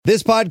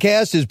This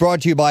podcast is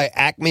brought to you by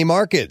Acme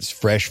Markets,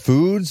 fresh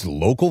foods,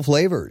 local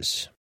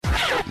flavors.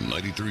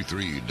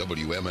 93.3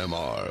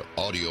 WMMR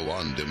Audio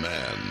on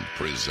Demand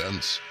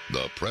presents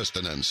the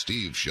Preston and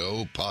Steve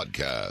Show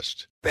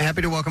podcast.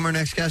 Happy to welcome our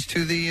next guest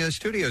to the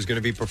studio. He's going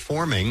to be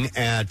performing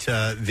at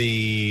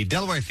the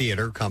Delaware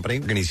Theater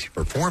Company. He's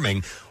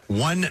performing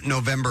One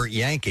November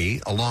Yankee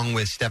along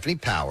with Stephanie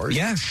Powers.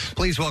 Yes.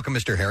 Please welcome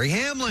Mr. Harry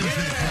Hamlin to the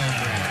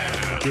program.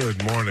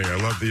 Good morning. I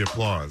love the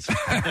applause.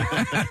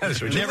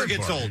 It never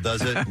gets old,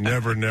 does it?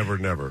 Never, never,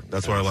 never.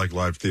 That's why I like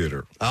live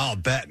theater. I'll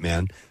bet,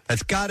 man.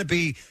 That's got to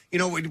be. You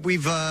know,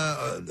 we've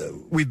had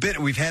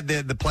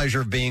the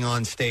pleasure of being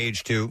on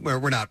stage too. Where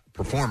we're not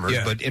performers,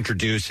 but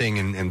introducing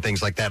and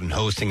things like that, and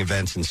hosting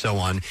events and so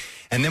on.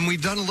 And then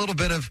we've done a little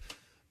bit of,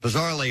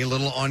 bizarrely, a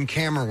little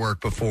on-camera work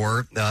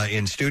before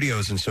in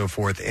studios and so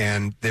forth.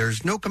 And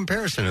there's no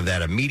comparison of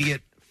that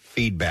immediate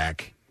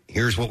feedback.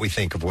 Here's what we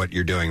think of what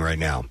you're doing right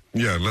now.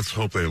 Yeah, let's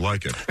hope they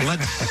like it.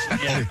 Let's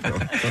hope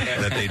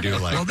that they do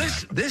like it. Well,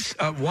 this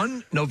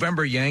One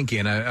November Yankee,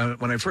 and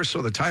when I first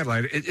saw the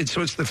title, it's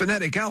the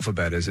phonetic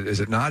alphabet, is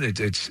it not?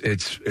 It's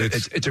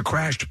a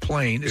crashed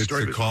plane. It's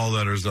the call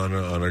letters on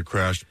a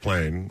crashed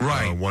plane.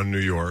 Right. One New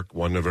York,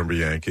 One November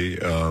Yankee.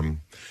 And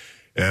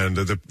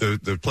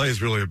the play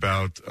is really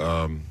about...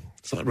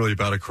 it's not really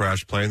about a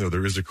crashed plane, though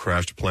there is a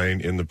crashed plane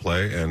in the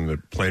play, and the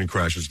plane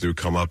crashes do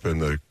come up in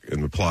the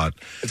plot.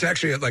 It's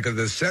actually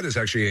the set is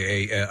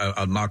actually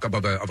a mock-up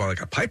of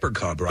a Piper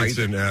Cub, right? It's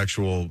an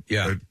actual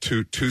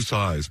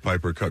two-size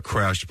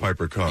crashed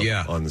Piper Cub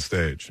on the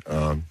stage.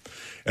 And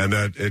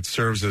that it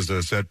serves as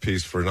a set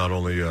piece for not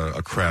only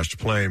a crashed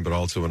plane, but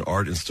also an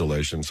art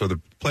installation. So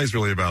the play is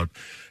really about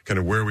kind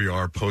of where we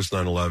are post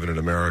 9/11 in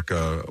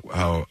America,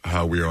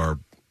 how we are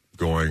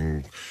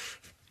going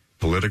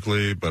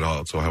politically, but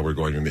also how we're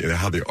going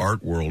how the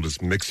art world is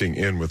mixing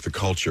in with the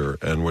culture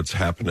and what's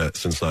happened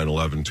since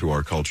 9/11 to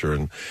our culture.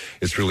 And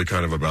it's really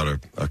kind of about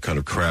a kind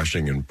of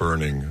crashing and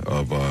burning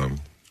of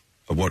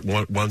what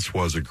once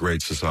was a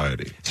great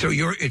society. So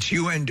it's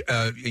you and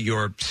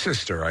your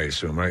sister, I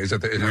assume, right? Is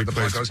that the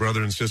play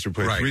brother and sister?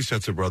 We play three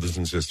sets of brothers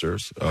and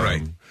sisters.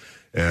 Right.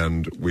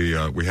 And we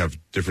have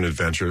different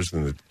adventures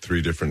in the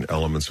three different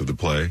elements of the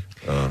play.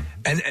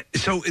 And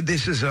so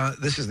this is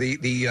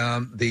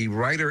the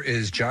writer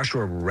is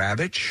Joshua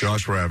Ravitch.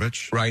 Josh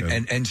Ravitch, right?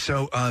 And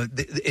so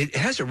it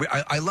has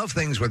I love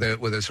things with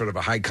a sort of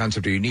a high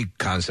concept, a unique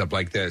concept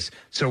like this.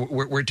 So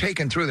we're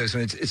taken through this,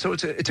 and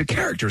it's a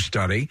character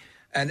study.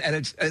 And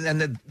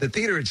the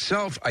theater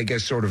itself, I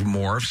guess, sort of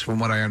morphs from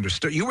what I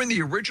understood. You were in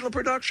the original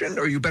production,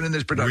 or you've been in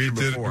this production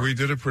before? We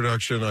did a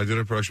production. I did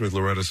a production with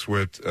Loretta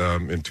Swit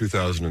in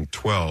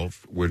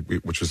 2012,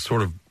 which was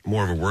sort of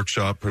more of a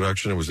workshop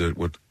production. It was at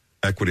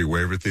Equity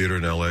Waiver Theater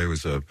in L.A. It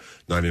was a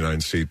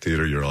 99-seat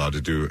theater. You're allowed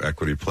to do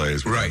equity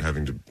plays without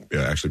having to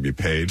actually be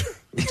paid.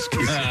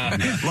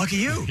 Lucky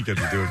you. You get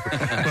to do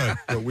it.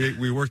 But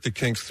we worked the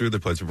kinks through the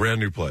play. It's a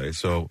brand new play,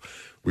 so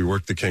we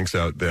worked the kinks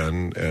out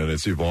then, and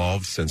it's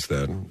evolved since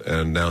then.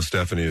 And now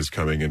Stephanie is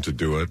coming in to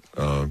do it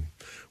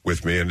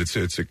with me, and it's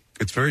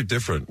very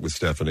different with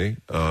Stephanie.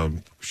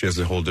 She has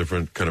a whole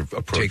different kind of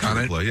approach to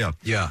the play.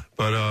 Yeah.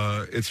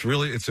 But it's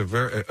a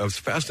very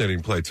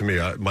fascinating play to me.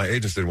 My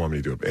agents didn't want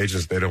me to do it.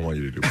 Agents, they don't want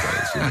you to do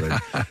plays. You know?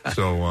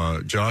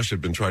 So Josh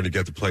had been trying to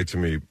get the play to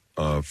me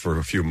for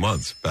a few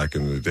months back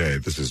in the day.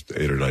 This is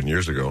 8 or 9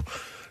 years ago.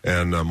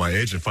 And my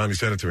agent finally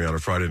sent it to me on a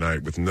Friday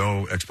night with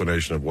no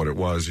explanation of what it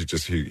was.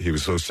 He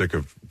was so sick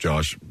of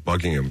Josh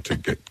bugging him to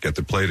get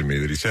the play to me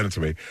that he sent it to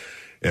me.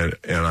 And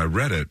I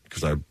read it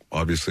because I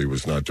obviously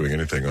was not doing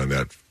anything on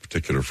that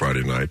particular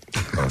Friday night.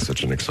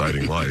 Such an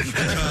exciting life.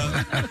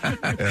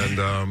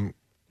 And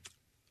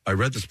I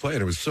read this play,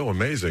 and it was so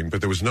amazing, but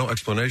there was no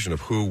explanation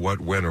of who,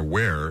 what, when, or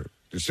where.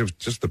 It was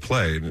just the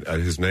play.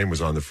 His name was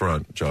on the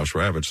front, Josh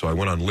Ravitch. So I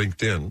went on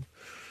LinkedIn,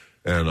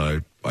 and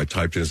I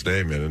typed his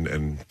name in,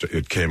 and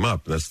it came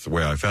up. That's the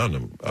way I found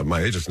him.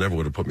 My agents never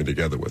would have put me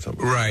together with him.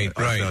 Right.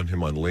 I found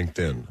him on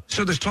LinkedIn.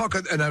 So there's talk,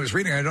 and I was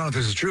reading, I don't know if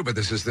this is true, but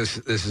this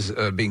is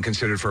being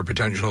considered for a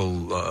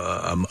potential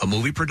a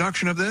movie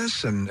production of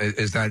this. And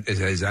is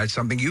that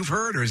something you've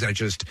heard, or is that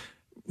just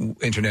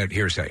internet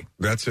hearsay?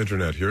 That's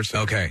internet hearsay.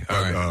 Okay,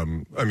 all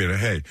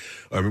right.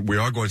 We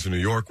are going to New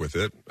York with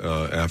it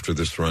after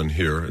this run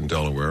here in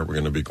Delaware. We're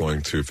going to be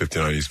going to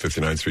 59 East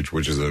 59th Street,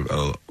 which is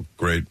a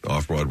great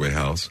off-Broadway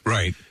house.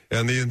 Right.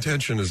 And the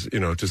intention is,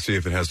 to see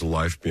if it has a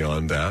life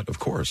beyond that, of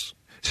course.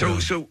 So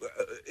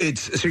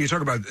you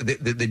talk about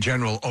the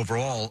general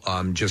overall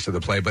gist of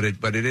the play, but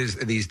it is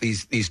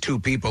these two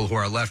people who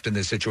are left in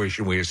this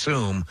situation. We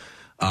assume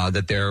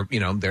that they're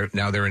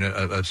in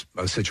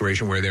a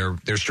situation where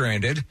they're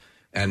stranded.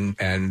 And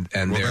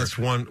that's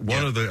one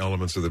of the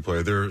elements of the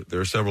play. There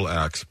are several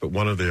acts, but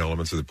one of the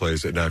elements of the play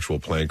is an actual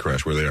plane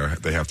crash where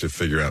they have to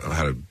figure out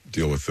how to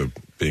deal with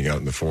being out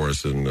in the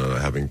forest and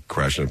having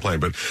crashed in a plane.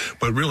 But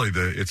really,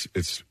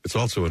 it's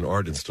also an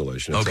art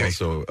installation.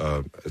 It's also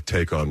a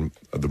take on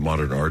the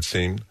modern art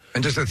scene.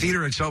 And does the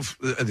theater itself,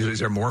 is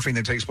there morphing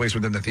that takes place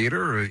within the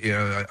theater? Or, you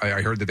know,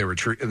 I heard that there were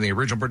in the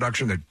original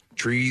production that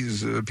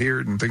trees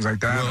appeared and things like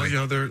that.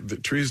 Well, the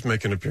trees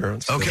make an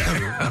appearance. Okay.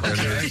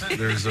 And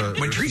there's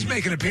when trees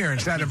make an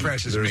appearance, that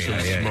impresses me. There's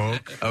some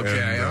smoke.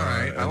 Okay, all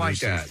right. I like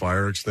that. Some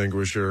fire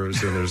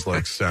extinguishers, and there's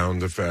like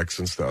sound effects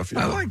and stuff.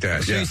 I like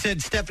that. So you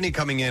said Stephanie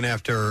coming in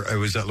after, it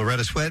was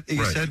Loretta Swit,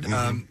 you said,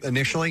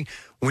 initially.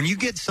 When you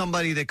get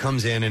somebody that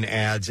comes in and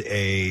adds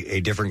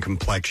a different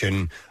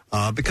complexion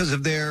because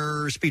of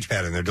their speech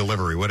pattern, their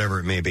delivery, whatever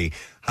it may be,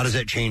 how does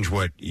that change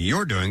what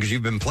you're doing? Because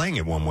you've been playing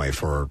it one way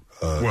for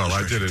well,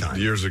 I did it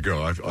years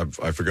ago.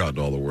 I've forgotten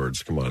all the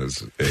words. Come on,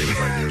 it's 8 or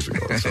 9 years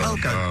ago. So,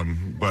 okay.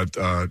 But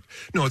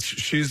no,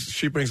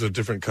 she brings a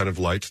different kind of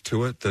light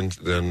to it than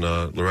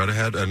Loretta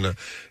had, and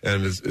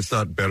it's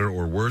not better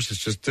or worse.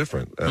 It's just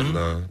different,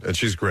 and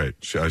she's great.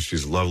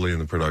 She's lovely in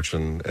the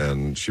production,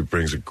 and she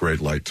brings a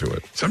great light to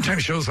it.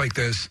 Sometimes shows like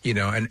this, you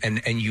know,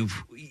 and you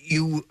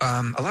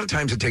a lot of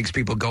times it takes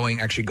people going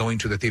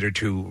to the theater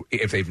to,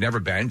 if they've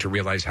never been, to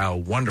realize how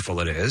wonderful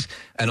it is,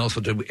 and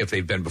also to, if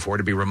they've been before,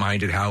 to be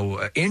reminded how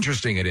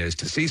interesting it is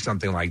to see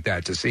something like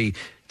that, to see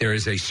there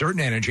is a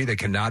certain energy that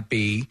cannot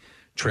be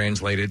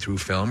translated through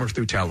film or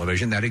through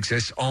television that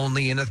exists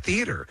only in a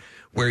theater,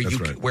 where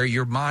where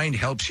your mind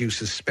helps you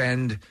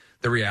suspend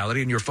the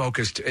reality, and you're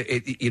focused,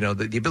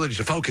 the ability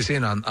to focus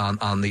in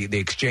on the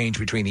exchange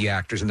between the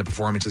actors and the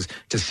performances,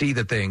 to see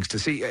the things, to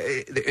see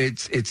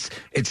it's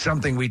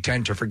something we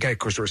tend to forget. Of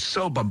course, we're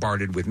so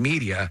bombarded with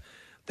media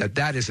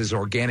that is as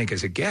organic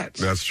as it gets.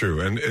 That's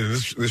true, and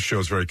this show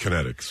is very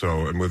kinetic.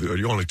 So, and with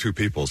you're only two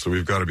people, so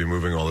we've got to be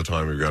moving all the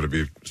time. We've got to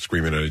be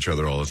screaming at each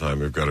other all the time.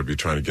 We've got to be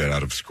trying to get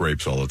out of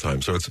scrapes all the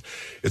time. So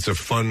it's a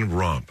fun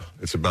romp.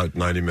 It's about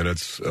 90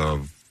 minutes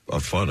of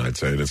fun, I'd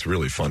say, and it's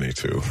really funny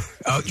too.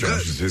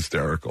 Josh is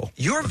hysterical.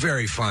 You're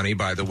very funny,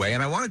 by the way,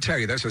 and I want to tell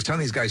you this. I was telling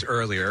these guys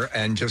earlier,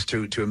 and just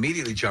to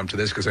immediately jump to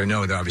this, because I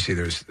know that obviously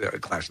there's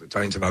Clash of the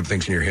Titans and other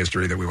things in your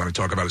history that we want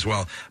to talk about as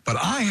well, but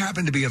I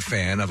happen to be a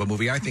fan of a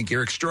movie I think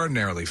you're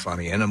extraordinarily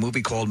funny in, a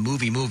movie called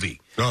Movie,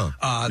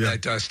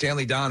 that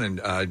Stanley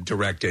Donen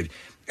directed.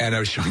 And I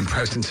was showing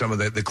Preston some of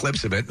the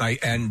clips of it,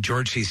 and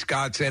George C.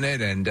 Scott's in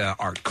it, and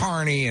Art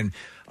Carney, and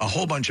a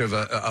whole bunch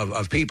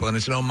of people, and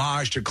it's an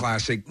homage to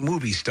classic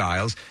movie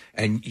styles.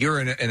 And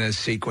you're in a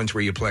sequence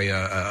where you play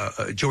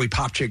a Joey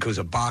Popchick, who's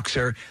a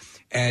boxer.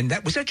 And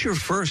was that your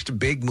first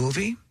big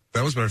movie?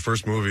 That was my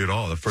first movie at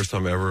all, the first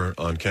time ever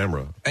on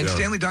camera. And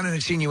Stanley Donen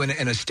had seen you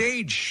in a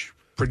stage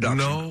production.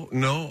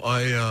 No,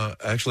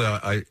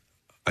 I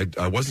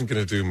wasn't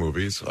going to do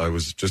movies. I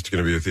was just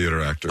going to be a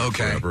theater actor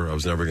forever. I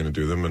was never going to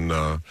do them. And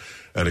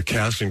a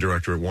casting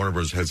director at Warner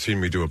Bros. Had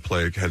seen me do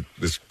had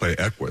this play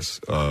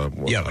Equus.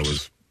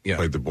 I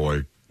played the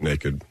boy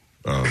naked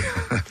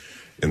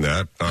in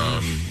that.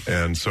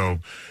 And so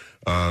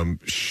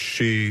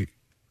she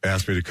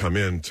asked me to come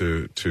in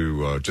to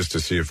just to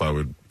see if I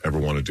would ever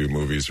want to do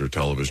movies or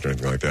television or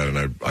anything like that. And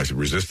I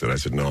resisted. I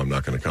said, no, I'm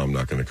not going to come. I'm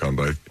not going to come.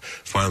 But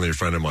finally, a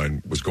friend of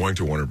mine was going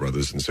to Warner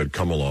Brothers and said,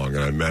 come along.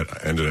 And I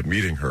ended up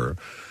meeting her.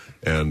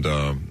 And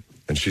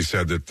she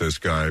said that this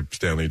guy,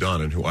 Stanley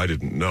Donen, who I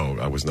didn't know,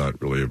 I was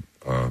not really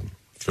a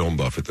film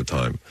buff at the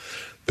time,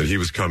 that he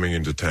was coming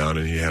into town,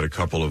 and he had a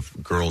couple of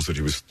girls that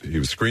he was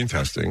screen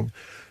testing,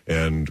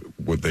 and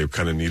what they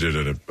kind of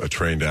needed a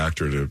trained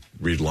actor to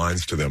read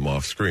lines to them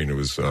off screen. It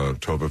was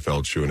Tova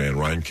Feldshuh and Anne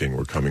Reinking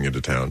were coming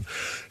into town,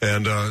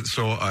 and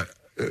so I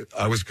had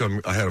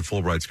a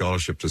Fulbright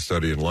scholarship to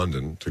study in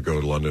London, to go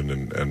to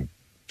London and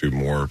do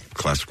more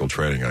classical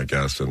training, I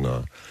guess. And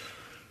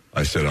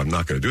I said, I'm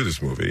not going to do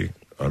this movie.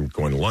 I'm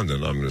going to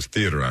London. I'm a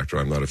theater actor.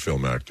 I'm not a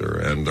film actor.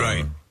 And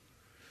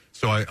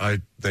so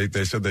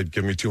they said they'd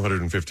give me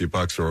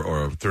 $250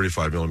 or a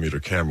 35 millimeter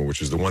camera,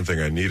 which is the one thing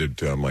I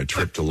needed on my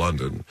trip to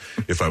London.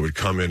 If I would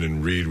come in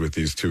and read with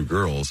these two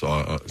girls,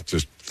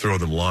 just throw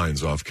them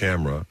lines off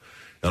camera.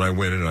 And I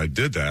went in and I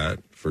did that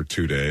for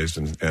 2 days.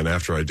 And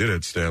after I did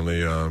it,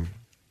 Stanley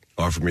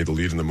offered me the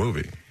lead in the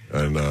movie.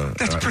 And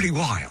that's pretty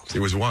wild. It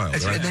was wild.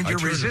 And then you're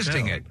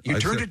resisting it. You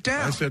turned it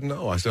down. I said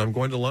no. I said, I'm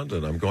going to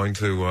London. I'm going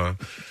to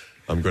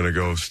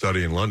go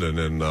study in London.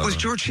 And was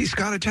George C.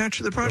 Scott attached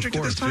to the project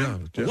at this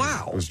time? Yeah.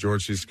 Wow. It was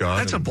George C. Scott.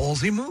 That's a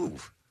ballsy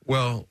move.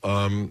 Well,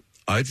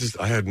 I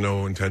had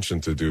no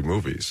intention to do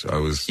movies. I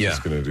was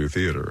just going to do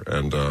theater.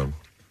 And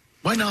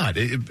why not?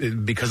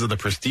 Because of the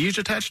prestige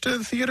attached to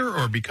the theater,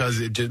 or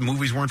because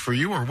movies weren't for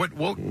you, or what?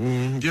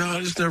 I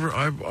just never.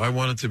 I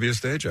wanted to be a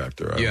stage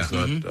actor. I was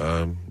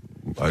not.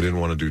 I didn't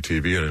want to do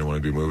TV. I didn't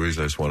want to do movies.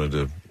 I just wanted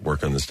to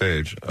work on the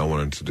stage. I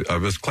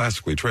was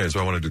classically trained,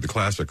 so I wanted to do the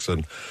classics.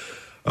 And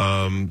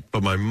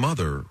but my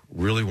mother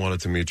really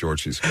wanted to meet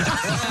George C. Scott.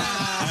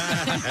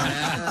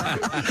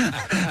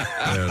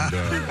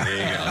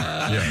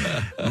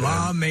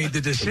 Mom made the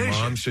decision.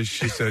 Mom, she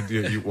said,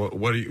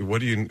 why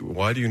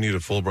do you need a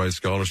Fulbright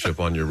scholarship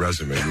on your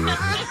resume?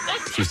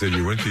 She said,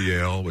 you went to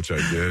Yale, which I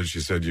did. She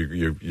said,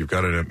 you've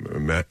got an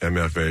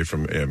MFA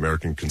from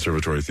American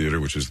Conservatory Theater,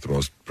 which is the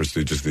most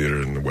prestigious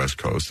theater in the West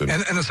Coast. And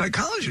a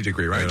psychology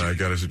degree, right? And I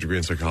got a degree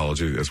in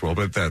psychology as well,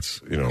 but that's,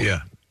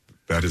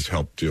 that has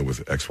helped deal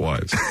with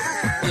ex-wives.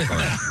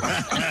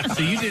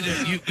 So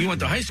you went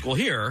to high school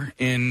here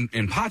in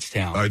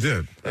Pottstown. I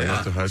did. I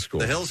went to high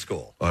school. The Hill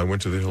School. I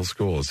went to the Hill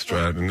School at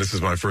Stratton, and this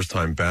is my first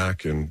time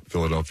back in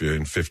Philadelphia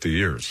in 50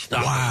 years.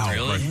 Wow.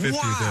 My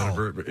 50th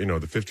anniversary,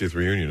 the 50th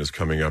reunion is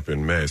coming up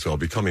in May, so I'll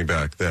be coming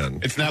back then.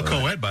 It's now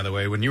co-ed, by the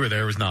way. When you were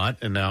there, it was not,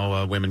 and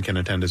now women can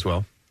attend as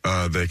well.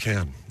 They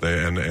can.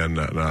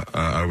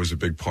 I was a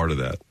big part of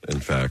that. In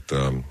fact,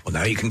 well,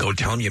 now you can go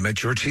tell them you met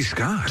George C.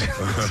 Scott.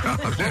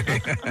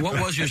 What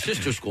was your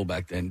sister school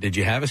back then? Did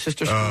you have a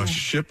sister school?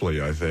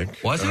 Shipley, I think.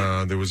 Was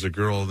it? There was a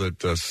girl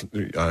that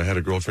I had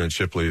a girlfriend at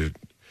Shipley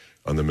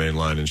on the main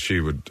line, and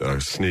she would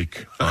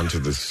sneak onto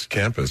this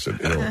campus.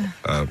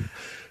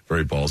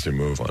 Very ballsy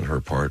move on her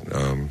part.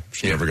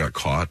 She never got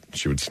caught.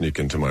 She would sneak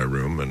into my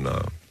room and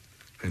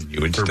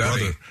you would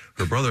study.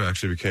 Her brother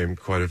actually became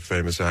quite a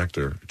famous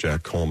actor,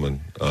 Jack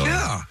Coleman. So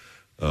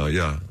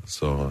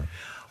I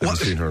haven't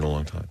seen her in a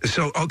long time.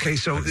 So I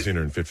haven't seen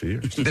her in 50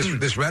 years.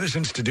 This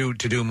reticence to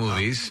do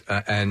movies,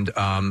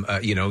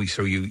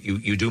 so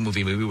you do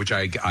movie, which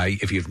I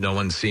if you've no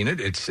one's seen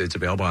it, it's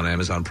available on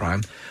Amazon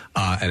Prime,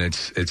 and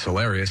it's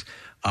hilarious.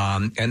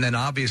 And then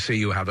obviously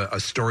you have a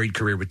storied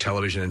career with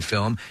television and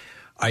film.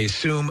 I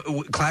assume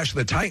Clash of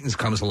the Titans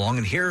comes along,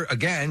 and here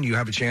again you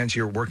have a chance.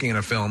 You're working in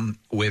a film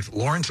with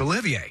Laurence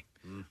Olivier,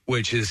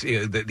 which is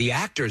the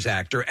actor's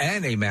actor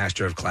and a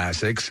master of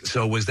classics.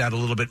 So was that a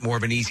little bit more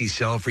of an easy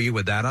sell for you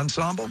with that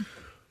ensemble?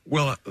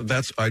 Well,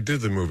 I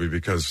did the movie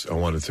because I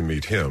wanted to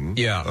meet him.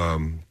 Yeah.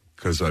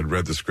 Because I'd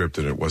read the script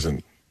and it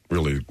wasn't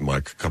really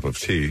my cup of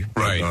tea.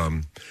 Right.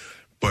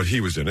 But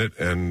he was in it,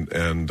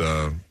 and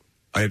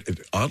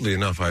oddly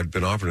enough, I had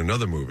been offered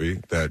another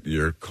movie that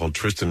year called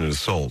Tristan and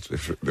Isolde.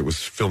 It was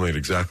filming at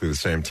exactly the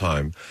same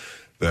time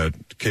that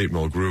Kate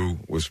Mulgrew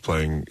was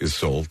playing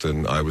Isolde,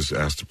 and I was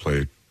asked to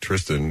play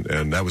Tristan,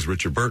 and that was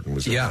Richard Burton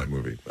was in that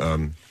movie.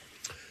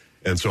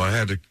 And so I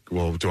had to,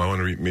 do I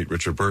want to meet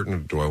Richard Burton, or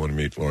do I want to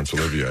meet Laurence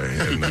Olivier?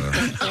 And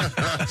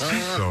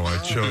so I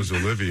chose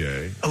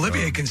Olivier.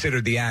 Olivier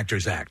considered the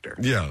actor's actor.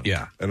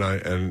 Yeah.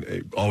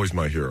 And always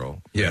my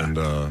hero.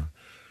 Yeah.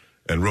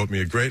 And wrote me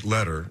a great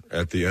letter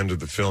at the end of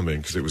the filming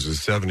because it was his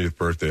 70th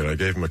birthday, and I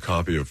gave him a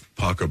copy of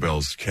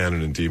Pachelbel's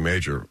Canon in D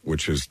major,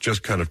 which is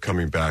just kind of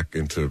coming back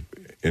into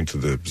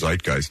the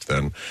zeitgeist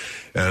then.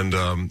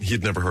 And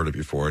he'd never heard it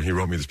before, and he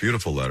wrote me this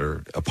beautiful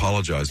letter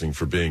apologizing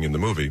for being in the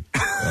movie.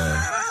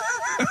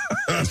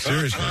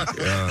 Seriously.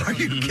 Are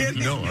you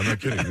kidding? No, I'm not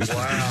kidding. This is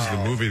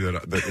the movie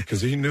that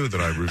because he knew that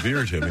I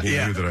revered him, and he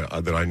knew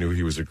that I knew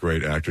he was a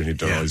great actor, and he'd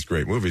done all these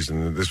great movies,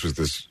 and this was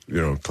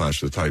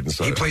Clash of the Titans.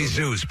 He plays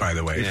Zeus, by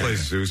the way. He plays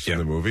Zeus in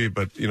the movie,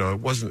 but it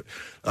wasn't.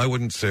 I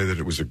wouldn't say that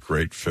it was a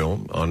great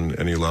film on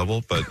any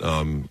level, but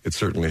it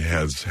certainly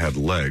has had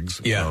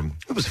legs. Yeah,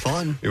 it was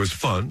fun. It was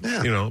fun,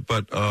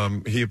 but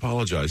he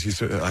apologized. He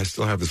said, "I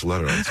still have this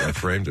letter. I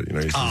framed it."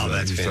 He said,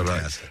 that's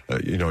fantastic.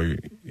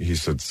 He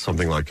said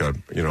something like,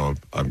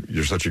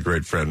 "You're such a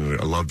great friend,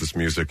 and I love this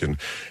music, and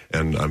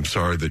I'm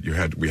sorry that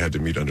we had to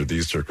meet under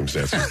these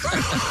circumstances."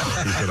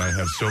 He said, "I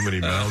have so many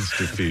mouths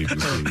to feed. You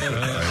see,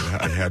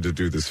 I had to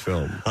do this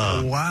film."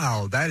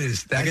 Wow,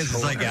 that's I guess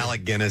it's like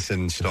Alec Guinness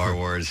in Star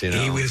Wars.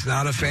 He was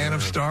not a fan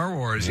of Star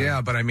Wars,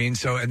 but I mean,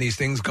 and these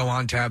things go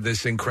on to have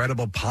this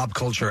incredible pop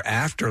culture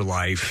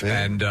afterlife,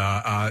 and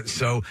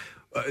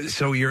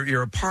so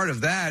you're a part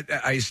of that.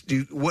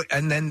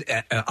 And then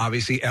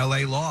obviously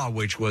L.A. Law,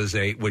 which was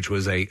a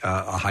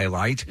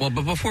highlight. Well,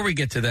 but before we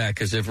get to that,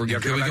 because if we're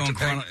going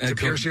to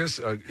Perseus,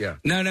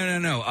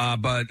 No.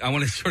 But I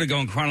want to sort of go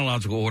in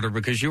chronological order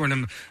because you were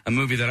in a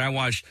movie that I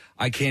watched.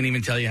 I can't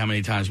even tell you how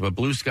many times, but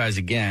Blue Skies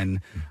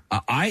Again.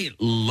 I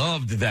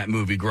loved that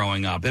movie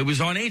growing up. It was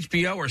on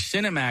HBO or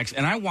Cinemax,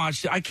 and I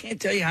watched it. I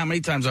can't tell you how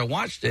many times I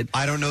watched it.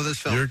 I don't know this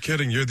film. You're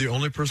kidding. You're the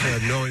only person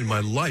I know in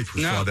my life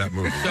who saw that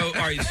movie. So, all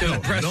right. So,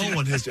 Preston, no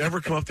one has ever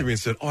come up to me and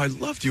said, "Oh, I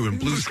loved you in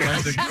Blue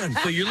Skies Again."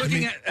 So you're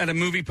looking at a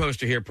movie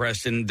poster here,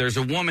 Preston. There's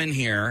a woman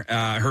here.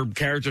 Her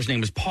character's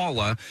name is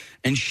Paula,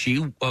 and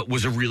she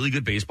was a really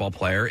good baseball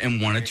player and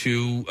wanted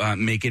to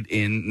make it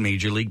in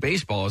Major League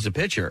Baseball as a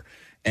pitcher.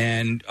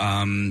 And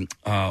Tom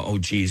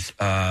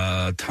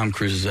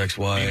Cruise's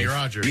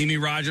ex-wife, Mimi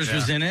Rogers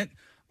was in it.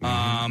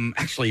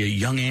 Actually, a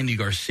young Andy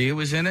Garcia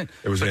was in it.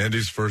 It was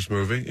Andy's first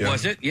movie. Yeah.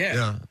 Was it?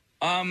 Yeah.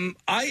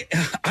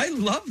 I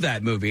love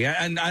that movie,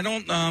 and I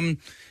don't.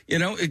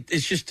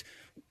 It's just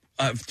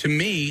to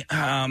me.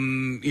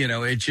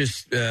 It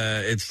just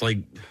it's like.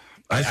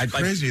 It's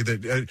crazy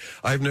that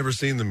I've never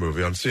seen the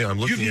movie. I'm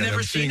looking at it.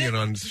 I'm seeing it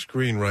on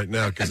screen right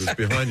now because it's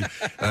behind you.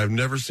 I've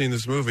never seen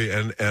this movie,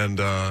 and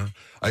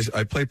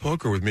I play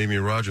poker with Mimi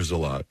Rogers a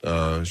lot.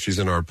 She's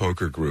in our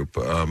poker group,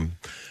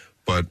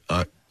 but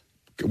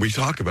we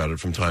talk about it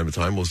from time to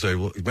time. We'll say,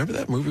 well, remember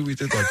that movie we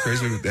did, that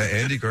crazy,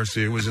 Andy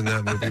Garcia was in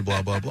that movie,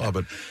 blah, blah, blah.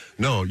 But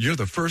no, you're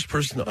the first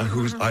person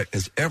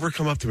has ever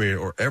come up to me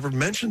or ever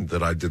mentioned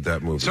that I did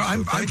that movie. So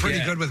I'm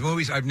pretty good with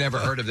movies. I've never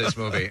heard of this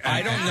movie.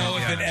 I don't know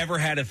if it ever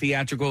had a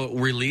theatrical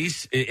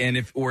release, and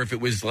if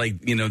it was like,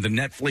 the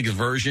Netflix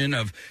version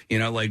of,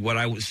 like what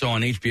I saw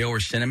on HBO or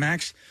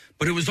Cinemax,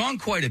 but it was on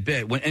quite a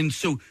bit. And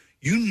so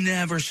you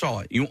never saw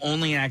it. You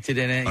only acted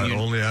in it. I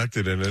only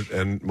acted in it,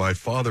 and my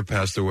father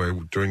passed away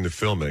during the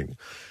filming.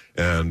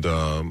 And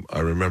I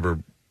remember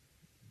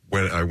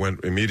when I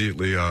went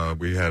immediately,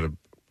 we had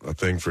a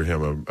thing for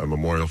him, a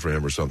memorial for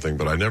him or something.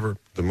 But I never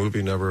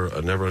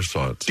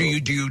saw it. So.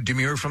 Do you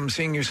demur from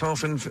seeing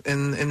yourself in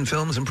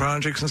films and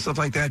projects and stuff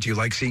like that? Do you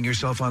like seeing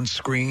yourself on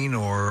screen,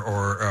 or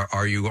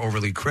are you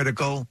overly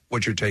critical?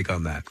 What's your take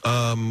on that?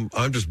 I'm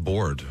just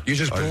bored. You're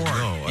just bored?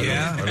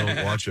 I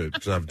don't watch it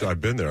because I've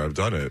been there. I've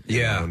done it.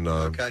 Yeah. And,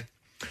 okay.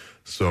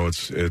 So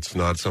it's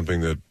not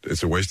something that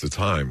it's a waste of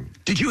time.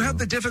 Did you have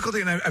the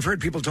difficulty? And I've heard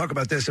people talk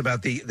about this,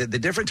 about the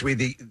difference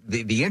between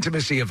the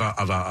intimacy of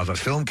a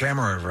film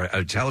camera or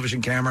a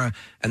television camera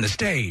and the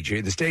stage.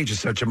 The stage is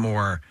such a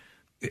more,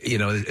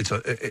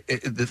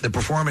 the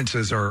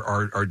performances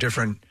are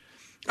different.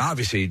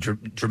 Obviously,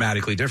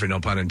 dramatically different, no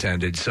pun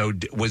intended. So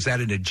was that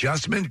an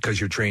adjustment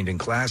because you're trained in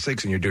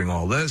classics and you're doing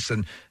all this,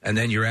 and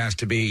then you're asked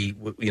to be,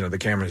 the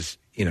camera's,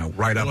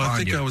 right up on you? I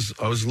think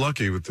I was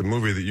lucky with the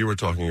movie that you were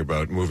talking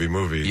about, movie,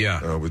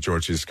 with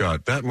George C.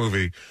 Scott. That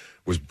movie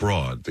was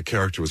broad. The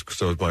character was,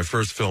 so my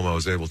first film I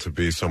was able to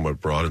be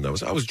somewhat broad, and I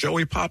was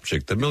Joey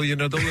Popchick, the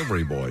millionaire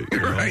delivery boy.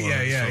 Right,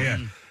 yeah.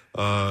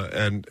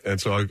 And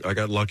so I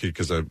got lucky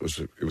because it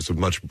was a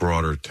much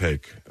broader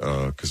take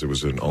because it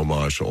was an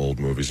homage to old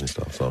movies and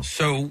stuff.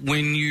 So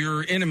when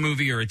you're in a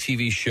movie or a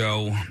TV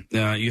show,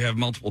 you have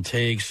multiple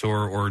takes,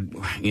 or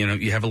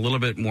you have a little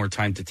bit more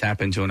time to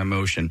tap into an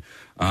emotion.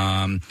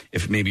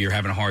 If maybe you're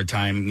having a hard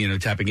time,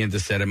 tapping into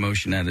said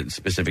emotion at a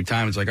specific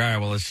time, it's like, all right,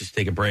 well, let's just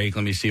take a break.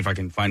 Let me see if I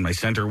can find my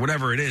center,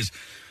 whatever it is.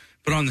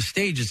 But on the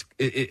stage,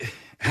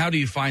 how do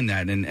you find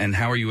that, and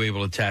how are you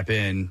able to tap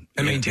in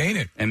and maintain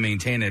it? And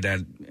maintain it at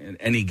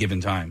any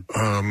given time?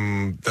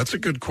 That's a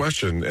good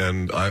question,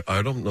 and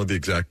I don't know the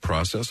exact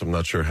process. I'm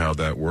not sure how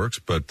that works,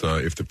 but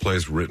if the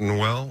play's written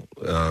well,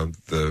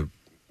 the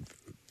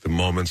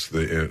moments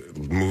they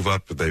move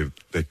up, they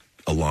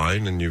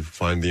align, and you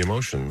find the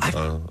emotion.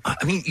 I'm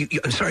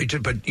sorry,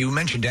 but you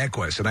mentioned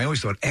Equus, and I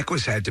always thought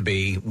Equus had to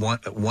be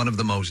one of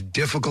the most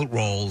difficult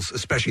roles,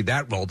 especially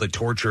that role, the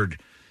tortured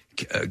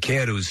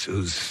kid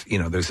who's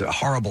there's a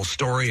horrible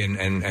story,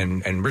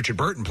 and Richard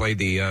Burton played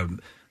the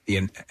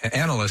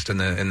analyst in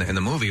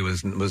the movie,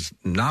 was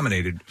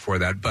nominated for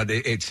that, but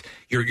it's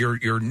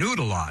you're nude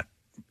a lot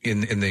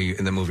in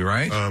the movie,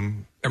 right?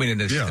 In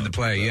the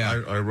play.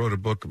 Yeah, I wrote a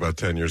book about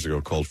 10 years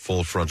ago called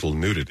Full Frontal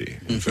Nudity,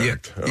 in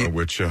fact,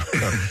 which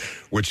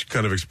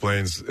kind of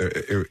explains.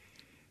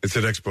 It's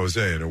an expose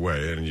in a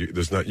way, and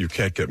you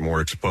can't get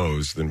more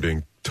exposed than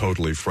being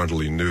totally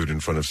frontally nude in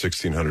front of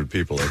 1,600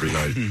 people every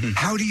night.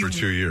 How do you for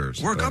 2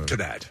 years work up to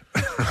that?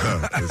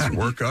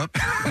 Work up?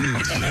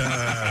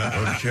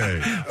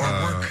 Okay.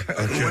 Or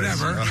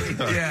whatever.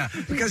 Yeah.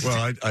 Because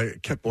I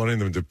kept wanting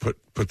them to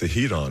put the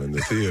heat on in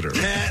the theater.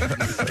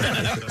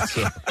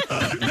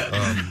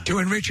 To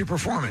enrich your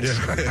performance.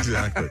 Yeah,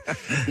 exactly.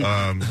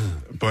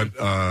 But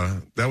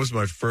that was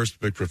my first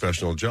big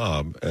professional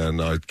job,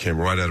 and I came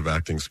right out of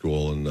acting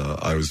school, and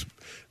I was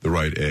the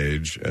right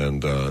age,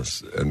 and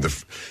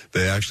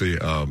they actually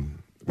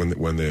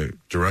when the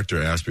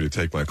director asked me to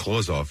take my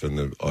clothes off in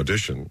the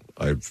audition,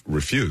 I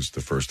refused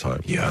the first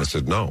time. Yeah. I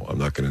said no, I'm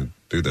not going to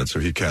do that. So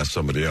he cast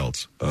somebody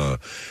else.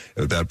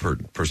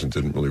 That person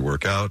didn't really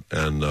work out,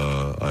 and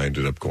I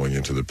ended up going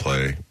into the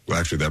play. Well,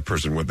 actually, that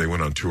person they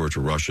went on tour to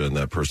Russia, and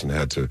that person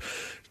had to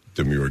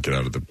demur, get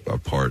out of the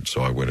part,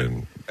 so I went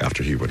in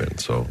after he went in.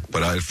 So,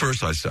 but at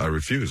first I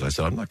refused. I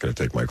said, I'm not going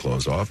to take my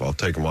clothes off. I'll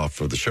take them off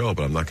for the show,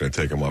 but I'm not going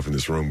to take them off in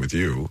this room with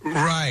you.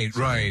 Right.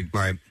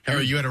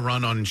 Harry, you had a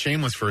run on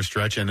Shameless for a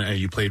stretch, and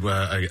you played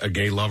a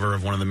gay lover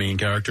of one of the main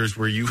characters.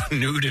 Were you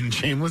nude in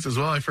Shameless as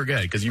well? I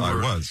forget, because you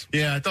were. I was.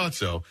 Yeah, I thought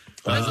so.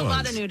 There's a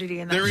lot of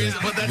nudity in that. There is,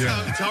 but that's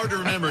it's hard to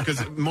remember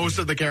because most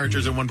of the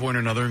characters at one point or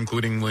another,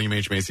 including William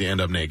H. Macy,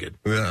 end up naked.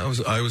 Yeah,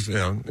 I was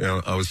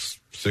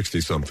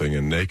 60-something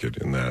and naked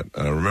in that.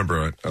 I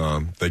remember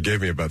they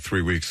gave me about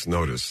 3 weeks'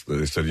 notice.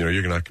 They said, you're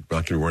not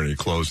going to be wearing any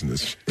clothes in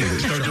this.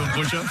 Start doing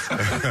push-ups?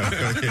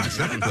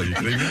 Exactly.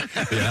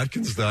 The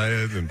Atkins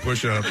diet and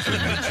push-ups and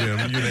the gym,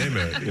 you name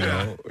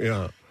it.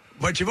 Yeah.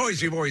 But you've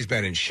always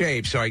been in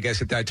shape, so I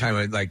guess at that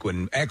time, like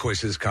when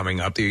Equus is coming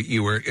up,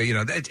 you were,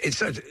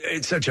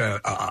 it's such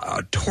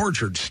a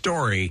tortured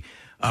story.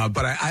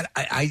 But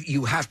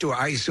you have to,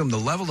 I assume, the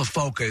level of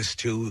focus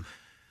to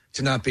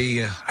not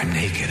be, I'm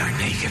naked,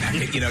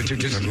 to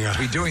just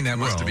be doing that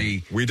must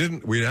be.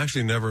 We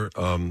actually never,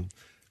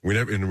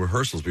 in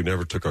rehearsals, we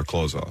never took our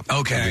clothes off.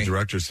 Okay. And the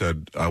director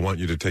said, I want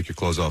you to take your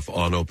clothes off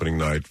on opening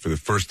night for the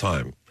first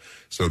time,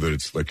 so that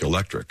it's like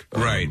electric.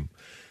 Right.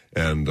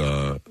 And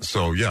I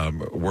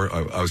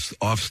was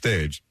off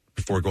stage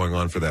before going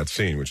on for that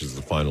scene, which is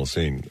the final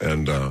scene.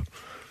 And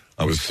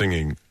I was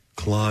singing,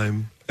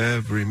 "Climb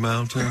Every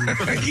Mountain."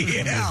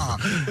 Yeah.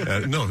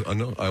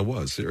 No, I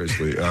was,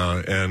 seriously.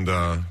 And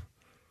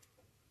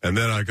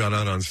then I got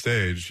out on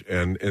stage,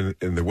 and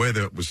in the way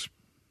that it was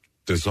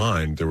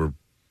designed, there were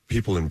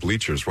people in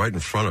bleachers right in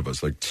front of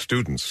us, like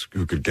students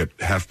who could get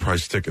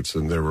half-price tickets,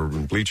 and there were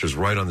bleachers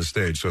right on the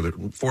stage. So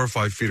that 4 or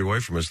 5 feet away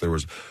from us, there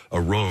was a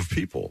row of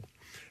people.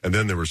 And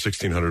then there were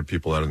 1,600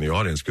 people out in the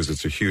audience because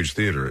it's a huge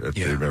theater at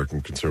the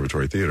American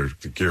Conservatory Theater,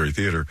 the Geary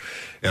Theater.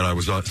 And I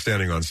was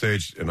standing on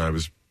stage, and I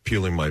was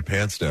peeling my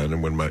pants down.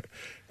 And when my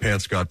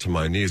pants got to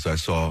my knees, I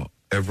saw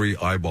every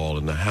eyeball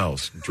in the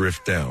house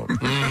drift down. All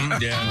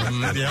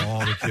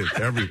the kids,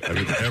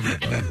 everybody,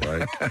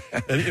 right?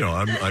 And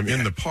I'm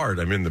in the part,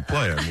 I'm in the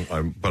play,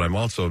 but I'm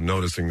also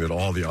noticing that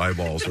all the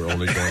eyeballs are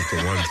only going to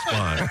one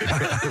spot.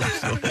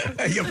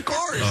 Of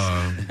course.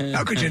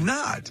 How could you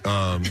not?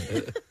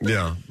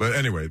 Yeah, but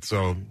anyway,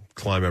 so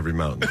climb every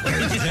mountain.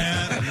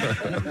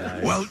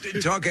 Well,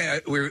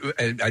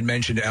 I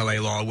mentioned L.A.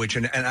 Law,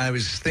 and I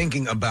was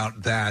thinking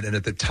about that. And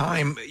at the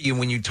time,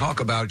 when you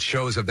talk about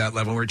shows of that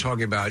level, we're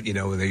talking about,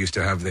 when they used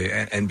to have the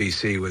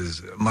NBC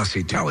was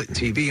must-see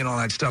TV and all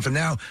that stuff. And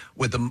now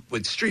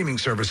with streaming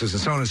services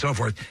and so on and so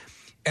forth,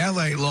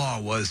 L.A.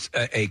 Law was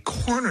a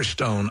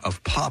cornerstone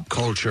of pop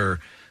culture.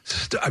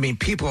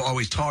 People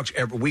always talked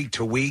every week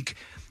to week.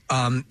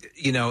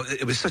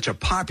 It was such a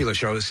popular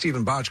show. It was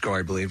Stephen Bochco,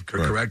 I believe,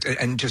 correct?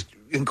 And just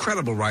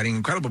incredible writing,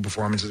 incredible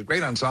performances, a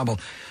great ensemble.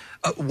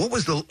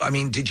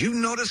 Did you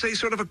notice a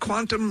sort of a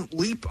quantum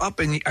leap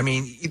up?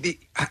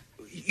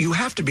 You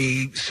have to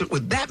be,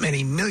 with that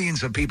many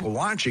millions of people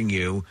watching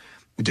you,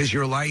 does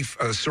your life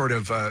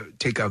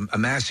take a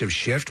massive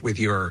shift with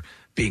your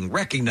being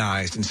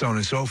recognized and so on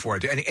and so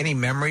forth? Any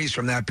memories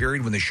from that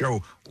period when the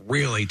show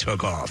really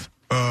took off?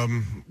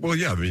 Well,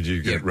 yeah,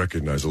 you get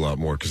recognized a lot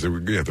more because there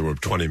were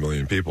 20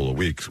 million people a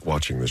week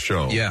watching the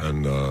show. Yeah.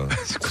 And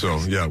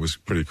it was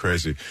pretty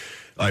crazy.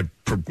 I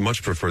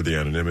much prefer the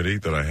anonymity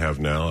that I have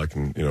now. I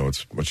can,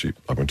 it's much.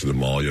 I went to the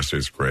mall yesterday.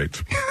 It's great.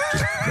 Just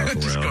walk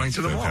around. Just going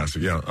to the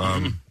fantastic. Mall.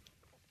 Yeah.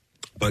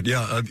 But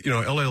yeah,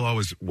 L.A. Law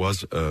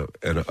was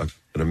an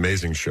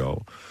amazing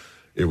show.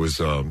 It was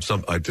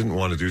I didn't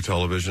want to do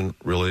television,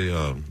 really.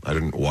 I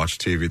didn't watch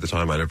TV at the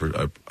time.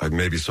 I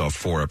maybe saw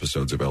 4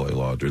 episodes of L.A.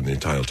 Law during the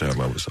entire time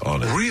I was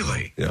on it.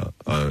 Really? Yeah.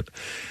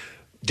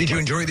 Did you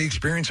enjoy the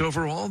experience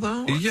overall,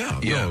 though? Yeah.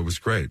 No, it was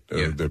great.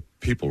 The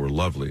people were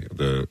lovely.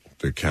 The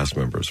cast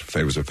members.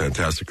 It was a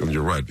fantastic.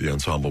 You're right. The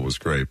ensemble was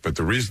great. But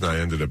the reason I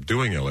ended up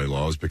doing L.A.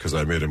 Law is because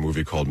I made a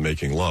movie called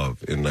Making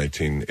Love in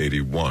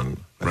 1981.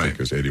 I think it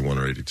was 81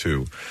 or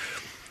 82,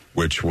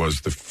 which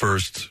was the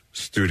first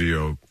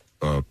studio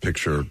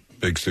picture,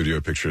 big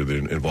studio picture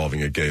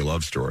involving a gay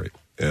love story.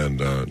 And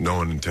no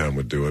one in town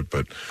would do it,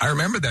 but I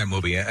remember that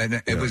movie,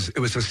 and it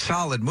was a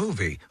solid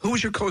movie. Who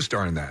was your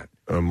co-star in that?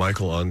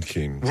 Michael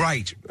Onkeen,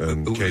 right?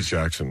 And Kate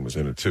Jackson was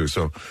in it too.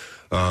 So,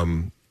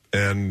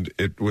 and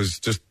it was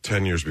just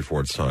 10 years before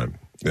its time,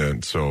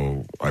 and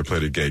so I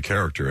played a gay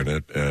character in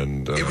it,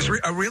 and it was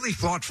a really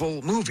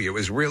thoughtful movie. It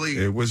was really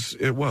it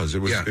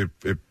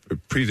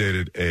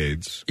predated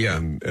AIDS,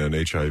 and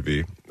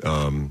HIV.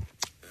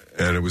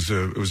 And it was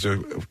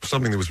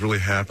something that was really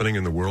happening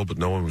in the world, but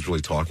no one was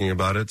really talking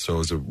about it. So it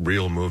was a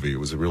real movie. It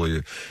was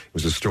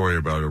a story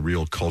about a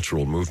real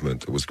cultural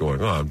movement that was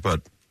going on.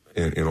 But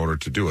in order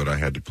to do it, I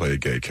had to play a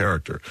gay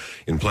character.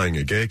 In playing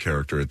a gay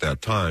character at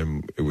that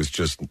time, it was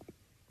just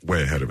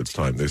way ahead of its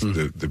time.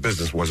 The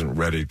business wasn't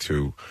ready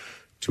to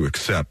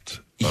accept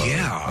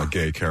a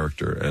gay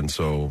character, and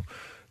so.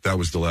 That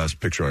was the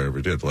last picture I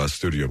ever did, the last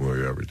studio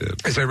movie I ever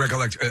did. As I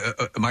recollect,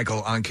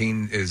 Michael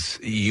Onkeen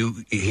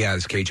he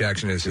has Kate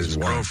Jackson as his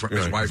girlfriend,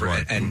 his wife,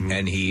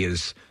 and he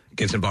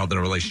gets involved in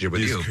a relationship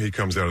with you. He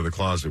comes out of the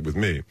closet with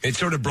me. It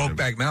sort of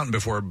Brokeback Mountain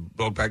before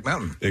Brokeback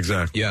Mountain.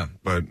 Exactly. Yeah.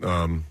 But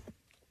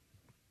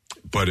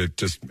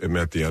it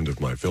meant the end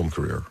of my film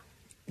career.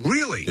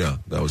 Really? Yeah,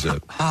 that was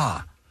it.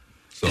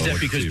 So is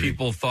that because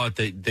people thought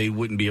that they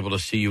wouldn't be able to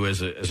see you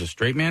as a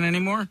straight man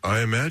anymore?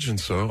 I imagine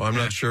so. I'm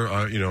not sure.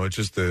 It's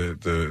just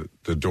the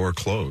door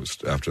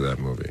closed after that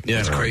movie. Yeah,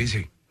 it's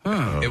crazy.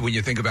 When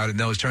you think about it in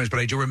those terms, but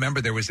I do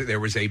remember there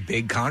was a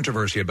big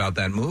controversy about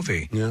that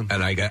movie,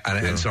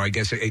 and so I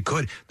guess it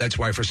could. That's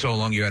why for so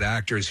long you had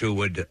actors who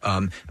would,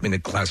 the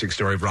classic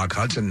story of Rock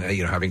Hudson,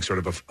 having sort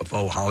of a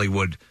faux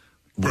Hollywood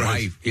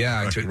wife,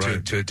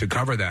 to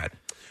cover that.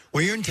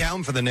 Well, you're in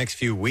town for the next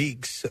few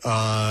weeks.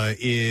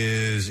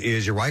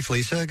 Is your wife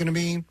Lisa going to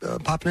be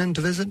popping in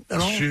to visit at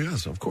all? She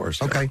is, of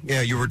course. Okay.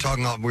 Yeah, we were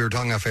talking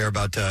off air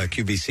about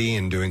QVC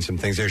and doing some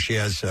things there. She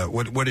has.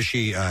 What does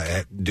she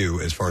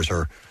do as far as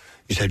her,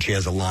 You said she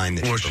has a line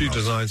that she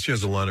designs. She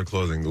has a line of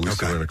clothing, the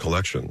Lisa Rinna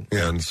collection.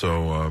 Yeah. And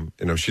so,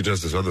 she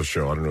does this other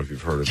show. I don't know if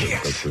you've heard of it.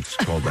 But it's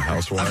called The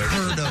Housewives. I've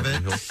heard of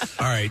it.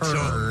 All right.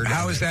 So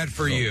how is that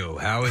for you?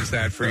 How is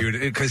that for you?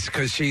 Because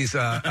she's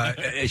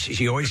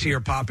you always see her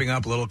popping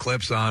up little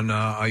clips on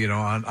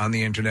on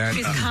the internet.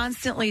 She's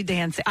constantly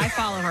dancing. I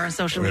follow her on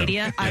social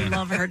media. I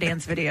love her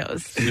dance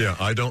videos. Yeah,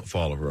 I don't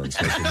follow her on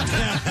social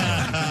media,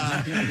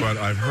 but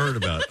I've heard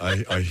about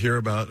it. I hear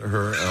about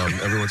her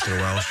every once in a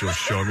while. She'll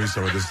show me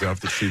some of the stuff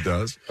that she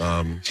does.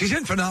 She's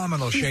in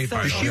phenomenal shape.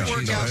 Does she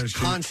work out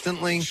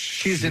constantly?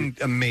 She's in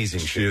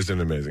amazing shape. She is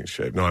in amazing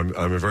shape. No,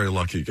 I'm a very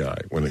lucky guy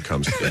when it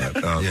comes to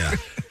that.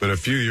 But a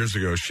few years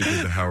ago, she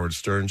did the Howard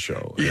Stern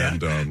show,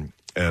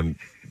 and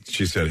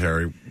she said,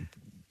 Harry,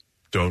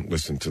 don't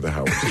listen to the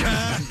Howard Stern.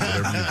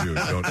 Whatever you do,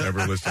 don't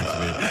ever listen to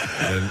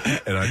me.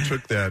 And I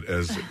took that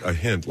as a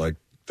hint, like,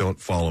 don't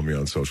follow me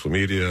on social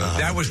media.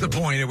 That was the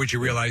point at which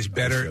you realized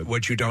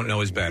what you don't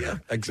know is better. Yeah,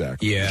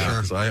 exactly. Yeah.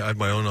 Sure. So I have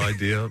my own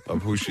idea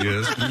of who she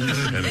is,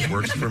 and it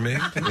works for me,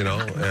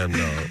 And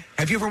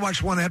have you ever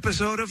watched one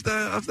episode of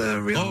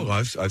the real? Oh,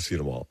 I've seen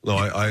them all. No,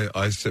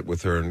 I sit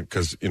with her,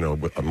 because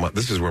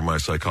this is where my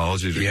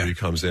psychology degree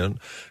comes in,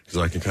 because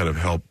I can kind of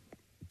help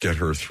get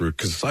her through.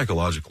 Because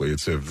psychologically,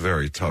 it's a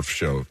very tough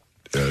show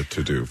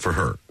to do for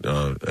her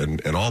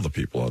and all the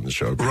people on the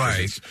show.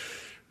 Right.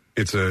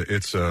 It's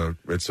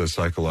a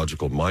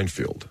psychological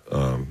minefield,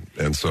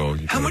 and so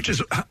how much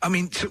is? I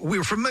mean,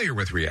 we're familiar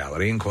with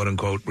reality and quote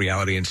unquote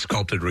reality and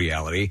sculpted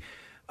reality.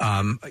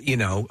 How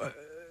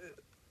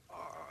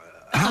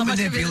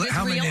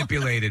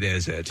manipulated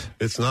is it?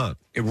 It's not.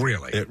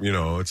 Really?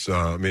 It's.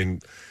 I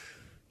mean,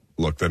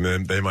 look.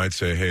 Then they might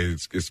say, "Hey,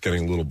 it's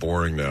getting a little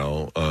boring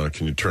now.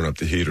 Can you turn up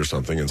the heat or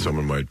something?" And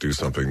someone might do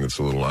something that's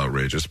a little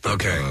outrageous.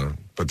 But,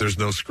 but there's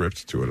no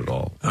script to it at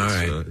all.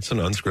 It's an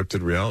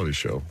unscripted reality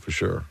show for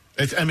sure.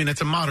 It's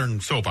a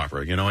modern soap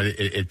opera.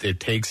 It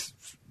takes,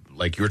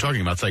 like you were talking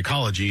about,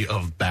 psychology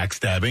of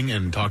backstabbing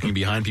and talking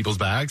behind people's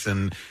backs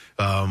and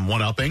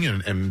one-upping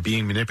and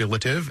being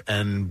manipulative,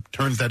 and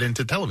turns that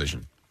into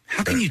television.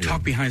 How can you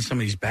talk behind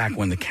somebody's back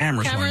when the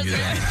camera's on you?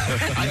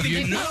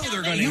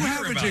 They're going to. You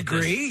have a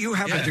degree. You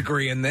have a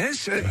degree in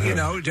this.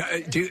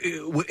 Do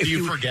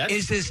you forget?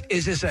 Is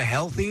this a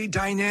healthy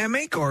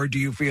dynamic, or do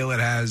you feel it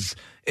has?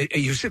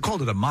 You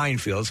called it a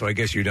minefield, so I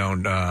guess you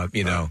don't. I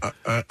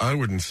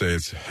wouldn't say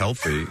it's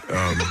healthy,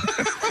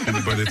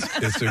 but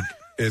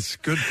it's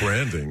good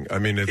branding. I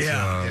mean, it's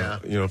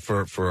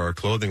for our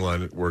clothing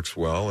line, it works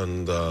well,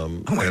 and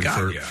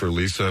for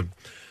Lisa.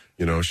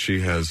 She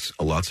has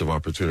lots of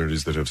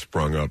opportunities that have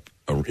sprung up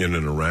in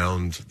and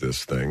around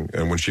this thing.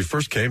 And when she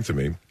first came to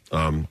me,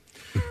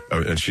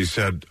 and she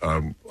said,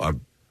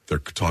 they're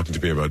talking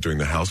to me about doing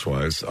the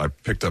Housewives, I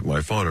picked up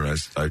my phone and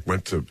I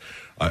went to,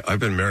 I've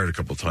been married a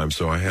couple times,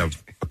 so I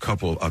have a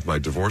couple of my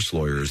divorce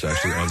lawyers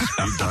actually on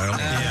speed dial.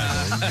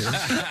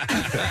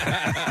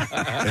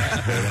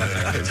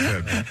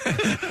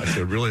 I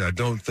said, really, I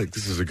don't think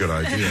this is a good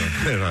idea,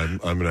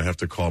 and I'm going to have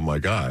to call my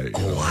guy.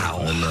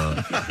 Wow.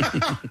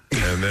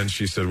 And then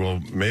she said,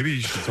 well, maybe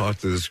you should talk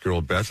to this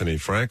girl, Bethany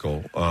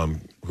Frankel,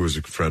 who is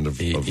a friend of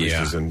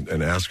Lisa's,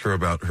 and ask her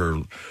about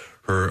her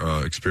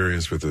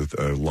experience with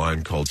a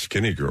line called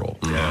Skinny Girl.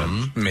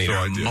 Made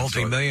her a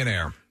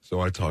multi-millionaire. So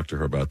I talked to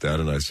her about that,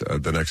 and I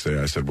said the next day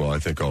I said, well, I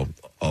think I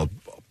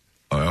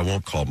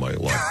won't call my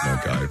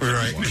guy.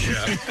 Right.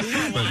 Yeah.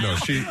 But no,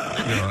 she,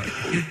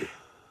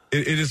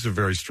 it is a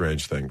very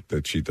strange thing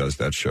that she does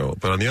that show.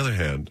 But on the other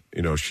hand,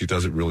 she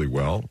does it really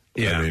well.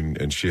 Yeah. I mean,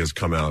 and she has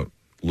come out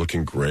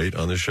looking great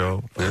on the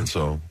show, and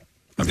so.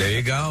 There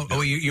you go.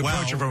 Oh, you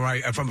approach it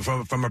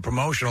from a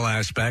promotional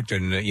aspect,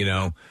 and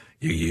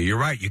you're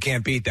right. You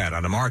can't beat that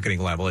on a marketing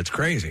level. It's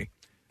crazy.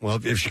 Well,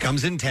 if she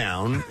comes in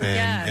town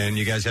and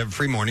you guys have a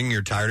free morning,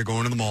 you're tired of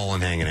going to the mall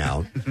and hanging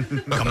out,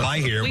 come by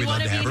here. We'd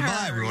love to have her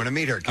by. We want to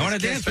meet her. I want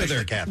to dance with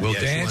her. Captain. We'll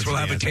dance. We'll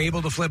have a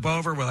table to flip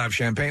over. We'll have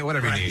champagne,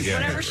 whatever you need.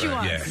 Whatever she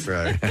wants. Yeah.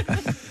 Right.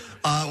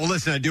 Well,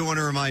 listen, I do want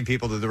to remind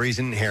people that the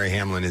reason Harry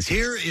Hamlin is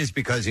here is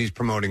because he's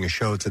promoting a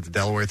show. It's at the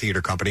Delaware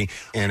Theater Company,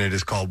 and it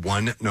is called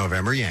One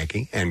November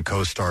Yankee, and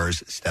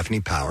co-stars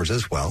Stephanie Powers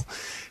as well.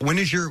 When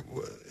is your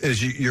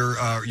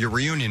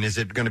reunion? Is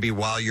it going to be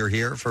while you're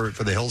here for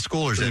the Hill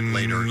School, or is it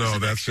later? No,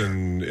 that's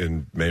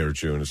in May or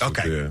June.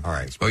 Okay, all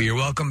right. Well, you're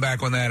welcome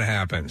back when that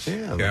happens.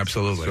 Yeah,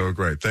 absolutely. So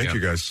great. Thank you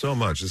guys so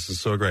much. This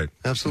is so great.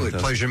 Absolutely.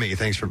 Pleasure to meet you.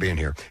 Thanks for being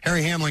here.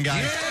 Harry Hamlin,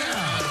 guys.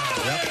 Yeah.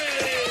 Yep.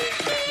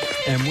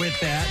 And with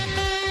that,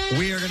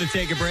 we are going to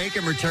take a break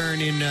and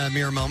return in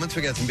mere moments.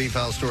 We got some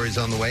B-File stories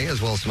on the way,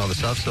 as well as some other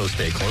stuff, so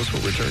stay close.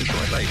 We'll return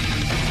shortly.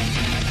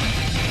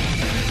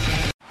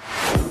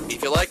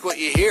 If you like what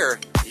you hear,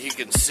 you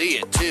can see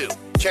it, too.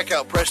 Check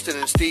out Preston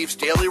and Steve's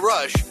Daily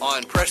Rush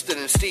on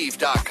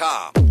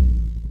PrestonandSteve.com.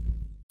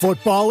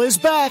 Football is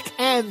back,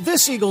 and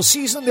this Eagles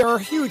season there are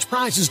huge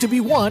prizes to be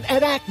won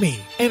at Acme.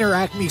 Enter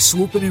Acme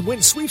Swoop In and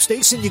Win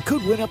sweepstakes and you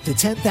could win up to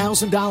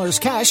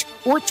 $10,000 cash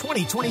or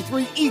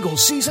 2023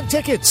 Eagles season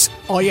tickets.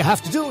 All you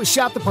have to do is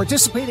shop the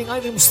participating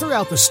items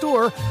throughout the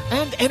store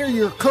and enter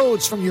your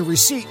codes from your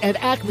receipt at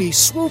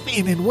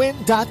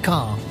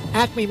acmeswoopinandwin.com.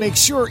 Acme makes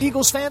sure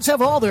Eagles fans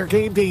have all their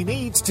game day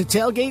needs to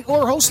tailgate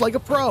or host like a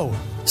pro.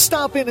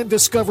 Stop in and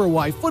discover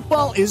why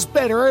football is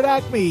better at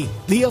Acme,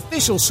 the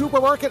official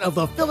supermarket of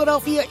the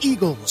Philadelphia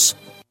Eagles.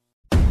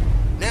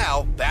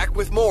 Now, back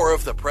with more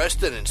of the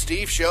Preston and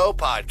Steve Show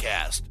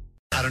podcast.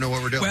 I don't know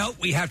what we're doing. Well,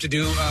 we have to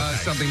do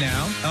something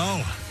now.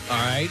 Oh. All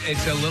right.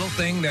 It's a little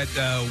thing that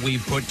we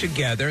put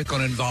together. It's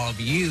going to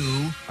involve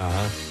you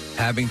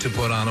having to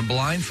put on a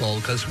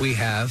blindfold because we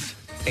have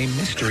a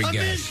mystery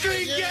guest.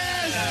 Mystery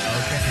guest!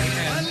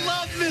 Okay. I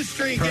love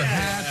mystery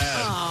Perhaps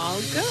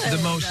guests. the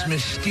most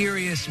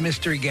mysterious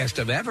mystery guest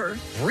of ever.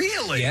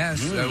 Really?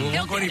 Yes. We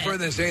won't go any further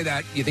than say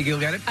that. You think you'll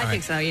get it? I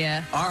think so,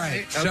 yeah. All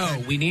right.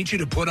 So we need you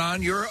to put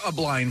on your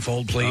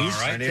blindfold, please.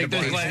 All right. Take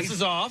those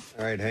glasses off.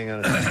 All right, hang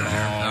on a second.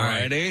 All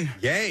righty.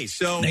 Yay.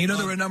 So, Now, you know,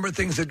 there were a number of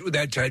things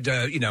that had,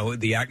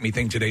 the Acme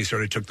thing today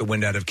sort of took the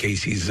wind out of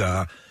Casey's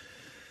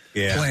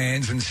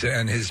plans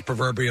and his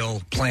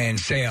proverbial planned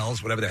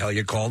sales, whatever the hell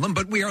you call them.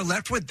 But we are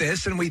left with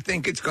this, and we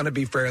think it's going to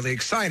be fairly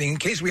exciting in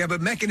case we have a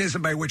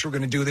mechanism by which we're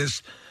going to do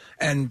this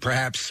and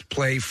perhaps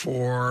play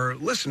for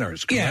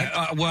listeners, correct?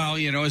 Yeah, well,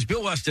 as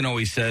Bill Weston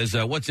always says,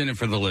 what's in it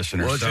for the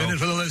listeners? What's in it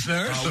for the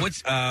listeners?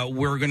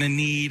 We're going to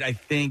need, I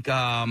think,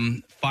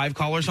 5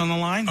 callers on the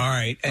line. All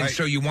right. And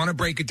so you want to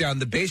break it down.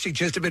 The basic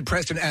gist of it,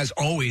 Preston, as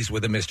always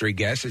with a mystery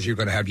guest, is you're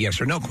going to have yes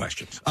or no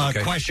questions.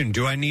 Question,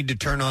 do I need to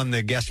turn on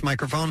the guest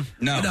microphone?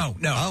 No.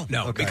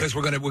 Okay. Because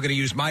we're going to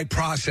use my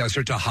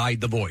processor to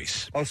hide the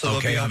voice. Oh, so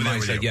they'll be on over my there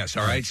with side. you. Yes,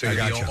 all right. So I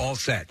you're gotcha. all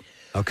set.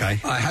 Okay.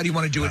 How do you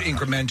want to do it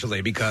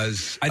incrementally?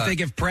 Because I think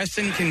if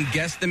Preston can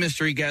guess the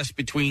mystery guest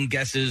between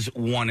guesses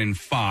 1 and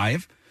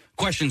 5,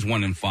 questions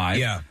 1 and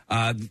 5,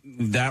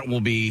 that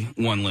will be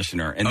one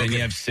listener. And then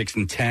you have 6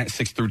 through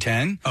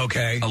 10.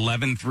 Okay.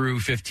 11 through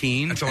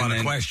 15. That's a lot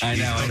of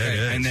questions. I know.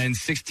 Okay. And then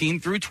 16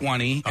 through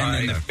 20. And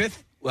then the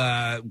fifth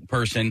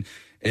person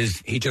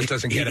is he just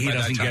doesn't get it. He by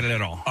doesn't that time. get it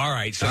at all. All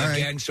right. So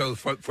again, so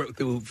for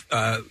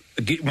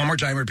one more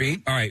time,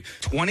 repeat. All right.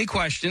 20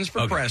 questions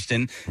for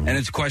Preston, and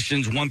it's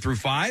questions 1 through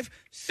 5,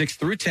 6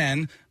 through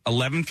 10,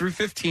 11 through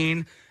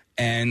 15,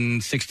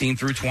 and 16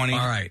 through 20. All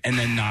right. And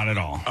then not at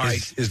all. All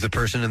right. Is the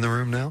person in the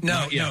room now?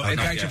 No. In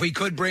fact, if we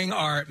could bring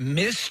our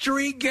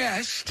mystery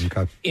guest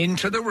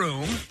into the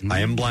room. I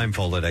am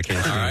blindfolded. I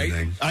can't see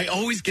anything. I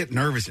always get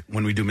nervous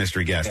when we do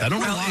mystery guest. I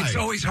don't know why. It's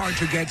always hard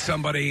to get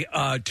somebody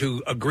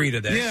to agree to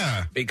this.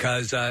 Yeah.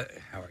 Because, how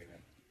are you?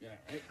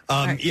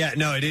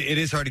 It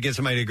is hard to get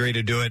somebody to agree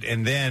to do it,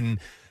 and then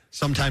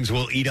sometimes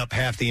we'll eat up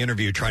half the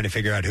interview trying to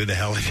figure out who the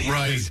hell it is.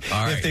 Right.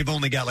 All right. If they've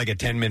only got like a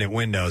 10-minute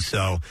window.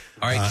 So, all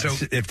right, so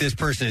if this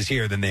person is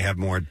here, then they have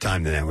more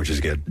time than that, which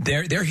is good.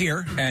 They're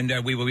here, and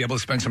we will be able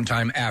to spend some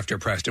time after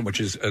Preston, which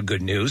is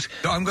good news.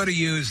 So I'm going to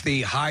use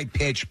the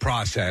high-pitch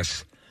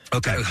process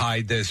to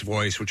hide this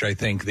voice, which I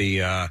think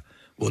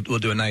we'll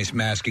do a nice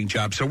masking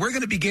job. So we're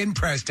going to begin,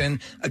 Preston.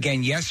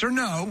 Again, yes or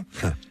no.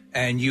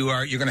 And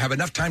you're going to have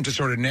enough time to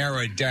sort of narrow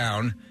it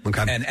down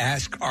and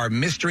ask our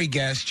mystery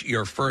guest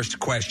your first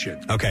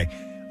question. Okay.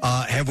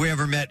 Have we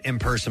ever met in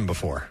person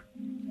before?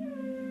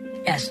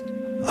 Yes.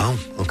 Oh,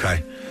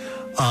 okay.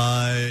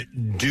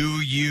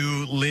 Do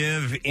you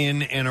live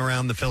in and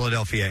around the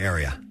Philadelphia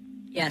area?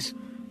 Yes.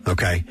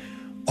 Okay.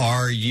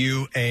 Are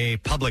you a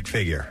public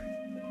figure?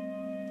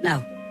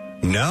 No.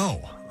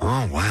 No.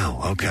 Oh,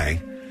 wow. Okay.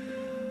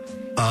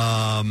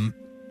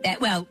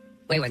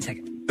 Wait 1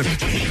 second.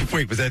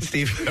 Wait, was that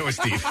Steve? That was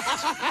Steve.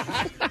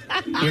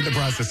 With the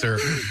processor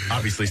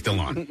obviously still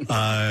on. People.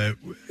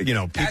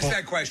 Ask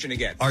that question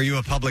again. Are you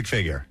a public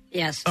figure?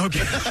 Yes.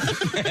 Okay.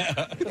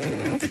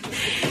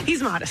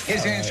 He's modest.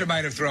 His answer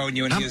might have thrown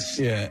you, and How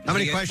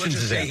many questions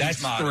is that?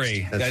 That's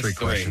 3. That's 3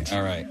 questions.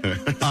 All right.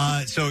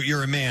 So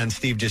you're a man.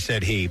 Steve just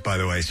said he, by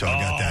the way, so I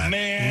got that. Oh,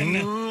 man.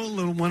 Ooh,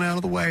 little one out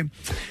of the way.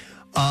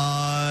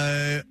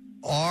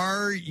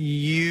 Are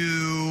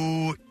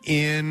you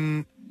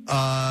in...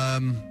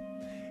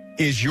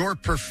 is your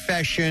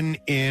profession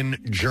in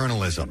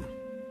journalism?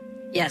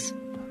 Yes.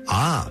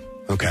 Ah,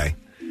 okay.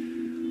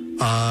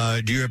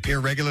 Do you appear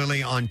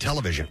regularly on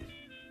television?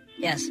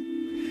 Yes.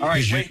 All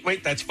right,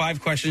 wait. That's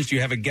 5 questions. Do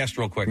you have a guest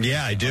real quick?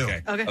 Yeah, I do.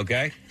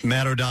 Okay.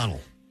 Matt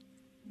O'Donnell.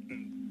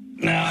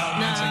 No.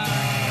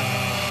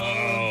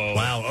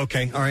 Wow,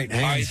 okay. All right,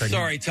 hang on a second.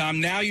 Sorry, Tom.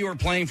 Now you are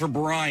playing for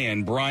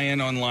Brian. Brian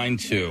on line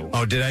 2.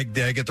 Oh, did I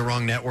get the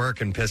wrong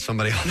network and piss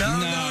somebody off? No.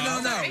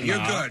 You're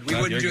good. We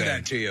wouldn't do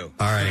that to you.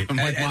 All right.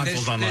 Mike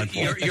Monsel's on line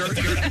 4.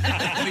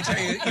 Let me tell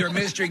you, your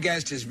mystery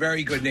guest is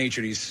very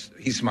good-natured. He's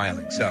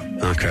smiling, so.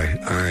 Okay.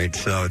 All right.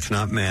 So it's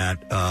not Matt.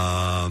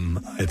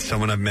 It's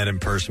someone I've met in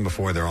person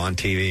before. They're on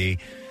TV.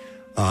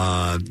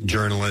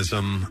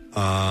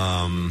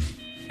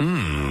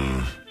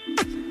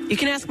 You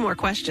can ask more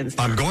questions.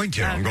 I'm going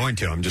to.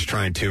 I'm just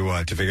trying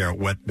to figure out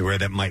where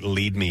that might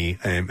lead me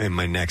in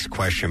my next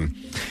question.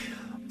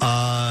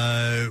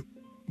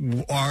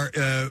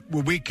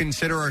 Would we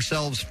consider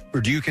ourselves,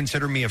 or do you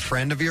consider me a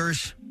friend of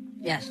yours?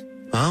 Yes.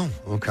 Oh,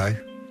 okay.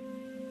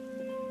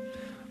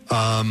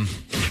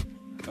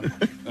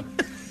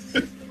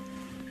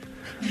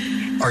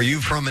 Are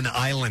you from an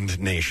island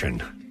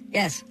nation?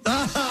 Yes.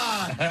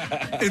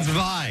 It's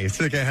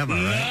Vice. Okay, am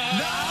I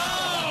right?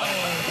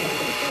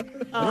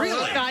 Oh,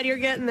 Really? God, you're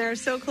getting there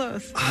so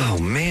close. Oh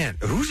man,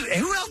 who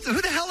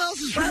the hell else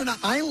is from an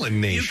island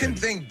You nation? can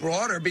think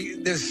broader.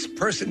 This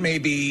person may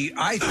be,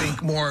 I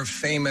think, more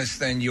famous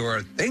than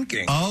you're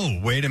thinking. Oh,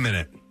 wait a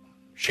minute.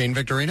 Shane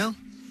Victorino?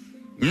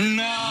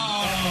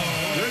 No.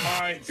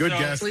 Good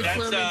guess.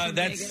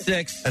 That's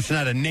 6. That's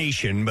not a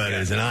nation, but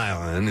it's an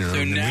island. You know, So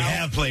and we now-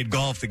 have played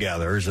golf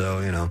together, so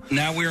you know.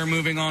 Now we are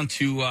moving on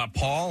to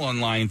Paul on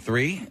line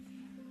 3.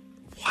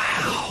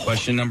 Wow.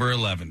 Question number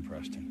 11,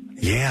 Preston.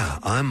 Yeah,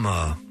 I'm.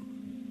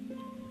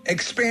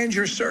 Expand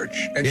your search.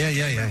 Yeah.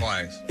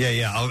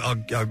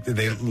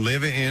 They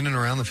live in and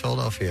around the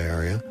Philadelphia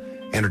area.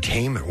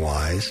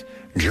 Entertainment-wise,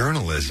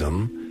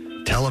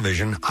 journalism,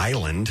 television,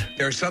 island.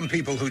 There are some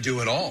people who do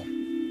it all.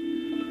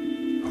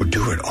 Who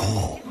do it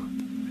all?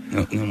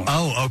 No more.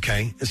 Oh,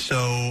 okay.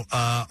 So,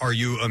 are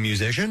you a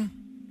musician?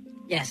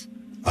 Yes.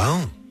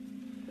 Oh.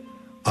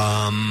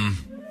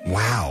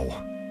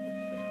 Wow.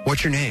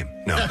 What's your name?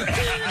 No.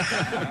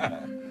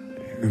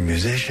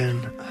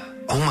 Musician.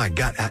 Oh my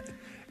God.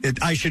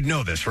 I should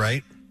know this,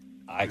 right?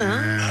 Okay.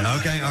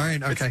 All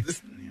right. Okay.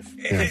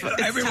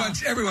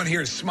 Everyone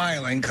here is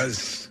smiling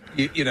because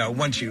you know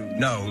once you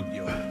know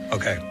you.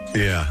 Okay.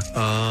 Yeah.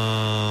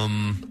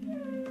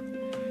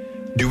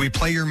 Do we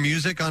play your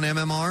music on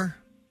MMR?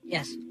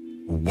 Yes.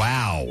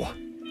 Wow.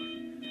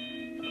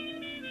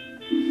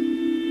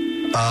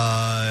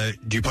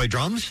 Do you play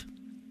drums?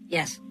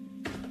 Yes.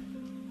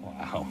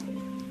 Wow.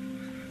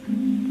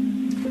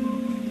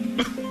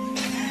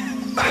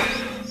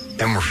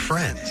 And we're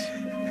friends.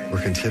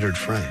 We're considered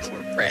friends.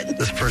 We're friends.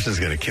 This person's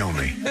going to kill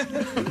me.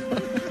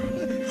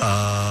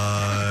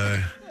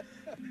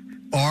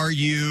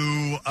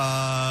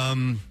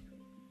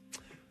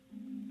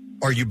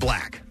 Are you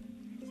black?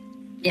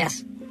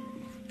 Yes.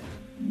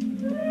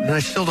 And I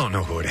still don't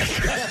know who it is.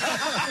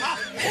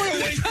 What a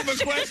waste of a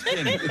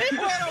question.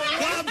 Well,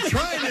 I'm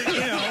trying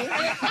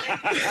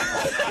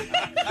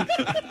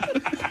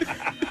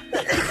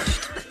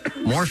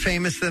to, More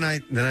famous than I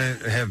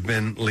have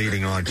been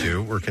leading on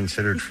to. We're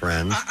considered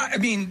friends. I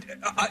mean,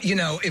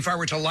 if I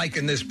were to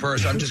liken this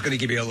person, I'm just going to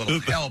give you a little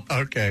help.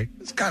 Okay.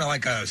 It's kind of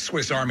like a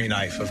Swiss Army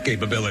knife of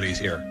capabilities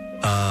here.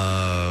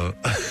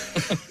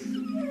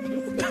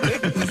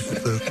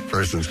 This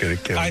person's going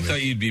to kill me. I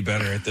thought you'd be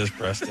better at this,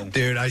 Preston.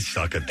 Dude, I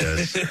suck at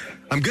this.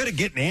 I'm good at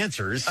getting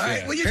answers.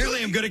 Right, well,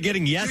 Apparently, I'm good at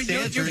getting yes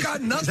answers. You've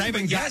got nothing I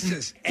haven't but gotten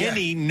yeses.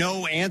 any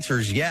no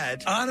answers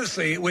yet.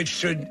 Honestly, which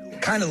should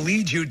kind of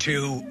lead you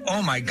to,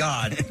 oh my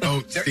God.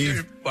 Oh,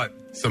 Steve. What?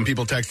 Some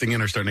people texting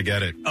in are starting to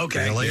get it.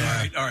 Okay. Really?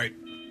 Yeah. All right.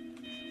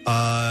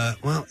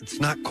 Well, it's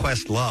not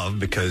Questlove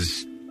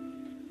because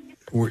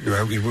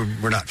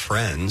we're not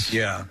friends.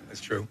 Yeah,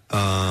 that's true.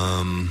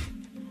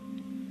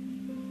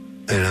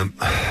 And I'm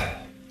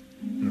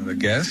another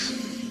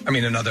guess. I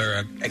mean,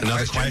 another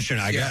question.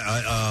 I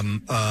got.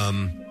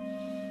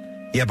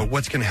 Yeah, but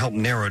what's going to help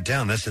narrow it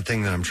down? That's the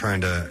thing that I'm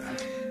trying to.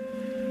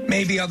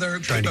 Maybe other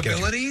Trying to get-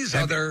 capabilities,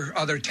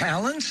 other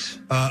talents.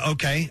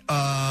 Okay.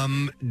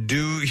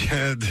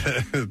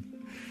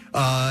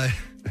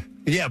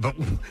 Yeah, but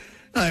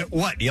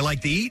what? You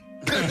like to eat?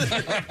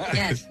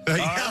 Yes.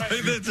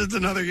 That's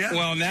another yes.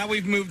 Well, now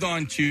we've moved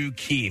on to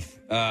Keith.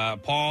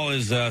 Paul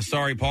is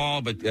sorry,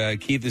 Paul, but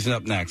Keith is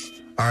up next.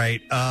 All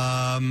right.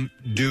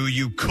 Do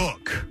you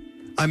cook?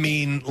 I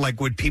mean, like,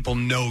 would people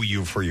know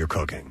you for your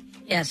cooking?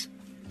 Yes.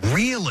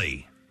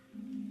 Really?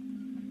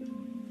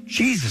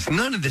 Jesus,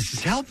 none of this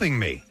is helping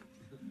me.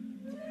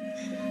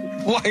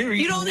 Why are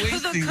You don't know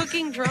the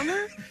cooking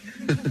drummer?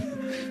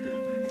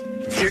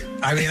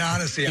 I mean,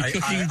 honestly, The I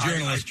cooking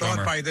journalist thought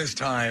drummer. by this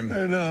time.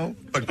 I know.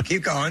 But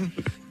keep going.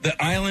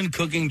 The island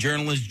cooking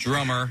journalist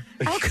drummer.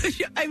 How could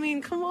you? I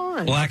mean, come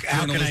on. Black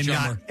How can I journalist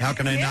drummer. not? How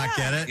can I not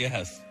get it?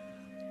 Yes.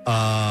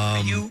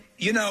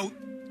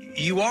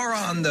 You are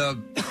on the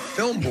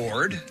film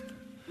board.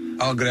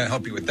 I'm going to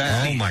help you with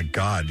that. Oh my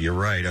God, you're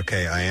right.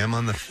 Okay, I am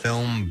on the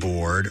film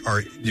board.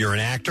 You're an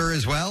actor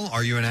as well?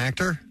 Are you an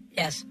actor?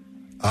 Yes.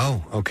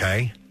 Oh,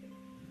 okay.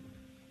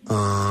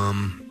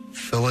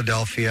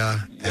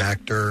 Philadelphia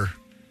actor,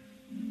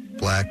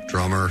 black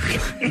drummer.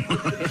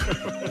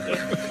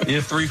 You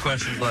have 3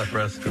 questions left,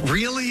 Preston.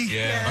 Really?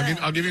 Yeah.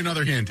 I'll give you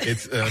another hint.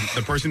 It's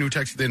the person who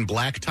texted in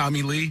Black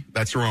Tommy Lee.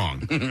 That's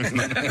wrong.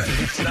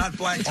 It's not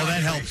Black Oh,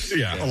 that helps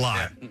Yeah. a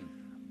lot.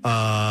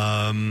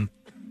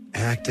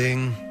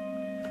 Acting.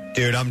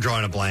 Dude, I'm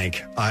drawing a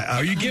blank.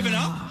 Are you giving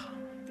up?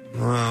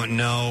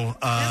 No.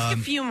 Ask a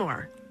few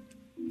more.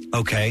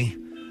 Okay.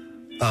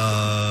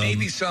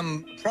 Maybe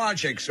some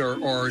projects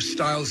or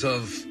styles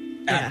of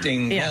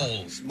acting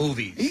roles,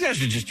 movies. You guys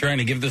are just trying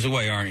to give this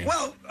away, aren't you?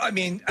 Well, I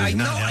mean, He's I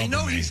not know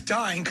helping me. he's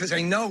dying because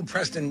I know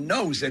Preston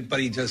knows it, but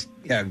he just,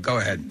 go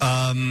ahead.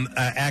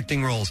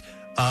 Acting roles.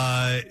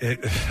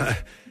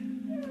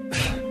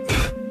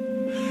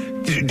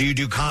 Do you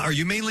do? Are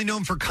you mainly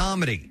known for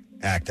comedy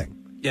acting?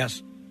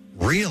 Yes.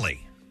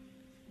 Really?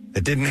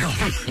 It didn't help.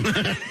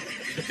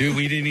 Dude,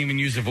 we didn't even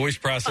use the voice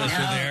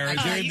processor there.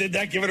 Did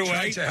that give it away?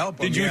 Tried to help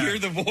him, Did you yeah. hear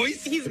the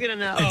voice? He's going to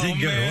know. It didn't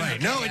give it away.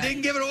 No, it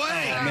didn't give it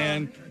away. Oh,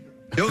 man.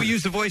 Don't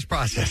use the voice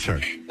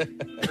processor.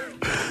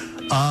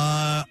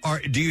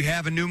 Do you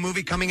have a new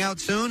movie coming out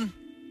soon?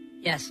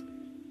 Yes.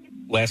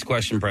 Last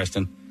question,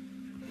 Preston.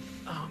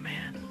 Oh,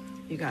 man.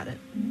 You got it.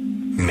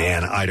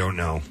 Man, I don't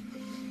know.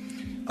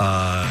 Come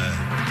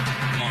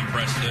on,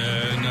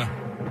 Preston.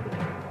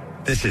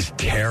 This is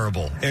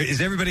terrible.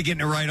 Is everybody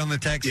getting it right on the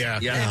text? Yeah.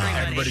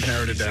 Everybody's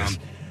narrowed it down.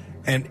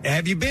 And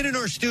have you been in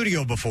our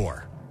studio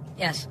before?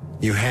 Yes.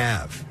 You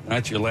have.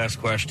 That's your last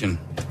question.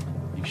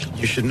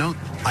 You should know.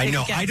 I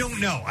know. Guess. I don't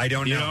know. You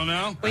don't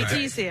know? Wait till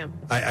you see him.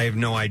 I have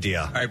no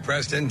idea. All right,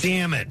 Preston.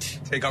 Damn it.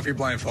 Take off your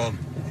blindfold.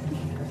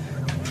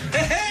 I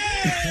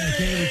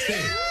can't even see.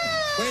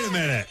 Wait a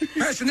minute.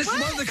 Preston, this is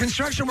one of the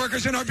construction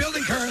workers in our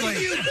building currently.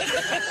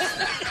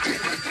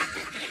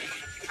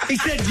 He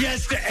said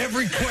yes to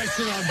every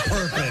question on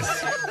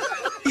purpose.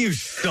 You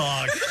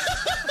suck.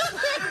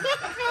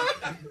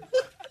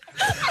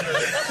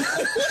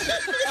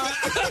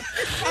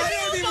 I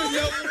don't even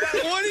know.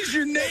 What is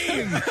your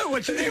name?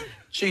 What's your name?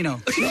 Chino.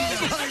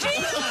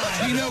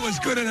 Chino was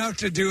good enough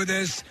to do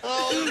this.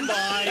 Oh,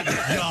 my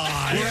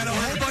God. We had a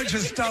whole bunch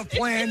of stuff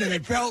planned, and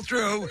it fell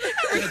through.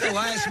 And at the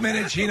last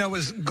minute, Chino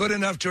was good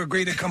enough to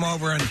agree to come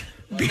over and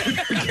be a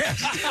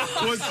guest.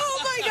 Was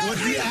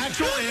the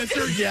actual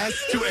answer yes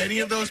to any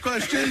of those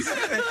questions?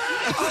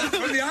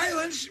 From the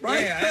islands,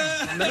 right?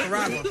 Yeah,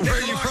 Nicaragua. Where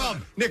are you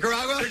from?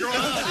 Nicaragua?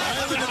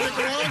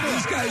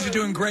 These guys are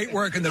doing great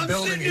work in the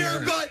building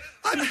here. But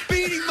I'm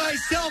beating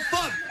myself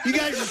up. You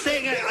guys are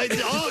saying,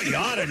 you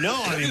ought to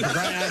know. I mean, a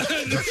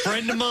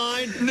friend of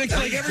mine. Nick's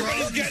like,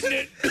 everybody's getting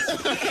it.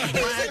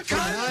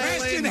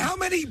 Preston, how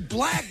many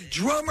black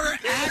drummer,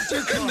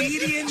 actor,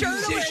 comedian,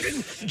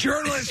 musician,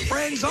 journalist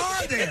friends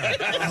are there?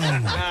 Oh,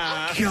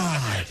 my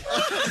God.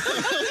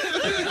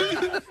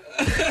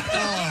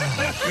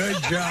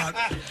 Good job.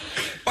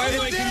 By the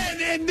way,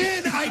 and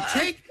then I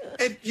take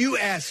and you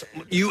a-hole.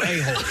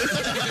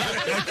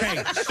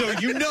 Okay, so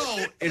you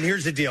know, and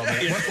here's the deal,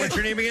 man. What's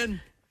your name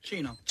again?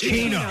 Chino.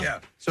 Chino. Yeah.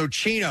 So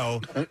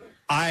Chino,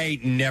 I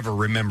never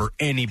remember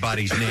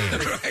anybody's name.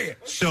 Right.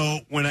 So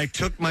when I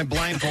took my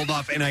blindfold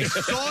off and I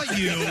saw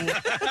you,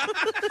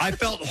 I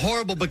felt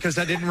horrible because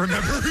I didn't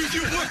remember who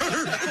you were.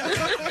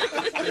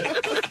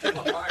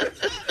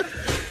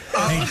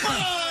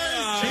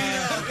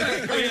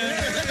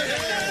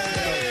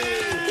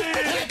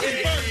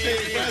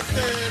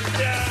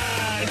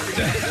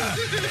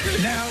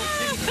 Now,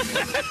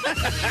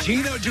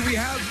 Gino, do we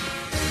have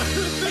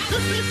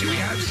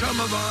some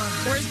of our...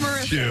 Where's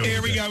Marissa?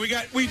 Here we go.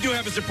 We do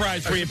have a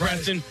surprise for you,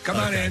 Preston. Come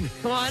on in.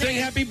 Come on Sing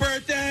in. happy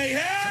birthday.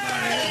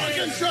 Hey!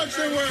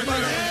 Construction work.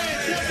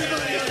 Hey,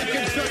 everybody on the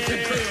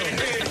construction crew.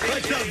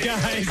 What's up,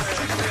 guys?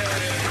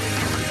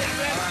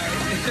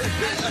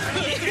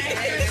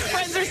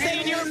 Friends are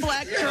saying you're a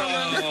black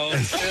drummer.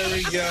 There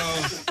we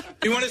go.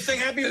 You want to sing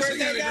happy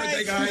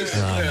birthday, guys? Oh,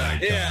 my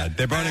God.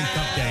 They brought in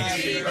cupcakes.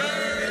 Happy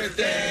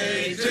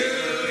birthday to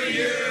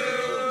you.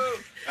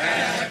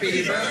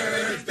 Happy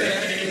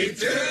birthday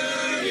to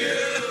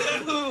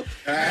you.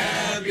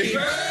 Happy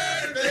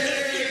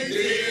birthday,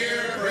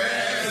 dear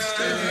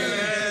Preston.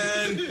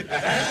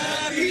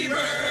 Happy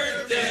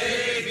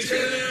birthday to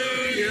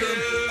you.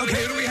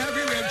 Okay, who do we have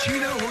here? We have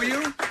Chino. Who are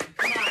you?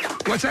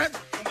 What's that?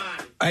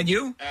 And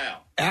you?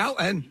 Al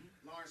and?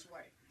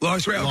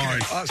 Lois Ray. Okay.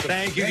 Awesome.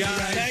 Thank you,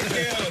 guys.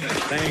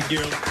 Thank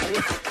you.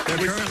 They're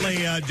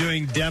currently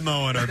doing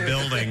demo in our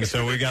building,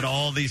 so we got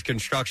all these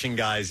construction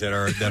guys that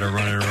are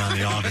running around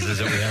the offices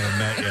that we haven't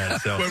met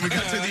yet. So When we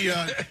got to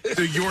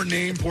the your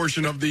name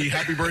portion of the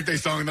happy birthday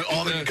song,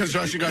 all the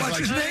construction guys What's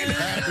like his name?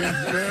 happy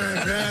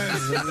birthday.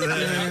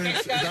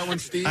 Is that one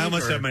Steve? I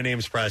almost said my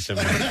name's Preston.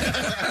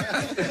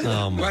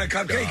 Oh, my Want a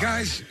cupcake,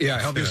 guys? Yeah,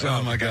 help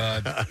yourself. Oh my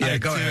God. Yeah,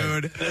 go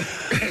ahead.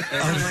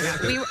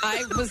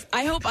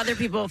 I hope other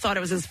people thought it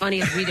was as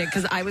funny as we did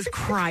because I was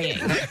crying.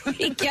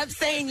 He kept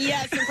saying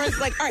yes, and Chris was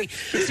like, "All right,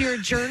 so you're a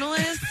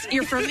journalist,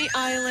 you're from the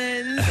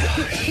islands,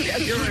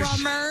 you're a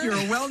drummer, You're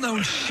a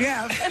well-known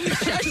chef. I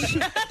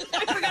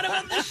forgot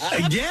about the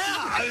chef. Yeah,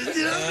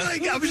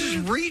 I was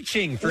just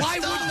reaching for Why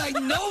stuff. wouldn't I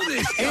know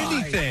this guy?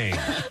 Anything.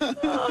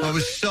 I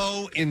was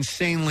so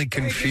insanely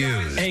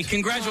confused. Hey,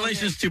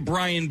 congratulations to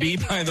Brian B.,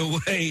 by the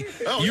way.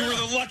 You were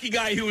the lucky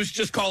guy who was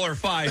just caller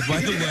 5,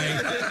 by the way.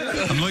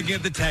 I'm looking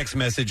at the text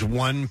message.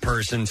 One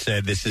person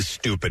said, "This is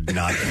stupid,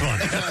 not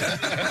funny."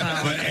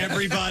 But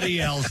everybody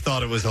else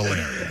thought it was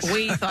hilarious.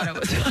 We thought it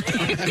was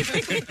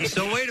funny.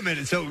 So wait a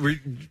minute. So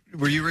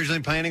were you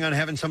originally planning on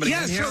having somebody in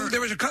here? So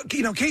there was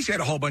Casey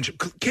had a whole bunch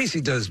of...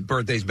 Casey does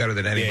birthdays better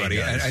than anybody.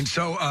 Yeah, and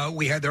so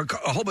we had a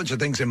whole bunch of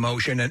things in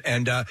motion.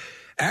 And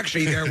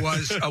actually, there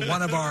was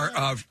one of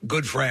our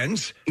good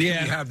friends.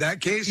 Yeah. You have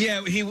that, Casey?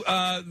 Yeah,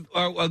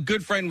 a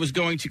good friend was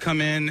going to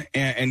come in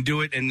and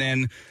do it, and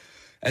then...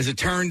 As it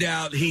turned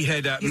out, he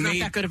had He's not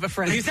that good of a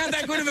friend. He's not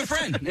that good of a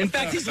friend. In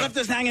fact, he's left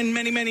us hanging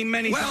many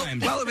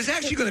times. Well, it was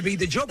actually going to be,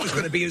 the joke was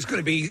going to be, it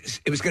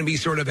was going to be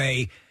sort of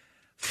a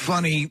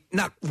funny,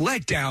 not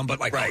letdown, but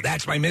like, oh,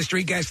 that's my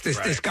mystery guest.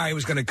 This guy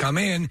was going to come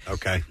in.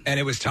 Okay. And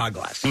it was Todd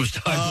Glass. It was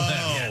Todd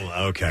Glass.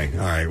 Oh, okay.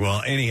 All right.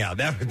 Well, anyhow,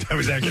 that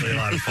was actually a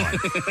lot of fun.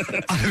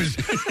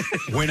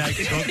 When I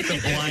took the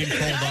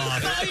blindfold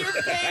off,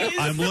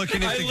 I'm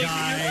looking at the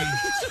guy,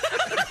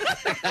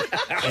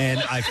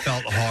 and I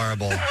felt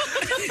horrible.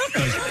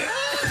 Because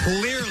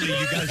clearly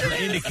you guys were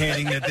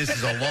indicating that this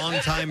is a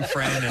longtime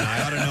friend, and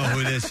I ought to know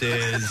who this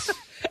is.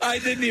 I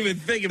didn't even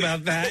think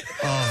about that.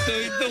 Oh. So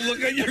the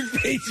look on your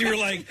face, you were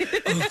like,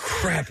 oh,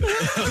 crap. Who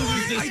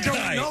is this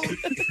guy? Don't know.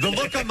 The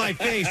look on my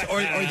face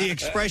or the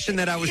expression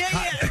that I was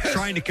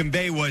trying to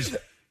convey was,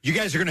 you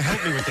guys are going to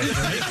help me with this,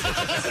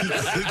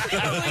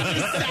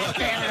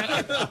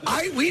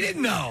 right? We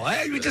didn't know.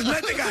 We just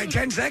met the guy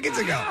 10 seconds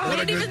ago. We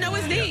didn't even know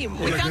his name.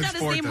 We found out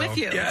his name with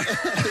you. Yeah.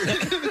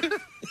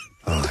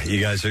 You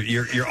guys are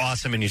you're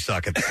awesome and you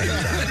suck at the same time.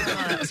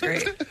 Oh, that was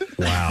great.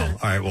 Wow.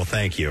 All right. Well,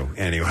 thank you.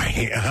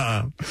 Anyway,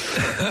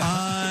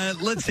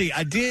 let's see.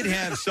 I did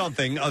have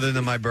something other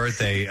than my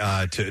birthday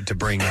to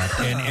bring up,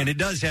 and it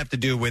does have to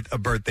do with a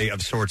birthday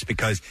of sorts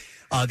because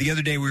the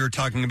other day we were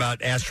talking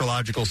about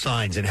astrological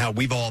signs and how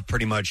we've all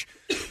pretty much,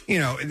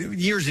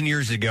 years and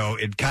years ago,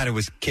 it kind of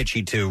was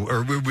kitschy to,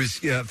 or it was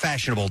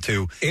fashionable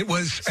to. It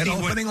was an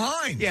opening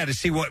line. Yeah, to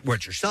see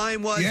what your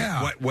sign was,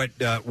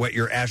 what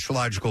your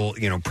astrological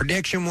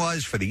prediction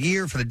was for the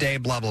year, for the day,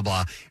 blah blah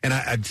blah. And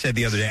I said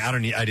the other day, I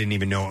didn't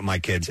even know what my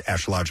kids'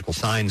 astrological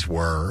signs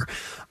were.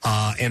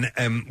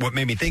 And what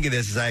made me think of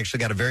this is I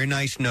actually got a very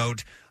nice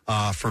note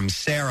from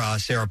Sarah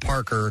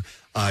Parker,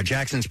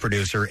 Jackson's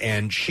producer,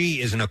 and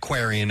she is an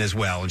Aquarian as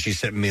well. And she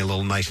sent me a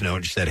little nice note.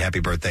 And she said, "Happy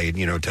birthday,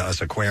 to us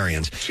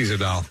Aquarians." She's a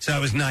doll. So it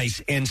was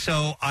nice. And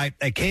so I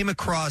came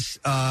across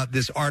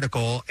this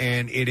article,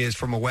 and it is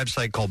from a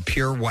website called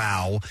Pure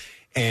Wow,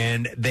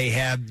 and they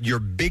have your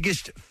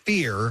biggest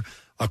fear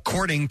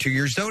according to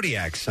your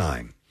zodiac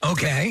sign.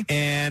 Okay.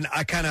 And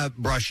I kind of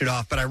brushed it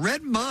off, but I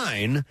read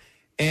mine.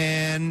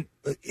 And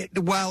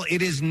while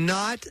it is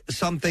not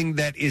something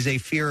that is a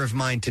fear of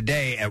mine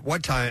today, at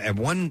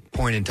one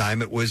point in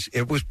time, it was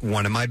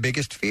one of my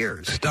biggest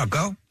fears.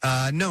 Stucco?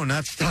 No,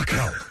 not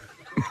stucco.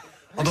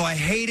 Although I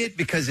hate it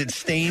because it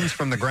stains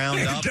from the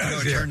ground up.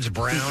 It turns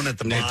brown at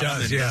the bottom. It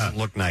does, doesn't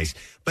look nice.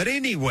 But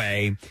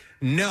anyway,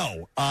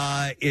 no,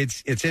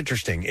 it's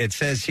interesting. It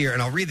says here,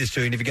 and I'll read this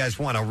to you, and if you guys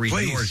want, I'll read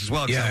yours as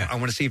well. Yeah. I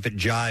want to see if it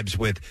jibes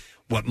with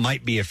what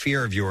might be a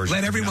fear of yours.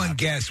 Let everyone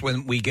guess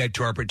when we get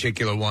to our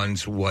particular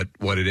ones what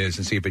it is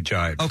and see if it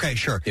jives. Okay,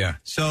 sure. Yeah.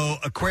 So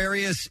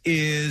Aquarius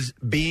is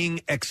being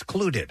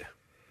excluded.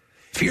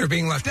 Fear of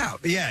being left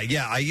out. Yeah.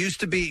 I used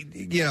to be,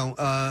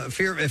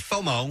 fear of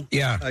FOMO.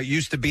 Yeah.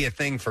 Used to be a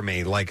thing for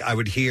me. Like I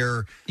would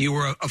hear. You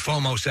were a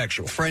FOMO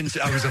sexual. Friends,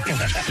 I was a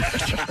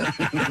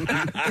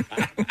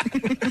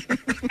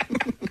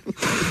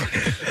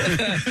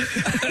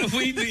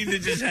We need to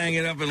just hang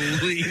it up and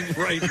leave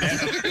right now.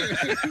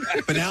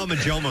 But now I'm a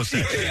Jomo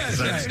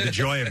sexual. That's the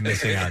joy of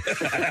missing out.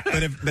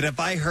 But if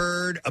I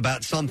heard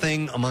about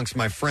something amongst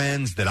my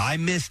friends that I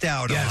missed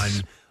out on,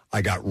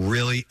 I got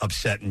really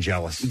upset and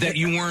jealous. That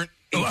you weren't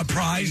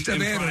apprised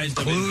of it,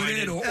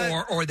 included,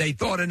 or they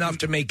thought enough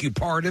to make you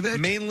part of it?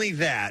 Mainly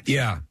that.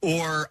 Yeah.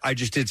 Or I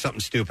just did something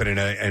stupid and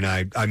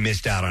I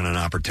missed out on an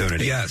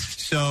opportunity. Yes.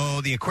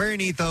 So the Aquarian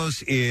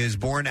ethos is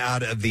born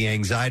out of the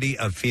anxiety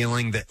of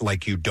feeling that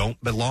like you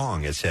don't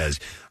belong, it says.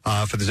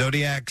 For the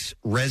Zodiac's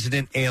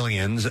resident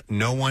aliens,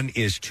 no one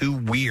is too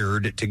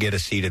weird to get a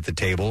seat at the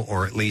table,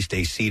 or at least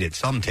a seat at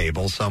some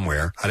table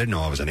somewhere. I didn't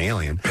know I was an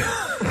alien.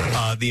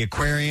 The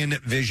Aquarian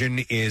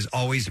vision is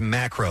always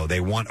macro. They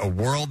want a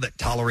world that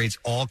tolerates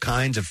all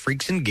kinds of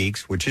freaks and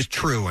geeks, which is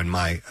true in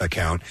my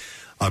account,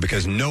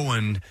 because no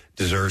one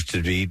deserves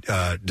to be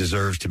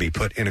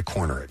put in a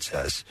corner, it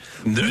says.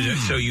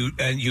 So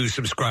you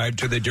subscribe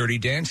to the Dirty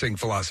Dancing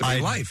philosophy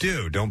of life. I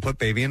do. Don't put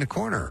baby in a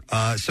corner.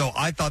 So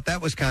I thought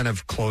that was kind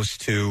of close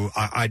to.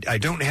 I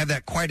don't have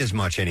that quite as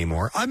much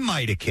anymore. I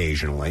might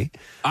occasionally.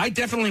 I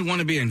definitely want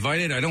to be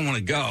invited. I don't want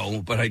to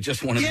go, but I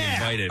just want to be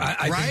invited.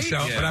 I think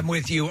so. Yeah. But I'm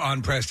with you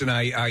on Preston.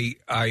 We're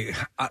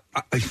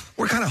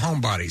kind of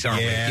homebodies, aren't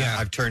we? Yeah,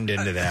 I've turned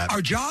into that.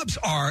 Our jobs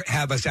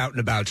have us out and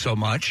about so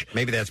much.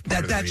 Maybe that's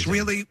part of the reason.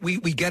 Really we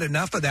get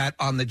enough of that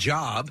on the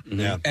job,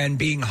 and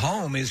being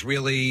home is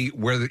really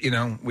where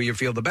where you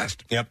feel the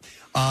best. Yep.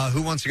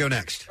 Who wants to go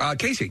next?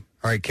 Casey.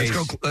 All right, Casey.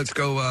 Let's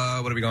go.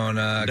 What are we going?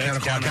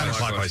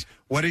 Counterclockwise.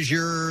 What is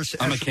yours?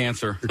 I'm a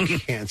Cancer.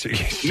 Cancer.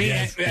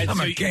 I'm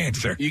a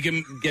Cancer. You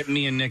can get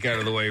me and Nick out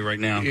of the way right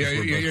now.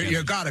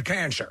 You got a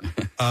Cancer.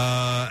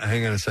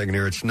 Hang on a second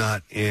here. It's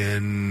not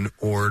in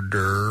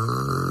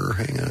order.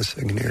 Hang on a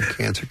second here.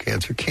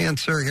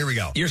 Cancer. Here we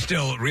go. You're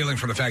still reeling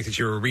from the fact that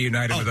you were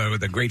reunited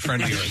with a great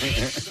friend of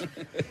yours.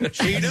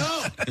 Chino!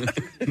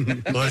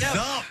 What's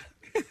up?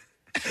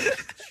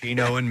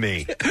 Chino and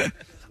me.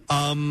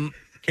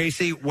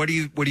 Casey, what do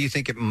you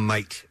think it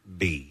might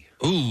be?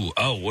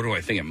 What do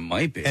I think it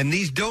might be? And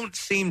these don't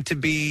seem to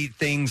be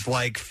things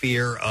like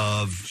fear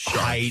of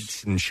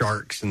heights and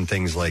sharks and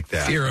things like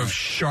that. Fear of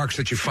sharks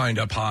that you find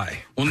up high.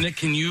 Well, Nick,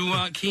 can you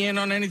key in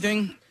on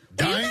anything?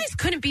 Well, you guys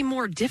couldn't be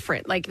more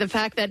different. Like the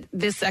fact that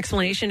this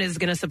explanation is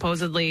going to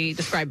supposedly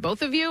describe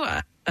both of you.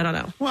 I don't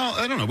know. Well,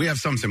 I don't know. We have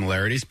some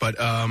similarities, but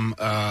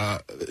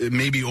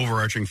maybe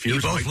overarching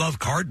fears. You both love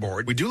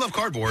cardboard. We do love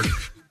cardboard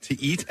to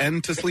eat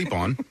and to sleep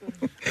on.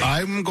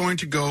 I'm going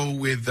to go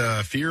with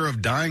fear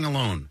of dying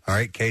alone. All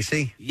right,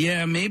 Casey?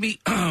 Yeah,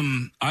 maybe.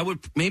 I would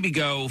maybe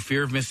go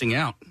fear of missing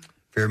out.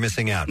 Fear of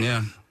missing out.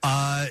 Yeah.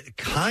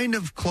 Kind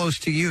of close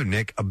to you,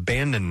 Nick.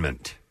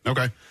 Abandonment.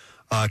 Okay.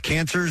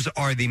 Cancers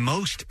are the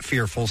most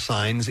fearful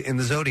signs in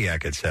the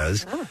zodiac, it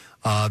says.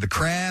 The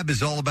crab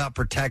is all about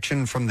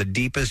protection from the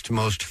deepest,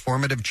 most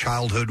formative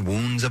childhood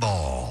wounds of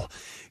all.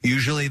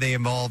 Usually they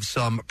involve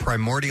some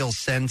primordial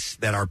sense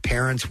that our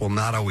parents will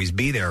not always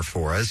be there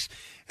for us,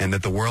 and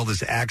that the world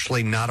is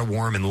actually not a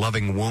warm and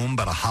loving womb,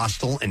 but a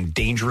hostile and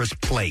dangerous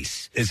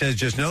place. It says,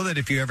 just know that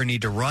if you ever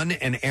need to run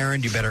an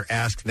errand, you better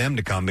ask them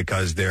to come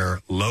because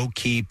they're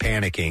low-key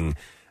panicking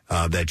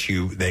that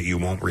you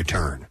won't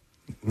return.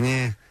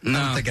 I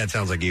don't think that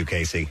sounds like you,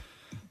 Casey.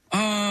 Nick,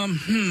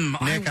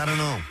 I don't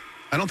know.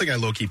 I don't think I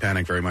low-key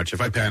panic very much.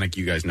 If I panic,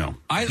 you guys know.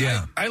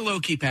 I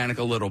low-key panic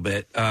a little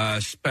bit,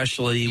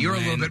 especially You're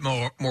when... a little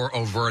bit more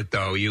overt,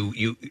 though.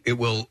 It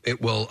will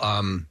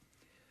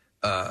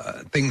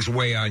things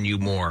weigh on you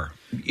more.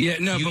 Yeah,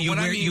 no, but what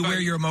I mean you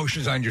wear your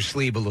emotions on your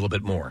sleeve a little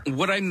bit more.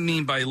 What I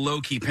mean by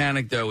low-key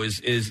panic, though,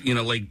 is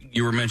like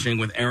you were mentioning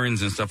with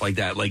errands and stuff like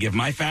that. Like if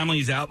my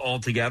family's out all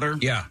together,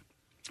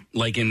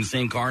 like in the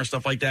same car and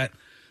stuff like that,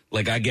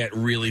 like I get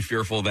really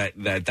fearful that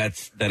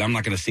I'm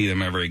not going to see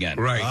them ever again.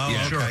 Right? Oh, yeah,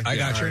 okay. sure. I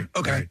got you. Right.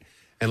 Okay. Right.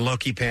 And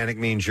low-key panic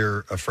means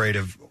you're afraid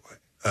of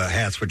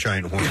hats with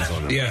giant horns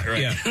on them. Yeah, right.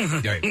 yeah.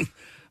 Right.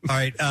 All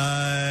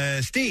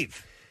right,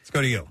 Steve, let's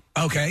go to you.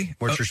 Okay.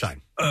 What's your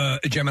sign?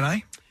 Gemini.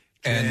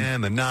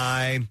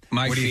 Gemini.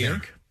 My what do you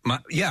fear.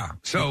 think?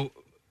 So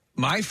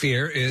my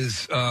fear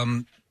is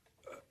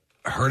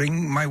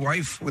hurting my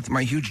wife with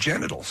my huge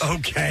genitals.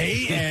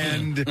 Okay,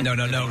 and no.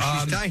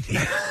 She's tiny.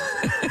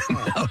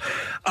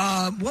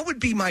 What would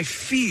be my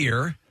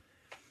fear?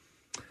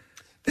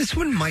 This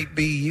one might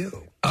be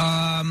you.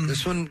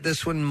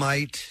 This one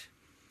might.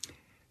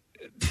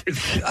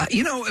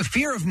 A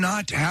fear of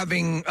not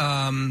having.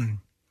 Well,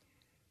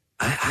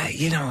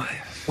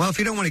 if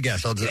you don't want to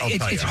guess, I'll tell you.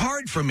 It's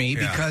hard for me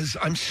because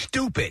I'm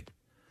stupid.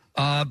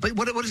 But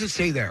what does it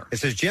say there? It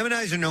says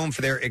Geminis are known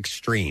for their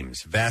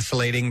extremes.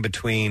 Vacillating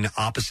between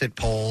opposite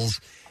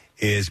poles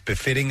is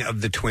befitting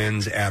of the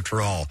twins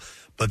after all.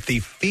 But the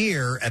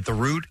fear at the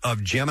root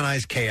of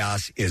Gemini's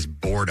chaos is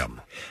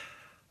boredom.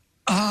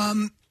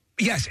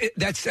 Yes,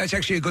 that's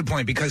actually a good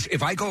point because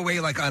if I go away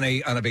like on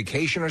a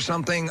vacation or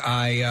something,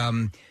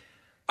 I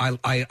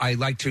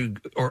like to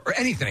or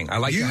anything. I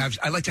like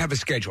to have a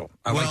schedule.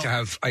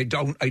 I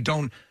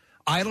don't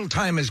idle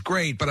time is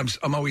great, but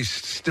I'm always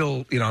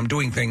still, I'm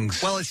doing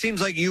things. Well, it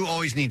seems like you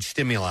always need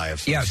stimuli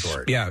of some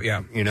sort.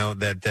 Yeah. You know,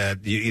 that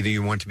either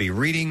you want to be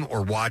reading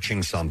or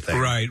watching something.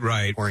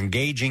 Right. Or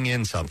engaging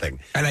in something.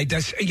 And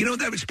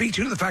that would speak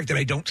to the fact that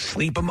I don't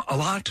sleep a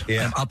lot.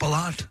 Yeah. I'm up a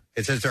lot.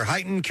 It says their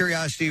heightened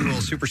curiosity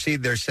will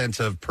supersede their sense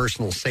of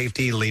personal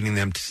safety, leading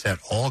them to set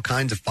all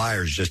kinds of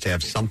fires just to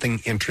have something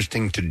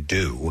interesting to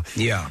do.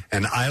 Yeah.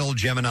 An idle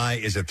Gemini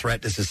is a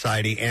threat to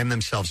society and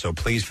themselves, so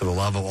please, for the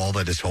love of all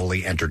that is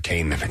holy,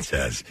 entertain them, it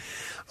says.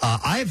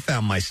 I have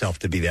found myself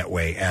to be that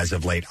way as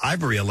of late.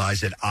 I've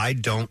realized that I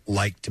don't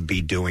like to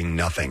be doing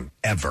nothing,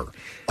 ever.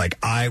 Like,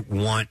 I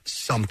want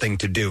something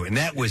to do. And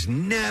that was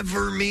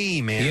never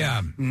me, man.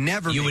 Yeah.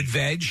 Never You me. would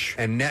veg?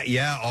 And my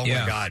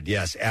God,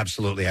 yes,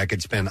 absolutely. I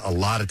could spend a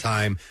lot of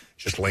time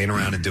just laying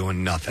around and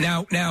doing nothing.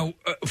 Now,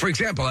 for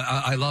example,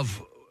 I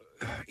love...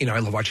 I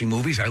love watching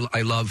movies.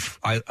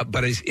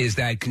 But is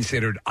that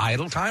considered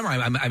idle time?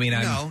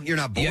 No, you're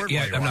not bored.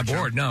 Yeah, I'm not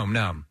bored. No.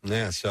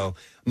 Yeah. So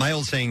my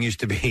old saying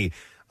used to be,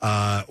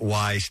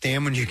 "Why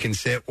stand when you can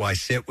sit? Why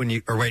sit when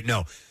you?" Or wait,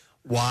 no.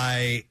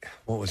 Why?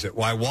 What was it?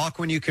 Why walk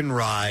when you can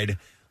ride?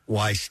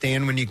 Why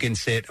stand when you can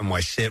sit? And why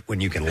sit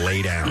when you can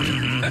lay down?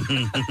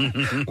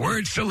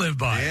 Words to live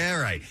by. Yeah,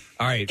 right.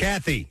 All right,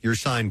 Kathy, your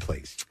sign,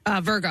 please.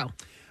 Virgo.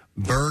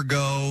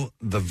 Virgo,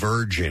 the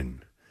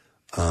Virgin.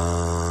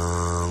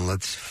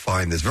 Let's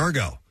find this.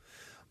 Virgo.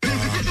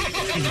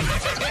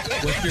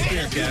 What's your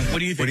fear, Kat? What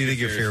do you think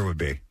your fear would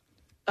be?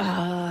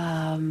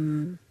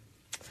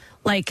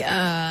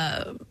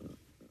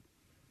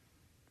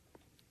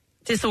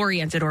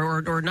 Disoriented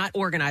or not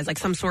organized, like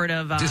some sort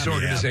of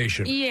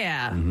disorganization.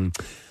 Yeah. Mm-hmm.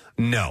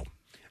 No.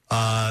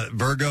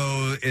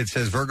 Virgo, it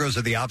says Virgos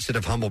are the opposite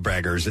of humble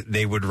braggers.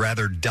 They would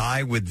rather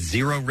die with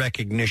zero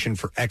recognition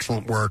for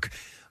excellent work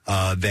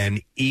than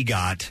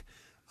EGOT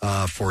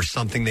for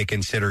something they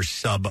consider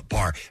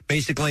subpar.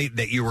 Basically,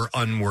 that you were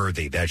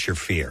unworthy. That's your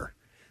fear,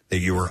 that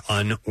you were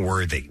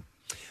unworthy.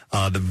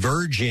 The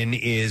Virgin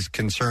is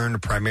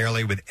concerned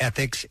primarily with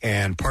ethics,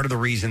 and part of the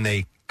reason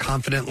they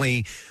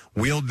confidently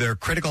wield their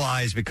critical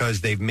eyes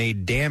because they've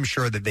made damn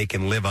sure that they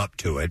can live up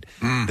to it.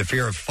 The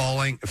fear of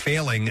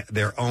failing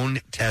their own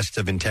tests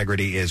of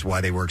integrity is why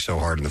they work so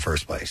hard in the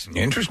first place.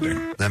 Interesting.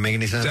 Does that make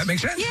any sense? Does that make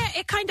sense? Yeah,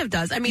 it kind of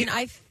does. I mean,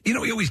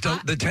 we always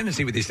don't. The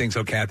tendency with these things,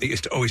 though, Kathy,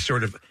 is to always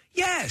sort of,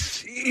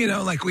 yes,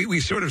 like we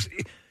sort of.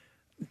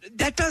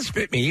 That does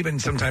fit me, even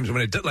sometimes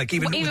when it does. Like,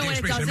 even with the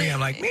expression of me, I'm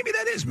like, maybe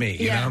that is me,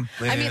 you know?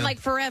 I mean, like,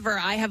 forever,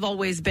 I have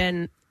always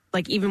been,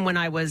 like, even when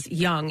I was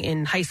young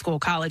in high school,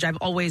 college, I've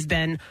always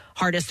been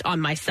hardest on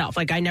myself.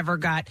 Like, I never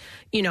got,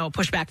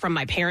 pushback from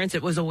my parents.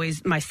 It was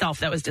always myself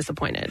that was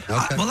disappointed.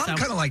 Okay. Well, I'm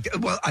kind of like,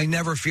 I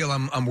never feel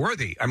I'm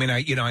worthy. I mean,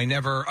 I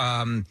never,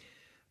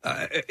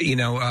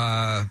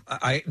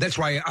 that's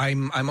why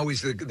I'm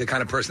always the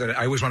kind of person that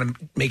I always want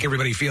to make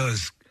everybody feel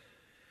as.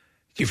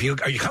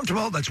 Are you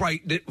comfortable? That's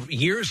why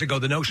years ago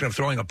the notion of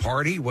throwing a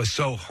party was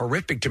so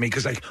horrific to me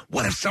because, like,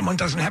 what if someone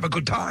doesn't have a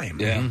good time?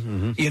 Yeah.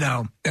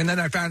 And then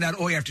I found out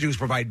all you have to do is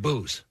provide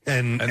booze.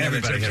 And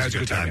everybody has a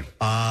good time.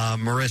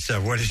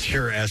 Marissa, what is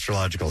your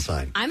astrological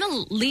sign? I'm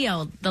a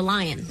Leo, the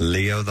lion.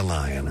 Leo the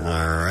lion. All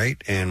right.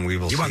 And we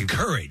will see. You want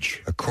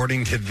courage.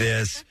 According to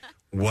this,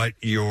 what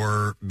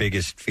your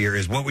biggest fear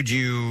is. What would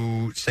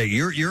you say?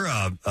 You're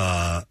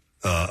a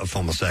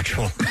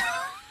homosexual.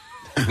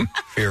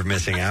 Fear of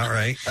missing out,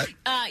 right?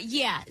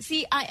 Yeah.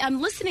 See, I'm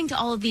listening to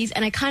all of these,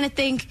 and I kind of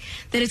think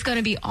that it's going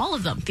to be all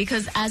of them,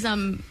 because as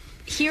I'm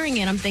hearing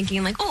it, I'm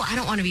thinking, like, I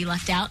don't want to be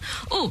left out.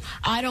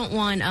 I don't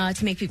want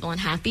to make people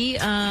unhappy.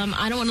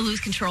 I don't want to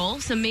lose control.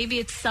 So maybe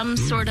it's some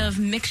sort of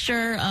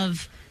mixture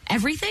of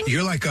everything.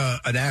 You're like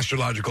an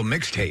astrological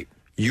mixtape.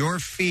 Your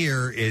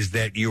fear is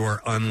that you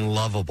are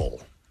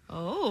unlovable.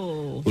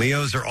 Oh.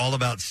 Leos are all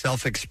about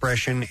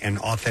self-expression and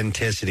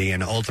authenticity,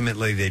 and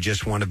ultimately they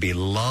just want to be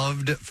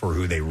loved for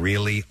who they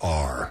really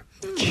are.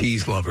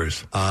 Cheese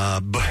lovers.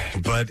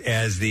 But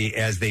as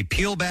they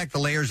peel back the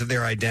layers of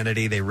their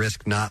identity, they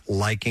risk not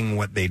liking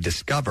what they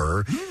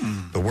discover.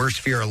 The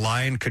worst fear a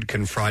lion could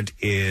confront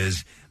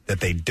is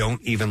that they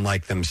don't even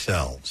like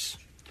themselves.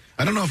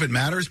 I don't know if it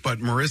matters, but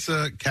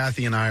Marissa,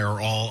 Kathy, and I are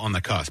all on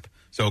the cusp.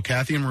 So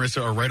Kathy and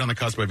Marissa are right on the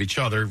cusp of each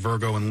other,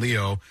 Virgo and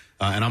Leo,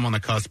 and I'm on the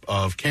cusp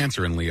of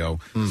Cancer and Leo.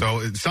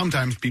 So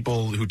sometimes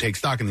people who take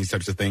stock in these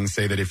types of things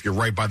say that if you're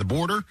right by the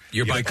border,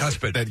 you're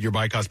bicuspid. That you're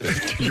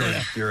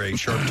bicuspid. You're a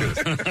sharp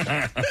tooth.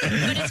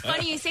 But it's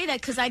funny you say that,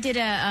 because I did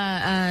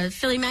a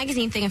Philly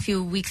magazine thing a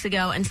few weeks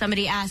ago, and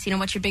somebody asked,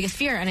 what's your biggest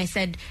fear? And I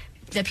said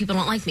that people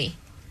don't like me.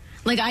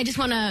 Like, I just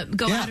want to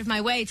go out of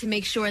my way to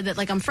make sure that,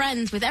 like, I'm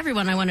friends with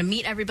everyone. I want to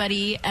meet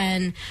everybody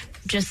and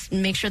just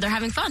make sure they're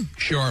having fun.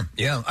 Sure.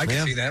 Yeah, I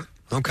can see that.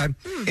 Okay.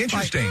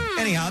 Interesting.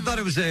 Anyhow, I thought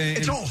it was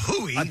it's all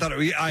hooey. I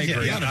agree. I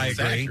agree.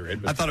 Accurate,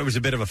 I thought it was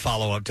a bit of a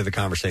follow-up to the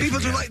conversation.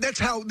 People do like, that's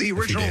how the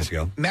original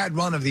mad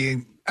run of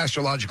the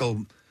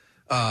astrological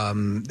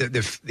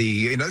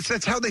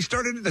that's how they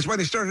started. That's why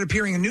they started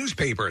appearing in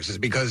newspapers, is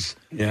because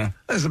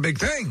that's a big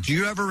thing. Do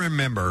you ever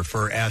remember,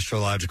 for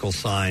astrological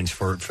signs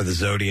for the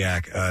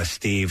zodiac,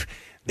 Steve,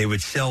 they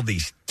would sell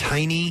these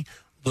tiny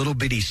little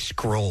bitty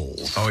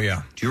scrolls? Oh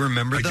yeah. Do you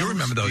remember those? I do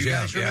remember those. Do you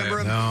guys remember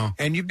them? No.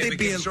 And they'd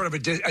be sort of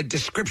a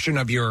description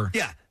of your.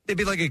 Yeah. They'd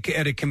be like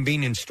at a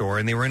convenience store,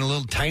 and they were in a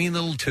little tiny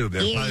little tube.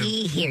 They're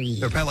probably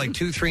like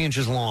 2-3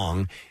 inches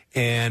long.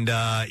 And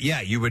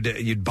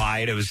you'd buy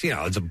it. It was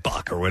it's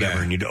 $1 or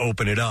whatever, and you'd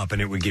open it up, and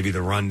it would give you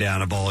the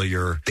rundown of all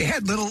your. They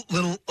had little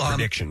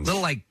predictions,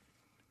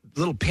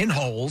 little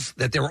pinholes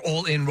that they were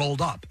all in rolled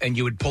up, and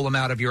you would pull them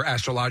out of your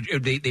astrology.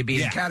 They'd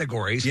be in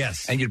categories,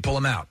 and you'd pull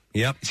them out.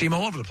 Yep, see them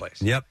all over the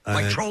place. Yep,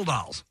 like troll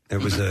dolls. It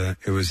was a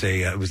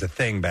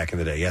thing back in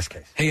the day. Yes,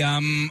 Case. Hey,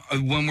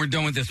 when we're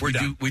done with this, we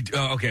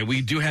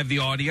do have the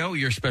audio,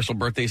 your special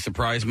birthday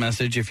surprise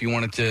message. If you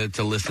wanted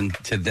to listen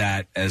to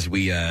that as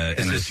we end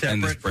this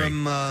break.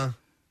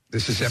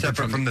 This is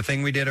separate from the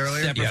thing we did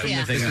earlier. Separate from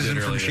the thing this we isn't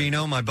did from earlier.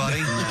 Chino, my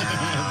buddy.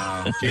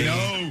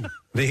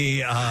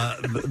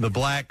 The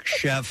black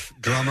chef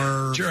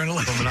drummer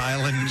journalist from an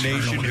island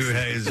nation who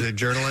is a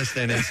journalist,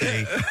 and it's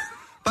a.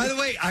 By the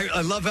way,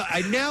 I love it.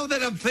 Now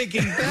that I'm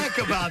thinking back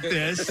about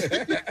this,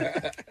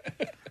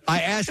 I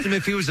asked him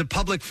if he was a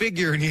public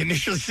figure, and he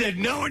initially said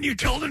no, and you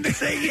told him to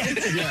say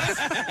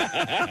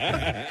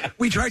yes.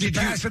 We tried to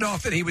pass it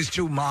off that he was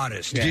too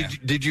modest. Yeah.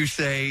 Did you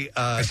say...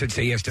 I said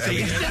say yes to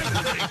everything.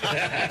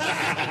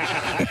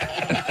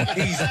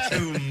 He's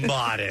too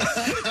modest.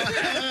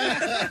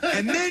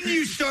 And then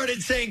you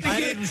started saying, I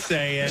didn't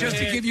say it. Just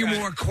to give you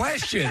more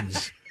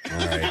questions. All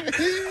right.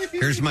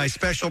 Here's my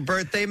special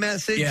birthday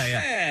message.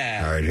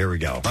 Yeah. All right, here we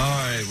go. All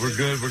right, we're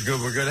good.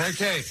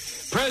 Okay,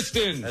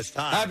 Preston,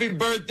 happy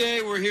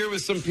birthday. We're here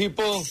with some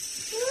people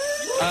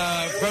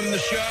from the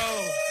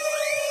show.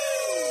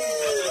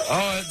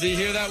 Oh, do you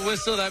hear that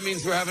whistle? That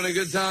means we're having a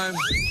good time.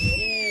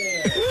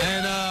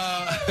 And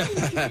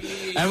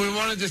and we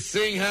wanted to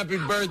sing happy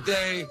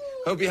birthday.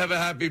 Hope you have a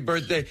happy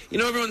birthday. You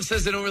know, everyone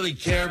says they don't really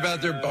care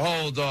about their...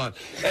 Hold on.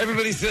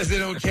 Everybody says they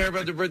don't care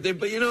about their birthday,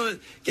 but you know what?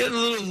 Getting a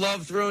little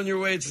love thrown your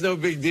way, it's no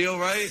big deal,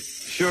 right?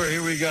 Sure,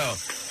 here we go.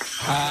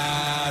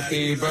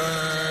 Happy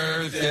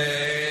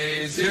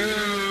birthday to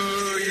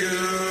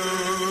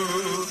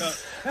you.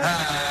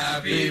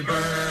 Happy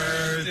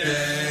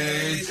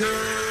birthday to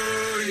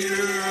you.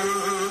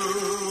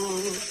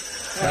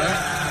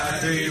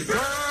 Happy birthday.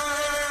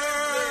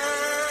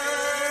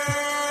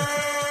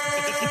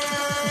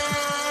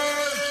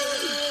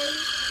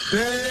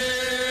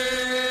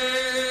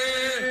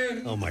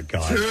 Oh my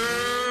God. To you.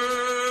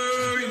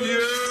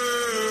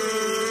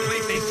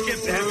 Wait, they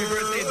skipped the happy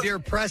birthday, dear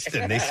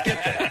Preston. They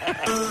skipped it.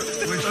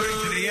 We're straight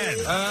to the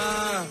end.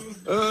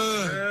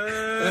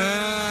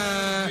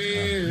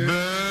 Happy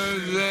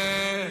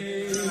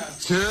birthday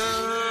to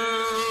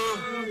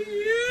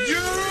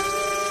you.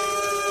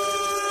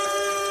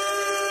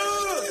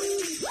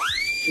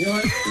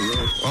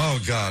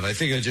 Oh, God, I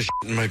think I just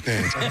in my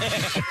pants.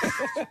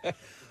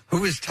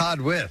 Who is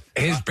Todd with?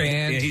 His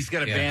band. Yeah, he's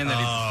got a band that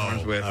he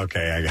performs with.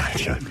 Okay, I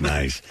got you.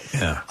 Nice.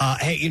 Yeah.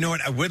 Hey, you know what?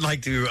 I would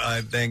like to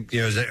thank,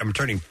 I'm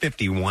turning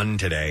 51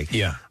 today.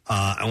 Yeah.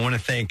 I want to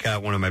thank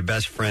one of my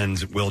best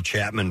friends, Will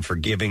Chapman, for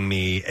giving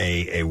me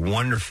a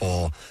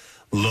wonderful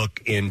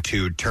look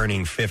into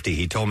turning 50.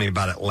 He told me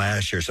about it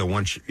last year. So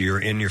once you're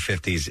in your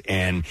 50s,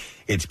 and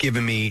it's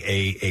given me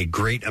a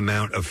great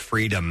amount of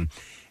freedom.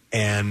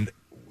 And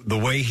the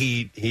way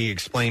he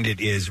explained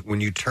it is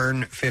when you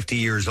turn 50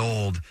 years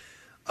old,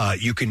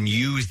 you can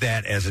use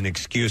that as an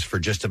excuse for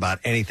just about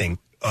anything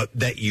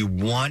that you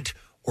want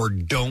or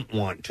don't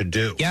want to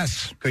do.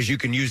 Yes. Because you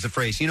can use the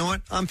phrase, you know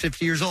what? I'm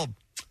 50 years old.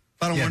 If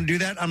I don't want to do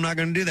that, I'm not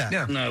going to do that.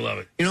 Yeah. No, I love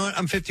it. You know what?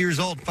 I'm 50 years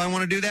old. If I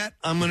want to do that,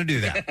 I'm going to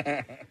do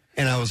that.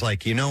 And I was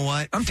like, you know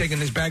what? I'm taking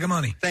this bag of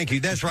money. Thank you.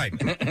 That's right.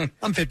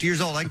 I'm 50 years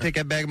old. I can take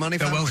that bag of money.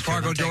 The Wells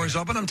Fargo door is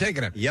open. I'm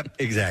taking it. Yep,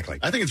 exactly.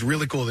 I think it's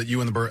really cool that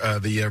you and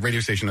the radio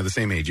station are the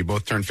same age. You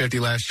both turned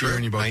 50 last year,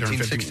 and you both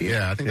turned 50.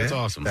 Yeah, I think that's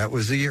awesome. That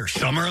was the year.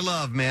 Summer of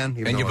love, man.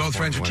 And you're both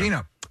friends with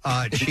Chino.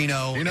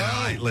 Chino.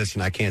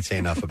 Listen, I can't say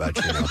enough about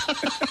Chino.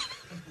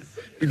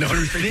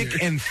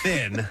 Thick and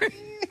thin.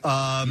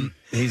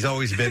 He's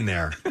always been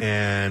there.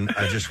 And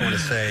I just want to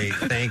say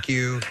thank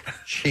you,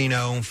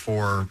 Chino,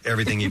 for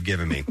everything you've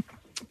given me.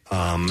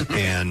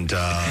 And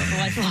A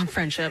lifelong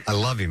friendship. I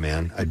love you,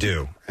 man. I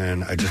do.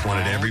 And I just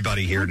wanted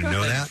everybody here to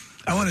know that.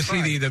 I want to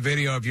see the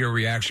video of your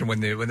reaction when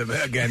the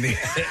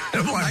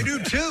I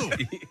do too.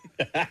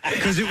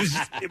 Because it was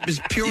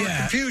pure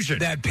confusion.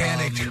 That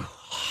panic.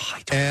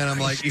 And I'm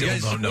like, you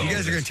guys are going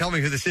to tell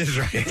me who this is,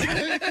 right?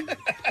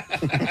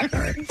 All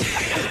right.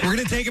 We're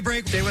going to take a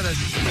break. Stay with us.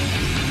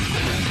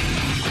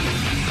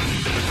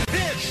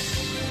 This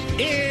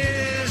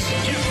is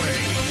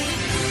Jeopardy!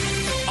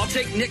 I'll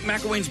take Nick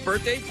McElwain's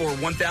birthday for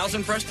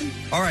 1,000, Preston.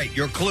 All right,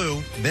 your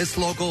clue. This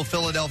local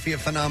Philadelphia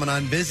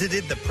phenomenon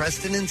visited the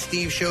Preston and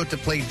Steve show to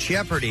play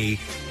Jeopardy,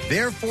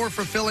 therefore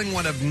fulfilling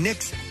one of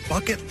Nick's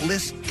bucket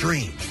list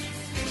dreams.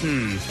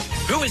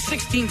 Who is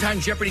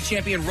 16-time Jeopardy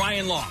champion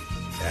Ryan Long?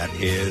 That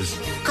is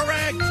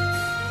correct.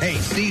 Hey,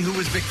 see who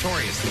was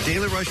victorious. The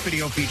Daily Rush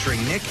video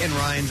featuring Nick and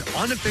Ryan's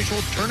unofficial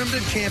Tournament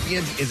of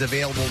Champions is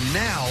available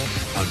now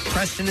on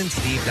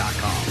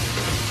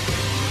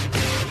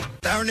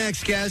PrestonandSteve.com. Our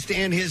next guest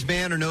and his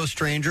band are no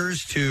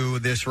strangers to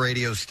this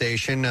radio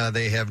station.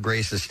 They have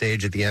graced the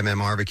stage at the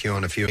Barbecue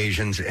on a few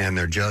occasions, and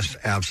they're just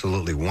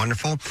absolutely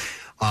wonderful.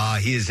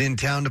 He is in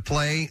town to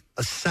play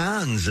a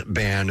Sans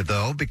band,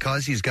 though,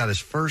 because he's got his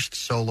first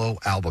solo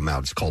album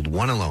out. It's called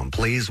One Alone.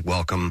 Please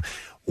welcome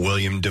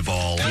William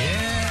Duvall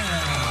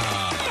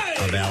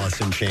of Alice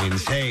in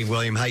Chains. Hey,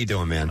 William, how you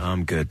doing, man?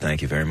 I'm good.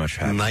 Thank you very much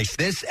for having me. Nice.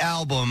 This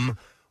album,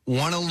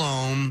 One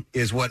Alone,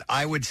 is what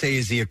I would say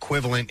is the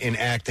equivalent in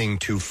acting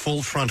to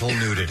full frontal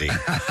nudity.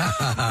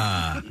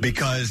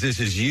 Because this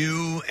is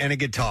you and a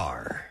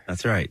guitar.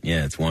 That's right.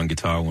 Yeah, it's one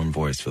guitar, one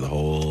voice for the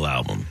whole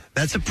album.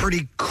 That's a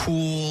pretty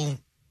cool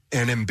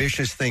and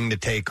ambitious thing to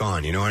take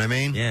on. You know what I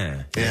mean?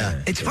 Yeah.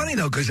 It's funny,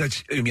 though, because I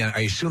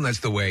assume that's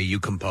the way you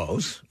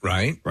compose,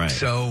 right? Right.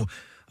 So,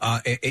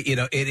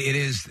 it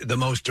is the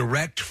most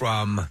direct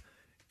from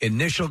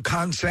initial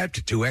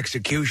concept to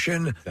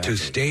execution to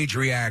stage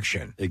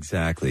reaction.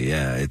 Exactly.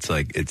 Yeah. It's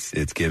like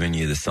it's giving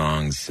you the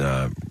songs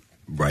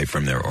right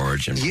from their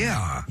origin.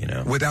 Yeah.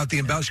 Without the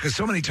embellishment, because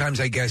so many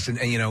times, I guess,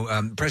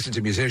 and Preston's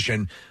a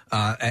musician,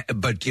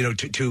 but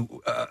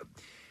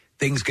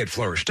things get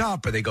flourished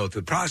up, or they go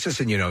through the process,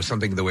 and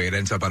something the way it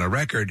ends up on a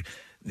record.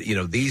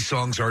 These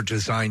songs are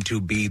designed to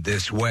be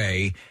this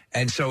way,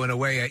 and so in a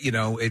way,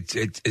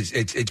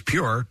 it's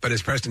pure. But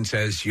as Preston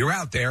says, you're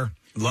out there.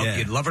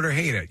 You love it or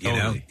hate it,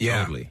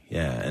 Totally,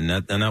 yeah, and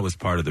that was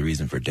part of the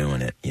reason for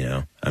doing it.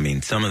 I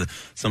mean, some of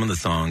the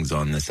songs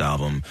on this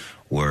album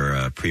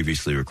were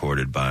previously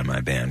recorded by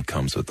my band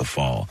Comes With the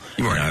Fall,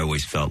 and I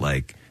always felt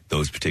like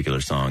those particular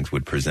songs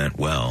would present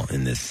well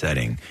in this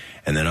setting,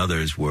 and then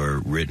others were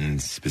written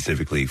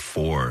specifically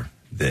for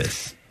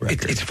this.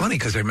 record. It's funny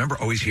because I remember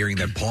always hearing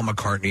that Paul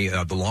McCartney,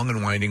 The Long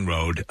and Winding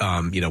Road,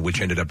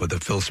 which ended up with a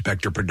Phil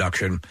Spector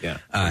production. Yeah.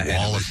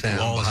 Wall of Sound.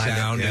 Wall of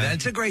Sound. It, yeah. And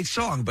it's a great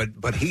song,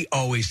 but he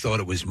always thought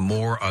it was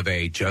more of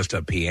just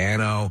a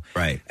piano.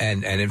 Right.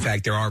 And in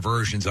fact, there are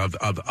versions of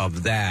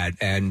that.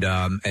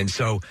 And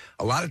so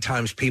a lot of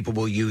times people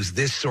will use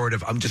this sort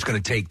of, I'm just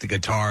going to take the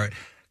guitar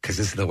because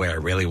this is the way I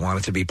really want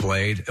it to be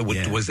played.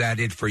 Was that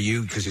it for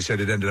you? Because you said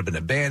it ended up in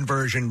a band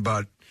version,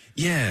 but...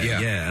 Yeah.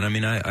 And I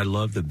mean, I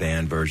love the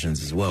band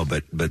versions as well,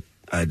 but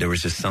there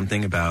was just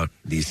something about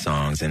these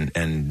songs,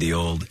 and the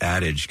old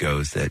adage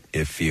goes that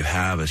if you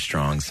have a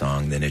strong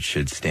song, then it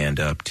should stand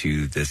up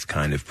to this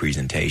kind of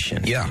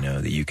presentation. Yeah. You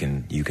know, that you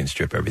can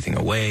strip everything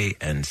away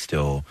and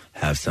still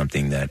have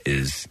something that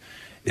is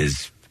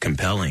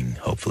compelling,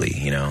 hopefully,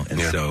 you know. And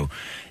so,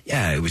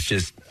 yeah, it was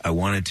just, I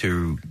wanted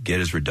to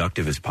get as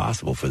reductive as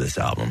possible for this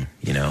album,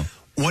 you know.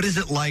 What is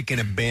it like in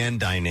a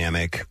band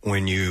dynamic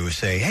when you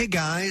say, hey,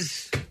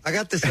 guys, I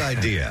got this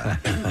idea?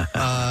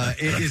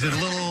 Is it a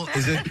little,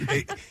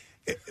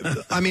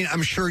 I mean,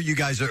 I'm sure you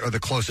guys are the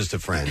closest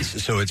of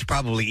friends, so it's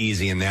probably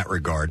easy in that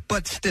regard.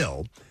 But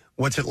still,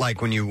 what's it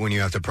like when you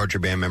have to approach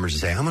your band members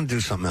and say, I'm going to do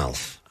something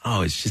else?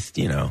 Oh, it's just,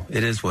 you know,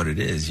 it is what it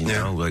is, you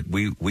know. Like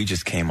we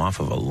just came off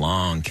of a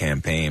long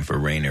campaign for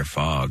Rain or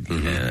Fog,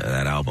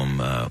 that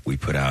album we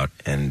put out.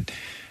 And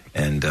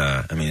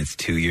I mean, it's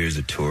 2 years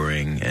of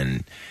touring,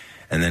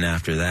 and then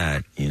after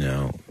that, you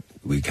know,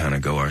 we kind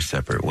of go our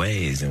separate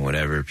ways, and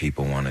whatever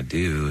people want to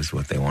do is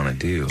what they want to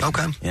do.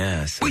 Okay.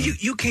 Yeah. So. Well,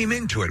 you came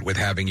into it with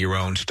having your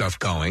own stuff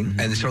going,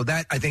 and so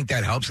that, I think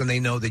that helps, and they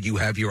know that you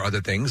have your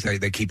other things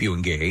that keep you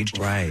engaged.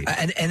 Right.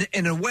 And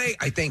in a way,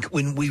 I think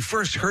when we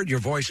first heard your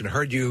voice and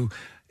heard you,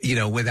 you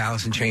know, with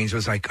Alice in Chains, it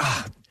was like,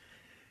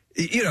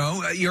 you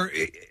know,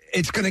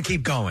 it's going to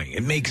keep going.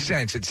 It makes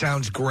sense. It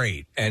sounds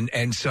great.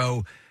 And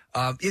so...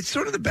 it's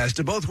sort of the best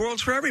of both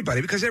worlds for everybody,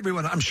 because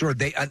everyone, I'm sure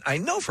I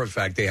know for a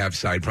fact they have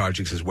side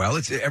projects as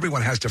well.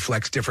 Everyone has to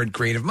flex different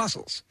creative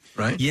muscles,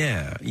 right?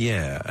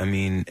 Yeah. I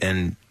mean,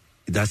 and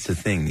that's the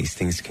thing. These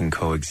things can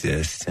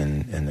coexist,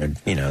 and there,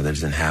 you know, there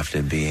doesn't have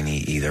to be any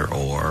either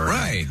or,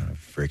 right? Kind of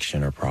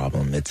friction or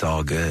problem. It's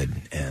all good,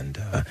 and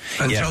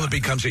until it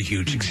becomes a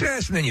huge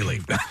success, and then you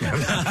leave.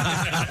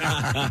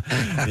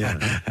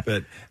 Yeah,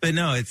 but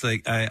no, it's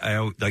like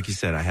I like you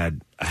said, I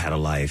had a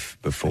life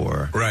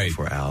before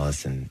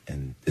Alice, and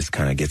this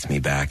kind of gets me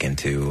back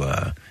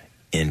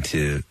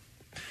into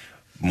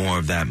more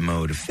of that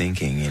mode of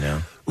thinking, you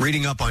know.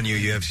 Reading up on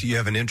you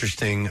have an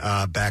interesting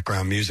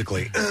background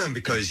musically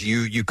because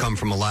you come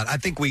from a lot. I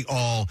think we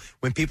all,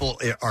 when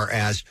people are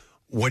asked,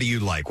 what do you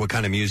like? What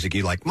kind of music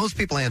you like? Most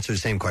people answer the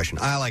same question.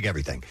 I like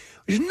everything,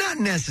 which is not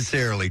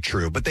necessarily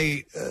true, but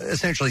they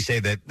essentially say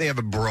that they have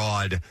a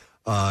broad,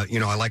 you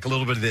know, I like a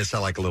little bit of this, I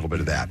like a little bit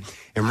of that.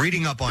 And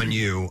reading up on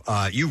you,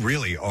 you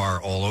really are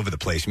all over the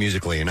place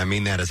musically, and I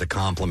mean that as a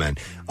compliment.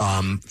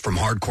 From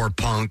hardcore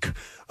punk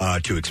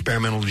to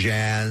experimental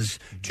jazz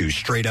to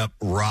straight up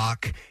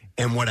rock.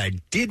 And what I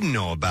didn't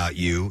know about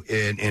you,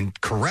 and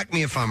correct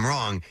me if I'm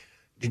wrong,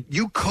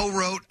 you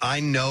co-wrote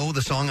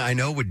the song I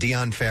Know with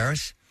Dion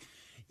Ferris?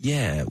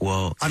 Yeah,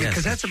 well, I mean,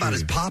 because that's about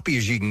as poppy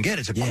as you can get.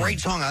 It's a great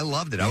song. I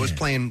loved it. I was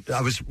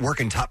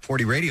working Top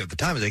 40 radio at the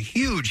time. It was a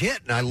huge hit,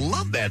 and I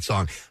loved that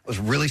song. I was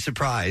really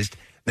surprised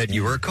that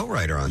you were a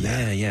co-writer on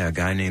that. Yeah. A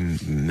guy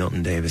named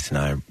Milton Davis and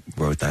I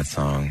wrote that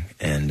song,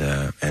 and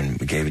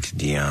we gave it to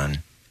Dion,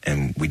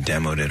 and we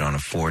demoed it on a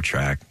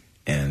 4-track,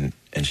 and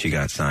she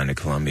got signed to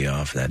Columbia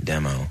off that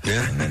demo.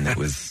 Yeah. And then it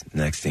was,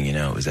 next thing you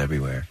know, it was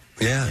everywhere.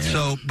 Yeah.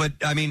 So, but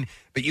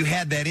you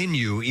had that in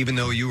you, even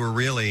though you were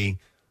really...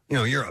 You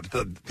know, you're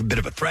a bit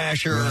of a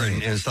thrasher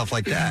and stuff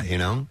like that, you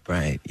know?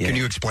 Right, yeah. Can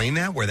you explain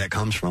that, where that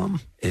comes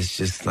from? It's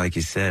just, like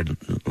you said,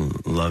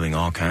 loving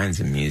all kinds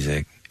of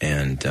music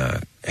and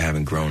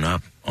having grown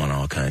up on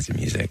all kinds of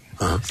music.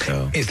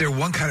 So, is there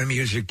one kind of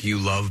music you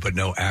love but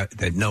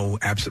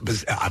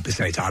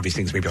besides obvious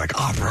things, maybe like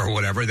opera or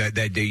whatever,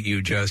 that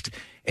you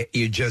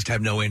just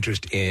have no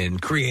interest in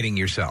creating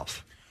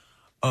yourself?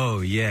 Oh,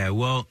 yeah.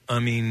 Well, I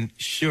mean,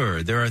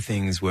 sure. There are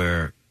things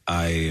where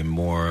I am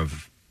more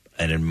of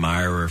an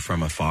admirer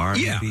from afar,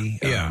 maybe.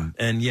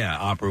 And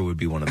opera would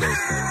be one of those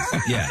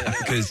things. Yeah,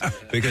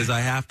 because I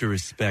have to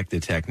respect the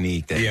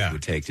technique that it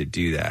would take to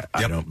do that.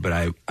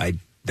 I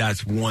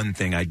that's one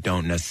thing I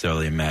don't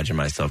necessarily imagine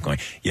myself going,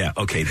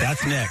 okay,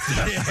 that's next.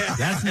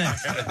 That's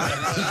next.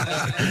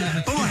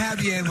 But we'll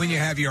have you in when you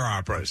have your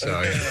opera.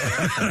 So,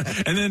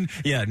 and then,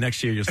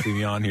 next year you'll see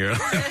me on here.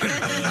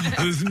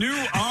 This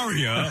new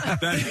aria.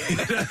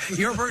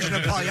 Your version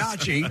of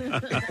Pagliacci.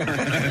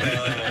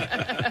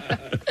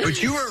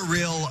 But you were a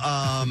real,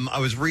 I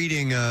was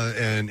reading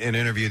an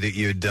interview that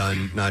you had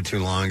done not too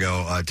long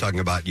ago, talking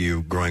about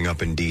you growing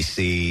up in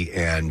D.C.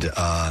 and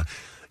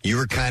you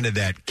were kind of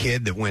that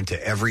kid that went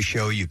to every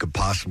show you could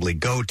possibly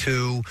go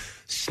to,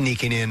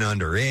 sneaking in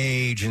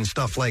underage and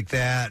stuff like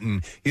that.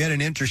 And you had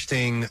an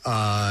interesting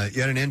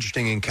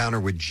encounter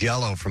with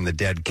Jello from the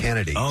Dead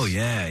Kennedys. Oh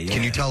yeah.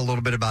 Can you tell a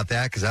little bit about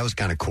that? Because that was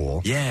kind of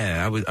cool.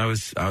 Yeah, I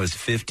was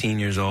 15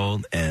 years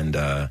old, and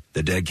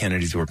the Dead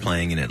Kennedys were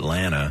playing in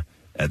Atlanta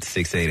at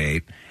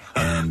 688.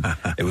 And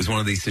it was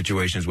one of these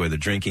situations where the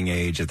drinking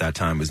age at that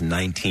time was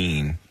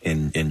 19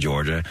 in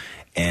Georgia,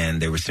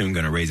 and they were soon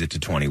going to raise it to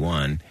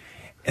 21.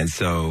 And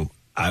so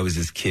I was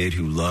this kid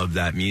who loved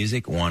that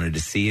music, wanted to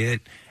see it,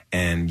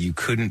 and you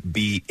couldn't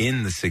be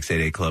in the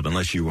 688 Club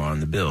unless you were on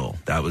the bill.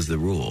 That was the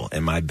rule.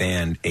 And my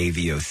band,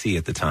 AVOC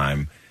at the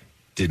time,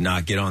 did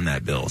not get on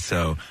that bill.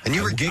 So, and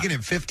you were gigging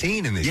at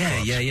 15 in these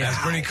clubs. Yeah.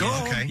 That's pretty cool.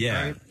 Okay.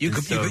 Yeah. Right.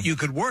 You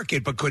could work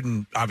it, but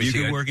couldn't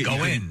obviously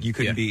go in. You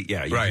couldn't be.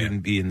 Yeah, you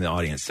couldn't be in the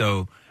audience.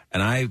 So,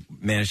 and I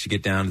managed to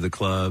get down to the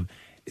club,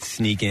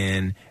 sneak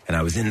in, and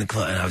I was in the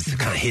club, and I was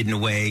kind of hidden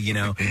away, you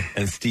know.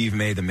 And Steve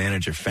May, the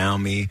manager,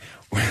 found me.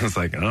 Where I was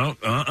like, sorry.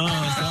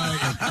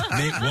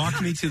 They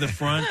walked me to the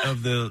front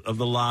of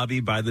the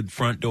lobby by the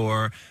front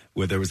door,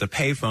 where there was a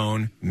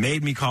payphone,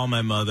 made me call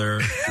my mother,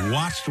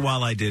 watched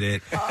while I did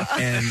it.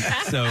 And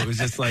so it was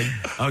just like,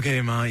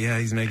 okay, Ma, yeah,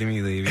 he's making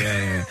me leave.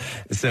 Yeah.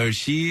 So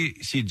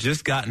she'd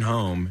just gotten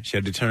home. She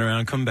had to turn around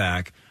and come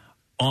back.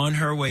 On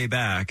her way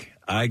back,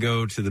 I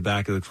go to the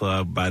back of the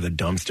club by the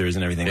dumpsters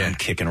and everything. Yeah. I'm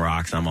kicking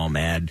rocks. I'm all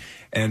mad.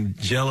 And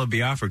Jello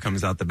Biafra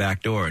comes out the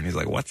back door, and he's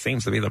like, "What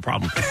seems to be the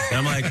problem?" And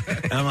I'm like,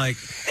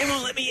 "They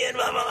won't let me in."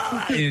 Blah, blah,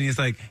 blah. And he's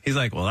like,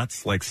 "Well,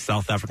 that's like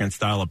South African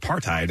style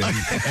apartheid."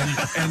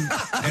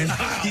 And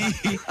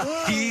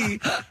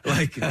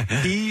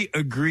he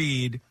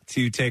agreed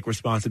to take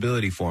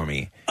responsibility for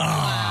me.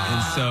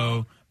 And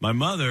so my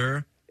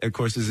mother, of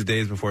course, this is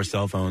days before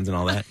cell phones and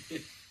all that.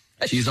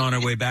 She's on her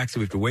way back, so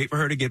we have to wait for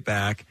her to get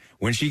back.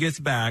 When she gets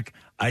back,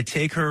 I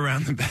take her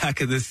around the back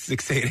of this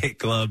 688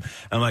 club.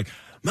 I'm like,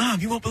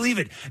 "Mom, you won't believe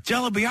it.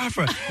 Jello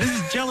Biafra. This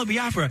is Jello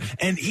Biafra.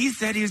 And he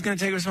said he was going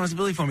to take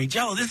responsibility for me.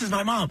 Jello, this is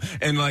my mom."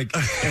 And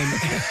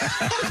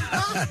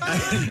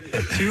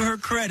to her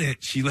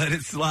credit, she let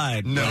it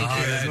slide. No,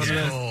 that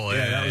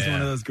was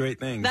one of those great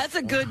things. That's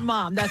a good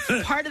mom. That's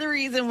part of the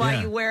reason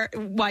why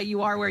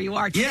you are where you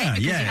are today.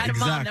 Because you had a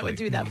mom that would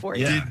do that for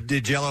you.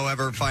 Did Jello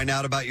ever find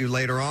out about you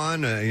later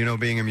on?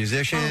 Being a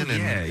musician.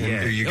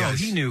 You guys...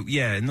 he knew.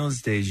 Yeah, in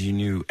those days, you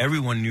knew.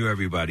 Everyone knew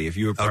everybody. If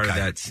you were part of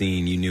that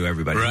scene, you knew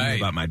everybody. Right. He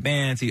knew about my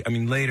bands.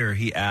 Later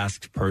he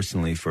asked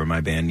personally for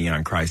my band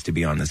Neon Christ to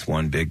be on this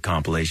one big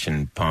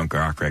compilation punk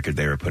rock record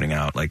they were putting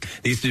out. Like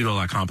they used to do a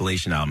lot of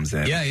compilation albums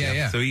then.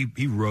 Yeah. So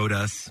he wrote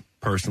us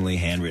personally,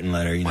 handwritten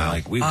letter.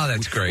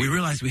 That's great. We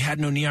realized we had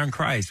no Neon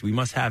Christ. We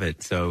must have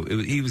it. So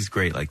he was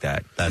great like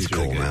that. That's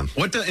cool, really man.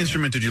 What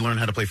instrument did you learn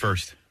how to play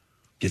first?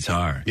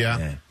 Guitar.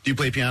 Yeah. Do you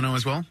play piano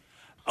as well?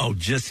 Oh,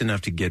 just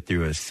enough to get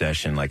through a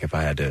session. Like if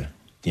I had to,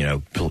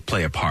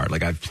 play a part.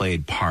 Like I've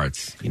played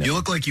parts. You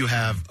look like you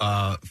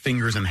have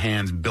fingers and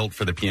hands built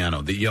for the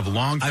piano. You have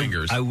long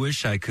fingers. I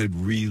wish I could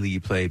really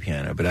play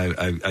piano, but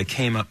I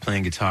came up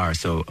playing guitar,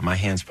 so my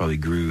hands probably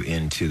grew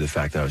into the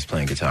fact that I was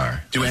playing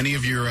guitar. Do any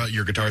of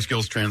your guitar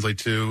skills translate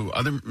to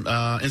other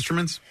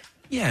instruments?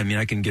 Yeah,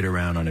 I can get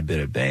around on a bit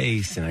of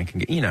bass, and I can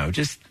get,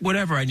 just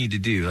whatever I need to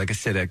do. Like I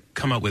said, I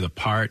come up with a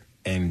part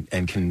and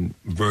can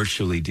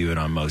virtually do it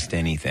on most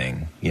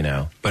anything,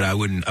 But I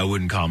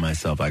wouldn't call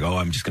myself like, oh,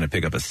 I'm just going to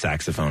pick up a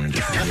saxophone and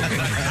just do it.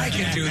 I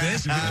can do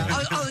this.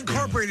 I'll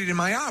incorporate it in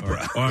my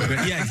opera.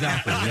 Yeah,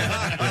 exactly.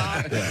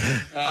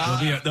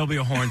 Yeah. There'll be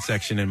a horn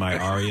section in my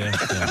aria,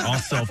 all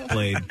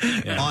self-played.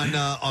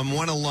 Yeah. On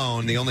One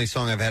Alone, the only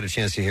song I've had a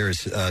chance to hear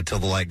is "Till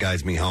the Light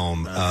Guides Me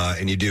Home,"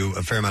 and you do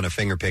a fair amount of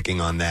finger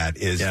picking on that.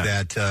 Is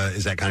that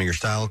kind of your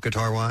style,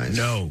 guitar-wise?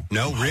 No,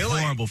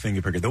 really. Horrible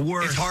finger picker. The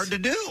worst. It's hard to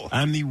do.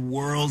 I'm the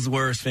world's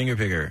worst finger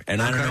picker,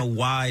 and I don't know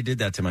why I did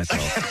that to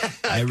myself.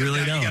 I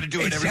really don't. You got to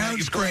do it. It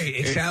sounds great.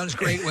 It sounds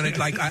great when it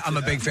I'm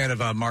a big fan of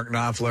Mark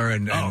Knopfler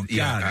and God.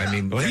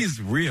 Well,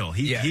 he's real.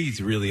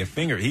 He's really a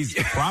finger. He's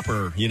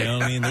proper.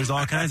 There's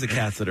all kinds of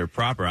cats that are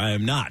proper. I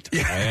am not. I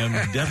am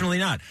definitely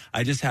not.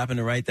 I just happened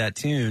to write that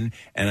tune,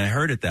 and I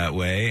heard it that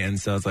way, and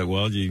so I was like,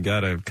 well, you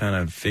got to kind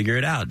of figure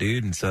it out,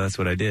 dude. And so that's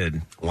what I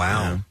did.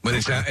 Wow. But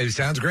it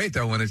sounds great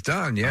though when it's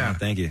done. Yeah.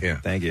 Thank you.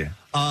 Yeah. Thank you.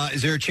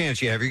 Is there a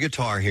chance you have your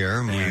guitar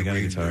here? I got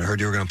a guitar. Heard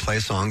you were going to play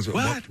songs.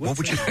 What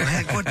would you?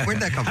 Where'd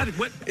that come from?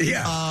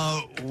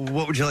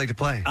 What would you like to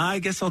play? I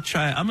guess I'll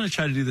try. I'm going to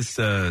try to do this.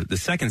 The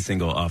second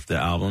single off the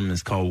album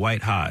is called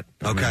 "White Hot."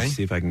 Okay.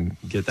 See if I can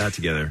get that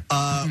together.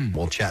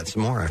 We'll chat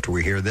some more after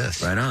we hear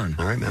this. Right on.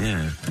 All right,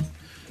 man.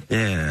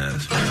 Yeah.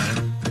 That's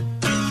right.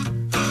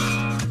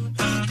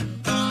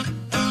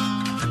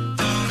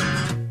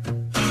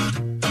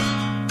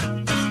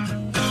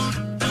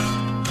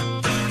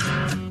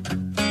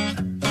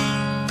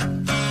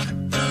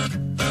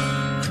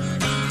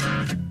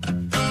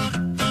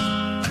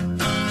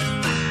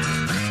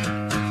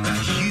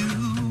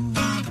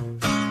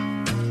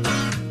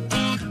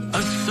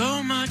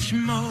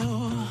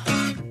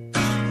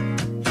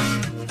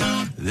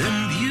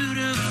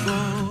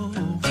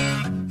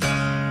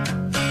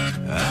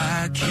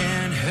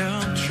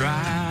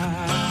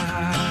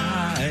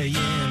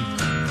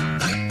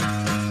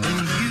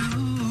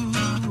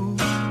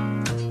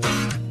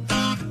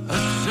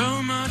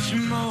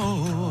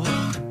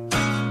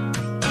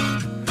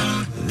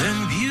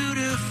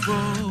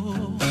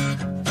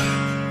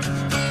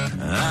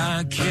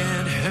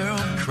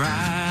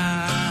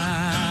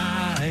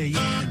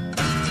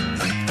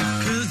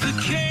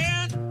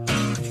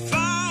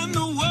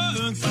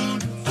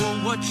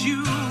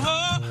 you.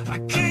 Oh, I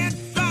can't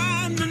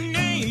find the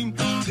name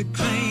to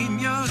claim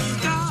your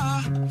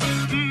star.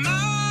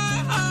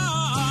 My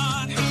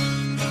heart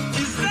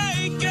is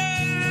aching.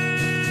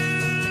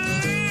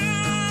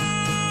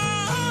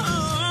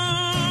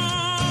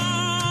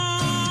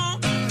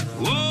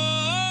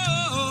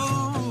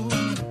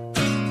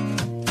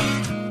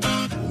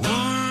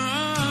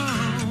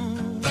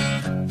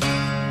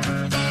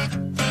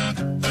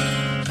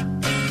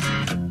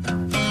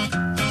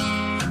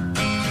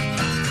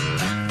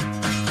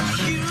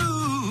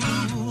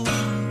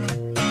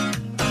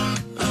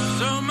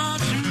 So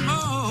much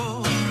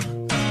more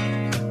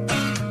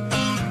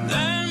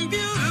than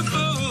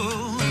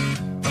beautiful.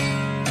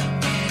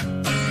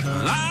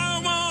 I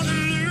want to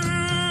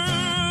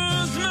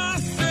lose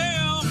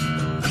myself,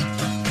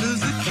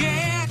 'cause I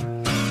can't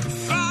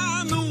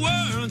find the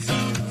words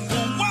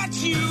for what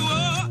you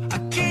are. I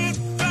can't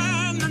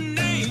find the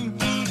name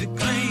to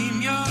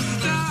claim your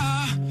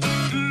star.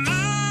 My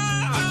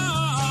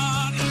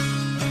heart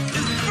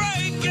is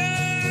breaking.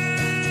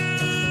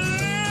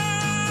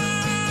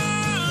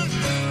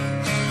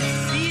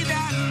 See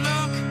that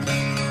look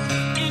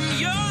in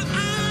your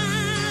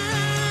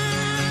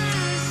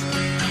eyes.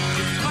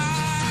 It's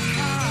white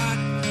hot.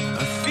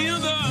 I feel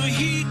the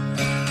heat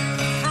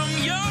from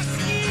your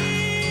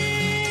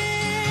skin.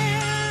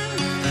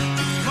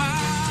 It's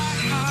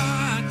white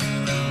hot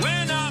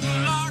when I'm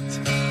locked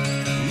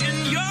in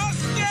your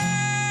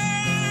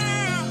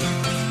skin.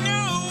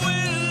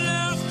 Nowhere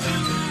left to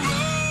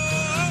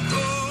run.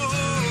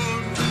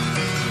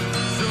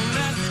 So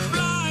let's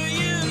fly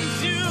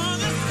into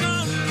the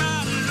sun, my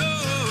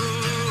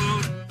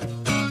love.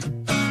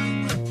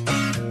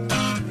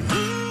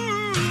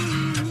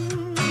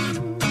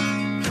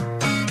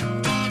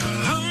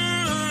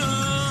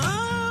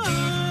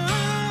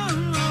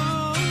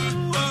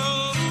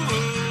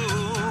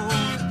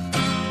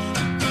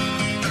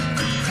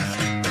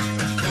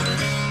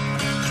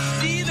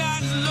 See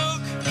that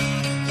look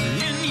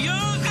in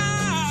your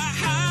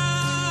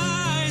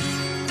eyes.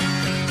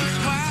 It's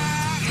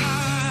white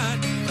hot.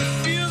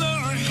 Feel the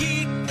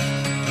heat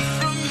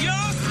from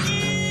your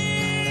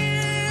skin.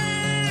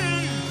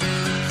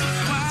 It's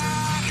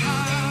white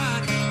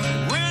hot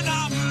when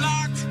I'm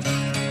locked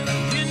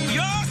in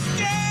your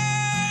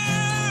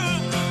skin.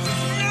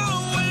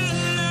 Nowhere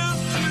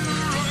left to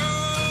run.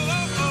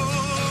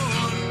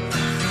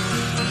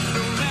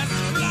 So let's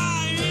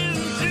fly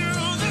into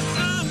the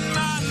sun,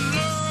 my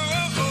love.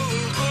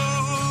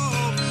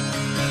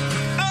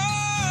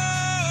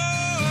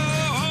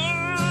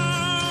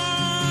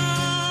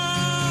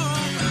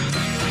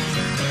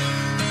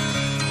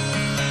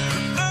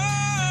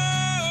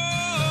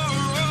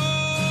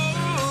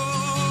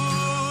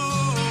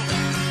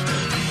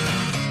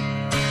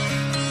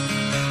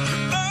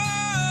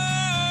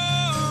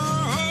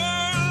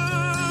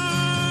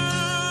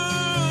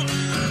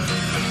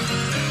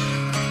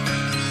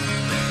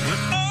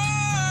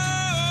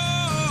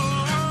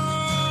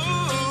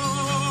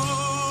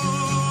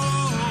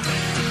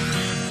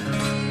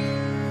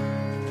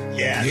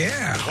 Yeah.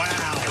 Yeah.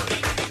 Wow.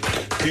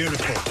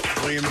 Beautiful.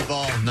 William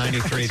Duvall,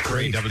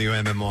 93.3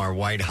 WMMR,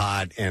 White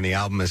Hot, and the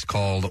album is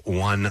called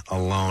One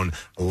Alone.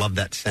 I love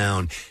that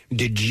sound.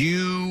 Did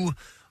you,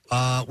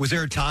 was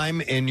there a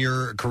time in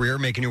your career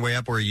making your way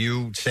up where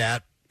you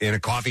sat in a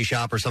coffee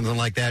shop or something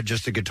like that,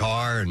 just a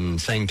guitar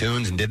and sang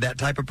tunes and did that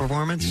type of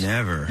performance?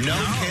 Never. No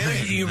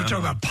kidding. You were talking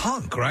about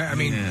punk, right? I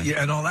mean,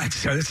 yeah, and all that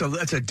stuff.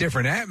 That's a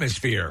different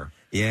atmosphere.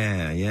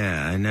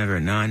 Yeah. I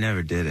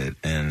never did it.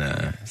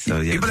 And so,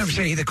 yeah. But I'm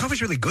saying, the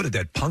coffee's really good at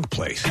that punk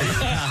place.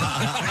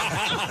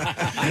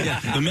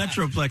 Yeah, the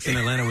Metroplex in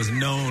Atlanta was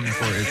known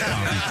for its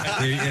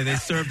coffee. They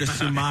served a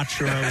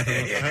Sumatra.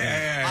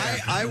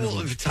 I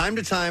will, time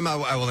to time,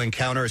 I will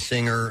encounter a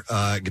singer,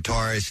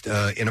 guitarist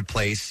in a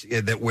place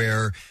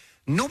where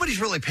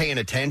nobody's really paying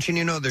attention.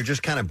 You know, they're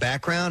just kind of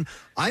background.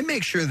 I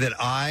make sure that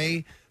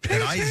I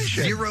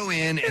zero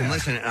in and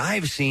listen. And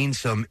I've seen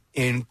some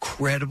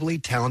incredibly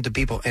talented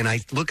people, and I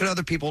look at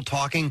other people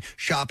talking,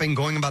 shopping,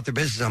 going about their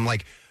business. I'm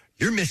like,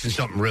 you're missing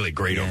something really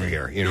great over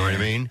here. You know what I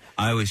mean?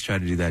 I always try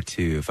to do that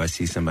too if I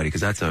see somebody, because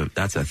that's a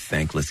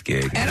thankless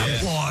gig. And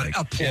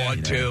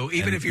applaud too.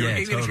 Even if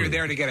you're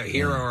there to get a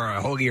hero or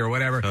a hoagie or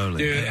whatever.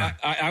 Totally. Dude,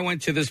 I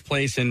went to this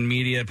place in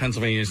Media,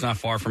 Pennsylvania. It's not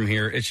far from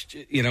here. It's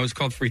it's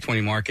called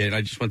 320 Market.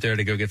 I just went there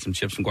to go get some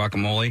chips and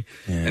guacamole,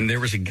 and there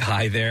was a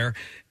guy there.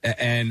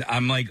 And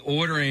I'm like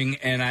ordering,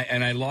 and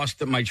I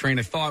lost my train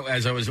of thought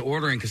as I was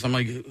ordering, because I'm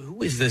like,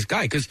 who is this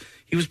guy? Because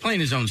he was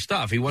playing his own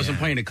stuff. He wasn't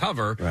playing a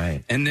cover.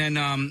 Right. And then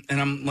and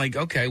I'm like,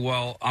 okay,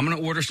 well, I'm going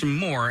to order some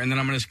more, and then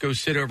I'm going to go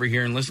sit over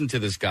here and listen to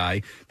this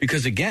guy,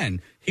 because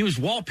again, he was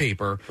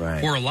wallpaper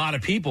for a lot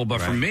of people,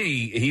 but for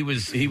me, he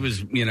was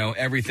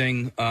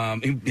everything.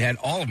 He had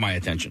all of my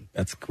attention.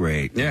 That's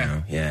great.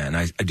 Yeah, and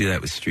I do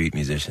that with street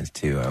musicians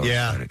too. I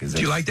always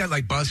Do you like that,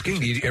 like busking?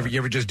 Do you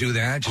ever just do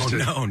that? Just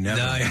no,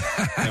 never.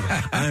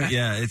 Never.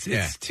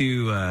 It's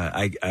too.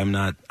 I'm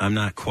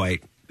not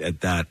quite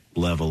at that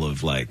level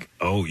of like,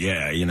 oh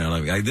yeah, you know,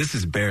 like this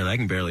is I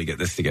can barely get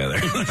this together.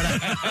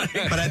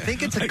 But I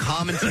think it's a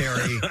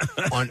commentary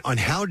on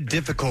how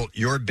difficult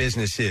your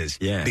business is.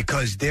 Yeah.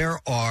 Because there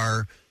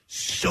are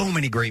so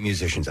many great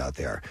musicians out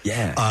there.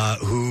 Yeah.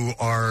 Who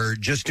are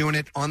just doing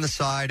it on the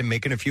side and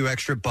making a few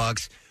extra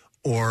bucks,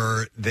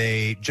 or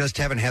they just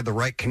haven't had the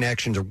right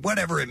connections or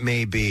whatever it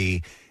may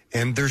be.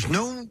 And there's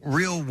no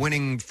real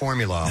winning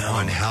formula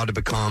on how to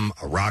become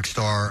a rock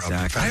star, a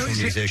professional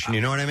musician.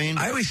 You know what I mean?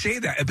 I always say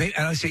that. And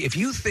I say, if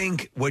you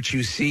think what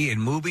you see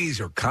in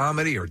movies or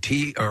comedy or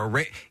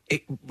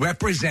it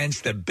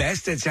represents the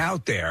best that's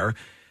out there,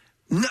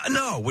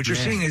 no. What you're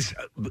seeing is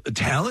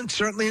talent,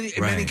 certainly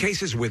in many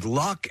cases, with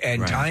luck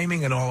and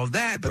timing and all of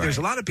that. But there's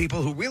a lot of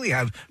people who really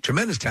have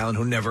tremendous talent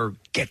who never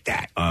get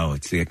that. Oh,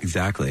 it's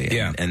exactly.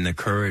 Yeah. And the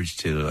courage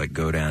to like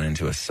go down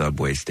into a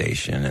subway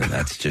station and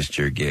that's just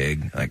your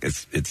gig. Like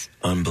it's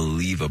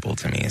unbelievable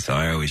to me. So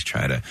I always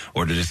try to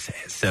just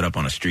set up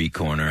on a street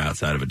corner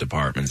outside of a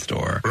department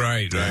store.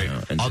 Right.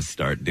 And just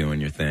start doing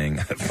your thing.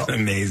 It's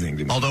amazing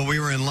to me. Although we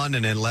were in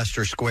London in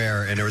Leicester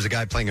Square and there was a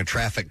guy playing a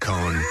traffic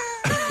cone.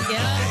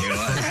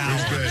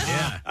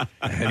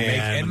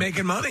 And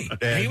making money.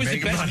 He was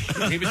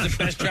the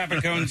best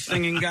traffic cone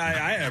singing guy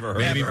I ever heard.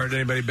 Maybe heard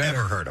anybody better.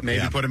 Never heard him.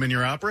 Maybe put him in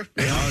your opera?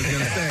 I was going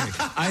to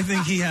say. I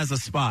think he has a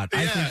spot.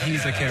 I think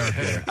he's a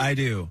character. I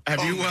do.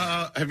 Have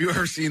you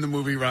ever seen the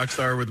movie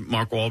Rockstar with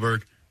Mark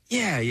Wahlberg?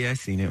 Yeah, I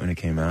seen it when it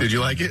came out. Did you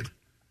like it?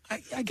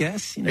 I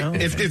guess, you know.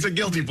 It's a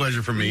guilty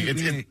pleasure for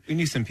me. We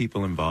knew some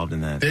people involved in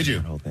that. Did you?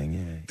 That whole thing,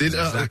 yeah. Did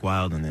Zach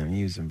Wilde and them,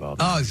 he was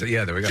involved.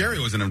 There we go. Jerry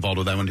wasn't involved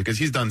with that one because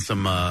he's done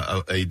some,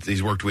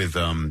 he's worked with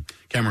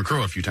Cameron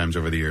Crowe a few times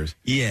over the years.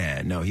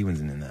 Yeah, no, he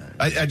wasn't in that.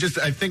 I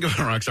think of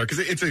Rockstar because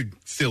it's a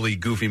silly,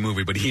 goofy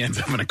movie, but he ends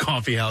up in a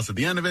coffee house at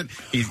the end of it.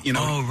 He's,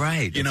 oh,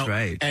 right, that's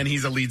right. And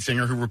he's a lead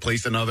singer who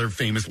replaced another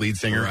famous lead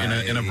singer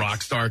in a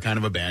rock star kind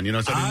of a band, you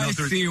know. So I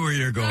see where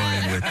you're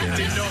going with this.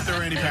 Didn't know if there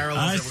were any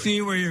parallels. I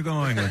see where you're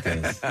going with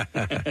this.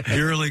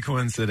 Purely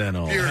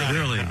coinencidental.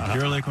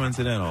 Purely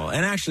coinencidental.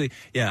 And actually,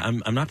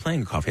 I'm not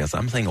playing a coffee house.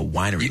 I'm playing a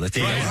winery. Let's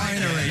say a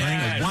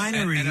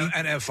winery.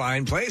 And a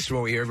fine place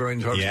where everyone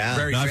talks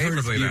very I've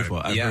favorably heard it's beautiful.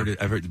 about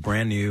it. I've heard it's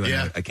brand new,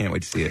 and I can't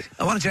wait to see it.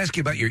 I wanted to ask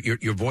you about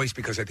your voice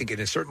because I think at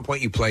a certain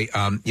point you play,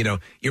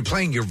 you're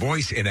playing your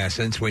voice in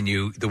essence when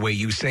the way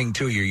you sing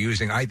too. You're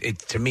using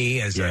to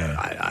me as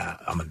I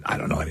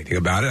don't know anything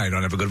about it. I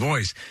don't have a good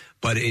voice,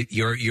 but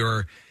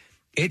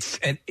it's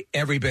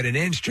every bit an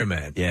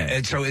instrument. Yeah.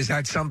 And so is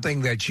that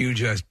something that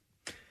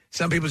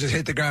some people just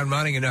hit the ground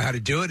running and know how to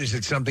do it? Is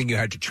it something you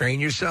had to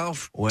train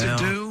yourself to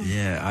do?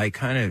 Yeah,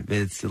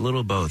 it's a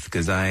little both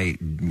because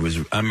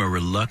I'm a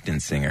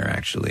reluctant singer,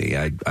 actually.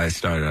 I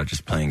started out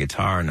just playing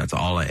guitar and that's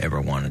all I ever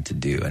wanted to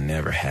do. I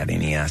never had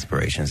any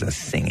aspirations of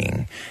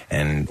singing.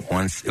 And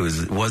once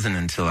it wasn't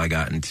until I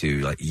got into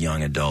like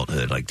young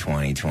adulthood, like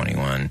 20,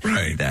 21,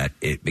 that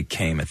it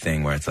became a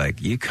thing where it's like,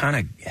 you kind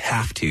of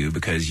have to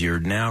because you're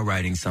now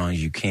writing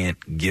songs you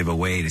can't give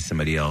away to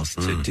somebody else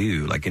to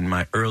do. Like in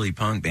my early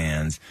punk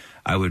bands,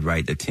 I would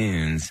write the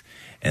tunes,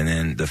 and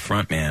then the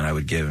front man, I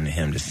would give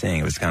him to sing.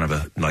 It was kind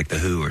of like The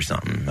Who or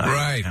something.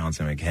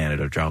 Townsend and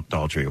Canada,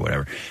 Daltrey or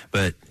whatever.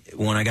 But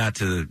when I got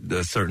to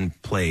a certain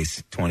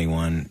place,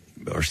 21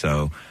 or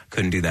so,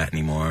 couldn't do that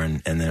anymore.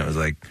 And then it was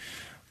like,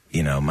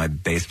 my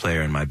bass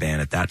player in my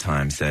band at that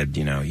time said,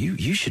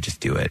 you should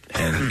just do it.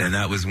 And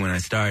that was when I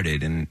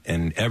started.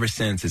 And ever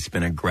since, it's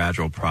been a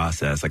gradual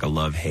process, like a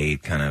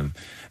love-hate kind of,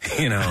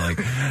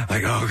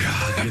 like, oh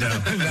God, you know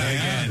what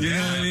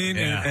I mean?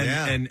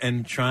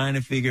 And trying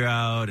to figure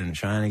out and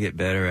trying to get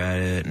better at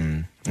it.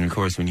 And of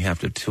course, when you have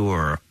to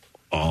tour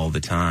all the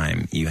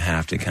time, you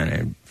have to kind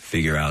of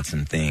figure out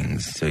some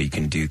things so you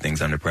can do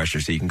things under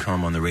pressure so you can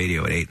come on the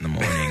radio at 8 in the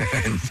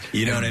morning.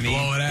 You know what I mean?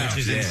 Blow it out.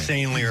 Which is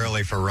insanely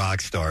early for rock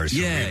stars. So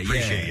we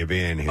appreciate you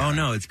being here. Oh,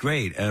 no, it's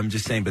great. I'm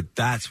just saying, but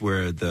that's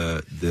where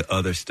the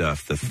other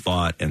stuff, the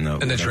thought and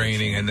the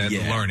training and the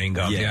learning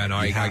comes.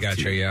 I got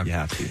you. Yeah. You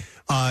have to.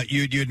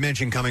 You had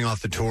mentioned coming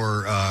off the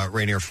tour,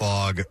 Rainier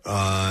Fog,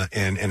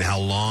 and how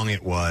long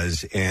it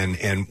was.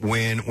 And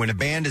when a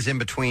band is in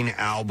between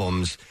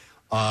albums,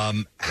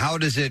 how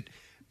does it...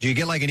 Do you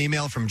get like an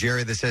email from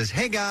Jerry that says,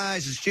 "Hey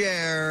guys, it's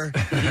Jer.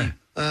 Been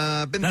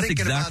That's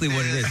thinking exactly about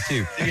what it is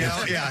too. Hey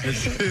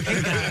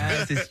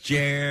guys, it's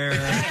Jer.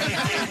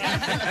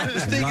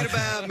 Just thinking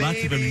about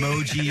maybe,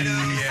 lots of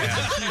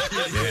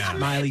emojis,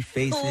 smiley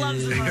faces.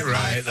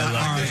 Right,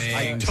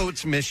 I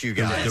totes miss you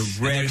guys.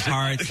 The red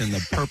hearts and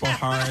the purple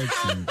hearts.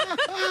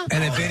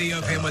 And a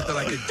video came with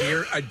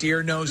a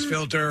deer nose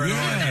filter. And all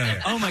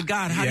that. Oh my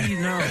God! How do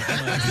you know?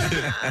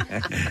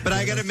 But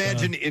I got to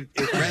imagine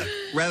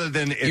rather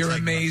than it's you're like,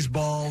 amaze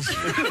balls.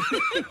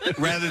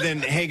 Rather than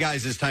hey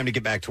guys, it's time to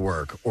get back to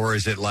work, or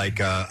is it like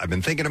I've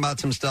been thinking about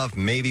some stuff.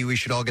 Maybe we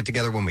should all get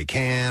together when we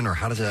can, or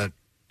how does that?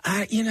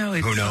 It's Who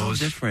knows? all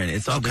different.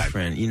 It's all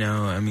different.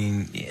 I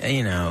mean,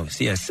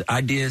 yes,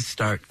 ideas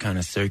start kind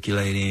of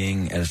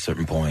circulating at a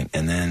certain point,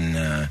 and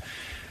then.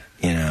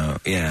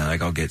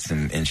 Like I'll get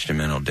some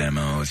instrumental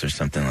demos or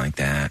something like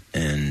that.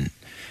 And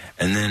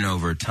And then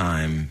over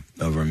time,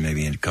 over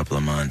maybe a couple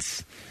of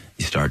months,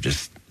 you start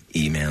just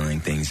emailing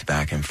things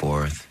back and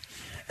forth.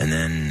 And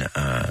then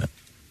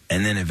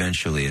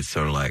eventually it's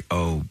sort of like,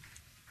 oh,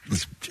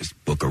 let's just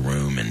book a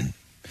room and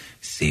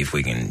see if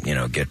we can,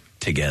 get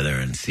together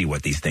and see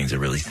what these things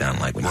really sound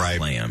like when you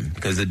play them.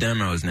 Because the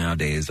demos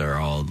nowadays are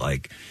all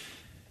like,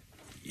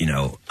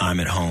 I'm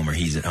at home or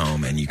he's at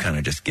home, and you kind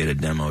of just get a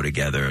demo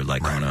together,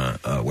 like on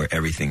a where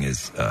everything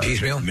is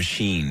piecemeal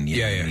machine.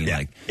 You know what I mean?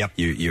 Like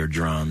your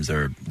drums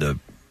or the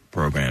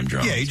program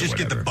drums. Yeah, you just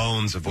get the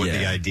bones of what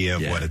the idea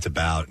of what it's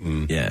about.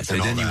 And, so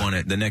and then all you that. want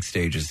it. The next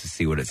stage is to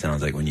see what it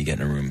sounds like when you get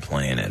in a room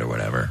playing it or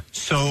whatever.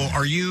 So,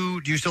 do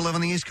you still live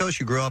on the East Coast?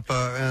 You grew up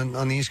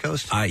on the East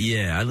Coast?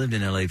 Yeah, I lived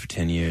in LA for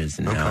 10 years,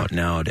 and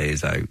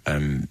nowadays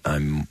I'm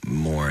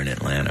more in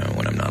Atlanta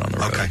when I'm not on the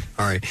road. Okay,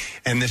 all right.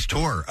 And this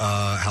tour,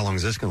 how long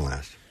is this going to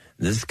last?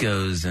 This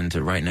goes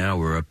into right now.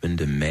 We're up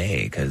into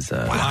May because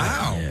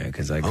I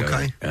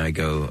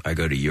go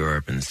to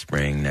Europe in the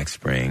spring. Next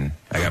spring,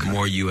 I got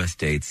more U.S.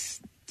 dates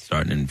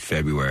starting in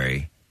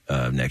February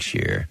of next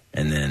year,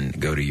 and then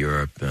go to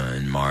Europe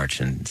in March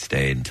and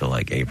stay until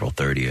like April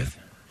 30th.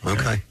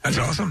 Okay, that's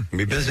awesome.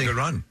 Be busy. Good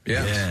run.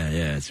 Yeah.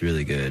 It's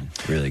really good.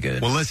 Really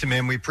good. Well, listen,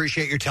 man, we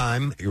appreciate your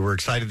time. You were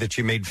excited that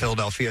you made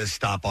Philadelphia a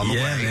stop on the way.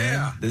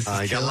 Man. This is you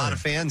got a killer. lot of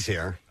fans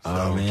here.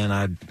 Oh man,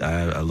 I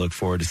look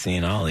forward to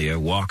seeing all of you.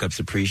 Walk-up's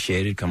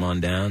appreciated. Come on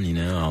down.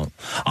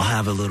 I'll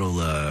have a little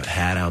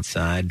hat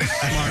outside. Little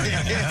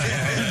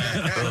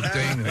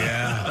thing.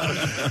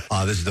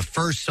 This is the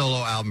first solo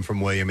album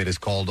from William. It is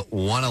called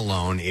One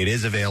Alone. It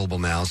is available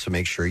now, so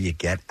make sure you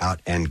get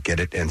out and get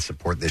it and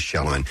support this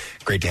show. And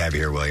great to have you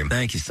here, William.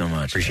 Thank you so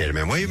much. Appreciate it,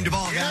 man. William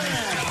Duvall,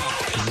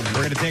 guys.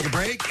 We're going to take a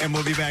break, and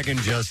we'll be back in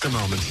just a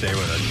moment. Stay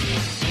with us.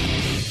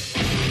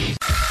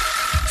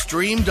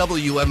 Stream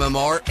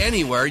WMMR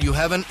anywhere you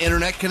have an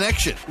internet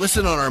connection.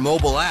 Listen on our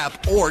mobile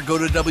app or go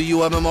to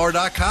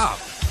WMMR.com.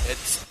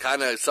 It's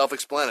kind of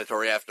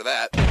self-explanatory after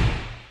that.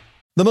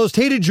 The most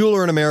hated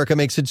jeweler in America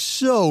makes it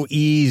so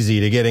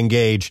easy to get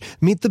engaged.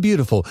 Meet the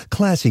beautiful,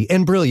 classy,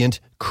 and brilliant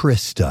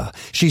Krista.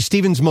 She's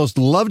Steven's most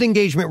loved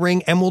engagement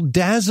ring and will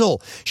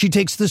dazzle. She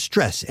takes the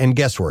stress and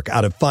guesswork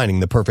out of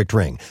finding the perfect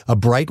ring. A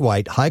bright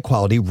white,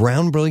 high-quality,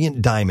 round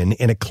brilliant diamond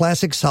in a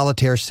classic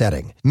solitaire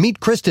setting. Meet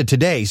Krista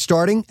today,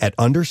 starting at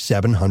under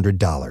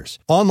 $700.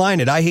 Online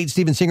at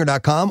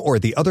IHateStevenSinger.com or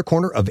at the other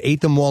corner of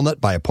 8th and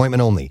Walnut by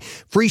appointment only.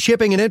 Free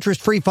shipping and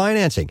interest-free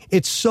financing.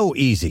 It's so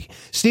easy.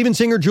 Steven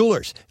Singer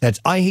Jewelers. That's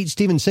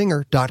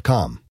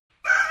IHateStevenSinger.com.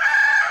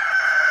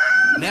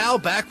 Now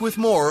back with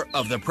more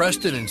of the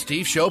Preston and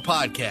Steve Show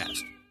podcast.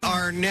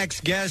 Our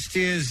next guest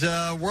is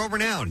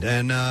world-renowned,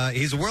 and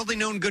he's a worldly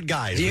known good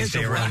guy, as He we is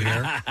say a around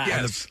world- here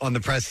Yes. on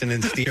the Preston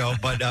and Steve Show.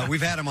 But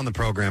we've had him on the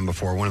program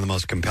before, one of the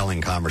most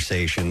compelling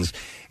conversations,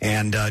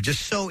 and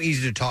just so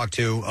easy to talk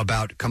to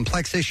about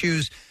complex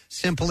issues,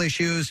 simple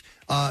issues.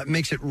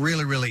 Makes it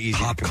really, really easy.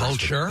 Pop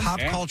culture.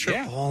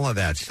 All of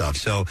that stuff.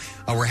 So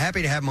we're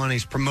happy to have him on.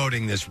 He's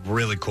promoting this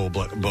really cool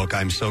book.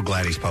 I'm so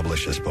glad he's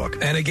published this book.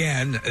 And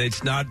again,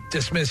 it's not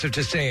dismissive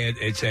to say it.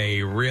 It's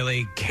a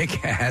really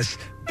kick-ass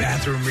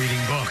bathroom reading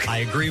book. I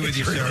agree with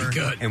you, It's really sir.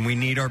 good. And we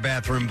need our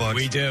bathroom books.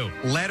 We do.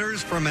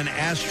 Letters from an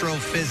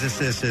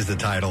Astrophysicist is the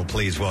title.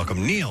 Please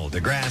welcome Neil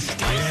deGrasse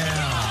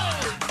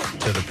Tyson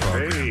to the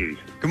program. Hey.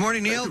 Good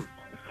morning, Neil.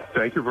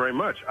 Thank you very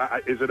much.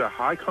 Is it a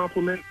high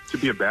compliment to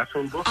be a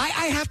bathroom book?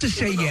 I have to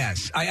say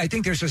yes. I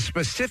think there's a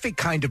specific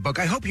kind of book.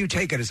 I hope you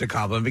take it as a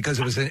compliment because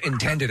it was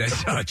intended as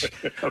such.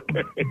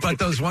 Okay. But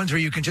those ones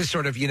where you can just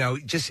sort of, you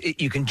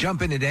can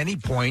jump in at any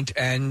point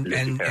and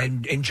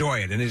enjoy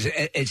it. And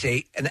it's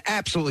an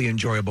absolutely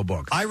enjoyable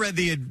book. I read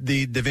the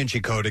Da Vinci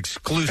Code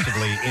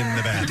exclusively in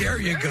the bathroom.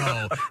 There you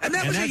go. And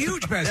that was a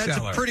huge bestseller. That's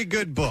a pretty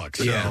good book.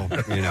 So,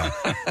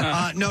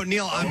 no,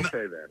 Neil,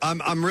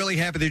 I'm really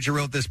happy that you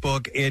wrote this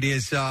book. It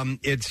is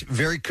it's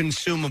very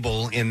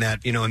consumable in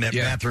that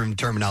bathroom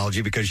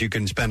terminology because you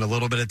can spend a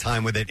little bit of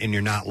time with it and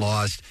you're not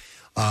lost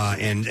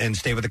and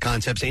stay with the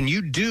concepts. And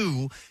you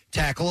do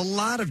tackle a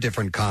lot of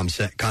different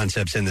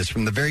concepts in this,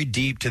 from the very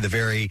deep to the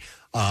very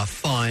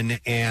fun.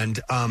 And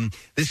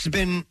this has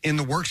been in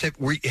the works.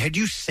 Had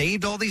you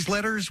saved all these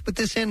letters with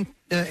this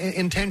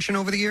intention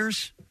over the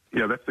years?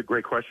 Yeah, that's a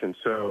great question.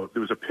 So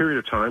there was a period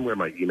of time where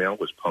my email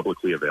was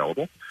publicly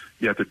available.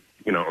 You had to,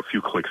 a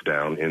few clicks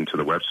down into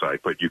the website,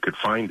 but you could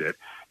find it,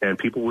 and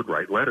people would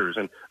write letters.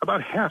 And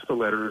about half the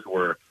letters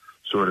were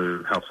sort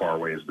of how far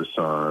away is the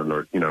sun,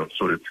 or,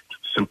 sort of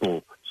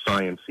simple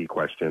science-y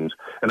questions.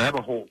 And I have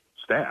a whole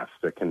staff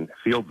that can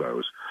field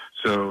those.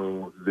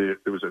 So there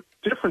was a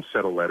different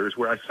set of letters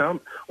where I found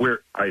where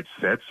I had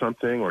said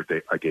something, or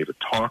I gave a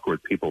talk, or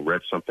people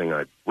read something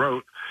I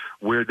wrote,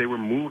 where they were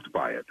moved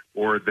by it,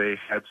 or they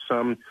had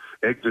some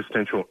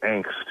existential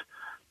angst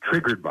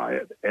triggered by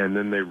it, and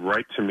then they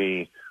write to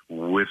me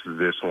with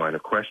this line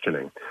of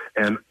questioning.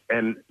 And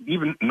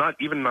even not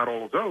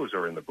all of those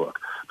are in the book.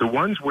 The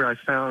ones where I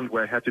found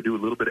where I had to do a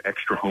little bit of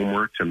extra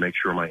homework to make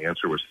sure my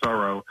answer was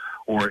thorough,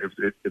 or if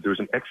there was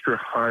an extra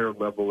higher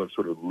level of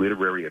sort of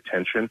literary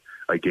attention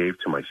I gave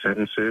to my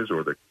sentences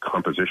or the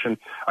composition,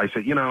 I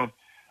said,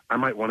 I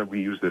might want to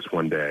reuse this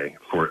one day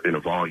in a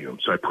volume.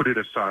 So I put it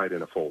aside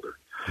in a folder.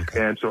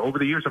 Okay. And so over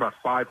the years, about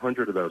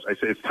 500 of those, I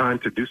said, it's time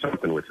to do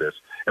something with this.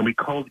 And we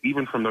culled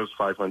even from those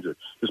 500.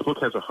 This book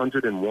has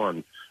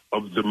 101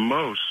 of the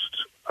most,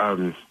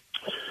 how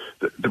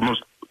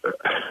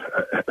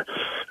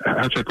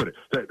should I put it?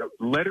 The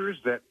letters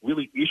that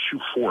really issue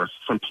forth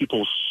from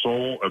people's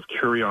soul of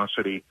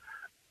curiosity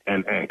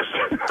and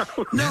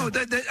angst. No,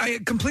 I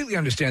completely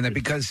understand that,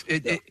 because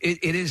it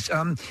is.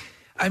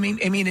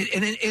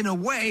 In a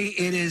way,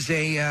 it is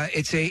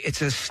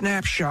it's a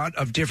snapshot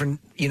of different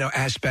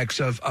aspects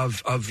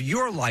of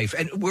your life,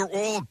 and we're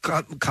all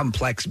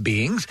complex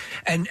beings.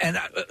 And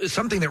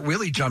something that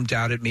really jumped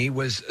out at me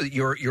was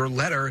your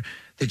letter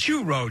that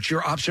you wrote,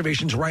 your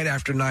observations right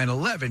after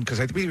 9/11, because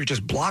I think we were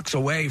just blocks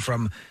away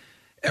from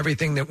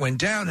everything that went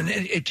down, and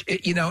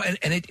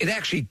it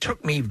actually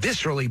took me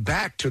viscerally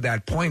back to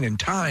that point in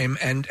time,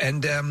 and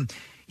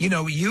you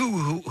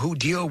who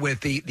deal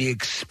with the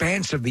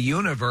expanse of the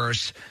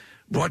universe,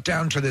 brought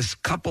down to this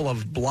couple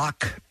of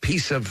block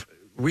piece of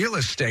real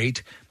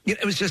estate.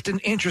 It was just an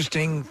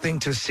interesting thing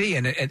to see,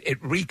 and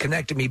it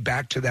reconnected me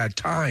back to that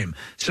time.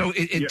 So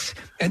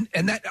and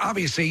that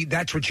obviously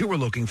that's what you were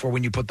looking for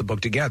when you put the book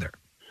together.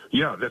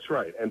 Yeah, that's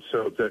right. And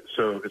so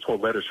it's called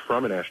Letters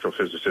from an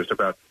Astrophysicist.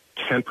 About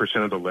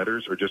 10% of the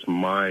letters are just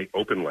my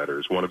open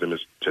letters. One of them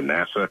is to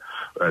NASA.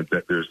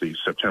 There's the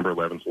September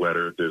 11th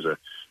letter. There's a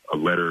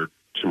letter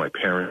to my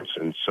parents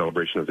in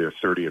celebration of their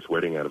 30th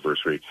wedding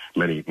anniversary,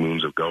 many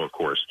moons ago, of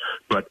course.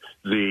 But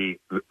you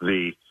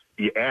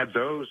add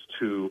those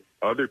to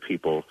other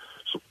people's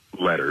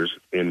letters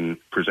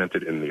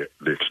presented in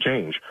the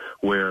exchange,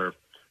 where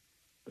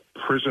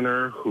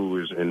prisoner who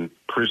is in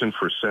prison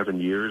for 7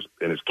 years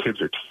and his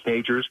kids are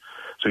teenagers,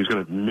 so he's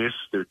going to miss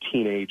their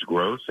teenage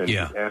growth, and he's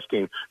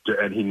asking,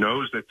 and he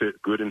knows that they're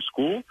good in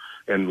school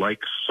and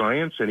likes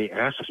science, and he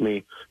asks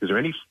me, is there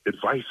any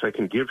advice I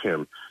can give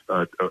him,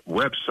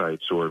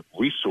 websites or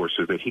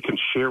resources that he can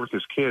share with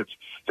his kids?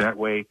 That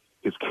way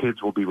his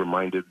kids will be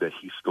reminded that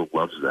he still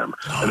loves them.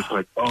 And it's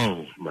like,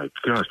 oh my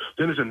gosh.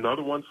 Then there's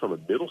another one from a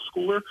middle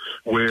schooler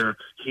where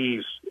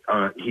he's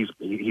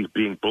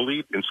being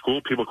bullied in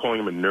school. People calling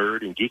him a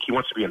nerd and geek. He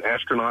wants to be an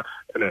astronaut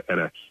and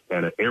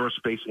an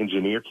aerospace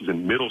engineer. He's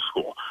in middle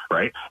school,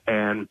 right?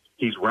 And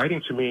he's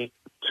writing to me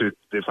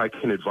if I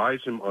can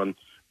advise him on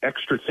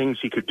extra things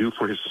he could do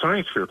for his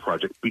science fair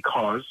project,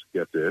 because,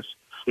 get this,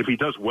 if he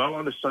does well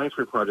on the science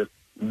fair project,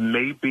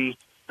 maybe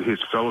his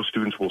fellow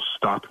students will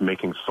stop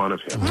making fun of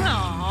him.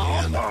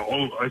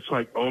 It's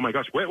like, oh my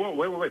gosh, wait,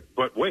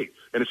 but wait.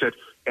 And it said,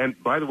 and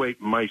by the way,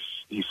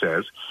 he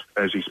says,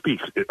 as he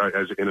speaks,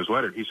 as in his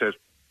letter, he says,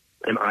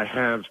 and I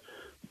have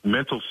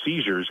mental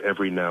seizures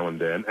every now and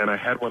then, and I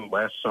had one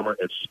last summer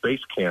at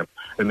space camp,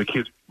 and the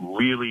kids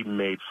really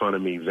made fun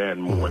of me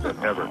then more than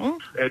ever.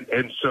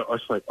 And so I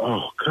was like,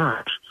 oh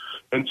gosh.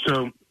 And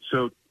so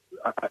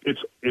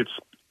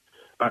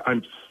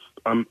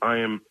I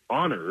am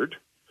honored.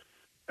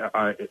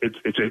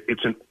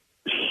 It's a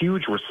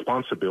huge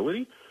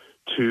responsibility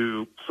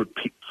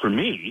for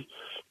me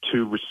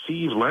to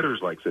receive letters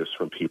like this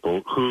from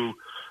people who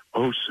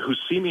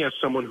see me as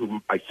someone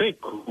who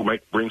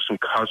might bring some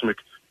cosmic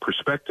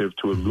perspective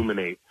to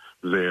illuminate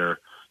their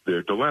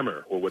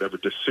dilemma or whatever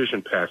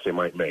decision path they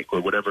might make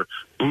or whatever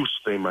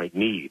boost they might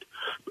need.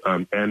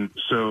 And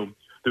so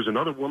there's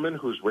another woman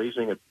who's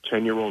raising a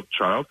 10-year-old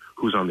child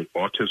who's on the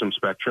autism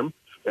spectrum,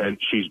 and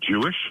she's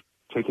Jewish,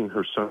 taking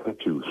her son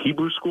to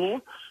Hebrew school.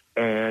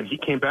 And he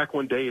came back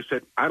one day and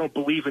said, I don't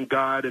believe in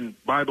God, and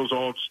Bible's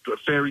all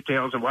fairy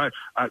tales. And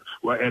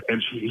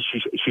and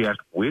she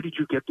asked, where did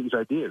you get these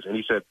ideas? And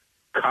he said,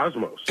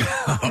 Cosmos. Do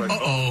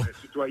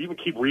I even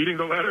keep reading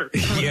the letter?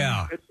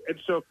 Yeah. And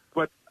so,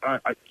 but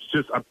I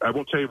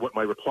won't tell you what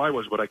my reply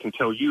was, but I can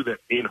tell you that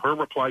in her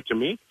reply to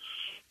me,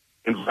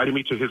 invited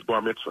me to his bar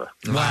mitzvah.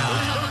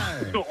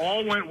 Wow. So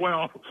all went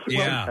well.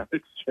 Yeah.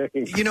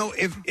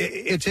 If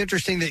it's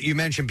interesting that you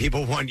mentioned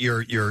people want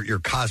your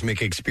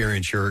cosmic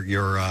experience,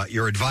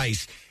 your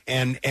advice,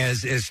 and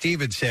as Steve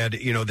had said,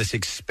 this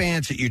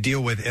expanse that you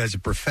deal with as a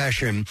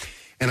profession.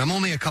 And I'm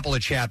only a couple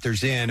of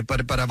chapters in,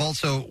 but I've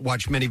also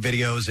watched many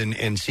videos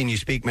and seen you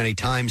speak many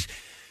times.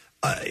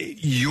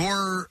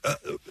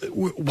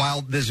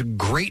 While there's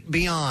great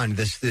beyond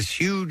this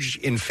huge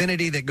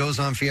infinity that goes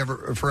on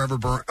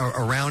forever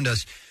around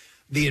us,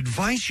 the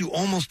advice you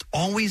almost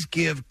always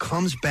give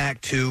comes back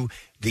to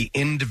the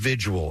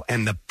individual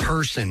and the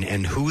person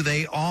and who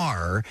they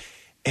are.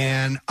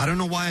 And I don't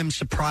know why I'm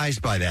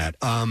surprised by that.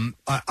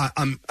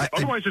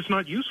 Otherwise, it's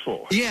not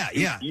useful.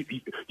 Yeah.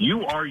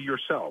 You are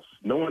yourself.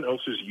 No one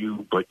else is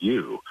you but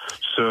you.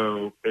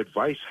 So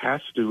advice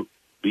has to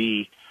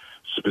be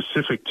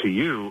specific to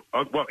you.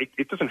 Well,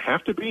 it doesn't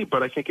have to be,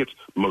 but I think it's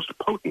most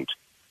potent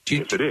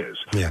if it is.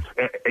 Yeah.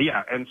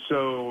 And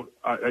so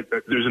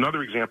there's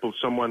another example of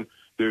someone.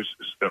 There's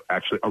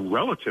actually a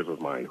relative of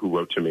mine who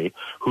wrote to me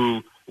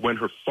who, when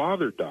her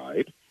father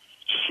died,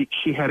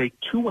 she had a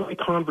two-way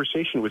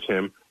conversation with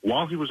him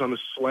while he was on the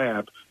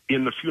slab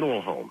in the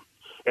funeral home,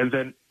 and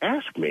then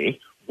asked me,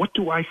 what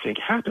do I think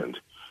happened?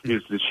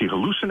 Is that she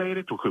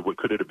hallucinated?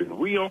 Could it have been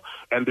real?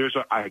 And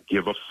I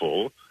give a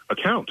full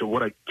account. And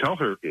what I tell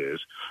her is,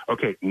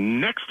 okay,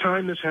 next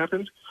time this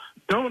happens,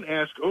 don't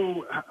ask,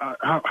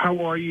 how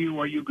are you?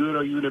 Are you good?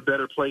 Are you in a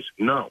better place?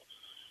 No.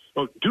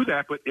 Well, do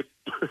that,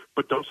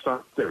 but don't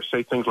stop there.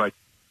 Say things like,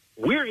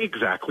 where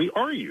exactly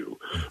are you?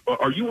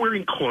 Are you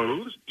wearing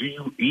clothes? Do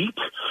you eat?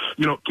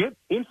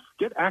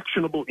 Get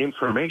actionable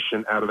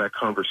information out of that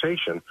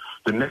conversation.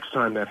 The next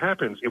time that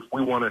happens, if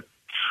we want to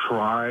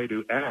try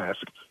to ask,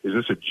 is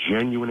this a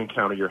genuine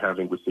encounter you're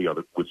having with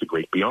the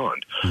great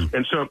beyond?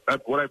 And so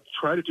what I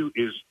try to do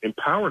is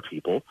empower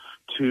people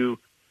to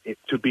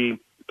be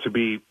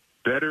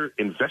better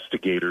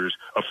investigators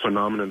of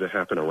phenomena that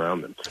happen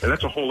around them. And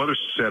that's a whole other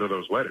set of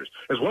those letters,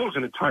 as well as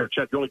an entire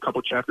chapter. You're only a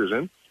couple chapters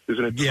in. There's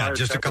an entire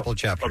just a couple of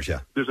chapters,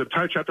 There's an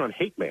entire chapter on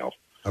hate mail.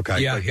 Okay.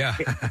 Yeah.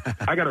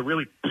 I got a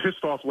really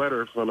pissed off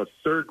letter from a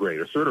third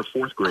or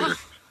fourth grader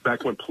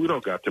back when Pluto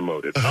got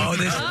demoted.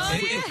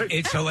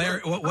 It's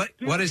hilarious.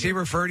 What does he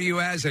refer to you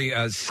as?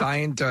 A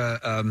science?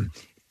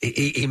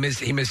 He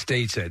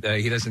misstates it.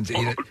 He doesn't.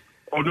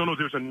 Oh, no,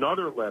 there's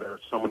another letter,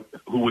 someone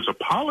who was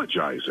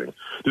apologizing.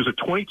 There's a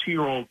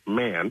 22-year-old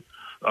man,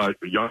 a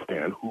young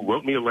man, who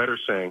wrote me a letter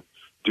saying,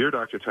 Dear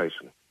Dr.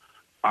 Tyson,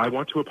 I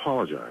want to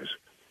apologize.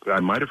 I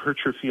might have hurt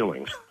your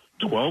feelings.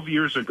 12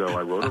 years ago,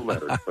 I wrote a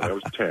letter when I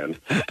was 10,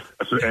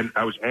 and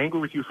I was angry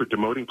with you for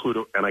demoting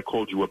Pluto, and I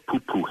called you a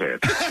poo-poo head.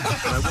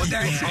 That's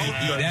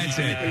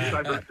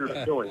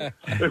it.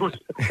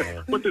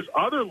 But this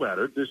other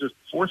letter, there's this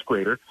fourth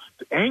grader,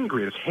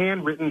 angry. It's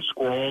handwritten,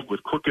 scrawled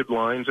with crooked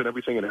lines and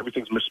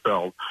everything's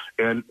misspelled.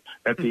 And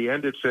at the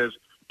end, it says,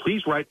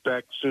 please write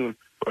back soon,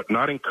 but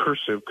not in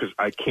cursive because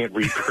I can't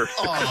read cursive.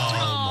 Oh,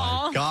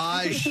 my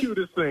gosh. The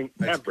cutest thing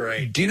ever.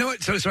 Great. Do you know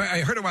what? So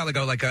I heard a while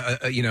ago, like,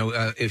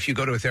 if you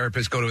go to a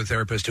therapist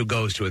who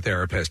goes to a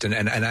therapist. And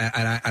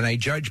I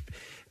judge,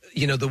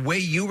 the way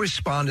you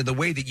respond and the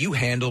way that you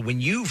handle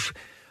when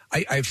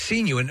I've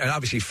seen you and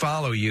obviously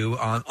follow you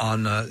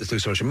on through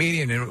social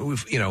media and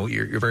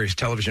your various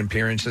television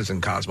appearances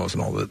and Cosmos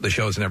and all the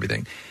shows and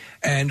everything.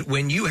 And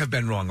when you have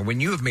been wrong or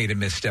when you have made a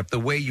misstep, the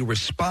way you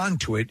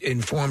respond to it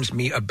informs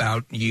me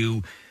about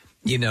you,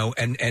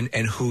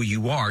 and who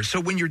you are. So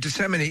when you're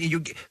disseminating,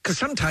 because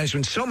sometimes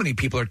when so many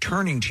people are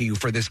turning to you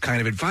for this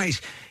kind of advice,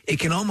 it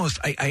can almost,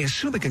 I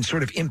assume it can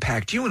sort of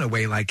impact you in a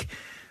way like,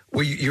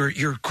 where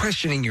you're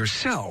questioning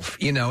yourself,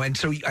 and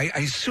so I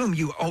assume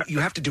you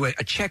have to do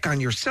a check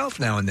on yourself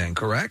now and then,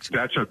 correct?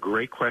 That's a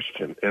great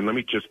question, and let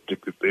me just,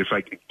 if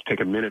I could take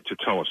a minute to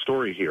tell a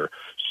story here.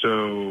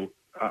 So,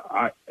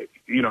 I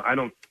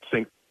don't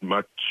think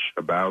much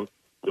about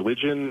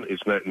religion.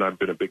 It's not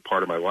been a big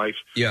part of my life,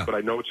 but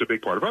I know it's a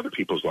big part of other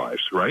people's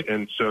lives, right?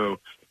 And so,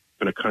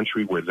 in a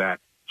country where that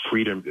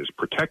freedom is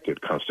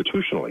protected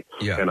constitutionally,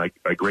 and I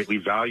greatly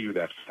value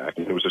that fact,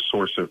 and it was a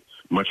source of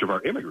much of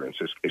our immigrants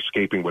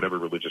escaping whatever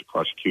religious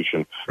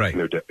prosecution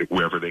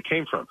wherever they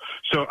came from.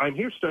 So I'm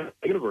here studying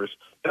the universe,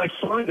 and I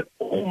find that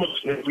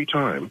almost every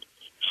time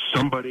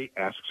somebody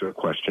asks a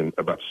question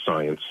about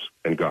science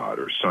and God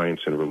or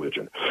science and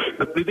religion,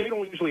 they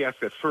don't usually ask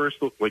that first.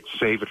 They'll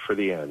save it for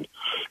the end.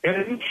 And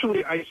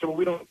initially I said, well,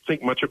 we don't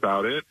think much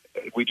about it.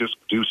 We just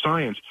do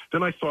science.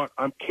 Then I thought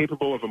I'm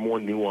capable of a more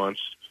nuanced,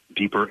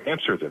 deeper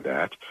answer than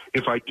that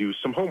if I do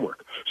some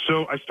homework.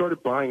 So I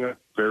started buying up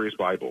various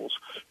Bibles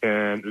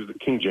and the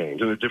King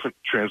James and the different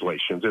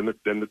translations and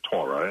the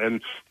Torah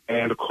and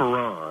the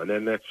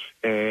Quran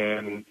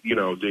and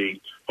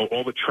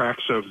all the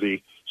tracts of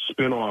the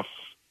spin-off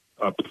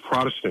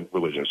Protestant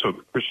religion, so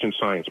the Christian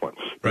Science one.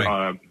 Right.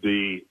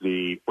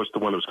 What's the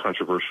one that was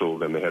controversial?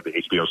 Then they had the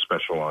HBO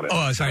special on it.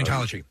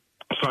 Scientology.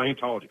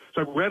 Scientology.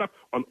 So I read up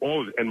on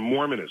all of it, and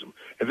Mormonism.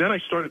 And then I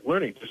started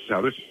learning this is how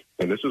this,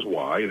 and this is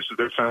why, this is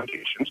their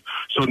foundations.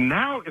 So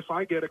now if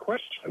I get a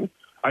question,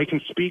 I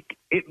can speak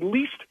at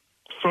least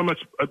from a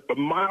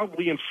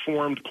mildly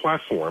informed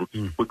platform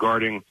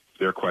regarding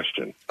their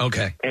question.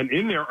 Okay. And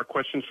in there are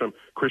questions from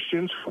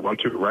Christians who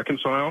want to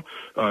reconcile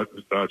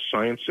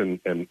science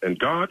and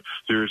God.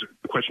 There's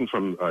a question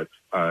from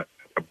a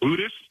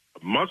Buddhist,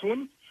 a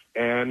Muslim,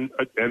 and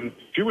a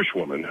Jewish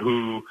woman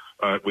who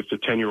with the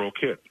 10-year-old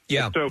kid.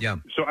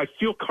 So I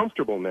feel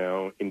comfortable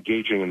now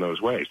engaging in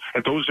those ways.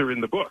 And those are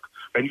in the book.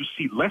 And you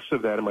see less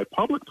of that in my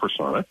public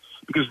persona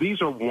because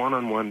these are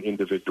one-on-one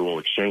individual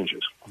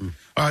exchanges.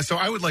 So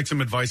I would like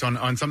some advice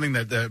on something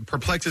that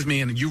perplexes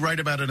me, and you write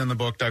about it in the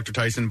book, Dr.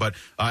 Tyson, but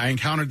I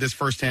encountered this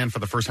firsthand for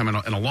the first time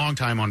in a long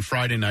time on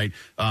Friday night.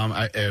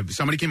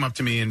 Somebody came up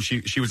to me, and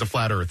she was a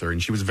flat earther,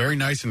 and she was very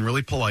nice and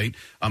really polite,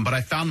 but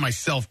I found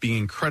myself being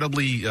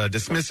incredibly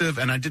dismissive,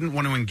 and I didn't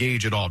want to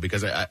engage at all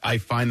because I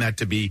find that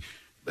to be,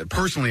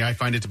 personally, I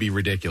find it to be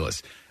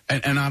ridiculous.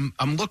 And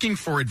I'm looking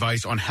for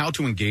advice on how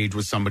to engage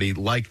with somebody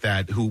like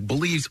that who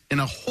believes in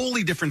a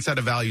wholly different set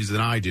of values than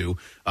I do.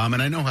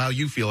 And I know how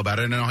you feel about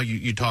it. I know how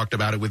you talked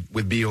about it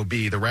with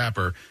B.O.B., the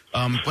rapper.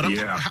 But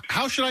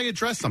how should I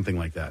address something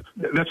like that?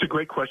 That's a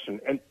great question.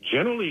 And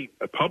generally,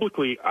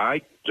 publicly,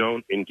 I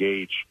don't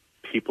engage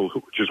people who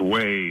are just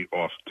way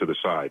off to the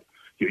side.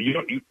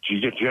 You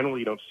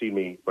generally don't see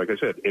me, like I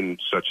said, in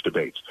such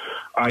debates.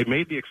 I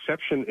made the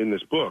exception in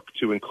this book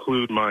to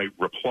include my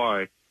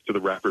reply to the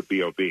rapper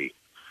B.O.B.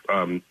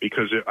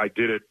 Because I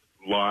did it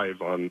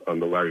live on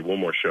the Larry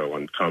Wilmore show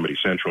on Comedy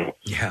Central.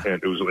 Yeah.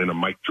 And it was in a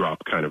mic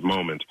drop kind of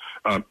moment.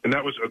 And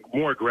that was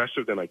more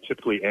aggressive than I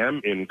typically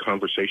am in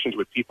conversations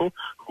with people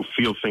who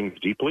feel things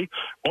deeply.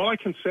 All I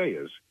can say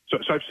is, so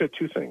I've said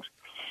two things.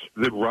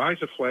 The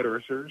rise of flat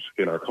earthers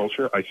in our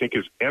culture, I think,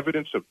 is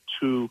evidence of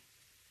two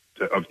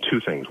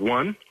things.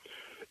 One,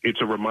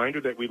 it's a reminder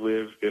that we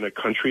live in a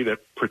country that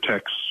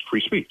protects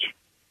free speech.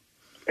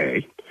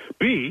 A.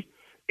 B,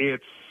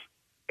 it's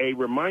a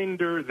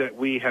reminder that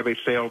we have a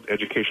failed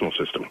educational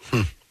system.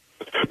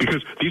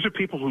 Because these are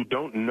people who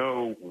don't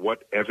know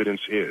what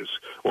evidence is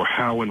or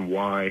how and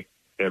why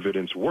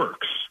evidence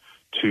works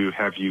to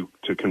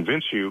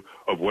convince you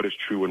of what is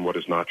true and what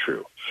is not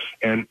true.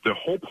 And the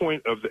whole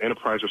point of the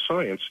enterprise of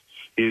science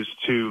is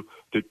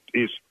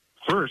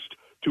first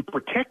to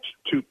protect,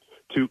 to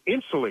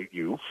insulate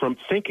you from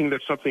thinking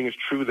that something is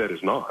true that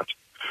is not,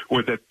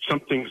 or that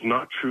something's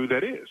not true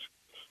that is.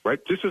 Right?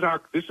 These are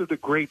the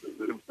great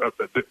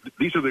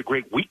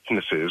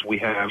weaknesses we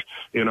have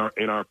in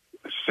our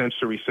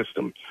sensory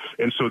system.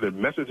 And so the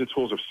methods and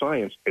tools of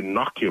science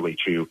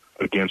inoculate you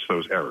against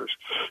those errors.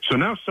 So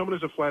now someone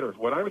is a flat earth.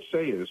 What I would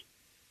say is,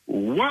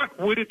 what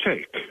would it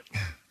take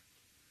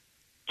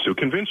to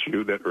convince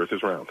you that Earth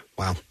is round?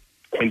 Wow.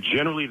 And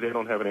generally they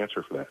don't have an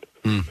answer for that.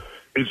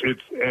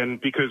 And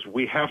because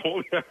we have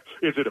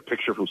is it a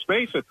picture from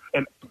space?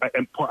 And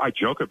I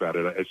joke about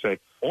it. I say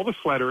all the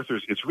flat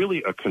earthers, it's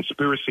really a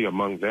conspiracy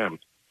among them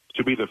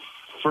to be the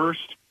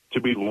first to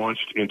be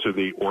launched into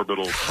the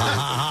orbital.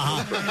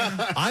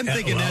 I'm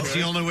thinking that's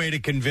the only way to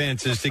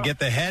convince is to get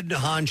the head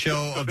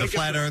honcho of the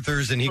flat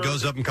earthers, and he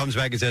goes up and comes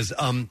back and says,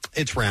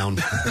 it's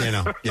round.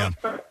 Yeah.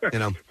 So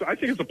I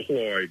think it's a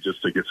ploy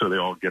just to get so they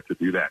all get to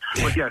do that.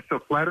 But yeah, so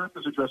flat earth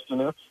is addressed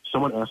enough.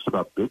 Someone asked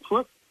about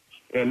Bigfoot.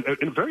 And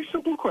a very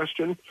simple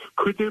question,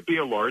 could there be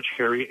a large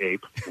hairy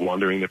ape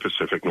wandering the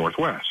Pacific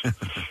Northwest?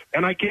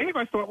 And I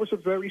thought was a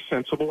very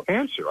sensible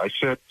answer. I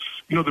said,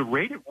 the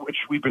rate at which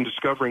we've been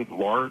discovering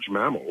large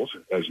mammals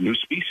as new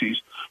species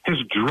has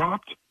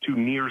dropped to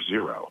near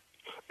zero.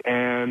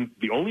 And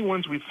the only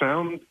ones we've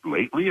found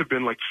lately have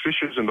been like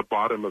fishes in the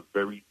bottom of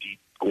very deep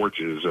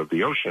gorges of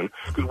the ocean,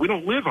 because we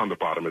don't live on the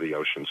bottom of the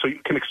ocean. So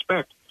you can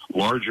expect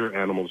larger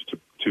animals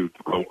to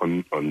go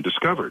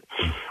undiscovered.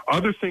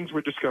 Other things we're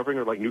discovering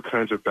are like new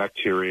kinds of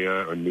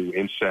bacteria or new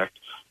insect,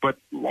 but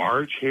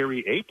large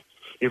hairy ape,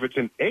 if it's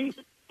an ape,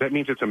 that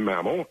means it's a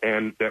mammal,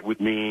 and that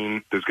would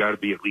mean there's got to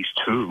be at least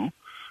two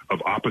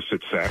of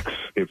opposite sex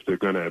if they're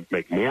going to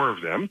make more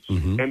of them.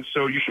 And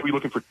so you should be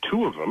looking for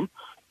two of them.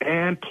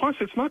 And plus,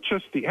 it's not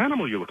just the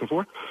animal you're looking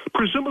for.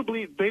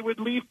 Presumably, they would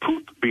leave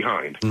poop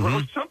behind,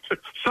 or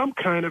some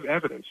kind of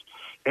evidence.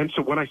 And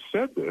so when I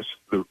said this,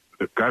 the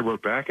guy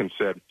wrote back and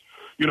said,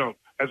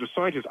 as a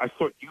scientist, I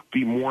thought you'd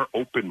be more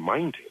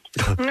open-minded.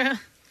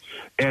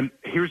 And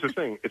here's the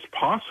thing. It's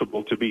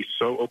possible to be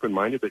so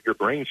open-minded that your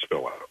brains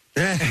spill out.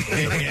 Well,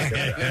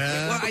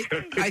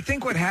 I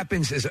think what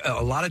happens is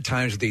a lot of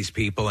times with these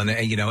people, and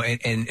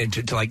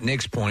to like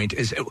Nick's point,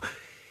 is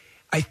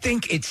I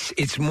think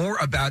it's more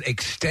about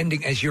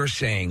extending, as you're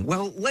saying.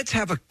 Well, let's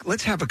have a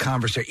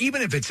conversation,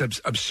 even if it's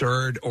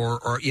absurd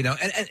or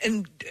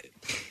and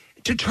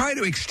to try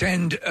to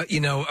extend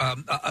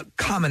a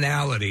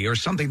commonality or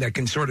something that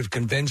can sort of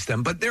convince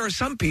them. But there are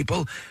some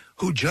people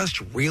who just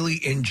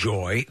really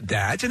enjoy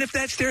that, and if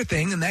that's their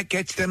thing, then that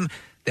gets them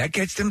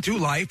through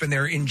life, and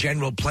they're in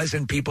general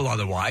pleasant people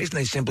otherwise, and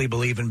they simply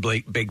believe in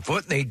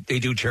Bigfoot, and they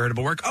do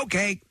charitable work.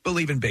 Okay,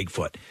 believe in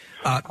Bigfoot.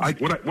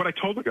 What I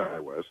told the guy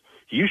was,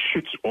 you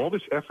should, all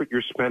this effort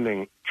you're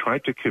spending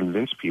trying to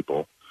convince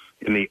people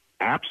in the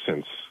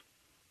absence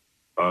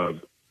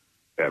of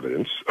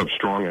evidence, of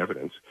strong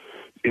evidence,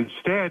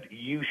 instead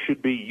you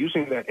should be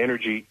using that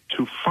energy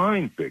to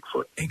find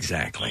Bigfoot.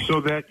 Exactly.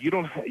 So that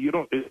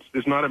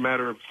it's not a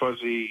matter of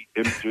fuzzy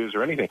images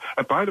or anything.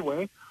 And by the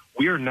way,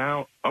 we are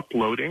now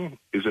uploading,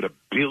 is it 1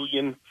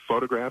 billion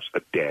photographs a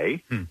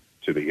day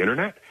to the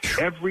internet?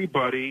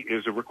 Everybody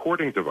is a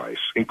recording device,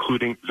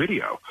 including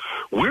video.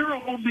 Where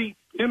are all the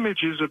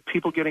images of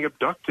people getting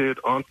abducted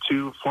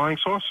onto flying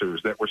saucers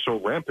that were so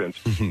rampant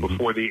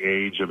before the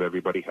age of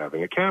everybody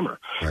having a camera?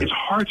 Right. It's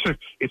hard.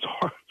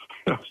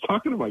 I was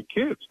talking to my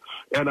kids,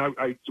 and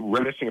I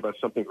reminiscing about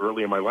something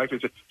early in my life. They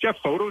said, "Do you have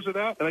photos of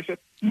that?" And I said,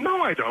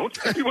 "No, I don't.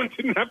 Everyone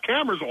didn't have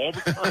cameras all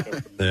the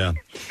time." Yeah.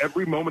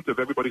 Every moment of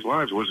everybody's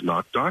lives was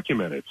not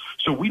documented.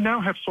 So we now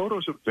have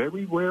photos of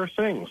very rare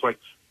things, like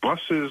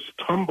buses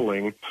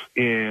tumbling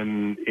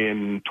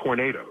in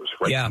tornadoes.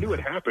 Right? Yeah. You knew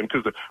it happened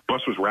because the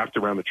bus was wrapped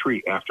around the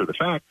tree after the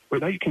fact,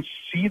 but now you can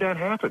see that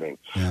happening.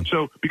 Yeah.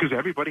 So because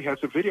everybody has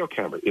a video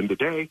camera. In the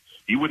day,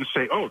 you wouldn't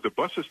say, "Oh, the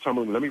bus is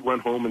tumbling. Let me run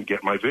home and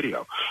get my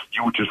video."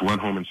 You would just run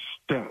home and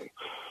stay.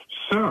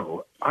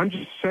 So I'm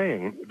just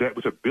saying that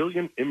with 1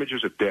 billion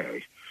images a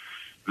day,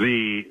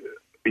 the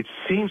it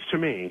seems to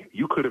me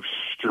you could have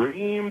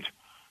streamed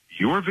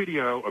your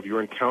video of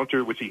your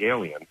encounter with the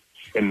alien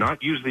and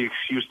not use the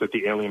excuse that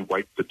the alien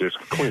wiped the disc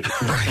clean.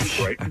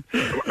 Right?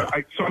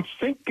 So I'm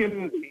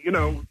thinking,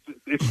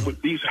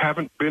 these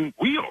haven't been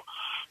real.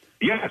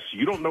 Yes,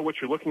 you don't know what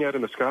you're looking at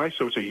in the sky,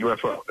 so it's a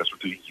UFO. That's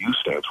what the U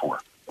stands for.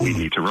 We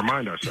need to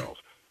remind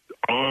ourselves.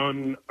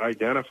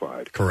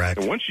 Unidentified. Correct.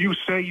 And once you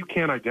say you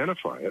can't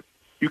identify it,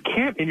 you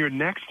can't in your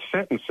next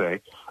sentence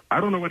say, I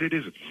don't know what it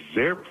is.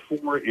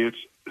 Therefore, it's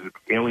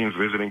aliens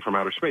visiting from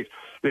outer space.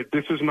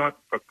 This is not,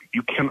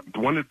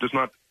 one does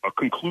not a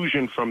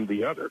conclusion from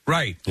the other.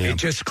 Right. Yeah. It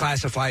just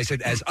classifies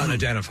it as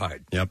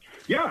unidentified. Yep.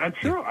 Yeah, I'm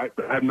sure. I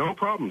have no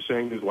problem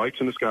saying there's lights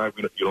in the sky.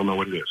 You don't know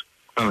what it is.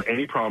 I don't have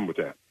any problem with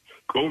that.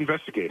 Go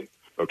investigate it.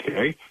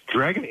 Okay?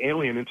 Drag an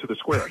alien into the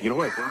square. You know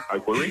what I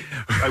worry?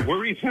 I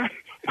worry that,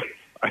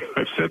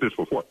 I've said this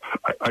before,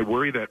 I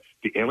worry that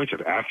the aliens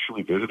have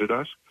actually visited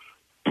us,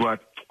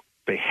 but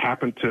they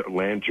happened to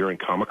land during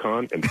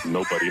Comic-Con and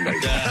nobody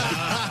knows.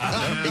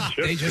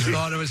 They just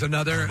thought it was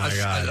another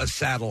a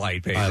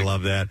satellite, basically. I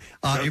love that.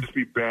 That would just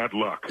be bad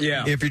luck.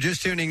 Yeah. If you're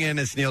just tuning in,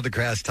 it's Neil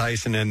deGrasse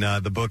Tyson, and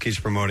the book he's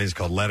promoting is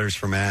called Letters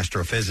from an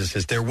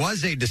Astrophysicist. There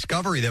was a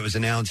discovery that was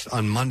announced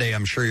on Monday.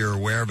 I'm sure you're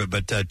aware of it,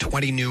 but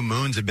 20 new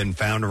moons have been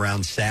found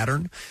around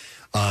Saturn.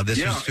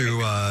 This was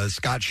through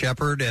Scott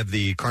Shepard of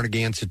the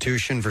Carnegie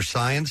Institution for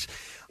Science.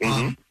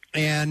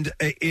 And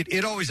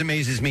it always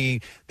amazes me,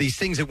 these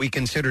things that we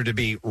consider to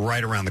be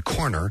right around the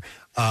corner,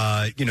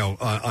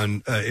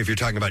 if you're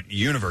talking about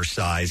universe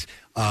size,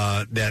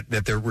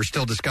 that we're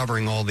still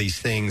discovering all these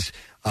things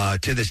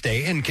to this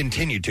day and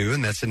continue to,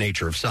 and that's the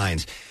nature of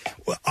science.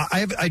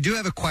 I do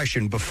have a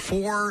question.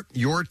 Before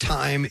your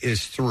time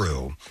is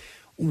through,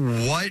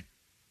 what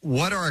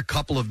are a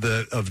couple of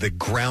the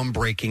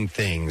groundbreaking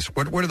things?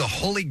 What are the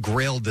holy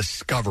grail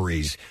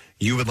discoveries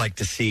you would like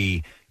to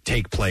see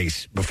take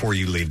place before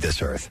you leave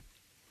this earth?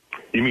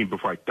 You mean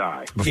before I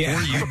die?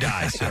 Before you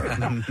die,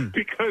 sir.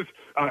 Because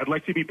I'd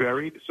like to be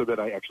buried so that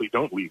I actually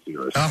don't leave the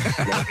earth.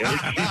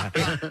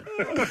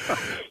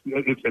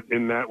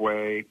 In that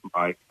way,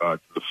 the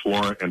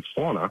flora and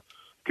fauna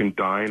can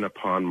dine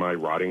upon my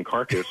rotting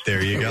carcass.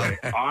 There you go.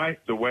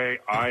 The way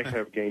I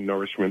have gained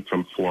nourishment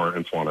from flora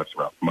and fauna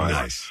throughout my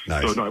life.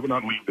 Nice. So no, I would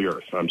not leave the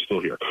earth. I'm still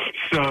here.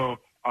 So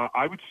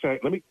I would say,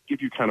 let me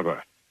give you kind of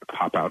a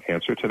cop-out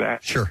answer to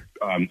that. Sure.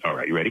 All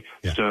right, you ready?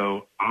 Yeah.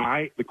 So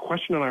the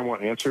question that I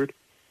want answered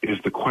is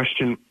the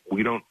question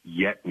we don't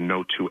yet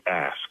know to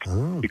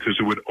ask, because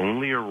it would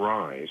only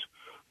arise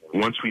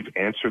once we've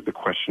answered the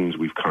questions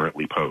we've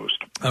currently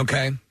posed.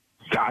 Okay.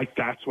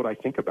 That's what I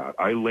think about.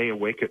 I lay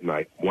awake at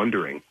night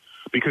wondering,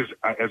 because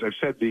as I've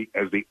said,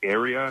 as the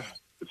area,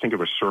 think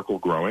of a circle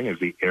growing, as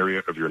the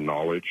area of your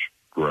knowledge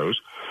grows,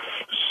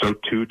 so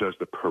too does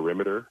the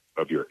perimeter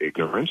of your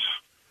ignorance.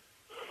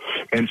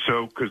 And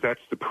so, because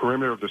that's the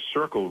perimeter of the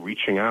circle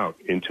reaching out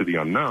into the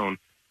unknown,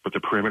 but the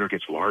perimeter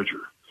gets larger.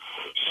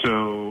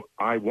 So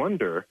I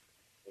wonder,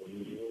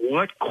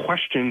 what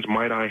questions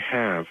might I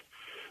have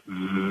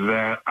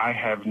that I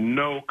have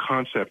no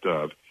concept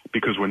of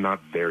because we're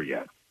not there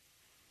yet?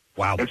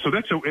 Wow. And so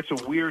it's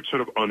a weird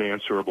sort of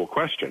unanswerable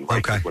question, right?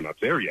 Okay. We're not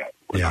there yet.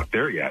 We're not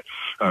there yet.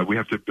 We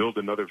have to build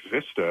another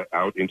vista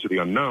out into the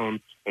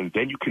unknown, and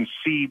then you can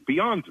see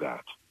beyond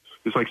that.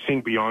 It's like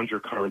seeing beyond your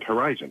current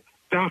horizon.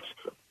 That's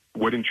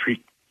what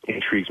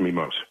intrigues me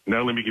most.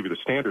 Now, let me give you the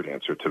standard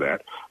answer to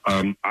that.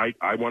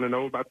 I want to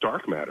know about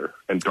dark matter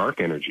and dark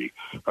energy,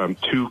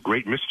 two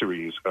great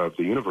mysteries of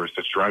the universe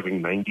that's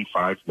driving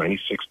 95,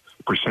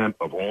 96%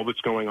 of all that's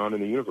going on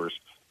in the universe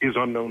is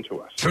unknown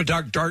to us. So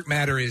dark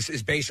matter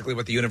is basically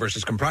what the universe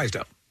is comprised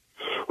of.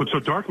 Well, so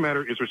dark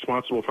matter is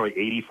responsible for like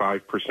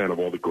 85% of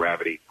all the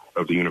gravity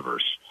of the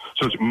universe.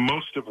 So it's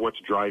most of what's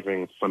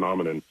driving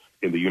phenomenon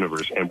in the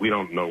universe, and we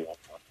don't know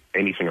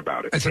anything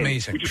about it. That's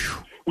amazing.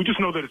 We just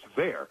know that it's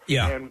there.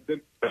 Yeah. And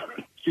then,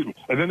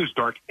 and then there's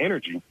dark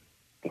energy,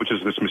 which is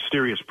this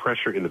mysterious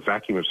pressure in the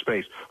vacuum of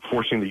space,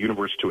 forcing the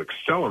universe to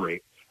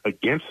accelerate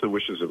against the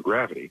wishes of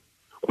gravity.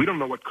 We don't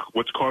know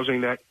what's causing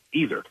that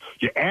either.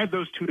 You add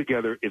those two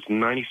together, it's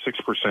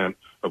 96%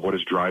 of what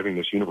is driving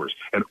this universe.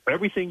 And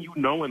everything you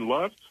know and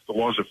love, the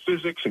laws of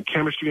physics and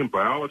chemistry and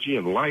biology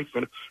and life,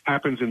 and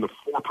happens in the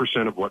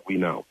 4% of what we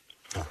know.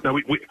 Now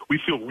we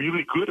feel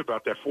really good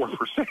about that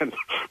 4%,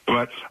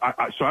 but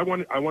I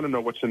want to know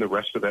what's in the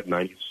rest of that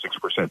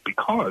 96%,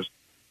 because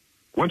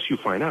once you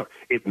find out,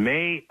 it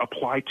may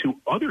apply to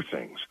other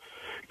things,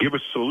 give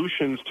us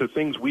solutions to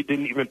things we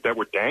didn't even that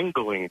were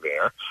dangling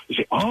there. You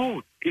say,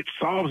 oh, it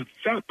solves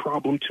that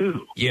problem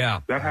too.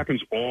 Yeah, that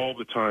happens all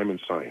the time in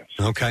science.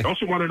 Okay. I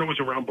also want to know what's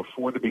around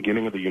before the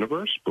beginning of the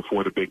universe,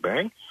 before the Big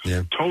Bang.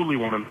 Yeah, totally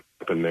want to know what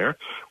happened there.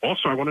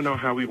 Also, I want to know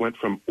how we went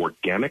from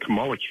organic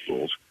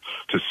molecules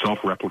to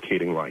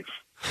self-replicating life.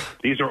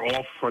 These are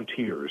all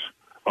frontiers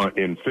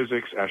in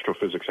physics,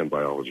 astrophysics, and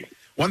biology.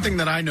 One thing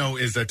that I know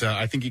is that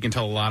I think you can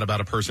tell a lot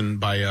about a person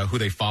by who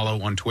they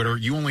follow on Twitter.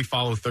 You only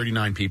follow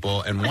 39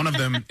 people, and one of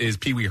them is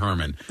Pee Wee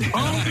Herman.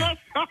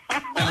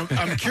 And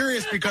I'm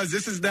curious because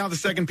this is now the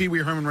second Pee Wee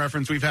Herman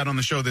reference we've had on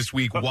the show this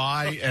week.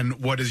 Why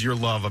and what is your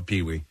love of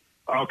Pee Wee?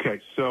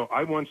 Okay, so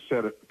I once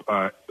said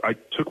I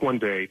took one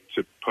day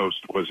to post,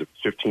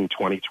 15,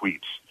 20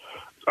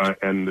 tweets,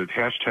 and the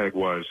hashtag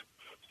was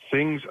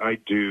things I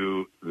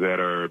do that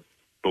are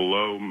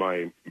below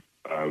my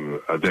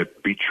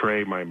that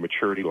betray my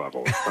maturity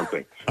level or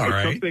something. All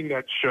right. Something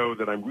that show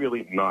that I'm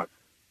really not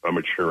a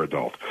mature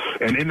adult.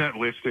 And in that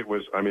list, it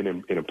was I'm in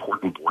an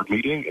important board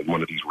meeting in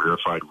one of these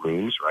rarefied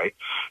rooms, right?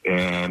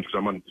 And because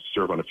I'm on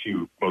serve on a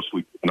few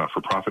mostly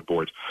not-for-profit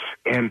boards,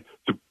 and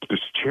the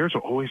chairs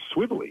are always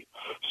swivelly.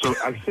 So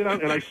I sit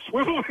down and I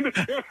swivel in the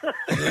chair.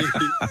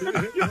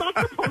 You're not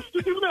supposed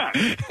to do that.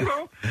 You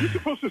know, you're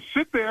supposed to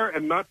sit there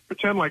and not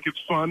pretend like it's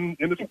fun.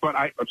 But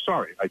I'm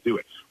sorry, I do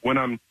it when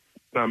I'm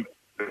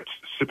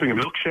sipping a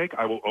milkshake.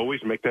 I will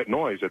always make that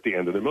noise at the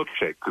end of the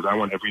milkshake because I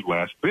want every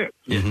last bit.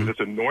 Mm-hmm. It's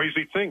a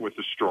noisy thing with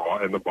the straw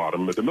and the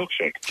bottom of the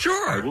milkshake.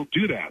 Sure. I will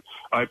do that.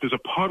 If there's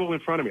a puddle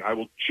in front of me, I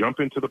will jump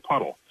into the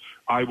puddle.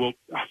 I will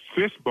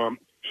fist bump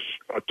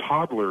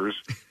toddlers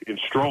in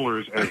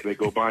strollers as they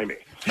go by me.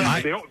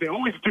 They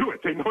always do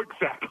it. They know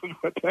exactly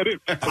what that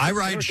is. I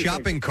ride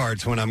shopping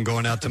carts when I'm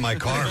going out to my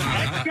car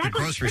from the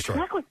grocery store.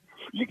 Exactly.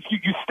 You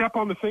step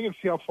on the thing and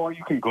see how far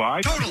you can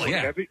glide. Totally,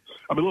 yeah.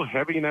 I'm a little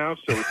heavy now,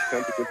 so it's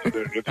time to get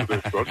into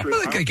the grocery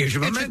store. It gives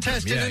you It's a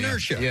test in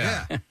inertia.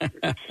 Yeah.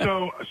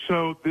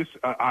 So this,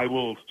 I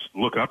will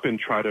look up and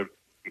try to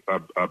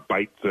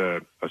bite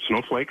the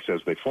snowflakes as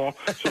they fall.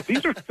 So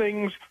these are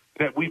things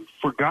that we've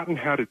forgotten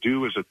how to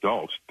do as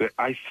adults that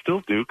I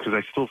still do because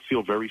I still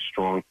feel very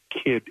strong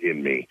kid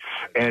in me.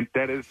 And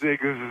that is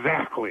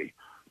exactly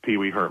Pee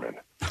Wee Herman.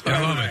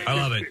 I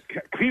love it.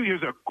 Pee Wee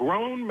is a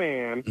grown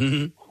man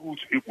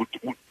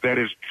that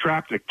has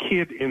trapped a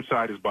kid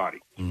inside his body.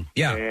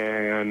 Yeah.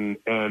 And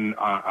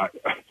I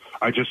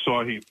just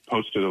saw he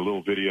posted a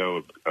little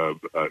video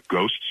of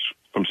ghosts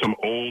from some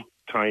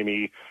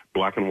old-timey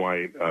black and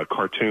white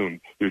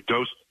cartoon. There's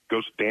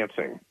ghost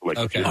dancing.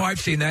 Okay. Oh, I've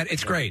seen that.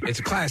 It's great. It's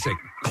a classic.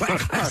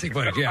 Classic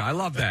footage. Yeah, I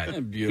love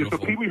that. Beautiful.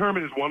 So Pee Wee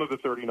Herman is one of the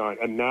 39,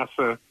 and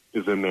NASA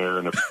is in there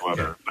and a few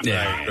other.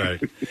 Yeah, right.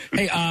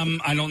 Hey,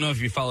 I don't know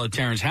if you follow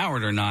Terrence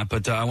Howard or not,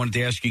 but I wanted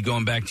to ask you,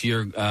 going back to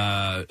your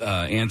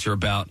answer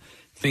about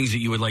things that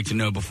you would like to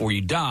know before you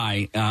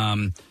die.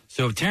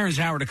 So Terrence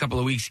Howard a couple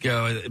of weeks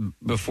ago,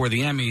 before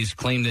the Emmys,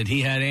 claimed that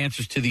he had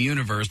answers to the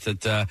universe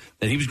that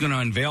he was going to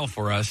unveil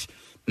for us.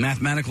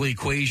 Mathematical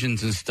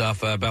equations and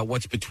stuff about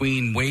what's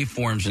between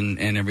waveforms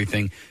and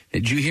everything.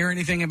 Did you hear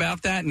anything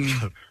about that?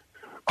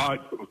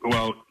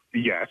 Well,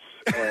 yes.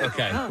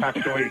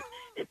 Okay.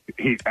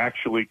 He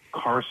actually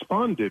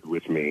corresponded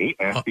with me,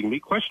 asking me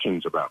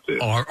questions about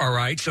this. All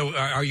right. So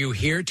are you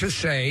here to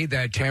say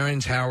that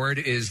Terrence Howard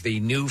is the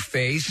new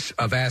face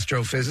of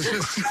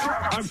astrophysicists?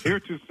 I'm here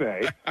to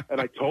say,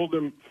 and I told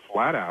him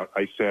flat out,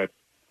 I said,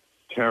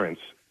 Terrence,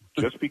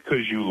 just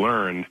because you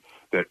learned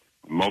that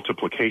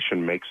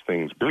multiplication makes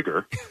things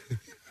bigger,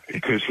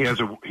 because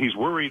he's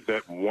worried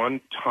that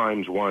 1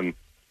 times 1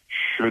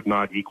 should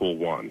not equal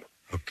 1.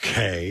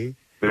 Okay.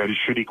 That it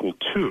should equal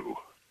 2.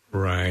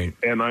 Right.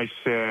 And I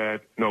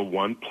said, no,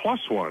 1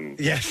 plus 1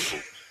 yes.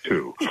 equals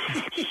 2.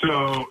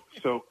 So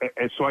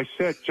I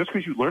said, just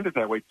because you learned it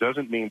that way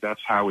doesn't mean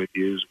that's how it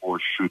is or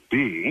should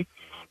be.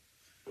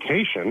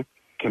 Multiplication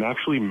can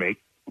actually make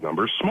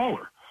numbers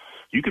smaller.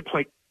 You could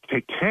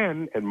take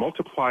 10 and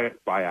multiply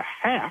it by a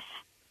half,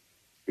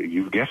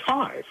 you get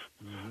 5,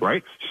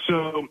 right?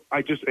 So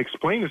I just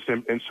explained this to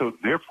him, and so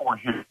therefore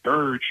his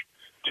urge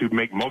to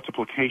make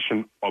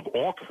multiplication of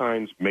all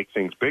kinds make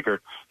things bigger,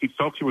 he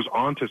felt he was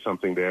onto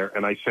something there,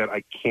 and I said,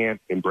 I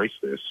can't embrace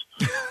this.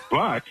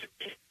 But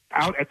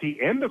out at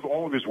the end of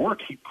all of his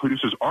work, he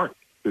produces art.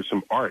 There's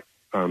some art.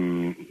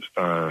 There's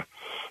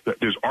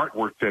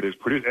artwork that is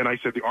produced, and I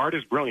said, the art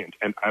is brilliant,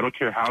 and I don't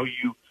care how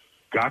you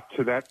got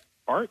to that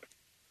art.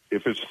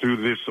 If it's through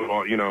this,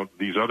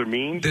 these other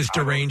means. This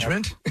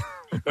derangement?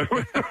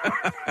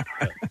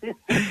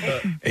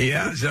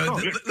 Yeah. So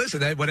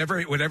listen,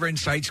 whatever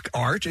incites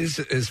art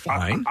is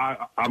fine.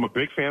 I'm a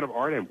big fan of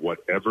art and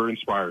whatever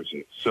inspires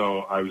it. So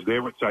I was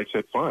there. I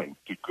said, fine,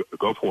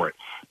 go for it.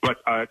 But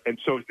and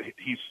so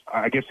he's.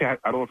 I guess I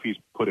don't know if he's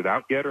put it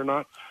out yet or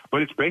not.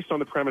 But it's based on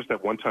the premise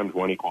that 1 times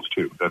 1 equals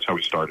 2. That's how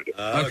he started it.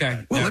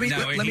 Okay. Well,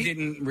 he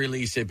didn't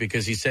release it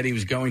because he said he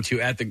was going to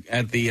at the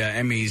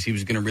Emmys. He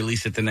was going to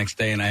release it the next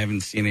day, and I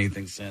haven't seen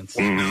anything since.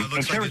 Mm-hmm.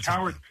 And Terrence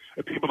Howard,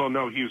 people don't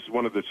know, he's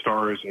one of the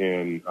stars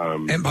in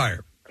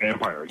Empire.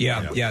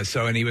 Yeah.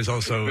 So, and he was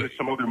also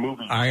some other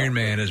movies. Iron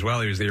Man as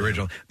well. He was the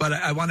original. But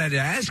I wanted to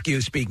ask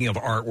you, speaking of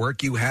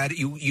artwork, you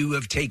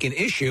have taken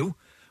issue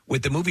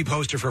with the movie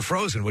poster for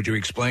Frozen. Would you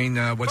explain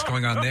what's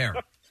going on there?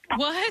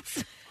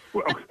 What?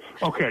 Well,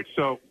 okay,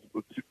 so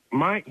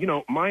my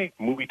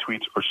movie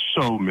tweets are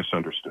so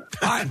misunderstood.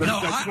 I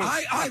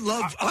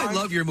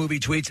love your movie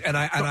tweets, and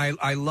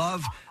I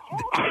love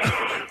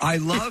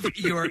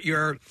your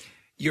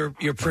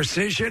your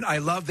precision. I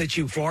love that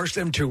you forced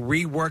them to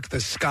rework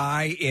the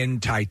sky in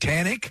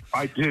Titanic.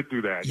 I did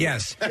do that.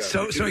 Yes.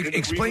 So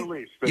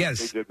explain.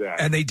 Yes, they did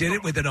that, and they did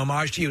it with an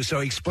homage to you. So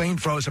explain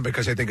Frozen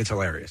because I think it's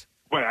hilarious.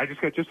 Wait, I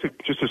just got just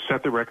to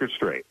set the record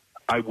straight.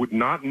 I would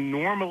not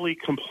normally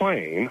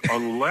complain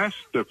unless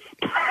the.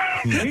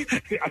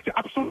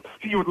 Absolutely,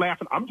 you were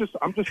laughing. I'm just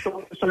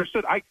so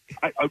misunderstood. A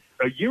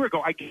year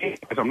ago I came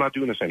because I'm not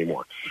doing this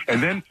anymore,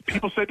 and then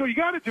people said, "No, you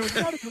got to do it.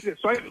 You got to do this."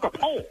 So I took a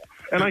poll,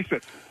 and I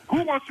said,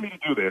 "Who wants me to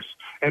do this?"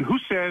 And who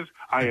says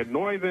I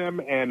annoy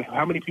them, and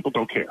how many people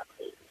don't care?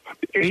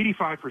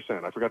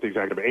 85%. I forgot the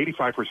exact number.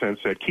 85%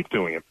 said keep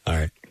doing it. All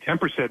right.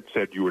 10%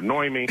 said you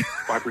annoy me.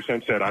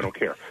 5% said I don't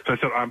care. So I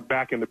said I'm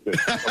back in the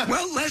business. Okay.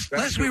 Well,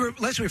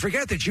 lest we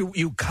forget that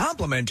you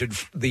complimented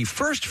the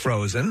first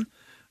Frozen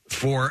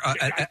for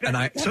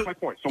That's my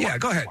point. So yeah,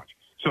 go ahead.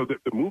 So the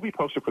movie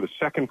poster for the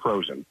second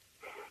Frozen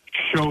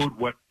showed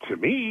what to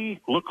me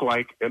looked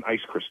like an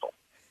ice crystal.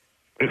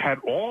 It had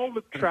all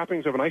the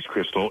trappings of an ice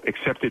crystal,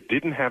 except it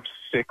didn't have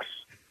 6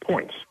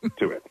 points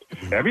to it.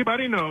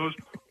 Everybody knows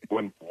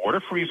when water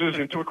freezes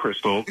into a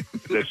crystal,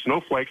 the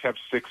snowflakes have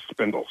 6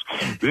 spindles.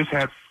 This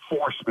had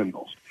 4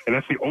 spindles, and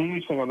that's the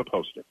only thing on the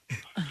poster.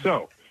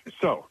 So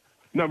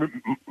now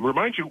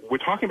remind you, we're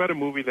talking about a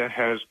movie that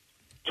has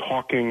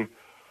talking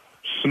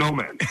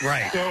snowmen.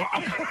 Right.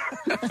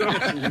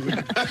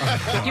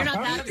 You're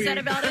not that upset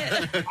about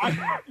it?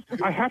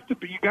 I have to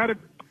be. You got to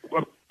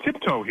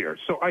tiptoe here.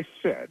 So I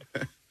said,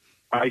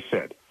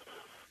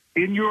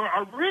 in your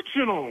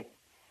original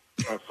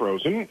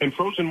Frozen, in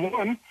Frozen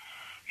 1,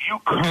 you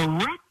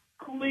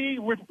correctly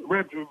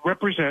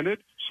represented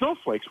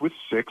snowflakes with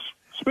 6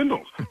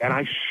 spindles, and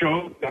I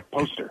showed that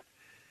poster.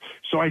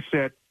 So I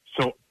said,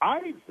 so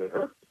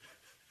either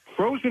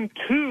Frozen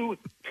 2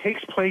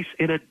 takes place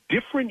in a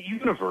different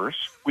universe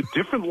with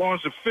different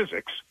laws of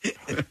physics,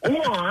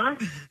 or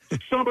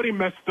somebody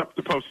messed up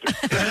the poster.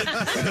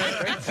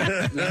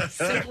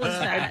 Simple as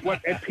that.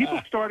 And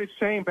people started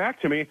saying back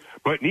to me,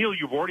 but Neil,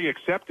 you've already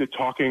accepted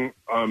talking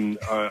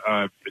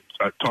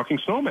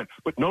snowmen.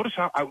 But notice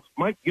how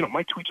my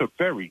tweets are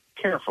very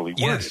carefully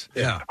worded. Yes,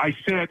 yeah. I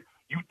said,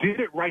 you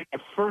did it right the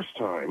first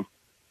time.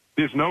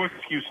 There's no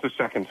excuse the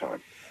second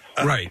time.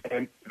 Right,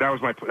 and that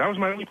was my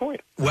only point.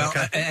 Well,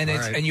 Okay.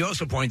 and you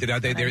also pointed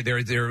out that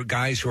there are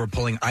guys who are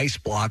pulling ice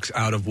blocks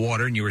out of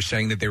water, and you were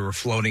saying that they were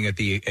floating at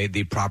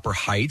the proper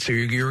height. So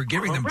you're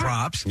giving them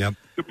props. Yep.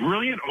 The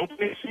brilliant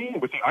opening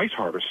scene with the ice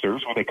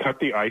harvesters when they cut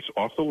the ice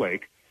off the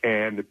lake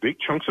and the big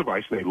chunks of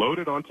ice, and they load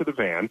it onto the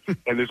van,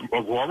 and there's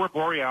Aurora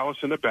Borealis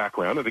in the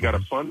background, and they got a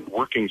fun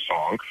working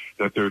song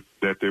that they're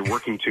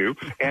working to,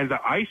 and the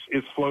ice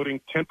is floating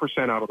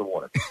 10% out of the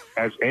water,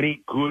 as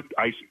any good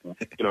ice,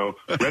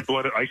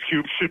 red-blooded ice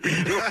cube should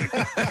be doing.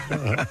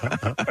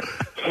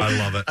 I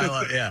love it. I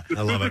love it.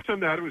 The physics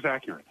on that was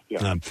accurate.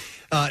 Yeah.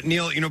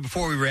 Neil,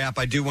 before we wrap,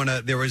 I do want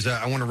to.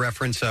 I want to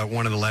reference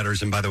one of the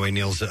letters, and by the way,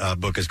 Neil's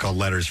book is called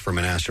 "Letters from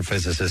an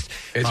Astrophysicist."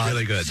 It's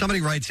really good.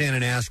 Somebody writes in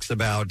and asks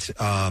about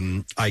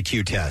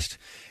IQ test.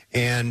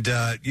 And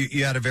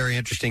you had a very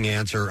interesting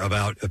answer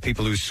about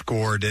people who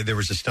scored. There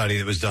was a study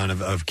that was done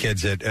of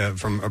kids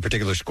from a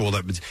particular school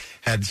that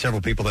had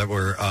several people that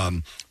were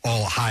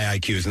all high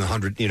IQs in the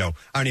 100, I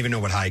don't even know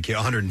what high IQ,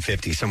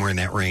 150, somewhere in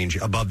that range,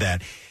 above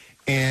that.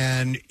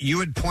 And you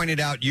had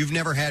pointed out you've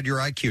never had your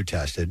IQ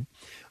tested.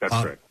 That's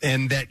right.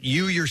 And that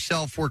you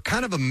yourself were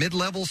kind of a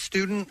mid-level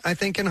student, I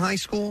think, in high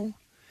school?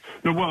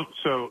 No, well,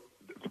 so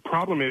the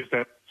problem is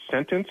that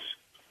sentence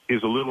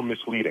is a little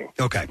misleading.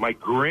 Okay. My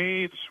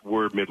grades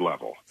were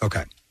mid-level.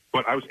 Okay.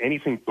 But I was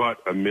anything but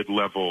a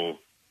mid-level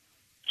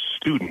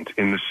student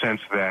in the sense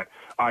that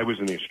I was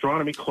in the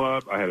astronomy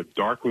club. I had a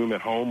dark room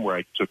at home where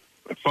I took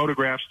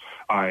photographs.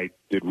 I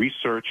did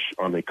research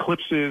on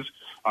eclipses.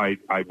 I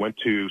went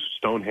to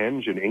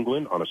Stonehenge in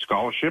England on a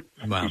scholarship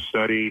to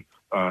study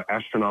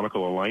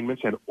astronomical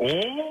alignments, and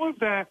all of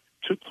that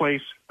took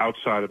place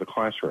outside of the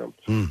classroom.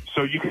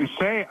 So you can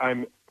say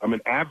I'm an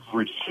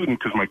average student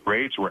because my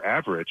grades were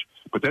average,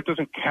 but that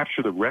doesn't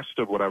capture the rest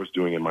of what I was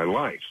doing in my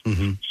life.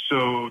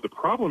 So the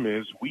problem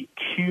is we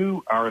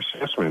cue our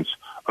assessments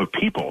of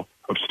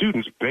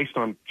students based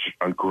on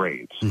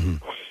grades.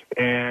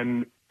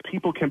 And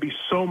people can be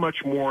so much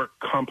more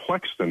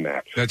complex than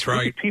that. That's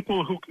right. Look at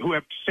people who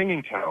have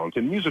singing talent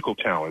and musical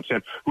talents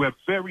and who have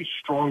very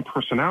strong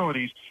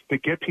personalities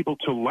that get people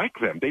to like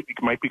them. They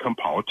might become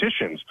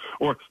politicians,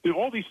 or there are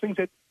all these things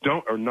that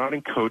are not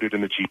encoded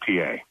in the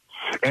GPA.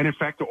 And in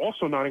fact, they're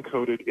also not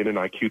encoded in an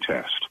IQ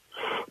test.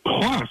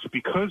 Plus,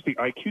 because the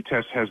IQ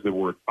test has the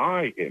word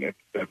I in it,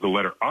 the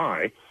letter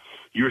I,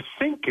 you're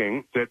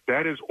thinking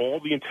that is all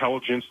the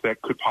intelligence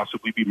that could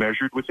possibly be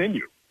measured within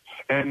you.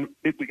 And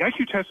the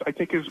IQ test, I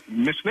think, is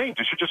misnamed.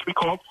 It should just be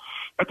called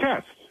a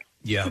test.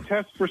 Yeah. It's a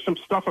test for some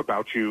stuff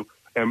about you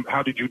and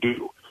how did you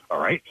do, all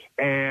right?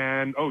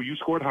 And, you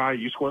scored high,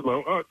 you scored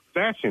low. Oh,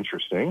 that's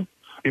interesting.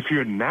 If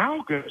you're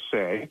now going to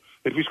say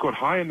that if you scored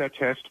high in that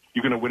test,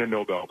 you're going to win a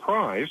Nobel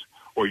Prize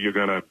or you're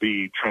going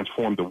to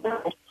transform the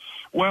world,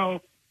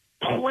 well,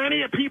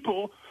 plenty of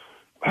people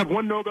have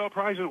won Nobel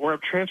Prizes or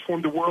have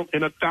transformed the world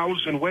in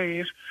 1,000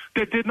 ways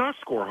that did not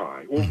score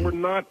high or were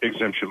not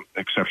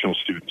exceptional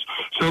students.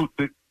 So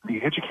the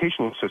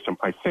educational system,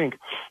 I think,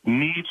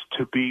 needs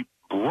to be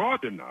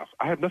broad enough.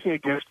 I have nothing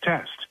against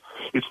tests.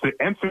 It's the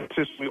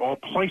emphasis we all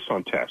place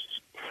on tests.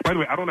 By the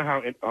way, I don't know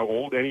how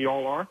old any of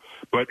y'all are,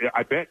 but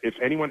I bet if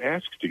anyone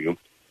asks you,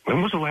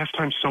 when was the last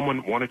time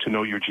someone wanted to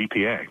know your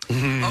GPA?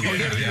 You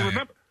can't even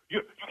remember.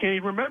 You can't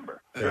even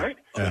remember, right?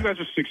 You guys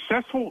are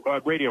successful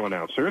radio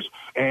announcers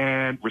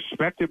and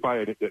respected by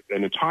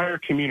an entire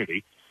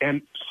community,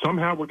 and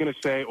somehow we're going to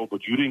say, oh,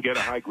 but you didn't get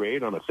a high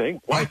grade on a thing?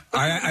 I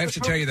have to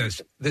tell you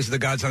this. This is the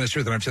God's honest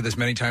truth, and I've said this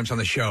many times on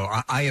the show.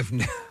 I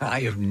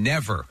have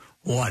never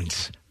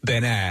once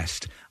been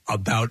asked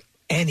about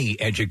any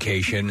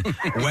education.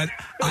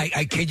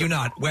 I kid you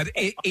not.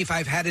 If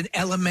I've had an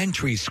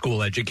elementary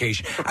school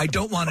education, I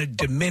don't want to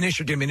diminish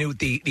or diminish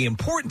the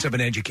importance of an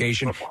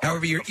education.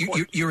 However,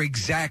 you're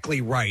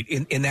exactly right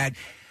in that.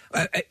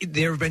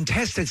 There have been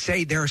tests that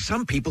say there are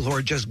some people who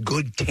are just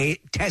good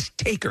test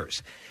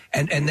takers,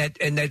 and that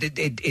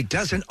it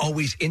doesn't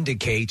always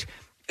indicate,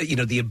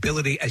 the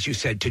ability, as you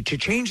said, to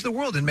change the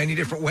world in many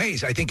different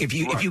ways. I think if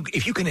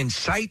you can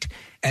incite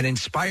and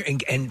inspire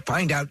and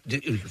find out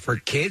for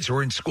kids who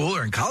are in school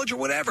or in college or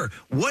whatever,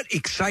 what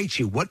excites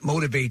you, what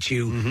motivates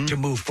you to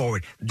move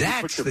forward.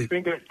 That's the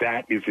finger.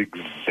 That is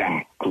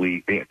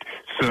exactly it.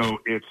 So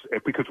it's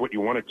because what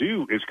you want to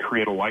do is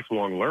create a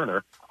lifelong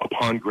learner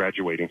upon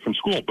graduating from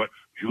school. But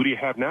who do you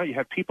have now? You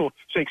have people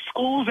saying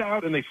school's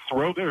out, and they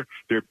throw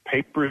their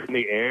papers in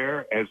the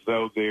air as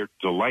though they're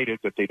delighted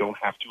that they don't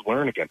have to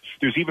learn again.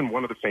 There's even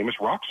one of the famous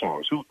rock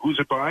songs. Who's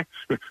it by?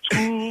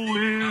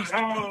 School is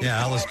out.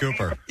 Yeah, Alice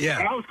Cooper.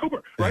 Yeah, Alice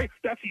Cooper. Right.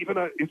 That's even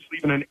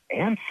an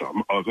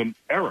anthem of an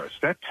era.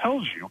 So that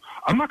tells you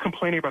I'm not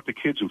complaining about the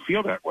kids who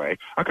feel that way.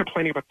 I'm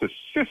complaining about the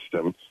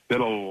system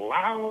that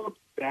allowed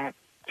that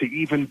to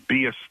even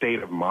be a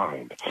state of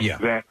mind. Yeah.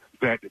 That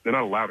they're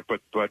not allowed it,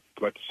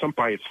 but some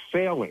by its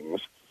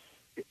failings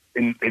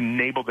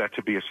enabled that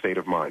to be a state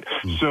of mind.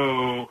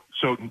 So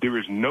there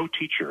is no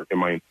teacher in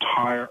my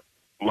entire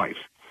life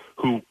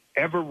who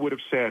ever would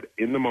have said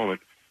in the moment,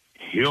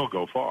 he'll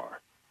go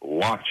far.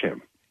 Watch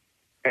him.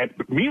 And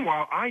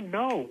meanwhile, I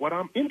know what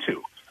I'm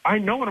into. I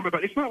know what I'm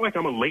about. It's not like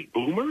I'm a late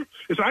bloomer.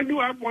 I knew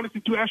I wanted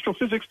to do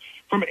astrophysics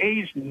from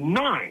age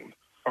 9.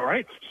 All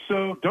right?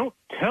 So don't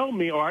tell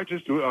me, I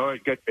just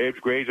got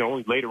average grades and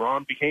only later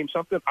on became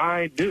something.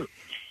 I knew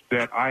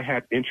that I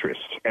had interest,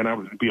 and I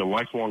would be a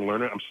lifelong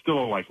learner. I'm still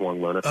a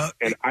lifelong learner.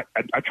 And I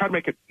try to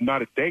make it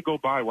not a day go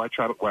by where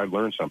I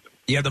learn something.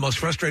 Yeah, the most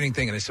frustrating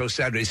thing, and it's so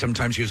sad, is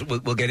sometimes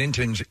we'll get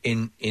interns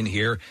in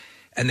here,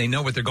 and they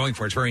know what they're going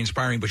for. It's very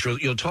inspiring, but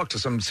you'll talk to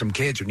some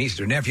kids or nieces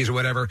or nephews or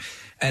whatever,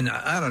 and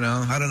I don't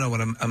know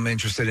what I'm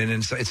interested in.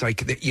 And it's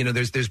like,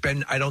 there's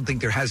been, I don't think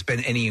there has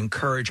been any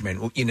encouragement,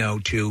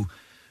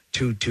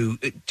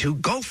 to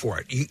go for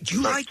it. Do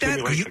you like that?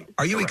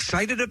 Are you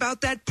excited about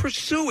that?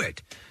 Pursue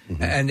it.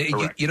 And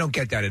you don't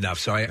get that enough.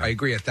 So I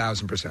agree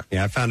 1,000%.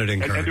 Yeah, I found it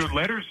encouraging. And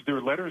there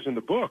are letters in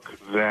the book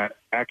that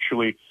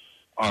actually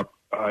are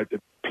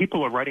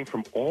people are writing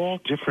from all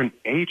different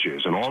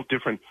ages and all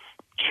different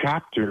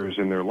chapters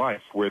in their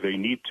life where they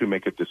need to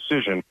make a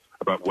decision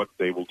about what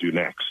they will do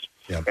next.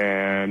 Yep.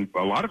 And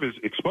a lot of it is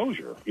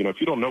exposure. If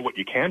you don't know what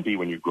you can be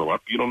when you grow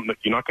up, you're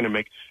not going to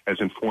make as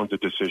informed a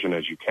decision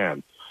as you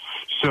can.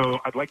 So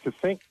I'd like to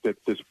think that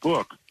this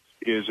book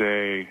is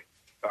it's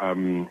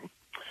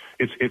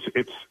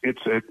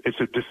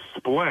a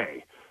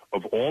display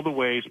of all the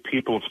ways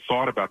people have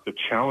thought about the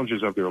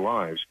challenges of their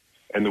lives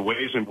and the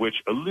ways in which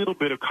a little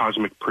bit of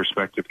cosmic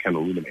perspective can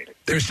illuminate it.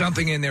 There's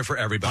something in there for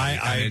everybody.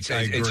 It's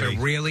a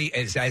really,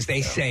 as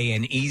they say,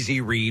 an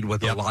easy read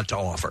with a lot to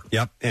offer.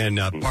 Yep, and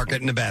park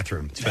it in the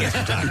bathroom. Spend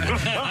some time there.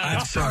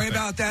 I'm sorry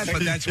about that,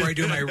 but that's where I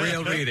do my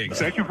real readings.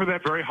 Thank you for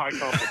that very high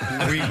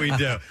compliment. we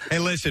do. Hey,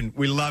 listen,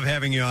 we love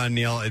having you on,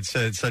 Neil. It's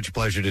such a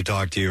pleasure to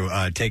talk to you.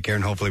 Take care,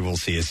 and hopefully we'll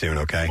see you soon,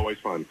 okay? Always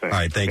fun. Thanks. All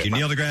right, thank you. Bye.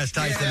 Neil deGrasse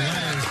Tyson,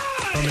 letters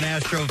from an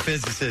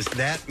astrophysicist.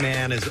 That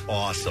man is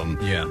awesome.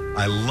 Yeah.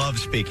 I love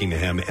speaking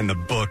to him, and the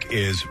book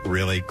is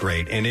really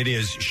great. And it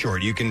is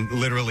short. You can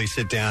literally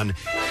sit down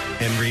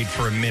and read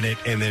for a minute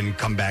and then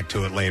come back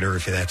to it later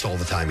if that's all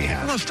the time you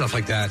have. I love stuff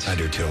like that. I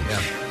do, too.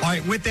 Yeah. All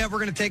right, with that, we're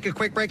going to take a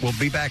quick break. We'll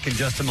be back in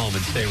just a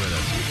moment. Stay with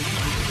us.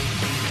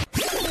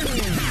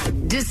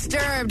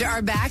 Disturbed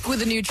are back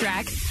with a new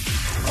track.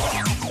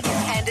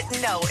 And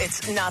no,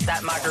 it's not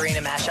that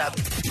Macarena mashup.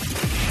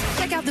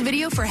 Check out the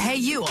video for Hey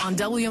You on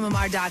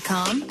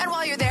WMMR.com. And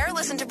while you're there,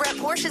 listen to Brett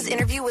Porsche's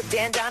interview with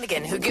Dan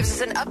Donegan, who gives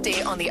us an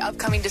update on the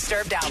upcoming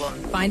Disturbed album.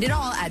 Find it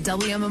all at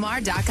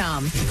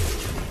WMMR.com.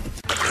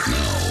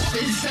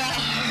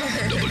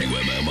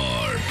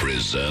 WMMR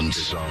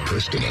presents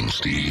Preston and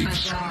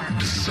Steve's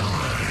Bizarre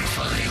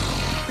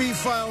File. Beef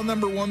File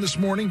number 1 this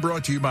morning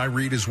brought to you by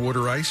Rita's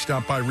Water Ice.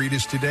 Stop by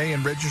Rita's today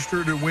and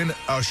register to win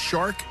a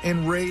shark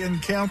and ray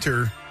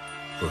encounter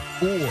for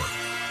 4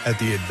 at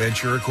the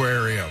Adventure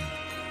Aquarium.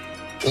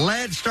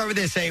 Let's start with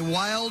this. A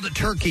wild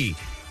turkey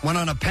went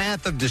on a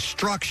path of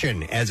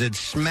destruction as it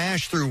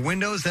smashed through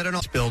windows at an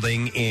office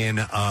building in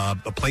a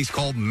place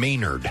called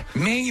Maynard.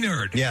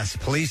 Maynard? Yes.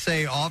 Police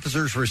say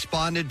officers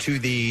responded to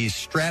the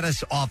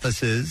Stratus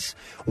offices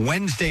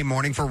Wednesday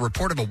morning for a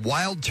report of a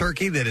wild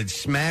turkey that had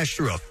smashed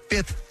through a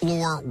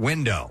fifth-floor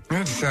window.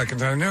 Wait a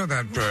second. I know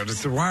that bird.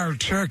 It's a wild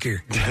turkey.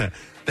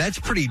 That's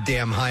pretty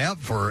damn high up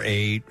for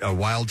a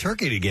wild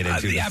turkey to get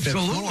into. The fifth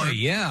floor. Absolutely,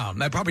 yeah.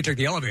 I probably took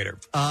the elevator.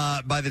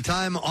 By the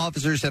time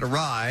officers had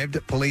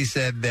arrived, police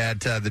said that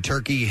the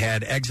turkey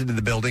had exited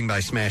the building by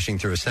smashing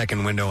through a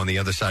second window on the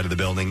other side of the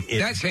building.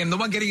 That's him, the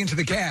one getting into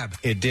the cab.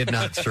 It did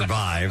not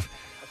survive.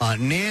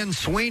 Nan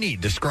Sweeney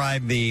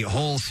described the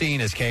whole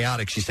scene as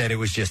chaotic. She said it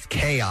was just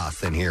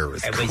chaos in here. It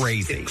was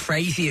crazy. The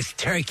craziest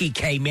turkey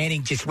came in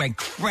and just went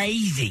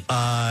crazy.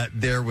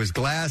 There was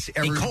glass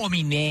everywhere. They call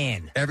me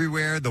Nan.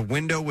 Everywhere. The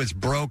window was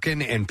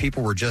broken, and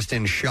people were just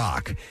in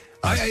shock.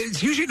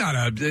 It's usually not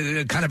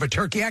a kind of a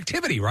turkey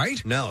activity,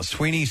 right? No.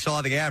 Sweeney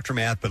saw the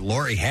aftermath, but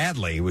Lori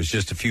Hadley was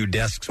just a few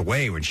desks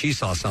away when she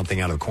saw something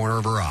out of the corner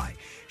of her eye.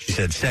 She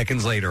said,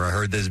 seconds later, I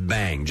heard this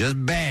bang,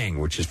 just bang,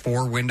 which is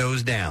 4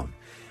 windows down.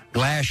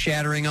 Glass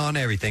shattering on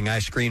everything. I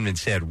screamed and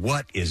said,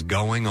 what is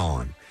going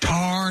on?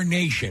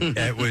 Tarnation.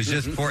 It was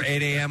just before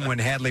 8 a.m. when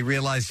Hadley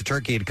realized the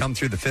turkey had come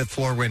through the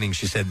fifth-floor window.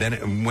 She said, then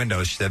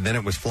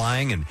it was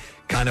flying and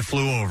kind of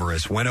flew over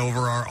us, went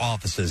over our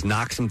offices,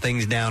 knocked some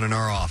things down in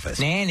our office.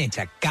 Man, it's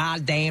a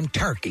goddamn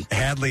turkey.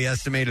 Hadley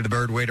estimated the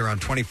bird weighed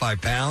around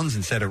 25 pounds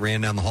and said it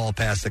ran down the hall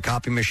past the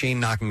copy machine,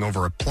 knocking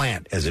over a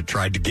plant as it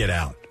tried to get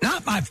out.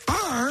 Not my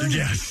farm.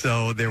 Yes,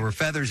 so there were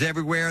feathers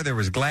everywhere. There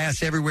was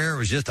glass everywhere. It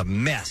was just a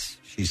mess.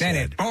 She then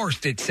said. It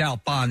forced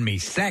itself on me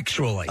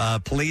sexually.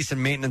 Police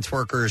and maintenance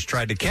workers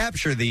tried to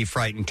capture the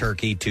frightened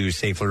turkey to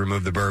safely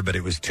remove the bird, but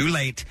it was too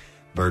late.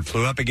 Bird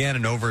flew up again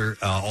and over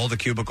all the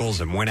cubicles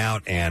and went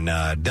out and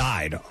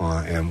died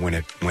and when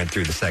it went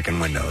through the second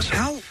window.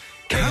 So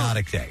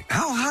chaotic day.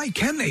 How high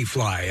can they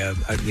fly?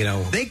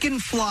 They can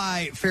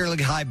fly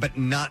fairly high, but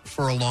not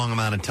for a long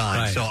amount of time.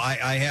 Right. So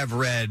I have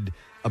read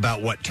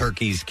about what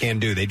turkeys can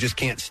do. They just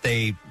can't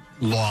stay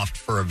loft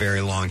for a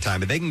very long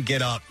time, but they can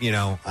get up,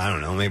 I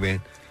don't know, maybe, I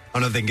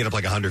don't know if they can get up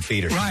like 100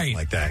 feet or something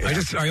like that.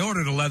 Yeah. I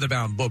ordered a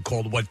leather-bound book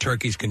called What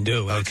Turkeys Can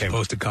Do, and it's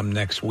supposed to come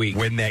next week.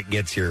 When that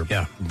gets here,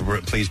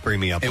 please bring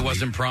me up. It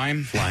wasn't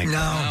Prime? Flying.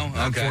 No,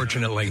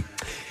 unfortunately.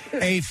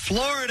 A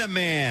Florida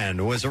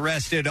man was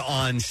arrested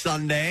on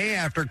Sunday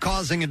after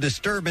causing a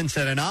disturbance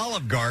at an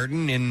Olive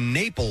Garden in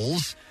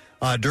Naples,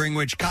 during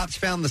which cops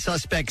found the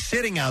suspect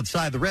sitting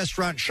outside the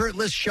restaurant,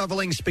 shirtless,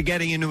 shoveling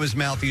spaghetti into his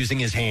mouth using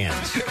his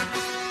hands.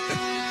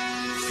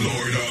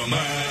 Florida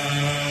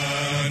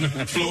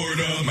man,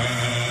 Florida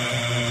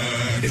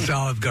man. It's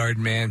Olive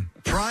Garden, man.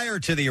 Prior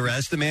to the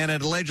arrest, the man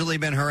had allegedly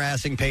been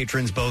harassing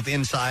patrons both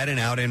inside and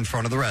out in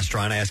front of the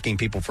restaurant, asking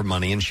people for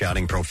money and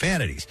shouting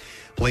profanities.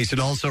 Police had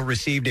also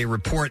received a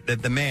report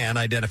that the man,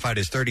 identified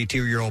as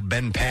 32-year-old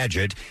Ben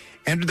Padgett,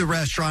 entered the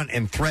restaurant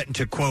and threatened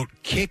to, quote,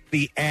 kick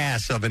the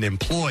ass of an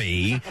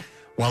employee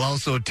while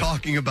also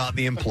talking about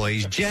the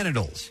employee's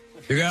genitals.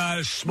 You got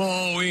a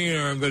small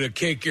wiener, I'm going to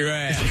kick your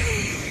ass.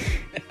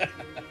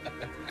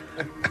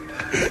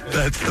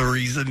 That's the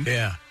reason?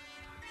 Yeah.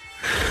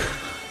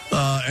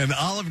 And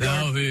Olive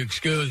Garden... Now, if you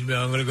excuse me,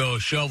 I'm going to go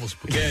shovel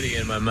spaghetti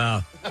in my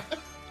mouth.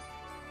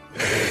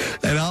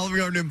 An Olive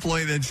Garden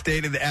employee then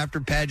stated that after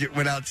Padgett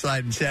went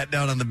outside and sat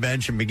down on the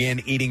bench and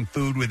began eating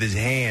food with his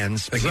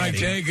hands. It's like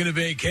taking a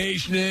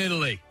vacation in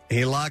Italy.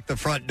 He locked the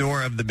front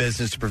door of the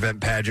business to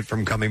prevent Padgett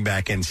from coming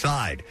back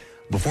inside.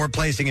 Before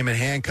placing him in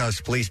handcuffs,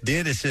 police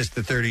did assist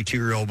the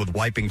 32-year-old with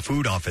wiping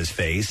food off his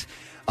face.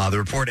 The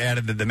report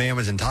added that the man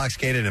was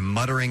intoxicated and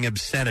muttering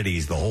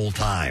obscenities the whole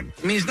time.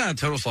 I mean, he's not a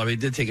total slob. He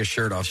did take his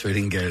shirt off so he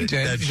didn't get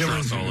that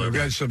sauce all over.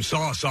 Got some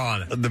sauce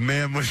on it. The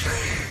man was...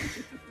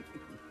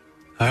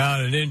 I had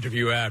an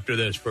interview after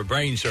this for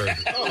brain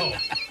surgery.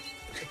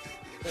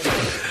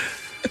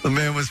 The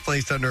man was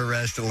placed under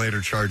arrest and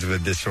later charged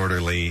with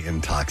disorderly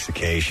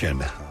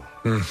intoxication.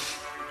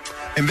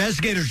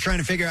 Investigators are trying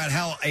to figure out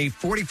how a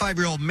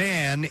 45-year-old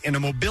man in a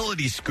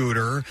mobility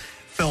scooter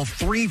fell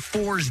 3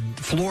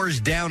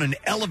 floors down an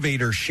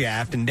elevator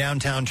shaft in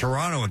downtown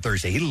Toronto on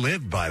Thursday. He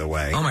lived, by the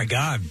way. Oh, my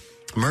God.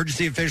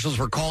 Emergency officials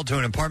were called to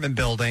an apartment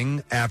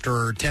building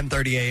after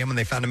 10:30 a.m. when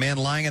they found a man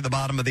lying at the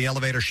bottom of the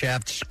elevator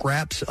shaft.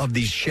 Scraps of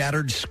the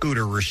shattered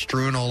scooter were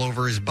strewn all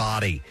over his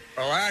body.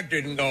 Well, that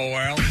didn't go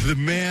well. The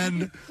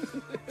man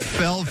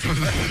fell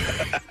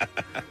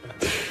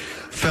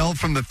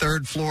from the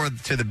third floor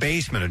to the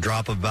basement, a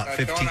drop of about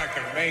 15... I thought I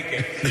could make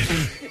it.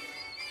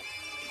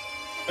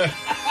 I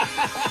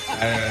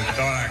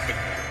thought I could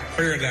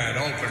clear that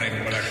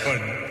opening, but I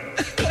couldn't.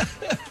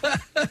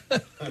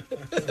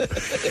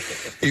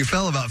 You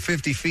fell about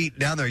 50 feet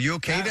down there. You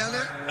okay down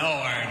there? No,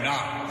 I'm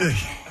not.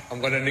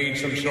 I'm going to need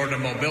some sort of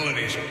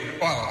mobility.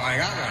 Well, I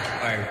got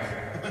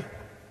one.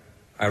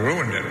 I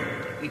ruined it.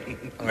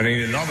 I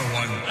need another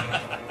one.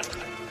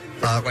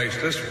 Replace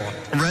this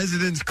one.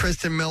 Residents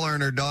Kristen Miller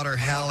and her daughter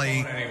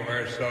Hallie.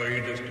 Anywhere, so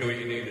you just do what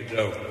you need to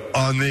do.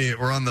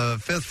 Were on the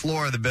 5th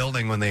floor of the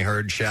building when they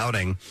heard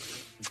shouting.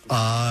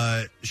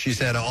 She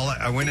said,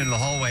 I went into the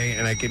hallway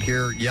and I could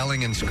hear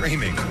yelling and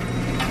screaming.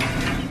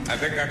 I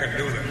think I can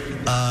do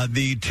this.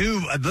 The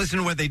two, listen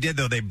to what they did,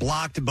 though. They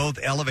blocked both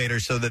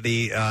elevators so that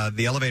the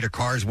elevator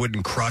cars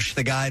wouldn't crush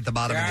the guy at the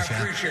bottom of the shaft.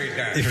 I appreciate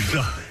that.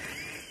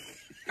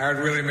 I'd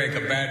really make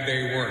a bad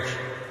day worse.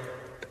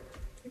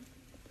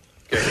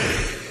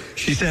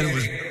 She said it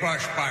was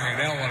crushed by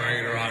an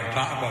elevator on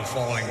top of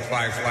falling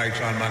 5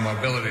 flights on my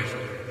mobilities.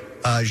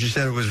 She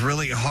said it was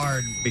really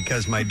hard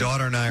because my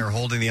daughter and I are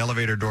holding the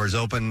elevator doors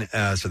open,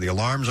 so the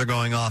alarms are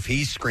going off.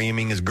 He's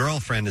screaming. His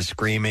girlfriend is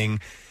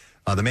screaming.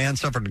 The man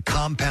suffered a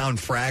compound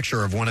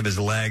fracture of one of his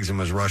legs and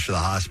was rushed to the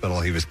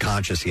hospital. He was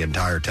conscious the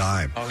entire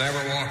time. I'll never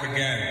walk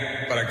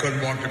again, but I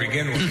couldn't walk to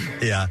begin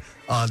with. Yeah.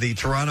 The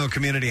Toronto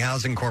Community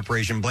Housing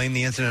Corporation blamed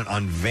the incident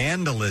on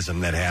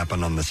vandalism that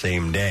happened on the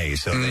same day.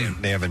 So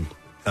they haven't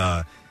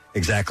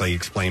exactly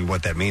explained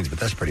what that means, but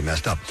that's pretty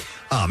messed up.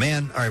 Oh,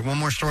 man. All right, one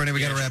more story, and we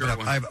got to wrap it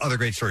up. I have other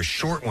great stories.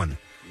 Short one.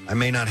 I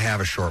may not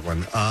have a short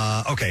one.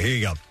 Okay, here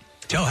you go.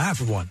 Tell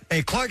half of one.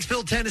 A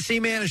Clarksville,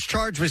 Tennessee man is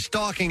charged with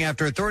stalking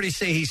after authorities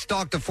say he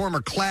stalked a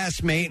former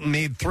classmate and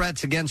made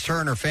threats against her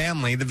and her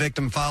family. The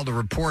victim filed a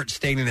report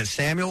stating that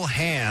Samuel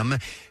Ham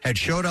had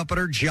showed up at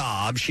her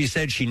job. She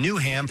said she knew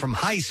Ham from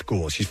high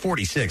school. She's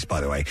 46, by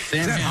the way.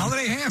 Is that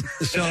Holiday Ham?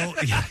 So,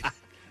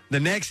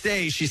 the next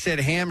day, she said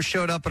Ham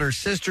showed up at her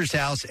sister's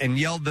house and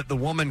yelled that the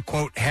woman,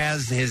 quote,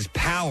 has his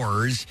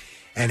powers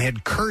and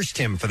had cursed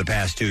him for the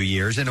past 2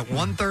 years. And at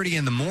 1:30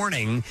 in the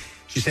morning,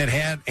 she said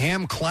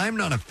Ham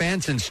climbed on a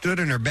fence and stood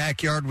in her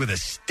backyard with a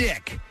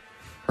stick.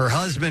 Her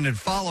husband had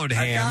followed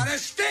Ham. I got a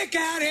stick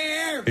out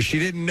here! She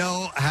didn't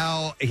know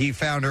how he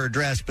found her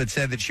address, but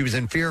said that she was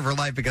in fear of her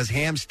life because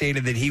Ham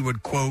stated that he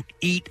would, quote,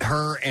 eat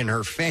her and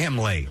her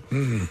family.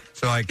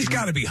 So He's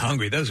got to be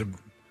hungry.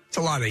 It's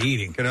a lot of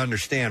eating. Can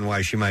understand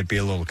why she might be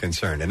a little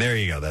concerned. And there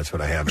you go. That's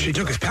what I have. She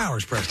took his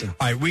powers, Preston.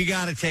 All right, we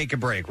got to take a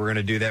break. We're going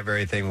to do that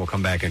very thing. We'll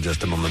come back in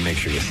just a moment. Make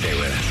sure you stay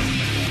with us.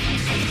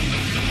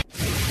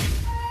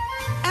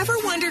 Ever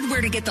wondered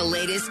where to get the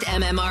latest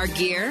MMR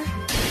gear?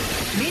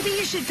 Maybe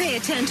you should pay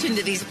attention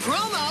to these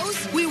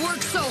promos we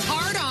work so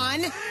hard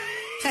on.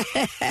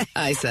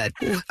 I said,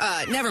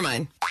 never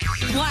mind.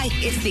 Why,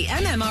 it's the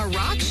MMR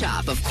Rock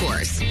Shop, of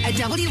course, at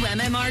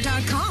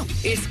WMMR.com.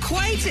 It's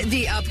quite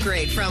the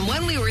upgrade from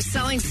when we were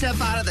selling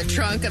stuff out of the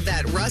trunk of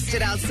that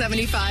rusted-out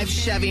 75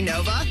 Chevy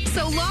Nova.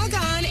 So log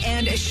on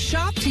and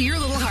shop to your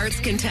little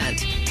heart's content.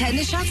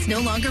 Tetanus shots no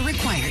longer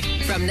required.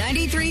 From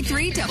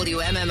 93.3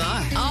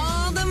 WMMR.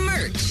 All the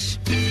merch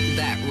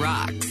that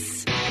rocks.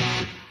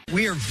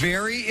 We are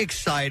very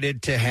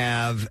excited to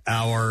have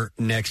our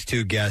next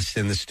two guests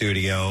in the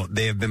studio.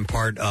 They have been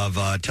part of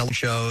television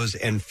shows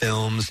and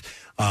films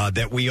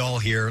that we all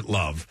here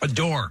love.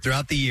 Adore.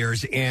 Throughout the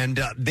years.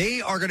 And they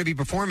are going to be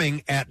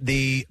performing at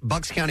the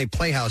Bucks County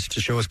Playhouse.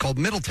 The show is called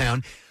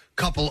Middletown.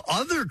 Couple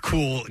other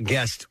cool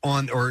guests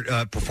on or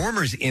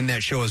performers in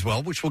that show as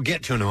well, which we'll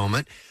get to in a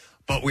moment.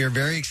 But we are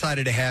very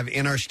excited to have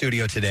in our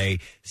studio today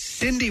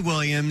Cindy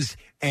Williams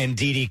and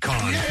Dee Dee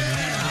Kong.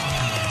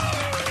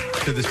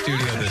 To the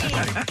studio this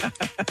morning.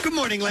 Good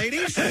morning,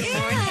 ladies.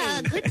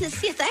 Yeah, good to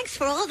see you. Thanks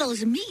for all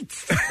those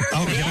meats.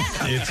 No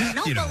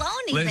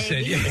bologna,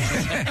 listen,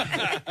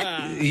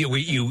 baby.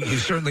 You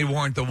certainly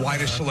warrant the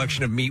widest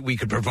selection of meat we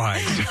could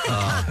provide.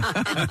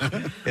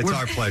 It's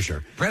our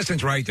pleasure.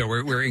 Preston's right, though.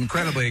 We're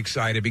incredibly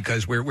excited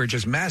because we're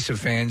just massive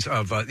fans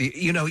of,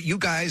 you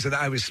guys, and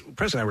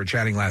Preston and I were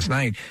chatting last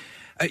night.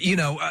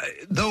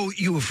 Though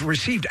you've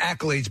received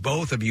accolades,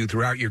 both of you,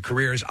 throughout your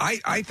careers,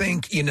 I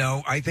think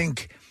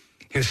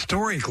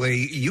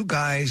historically, you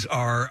guys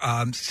are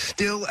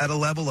still at a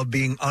level of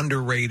being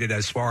underrated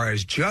as far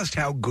as just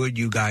how good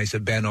you guys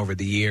have been over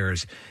the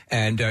years.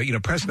 And,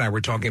 Preston and I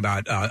were talking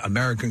about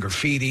American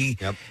Graffiti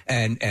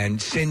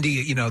and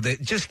Cindy,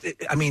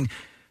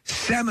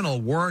 seminal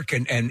work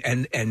and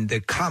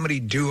the comedy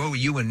duo,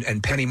 you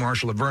and Penny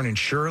Marshall, Laverne and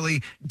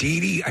Shirley, Dee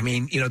Dee.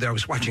 I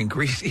was watching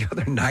Grease the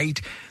other night.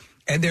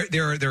 And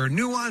there are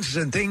nuances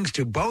and things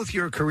to both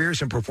your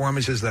careers and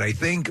performances that I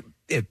think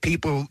if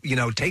people,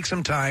 take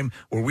some time,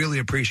 will really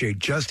appreciate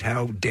just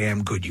how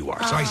damn good you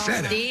are. So I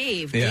said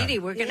Steve, it. Dee Dee,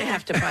 we're going to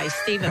have to buy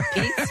Steve a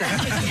pizza.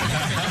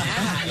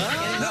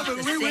 No,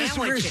 but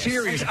we're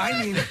serious.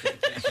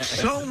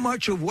 So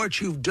much of what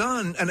you've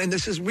done, and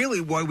this is really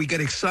why we get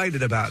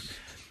excited about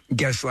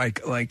guests like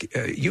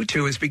you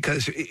two, is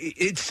because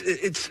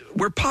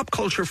we're pop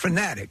culture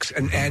fanatics,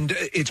 and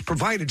it's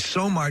provided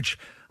so much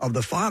of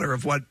the fodder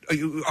of what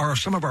are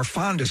some of our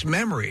fondest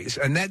memories,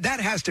 and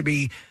that has to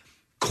be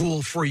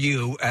cool for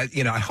you. I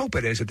hope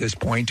it is at this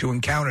point to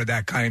encounter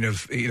that kind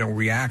of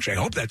reaction.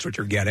 I hope that's what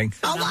you're getting.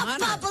 A wap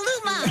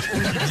papaluma.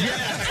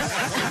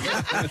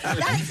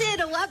 That's it,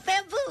 a wap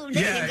bamboo. too.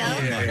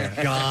 There you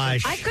go.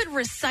 Gosh. I could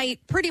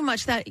recite pretty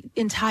much that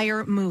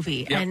entire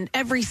movie and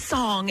every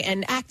song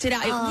and act it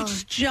out. It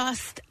was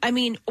just, I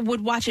mean,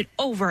 would watch it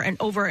over and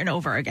over and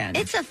over again.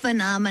 It's a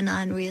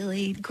phenomenon,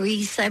 really,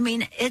 Grease. I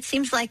mean, it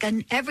seems like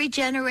every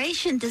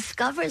generation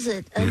discovers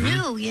it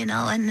anew, you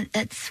know, and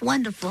it's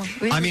wonderful.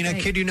 Really I mean, I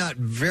great. kid you not,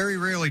 very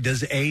rarely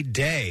does a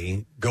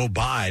day go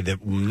by that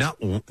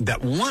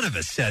that one of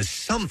us says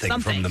something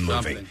from the movie.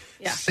 Something.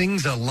 Yeah.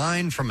 Sings a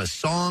line from a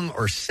song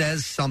or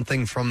says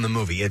something from the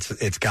movie. It's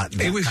got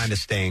that kind of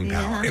staying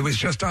power. It was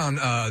just on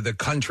the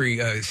country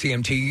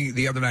CMT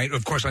the other night.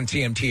 Of course, on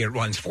TMT it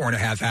runs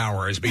 4.5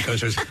 hours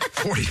because there's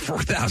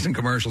 44,000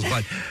 commercials.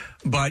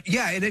 But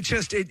yeah, and it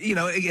just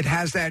it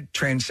has that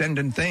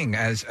transcendent thing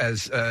as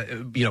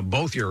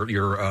both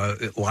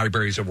your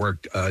libraries of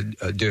work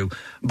do.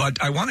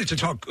 But I wanted to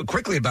talk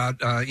quickly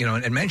about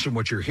and mention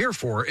what you're here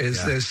for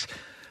is this.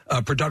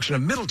 Production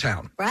of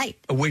Middletown. Right.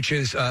 Which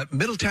is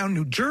Middletown,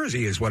 New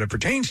Jersey is what it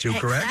pertains to,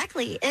 correct?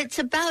 Exactly. It's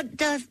about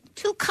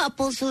two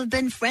couples who have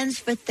been friends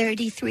for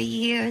 33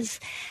 years.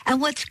 And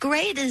what's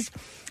great is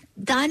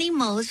Donnie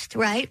Most,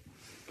 right?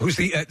 Who's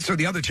so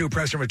the other two,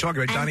 Preston, we're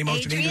talking about Donnie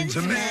Most and Adrian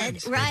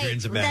Zmed. Right.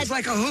 It's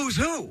like a who's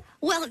who.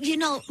 Well,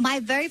 my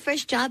very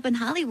first job in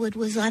Hollywood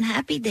was on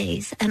Happy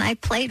Days, and I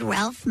played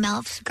Ralph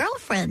Malph's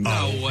girlfriend.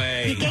 No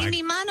way. He gave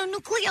me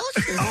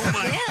mononucleosis. Oh,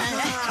 my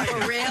God.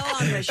 For real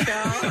on the show?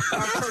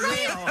 Or for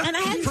real? And I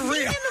hadn't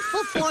seen him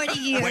for 40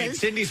 years. Wait,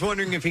 Cindy's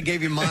wondering if he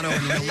gave you mono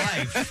in real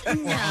life or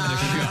on the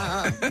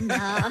show.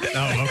 No.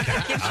 Oh,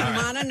 okay. Gives you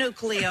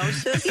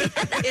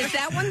mononucleosis. Is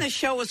that when the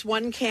show was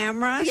one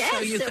camera?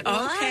 Yes, it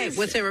was.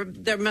 Okay.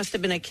 There must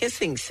have been a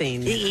kissing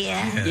scene.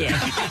 Yeah. Yeah.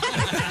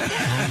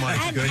 Oh,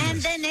 my goodness.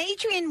 And then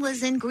Adrian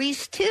was in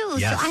Grease, too.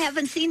 Yes. So I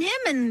haven't seen him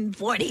in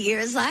 40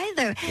 years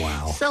either.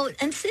 Wow. So,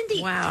 and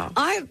Cindy,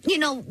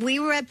 we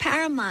were at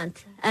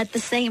Paramount at the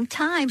same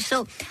time.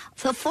 So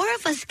the four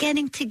of us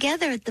getting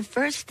together at the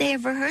first day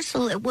of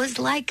rehearsal, it was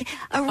like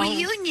a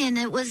reunion.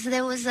 There was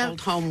a old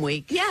home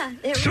week. Yeah,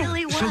 it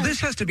really was. So this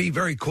has to be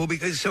very cool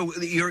because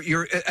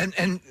you're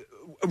and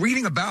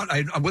reading about,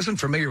 I wasn't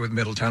familiar with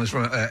Middletown. It's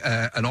from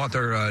an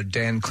author,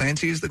 Dan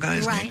Clancy is the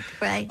guy's name?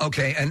 Right.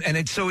 Okay, and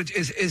it's so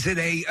is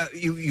it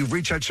you've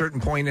reached that certain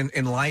point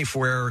in life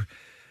where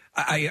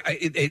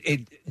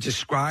it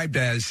described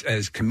as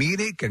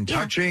comedic and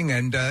touching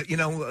and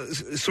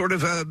sort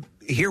of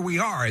here we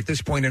are at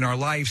this point in our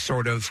life,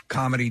 sort of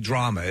comedy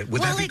drama.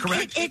 Would that be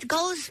correct? It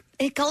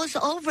goes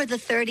over the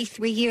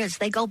 33 years.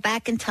 They go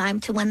back in time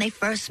to when they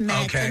first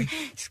met. Okay. And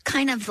it's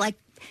kind of like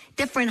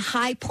different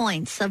high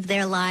points of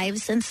their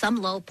lives and some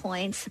low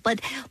points.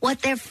 But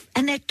they're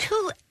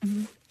two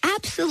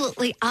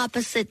absolutely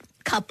opposite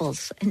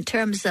couples in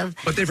terms of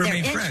but they've their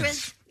remained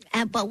interests.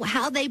 But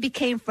how they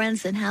became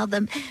friends and how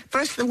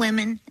first the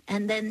women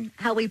and then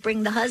how we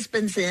bring the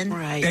husbands in.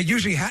 Right. That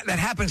usually that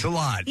happens a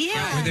lot.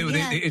 Yeah.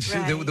 It's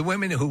the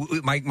women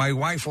who my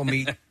wife will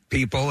meet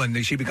people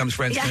and she becomes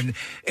friends and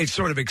it's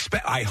sort of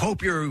I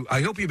hope you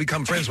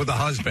become friends with the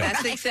husband.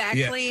 That's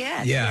exactly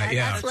it. Yeah.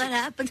 That's what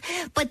happens.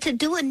 But to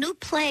do a new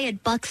play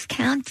at Bucks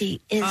County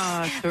is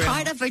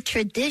part of a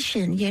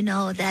tradition,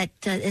 that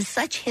is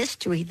such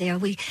history there.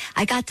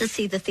 I got to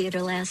see the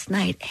theater last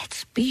night.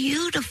 It's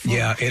beautiful.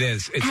 Yeah, it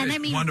is. It's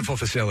a wonderful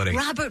facility.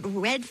 Robert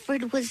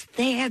Redford was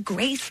there,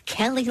 Grace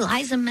Kelly,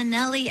 Liza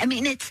Minnelli. I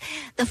mean, it's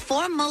the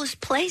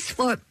foremost place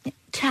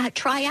to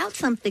try out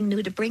something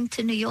new to bring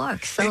to New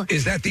York. So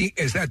is that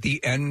the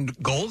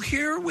end goal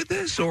here with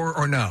this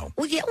or no?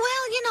 Well,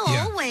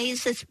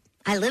 always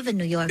I live in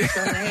New York,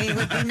 so it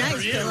would be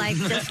nice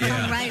to just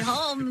come right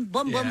home,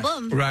 boom, boom,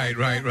 boom.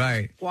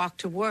 Right. Walk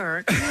to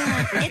work.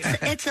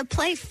 It's a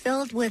play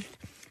filled with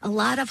a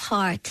lot of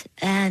heart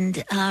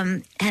and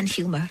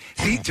humor.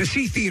 To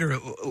see theater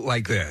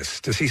like this,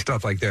 to see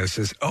stuff like this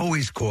is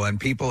always cool. And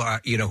people,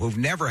 who've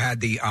never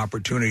had the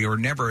opportunity or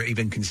never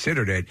even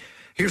considered it,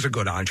 here's a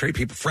good entree.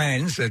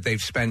 Friends that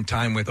they've spent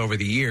time with over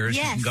the years,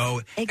 you can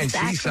go and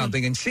see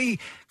something and see,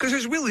 because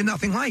there's really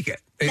nothing like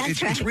it.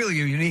 It's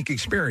really a unique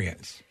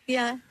experience.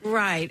 Yeah.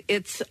 Right.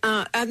 It's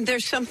and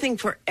there's something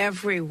for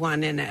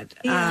everyone in it.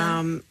 Yeah.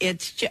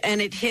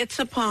 And it hits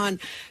upon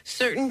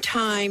certain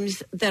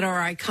times that are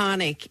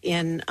iconic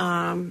in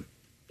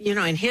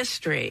in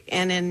history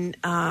and in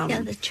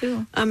that's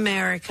true.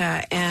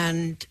 America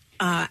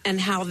and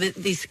how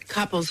these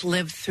couples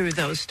lived through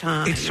those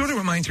times. It sort of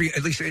reminds me,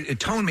 at least a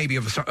tone maybe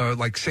of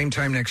like Same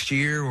Time Next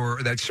Year,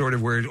 or that sort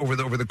of where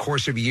over the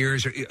course of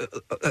years,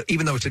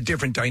 even though it's a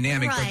different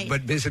dynamic,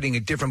 but visiting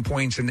at different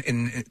points. And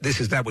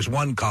that was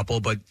one couple,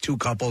 but two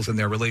couples and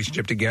their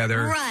relationship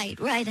together. Right.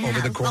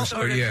 Over the course,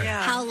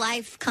 how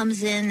life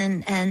comes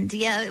in and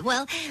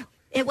well,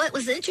 what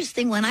was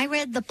interesting when I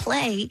read the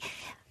play.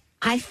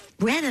 I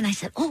read and I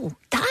said, "Oh,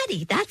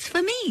 Dottie, that's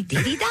for me,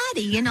 Dee Dee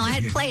Dottie." I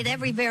had played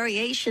every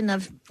variation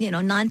of,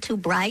 None Too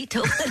Bright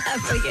or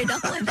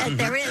whatever, that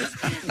there is.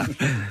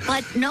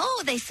 But no,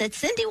 they said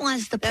Cindy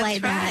wants to play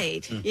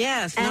that's right.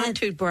 Yes, None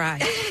Too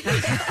Bright.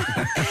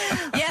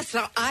 Yes,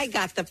 so I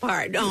got the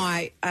part.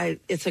 No,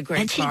 it's a great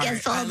and she part.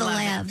 gets all the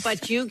laughs.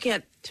 But you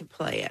get to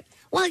play it.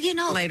 Well, you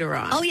know, later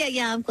on. Oh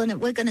yeah.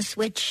 We're gonna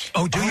switch.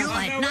 Oh, do you?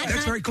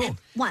 That's very cool.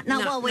 Not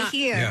while we're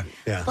here.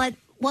 Yeah. But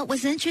what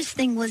was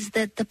interesting was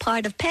that the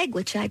part of Peg,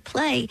 which I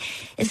play,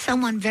 is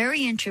someone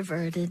very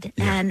introverted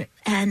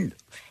and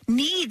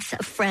needs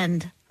a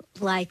friend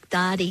like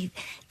Dottie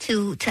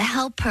to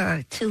help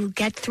her to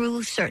get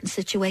through certain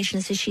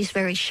situations that she's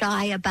very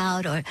shy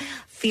about or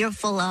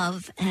fearful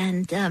of,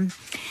 and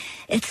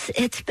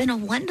it's been a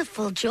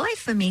wonderful joy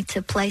for me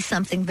to play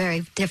something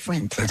very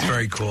different. That's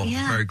very cool.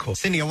 Yeah. Very cool.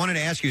 Cindy, I wanted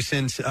to ask you,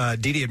 since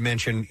Dee Dee had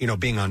mentioned,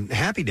 being on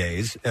Happy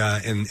Days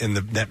in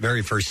that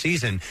very first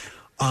season,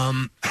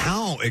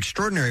 how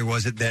extraordinary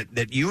was it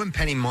that you and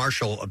Penny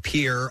Marshall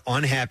appear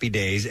on Happy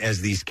Days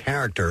as these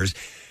characters,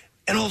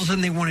 and all of a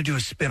sudden they want to do a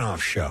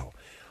spin-off show?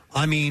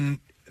 I mean,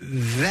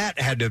 that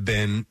had to have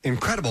been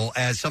incredible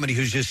as somebody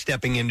who's just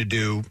stepping in to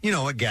do,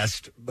 a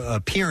guest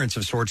appearance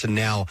of sorts. And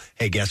now,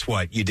 hey, guess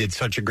what? You did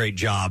such a great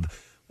job.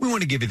 We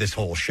want to give you this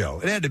whole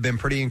show. It had to have been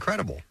pretty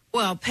incredible.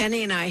 Well,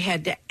 Penny and I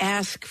had to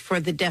ask for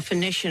the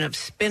definition of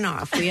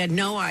spin-off. We had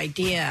no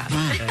idea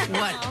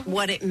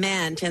what it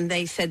meant, and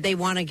they said they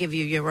want to give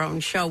you your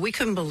own show. We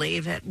couldn't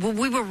believe it. Well,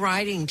 we were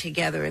writing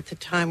together at the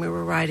time. We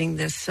were writing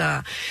this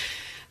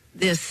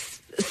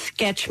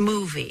sketch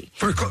movie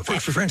for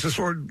Francis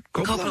Ford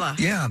Coppola.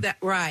 Yeah,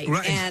 right.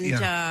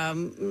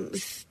 And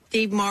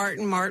Steve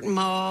Martin, Martin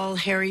Mull,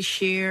 Harry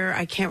Shearer.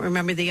 I can't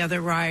remember the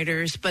other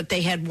writers, but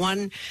they had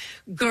one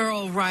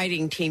girl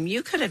writing team.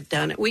 You could have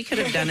done it. We could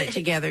have done it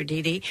together,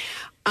 Dee Dee.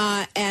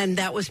 And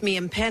that was me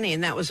and Penny,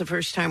 and that was the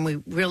first time we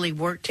really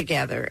worked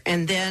together.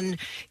 And then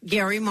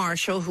Gary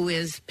Marshall, who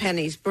is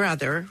Penny's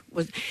brother,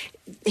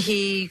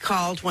 he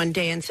called one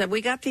day and said,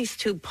 "We got these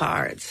two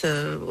parts,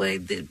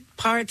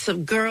 parts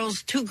of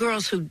two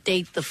girls who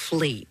date the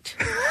fleet."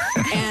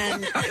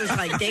 And it was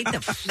like, date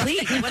the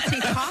fleet? What's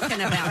he talking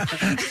about?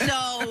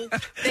 So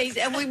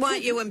and we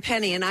want you and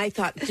Penny. And I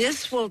thought,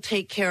 this will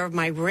take care of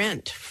my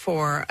rent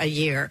for a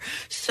year.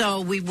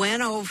 So we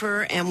went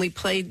over and we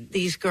played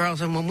these girls.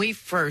 And when we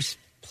first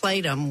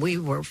played them, we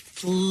were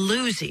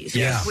floozies.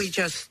 Yeah. We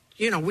just...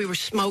 we were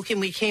smoking.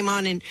 We came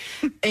on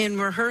in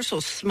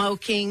rehearsal,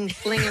 smoking,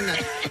 flinging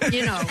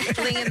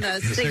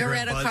the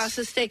cigarette across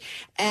the stage.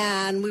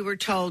 And we were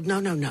told, no.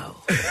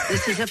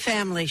 This is a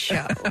family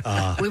show.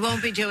 We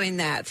won't be doing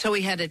that. So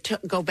we had to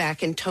go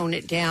back and tone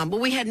it down.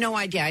 But we had no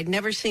idea. I'd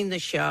never seen the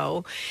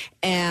show.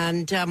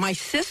 And my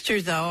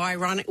sister, though,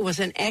 ironic, was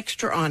an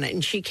extra on it.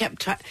 And she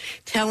kept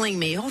telling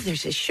me,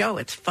 there's this show.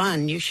 It's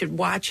fun. You should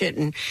watch it.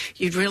 And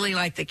you'd really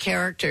like the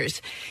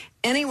characters.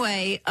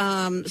 Anyway,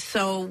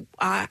 so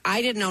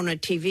I didn't own a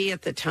TV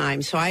at the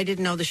time, so I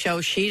didn't know the show.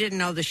 She didn't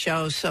know the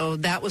show, so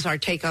that was our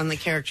take on the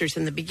characters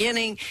in the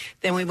beginning.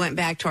 Then we went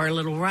back to our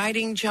little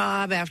writing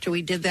job after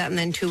we did that, and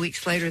then 2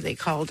 weeks later they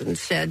called and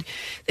said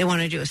they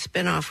want to do a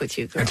spin-off with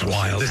you girls. That's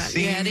wild.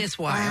 Yeah, it is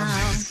wild.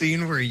 The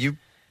scene where you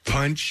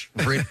punch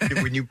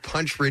when you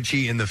punch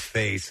Richie in the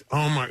face.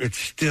 Oh my! It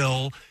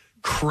still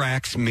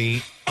cracks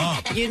me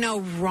up.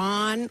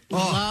 Ron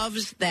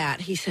loves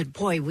that. He said,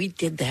 "Boy, we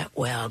did that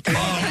well." And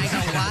I go,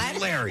 "What?"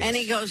 Hilarious. And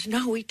he goes,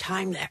 "No, we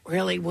timed that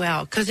really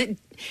well."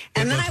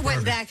 And then I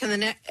went back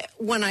and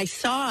when I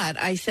saw it,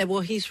 I said,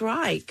 "Well, he's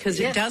right, because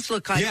it does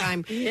look like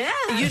I'm." Yeah.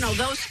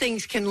 Those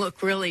things can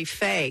look really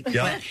fake.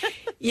 Yeah.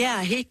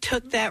 But he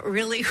took that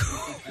really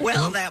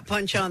well. That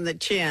punch on the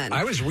chin.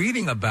 I was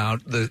reading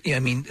about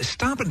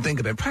stop and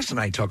think of it. Preston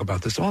and I talk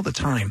about this all the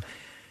time.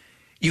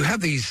 You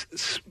have these,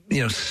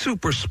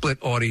 super split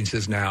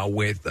audiences now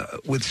with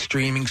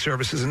streaming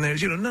services, and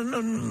there's,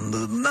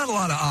 not a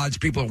lot of odds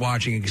people are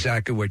watching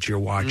exactly what you're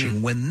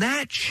watching. When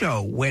that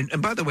show went,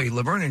 and by the way,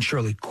 Laverne and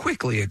Shirley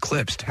quickly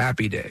eclipsed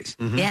Happy Days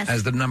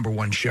as the number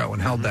one show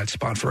and held that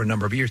spot for a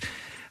number of years.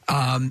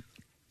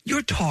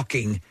 You're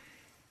talking,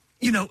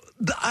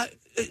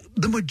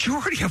 the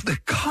majority of the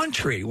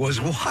country was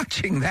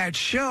watching that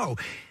show.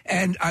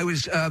 And I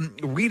was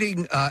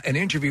reading an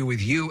interview with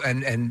you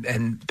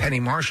and Penny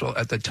Marshall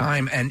at the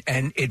time, and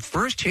it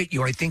first hit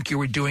you, I think you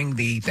were doing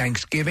the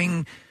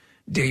Thanksgiving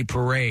Day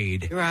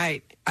Parade.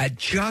 Right. At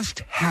just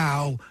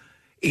how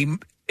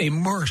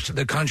immersed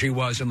the country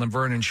was in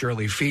Laverne and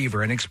Shirley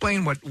fever. And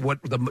explain what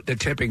the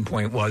tipping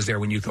point was there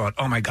when you thought,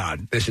 oh, my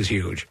God, this is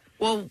huge.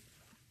 Well,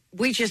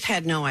 we just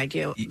had no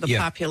idea the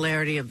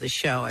popularity of the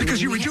show.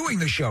 Because you were doing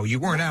the show. You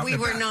weren't out. We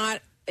were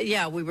not.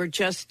 Yeah, we were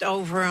just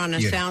over on a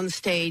sound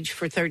stage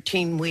for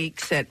 13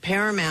 weeks at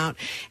Paramount,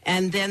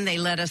 and then they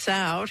let us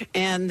out,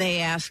 and they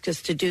asked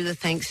us to do the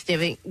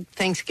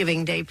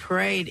Thanksgiving Day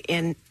Parade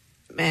in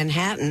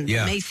Manhattan,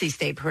 Macy's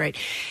Day Parade,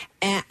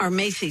 or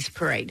Macy's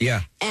Parade.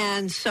 Yeah.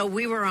 And so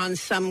we were on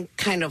some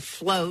kind of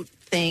float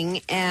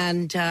thing,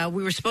 and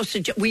we were supposed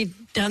to... We'd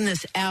done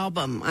this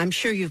album. I'm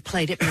sure you've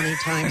played it many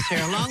times here,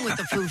 along with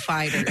the Foo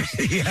Fighters.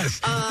 Yes.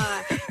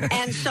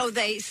 And so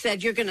they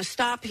said, you're going to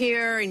stop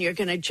here, and you're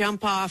going to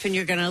jump off, and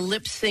you're going to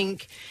lip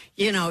sync,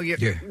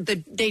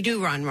 they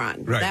do run.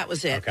 Right. That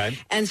was it. Okay.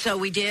 And so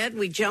we did.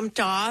 We jumped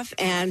off,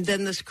 and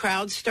then this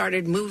crowd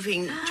started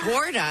moving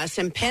toward us,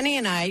 and Penny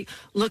and I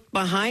looked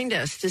behind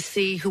us to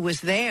see who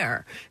was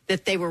there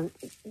that they were,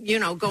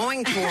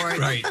 going toward.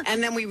 Right.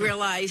 And then we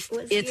realized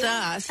it's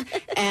us,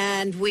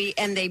 and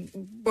they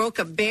broke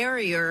a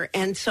barrier,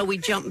 and so we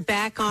jumped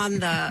back on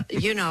the,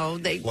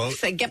 they Float.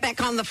 said, get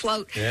back on the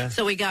float. Yeah.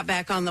 So we got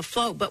back on the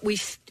float, but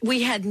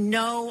we had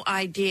no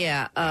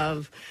idea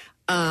of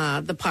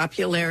the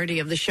popularity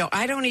of the show.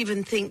 I don't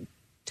even think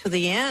to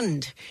the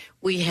end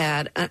we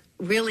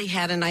really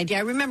had an idea.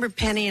 I remember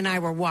Penny and I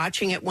were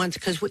watching it once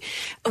because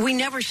we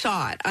never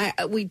saw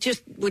it. We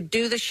just would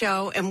do the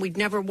show and we'd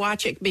never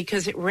watch it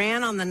because it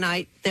ran on the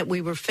night that we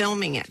were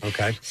filming it.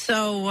 Okay.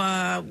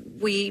 So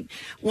we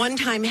one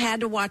time had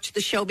to watch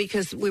the show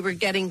because we were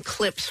getting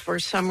clips for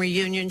some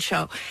reunion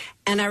show.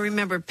 And I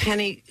remember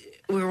Penny,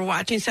 we were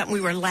watching something,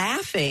 we were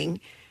laughing,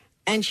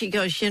 and she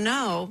goes,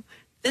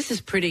 this is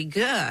pretty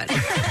good.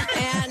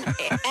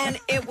 and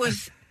it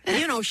was,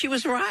 she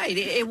was right.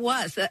 It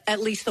was, at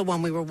least the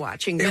one we were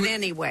watching. But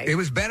anyway. It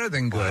was better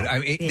than good. I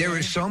mean, there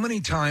were so many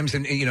times,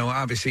 and,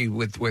 obviously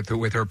with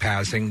her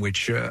passing,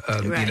 which,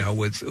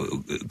 was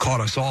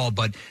caught us all,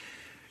 but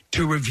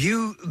to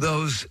review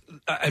those,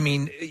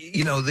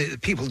 the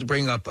people to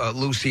bring up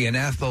Lucy and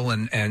Ethel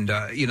and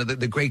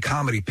the great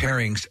comedy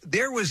pairings,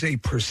 there was a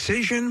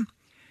precision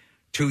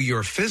to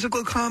your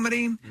physical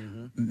comedy,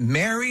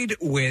 married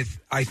with,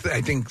 I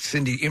think,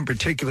 Cindy, in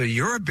particular,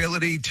 your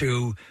ability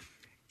to,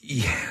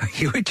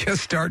 you would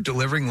just start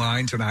delivering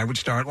lines and I would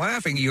start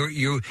laughing.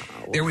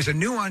 There was a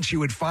nuance you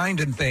would find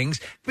in things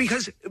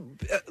because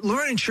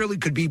Laverne and Shirley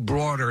could be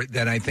broader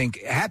than I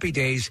think Happy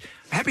Days.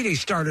 Happy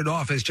Days started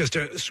off as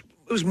it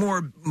was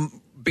more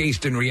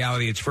based in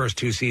reality its first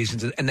two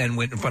seasons and then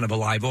went in front of a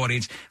live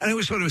audience. And it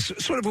was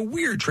sort of a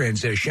weird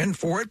transition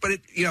for it, but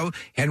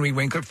Henry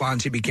Winkler,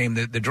 Fonzie became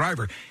the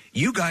driver.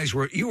 You guys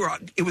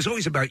it was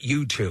always about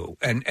you two,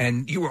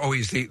 and you were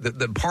always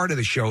the part of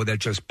the show that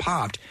just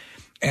popped.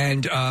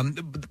 And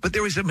but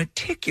there was a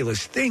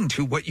meticulous thing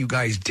to what you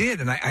guys did,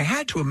 and I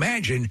had to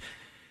imagine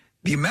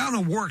the amount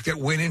of work that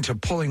went into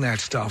pulling that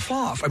stuff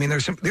off. I mean,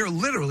 there are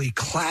literally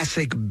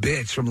classic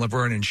bits from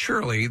Laverne and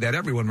Shirley that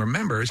everyone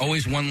remembers.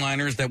 Always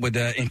one-liners that would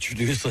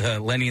introduce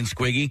Lenny and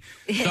Squiggy.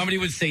 Somebody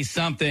would say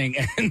something,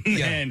 and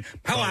then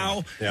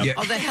hello.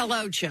 Oh, the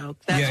hello joke.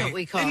 That's what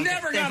we call it. It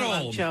never got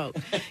old. Joke.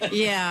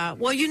 Yeah.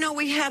 Well,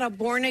 we had a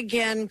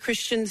born-again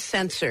Christian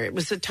censor. It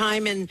was a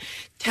time in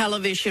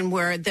television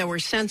where there were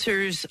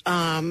censors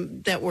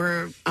that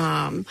were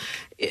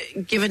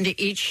given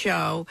to each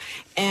show,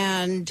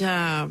 and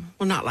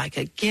not like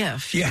a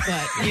gift,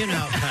 but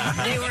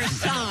they were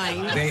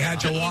assigned. They had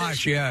to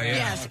watch,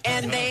 Yes,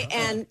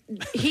 and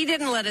he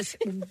didn't let us.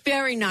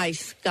 Very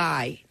nice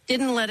guy.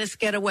 Didn't let us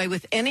get away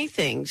with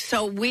anything.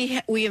 So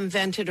we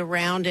invented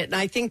around it, and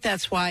I think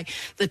that's why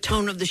the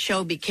tone of the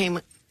show became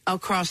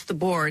across the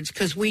boards,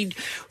 because we'd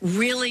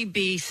really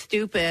be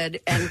stupid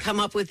and come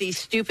up with these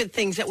stupid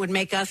things that would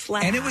make us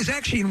laugh. And it was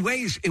actually, in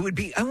ways, it would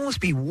be almost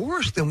be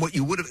worse than what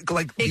you would have,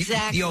 like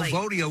exactly. the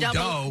Ovodio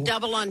dough.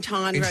 Double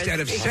entendre.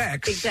 Instead of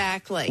sex.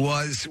 Exactly.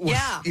 Was we'd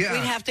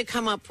have to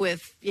come up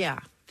with,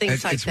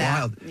 things like it's that.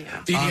 Wild.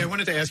 Yeah. Dee Dee, I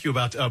wanted to ask you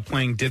about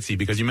playing ditzy,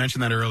 because you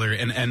mentioned that earlier,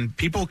 and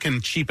people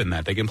can cheapen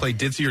that. They can play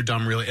ditzy or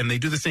dumb, really, and they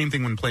do the same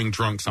thing when playing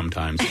drunk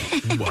sometimes.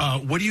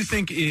 What do you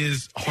think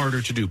is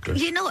harder to do,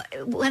 Chris?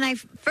 When I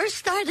first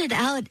started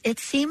out, it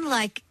seemed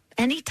like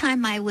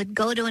anytime I would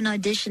go to an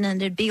audition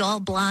and there'd be all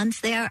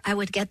blondes there, I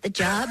would get the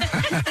job.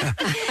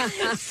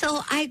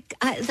 So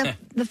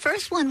the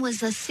first one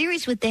was a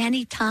series with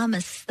Danny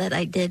Thomas that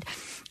I did.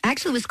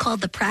 Actually, it was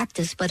called The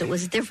Practice, but it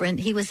was different.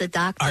 He was a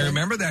doctor. I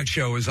remember that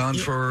show was on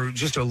for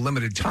just a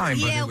limited time.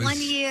 But it was, 1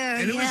 year.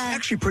 And it was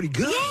actually pretty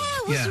good.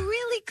 Yeah, it was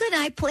really good.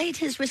 I played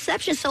his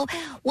reception. So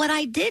what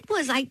I did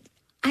was I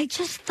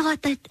just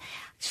thought that...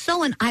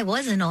 and I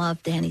was in awe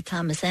of Danny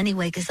Thomas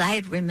anyway, because I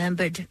had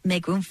remembered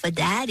Make Room for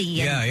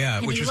Daddy.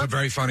 And which was a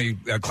very funny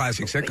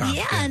classic sitcom.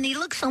 Yeah, and he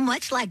looked so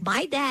much like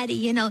my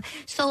daddy,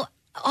 So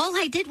all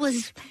I did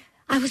was,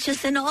 I was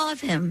just in awe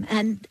of him.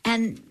 And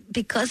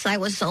because I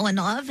was so in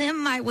awe of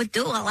him, I would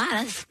do a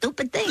lot of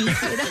stupid things.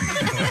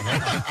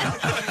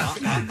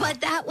 But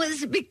that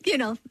was,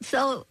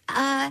 so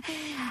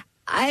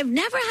I've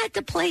never had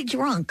to play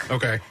drunk.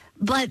 Okay.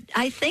 But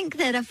I think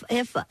that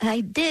if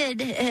I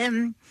did...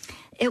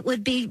 it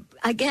would be,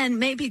 again,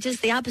 maybe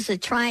just the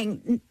opposite,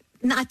 trying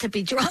not to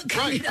be drunk.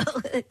 Right.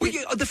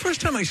 Well, the first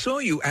time I saw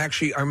you,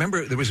 actually, I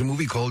remember there was a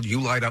movie called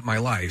You Light Up My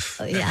Life.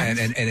 Oh, yeah.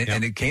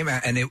 And it came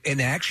out, and it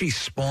actually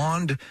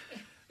spawned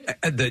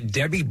the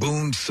Debbie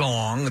Boone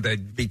song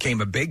that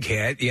became a big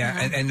hit. Yeah.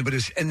 And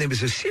there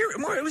was a series,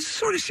 it was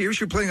sort of serious.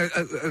 You're playing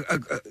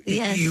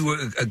you were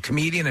a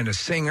comedian and a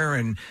singer,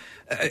 and...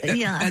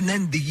 and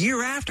then the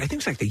year after, I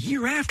think it's like the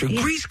year after,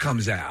 Grease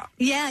comes out.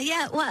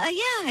 Yeah. Well,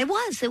 it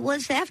was. It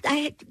was after.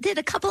 I did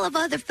a couple of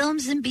other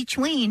films in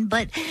between,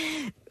 but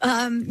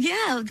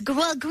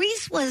well,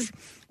 Grease was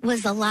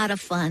was a lot of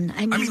fun.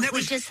 I mean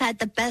we just had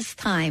the best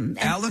time.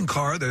 And Alan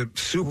Carr, the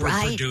super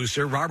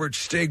producer, Robert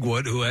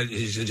Stigwood, who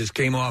just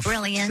came off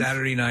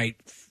Saturday Night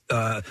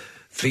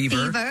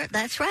Fever.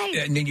 That's right.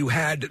 And then you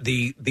had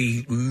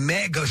the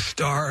mega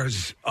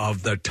stars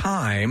of the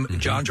time,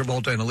 John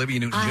Travolta and Olivia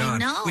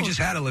Newton-John. I know. We just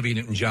had Olivia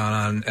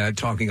Newton-John on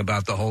talking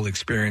about the whole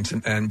experience.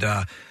 And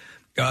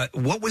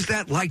what was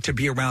that like to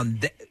be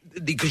around?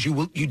 Because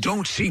you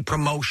don't see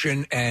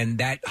promotion and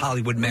that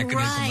Hollywood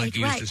mechanism like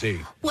you used to see.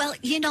 Well,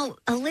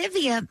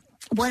 Olivia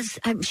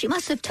she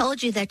must have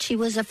told you that she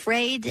was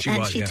afraid,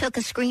 she took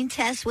a screen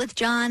test with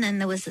John,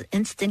 and there was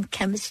instant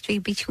chemistry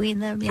between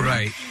them.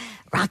 Right.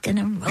 Rocking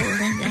and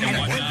rolling, and had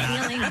a good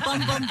feeling,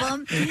 boom,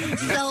 boom, boom.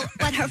 So,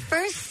 but her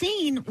first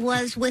scene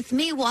was with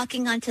me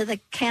walking onto the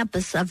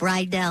campus of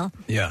Rydell.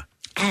 Yeah.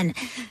 And,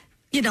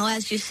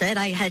 as you said,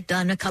 I had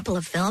done a couple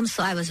of films,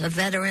 so I was a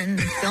veteran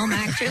film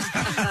actress.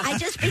 I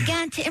just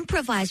began to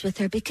improvise with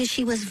her because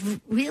she was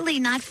really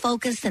not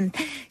focused, and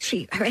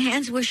her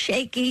hands were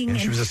shaking. And and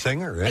she was a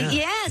singer, yeah.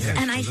 Yes.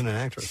 Yeah, and she wasn't an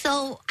actress.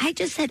 So I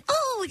just said,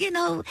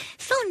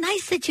 so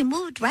nice that you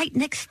moved right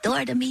next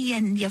door to me,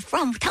 and you're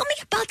from, tell me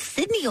about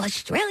Sydney,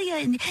 Australia.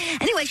 And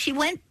anyway, she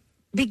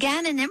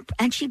began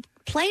and she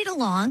played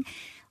along.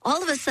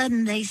 All of a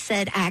sudden they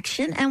said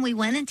action, and we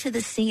went into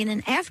the scene,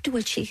 and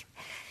afterwards she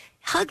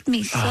hugged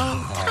me so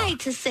tight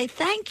to say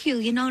thank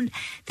you.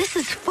 This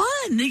is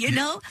fun,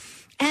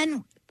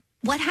 And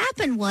what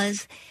happened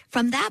was,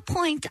 from that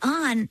point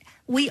on,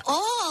 we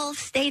all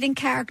stayed in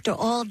character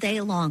all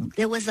day long.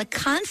 There was a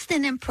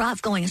constant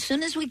improv going. As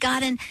soon as we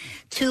got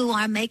into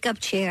our makeup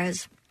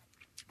chairs,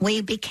 we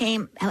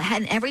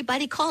had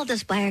everybody called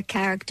us by our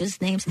characters'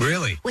 names.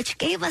 Really? Which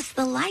gave us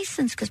the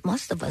license, because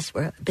most of us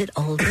were a bit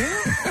older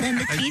than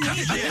the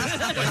teenagers.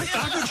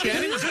 Dr.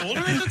 Channing was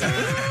older at the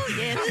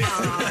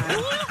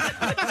time?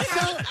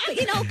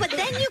 So, but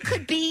then you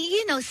could be,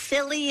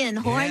 silly and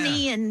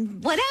horny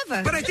and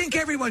whatever. But I think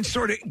everyone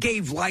sort of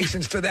gave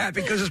license to that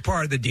because it's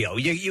part of the deal.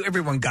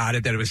 Everyone got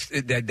it because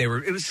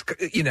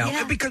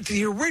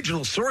the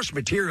original source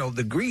material,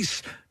 the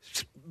Grease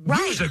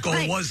musical,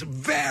 was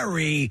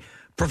very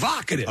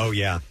provocative. Oh,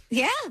 yeah.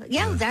 Yeah,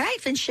 right,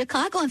 in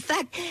Chicago. In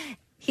fact,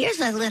 here's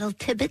a little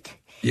tidbit.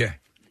 Yeah.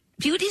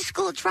 Beauty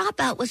School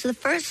Dropout was the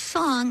first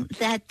song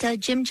that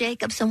Jim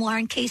Jacobs and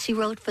Warren Casey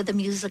wrote for the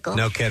musical.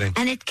 No kidding.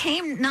 And it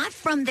came not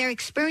from their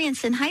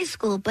experience in high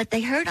school, but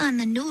they heard on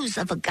the news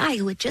of a guy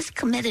who had just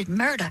committed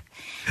murder.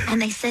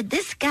 And they said,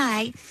 this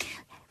guy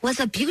was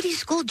a beauty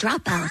school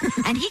dropout,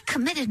 and he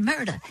committed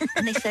murder.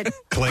 And they said,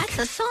 that's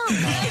a song.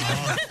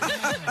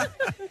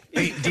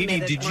 Hey, Dee Dee,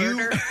 did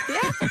you...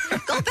 Yeah,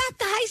 go back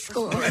to high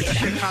school.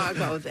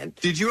 Chicago, then.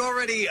 Did you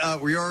already,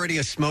 were you already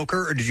a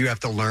smoker, or did you have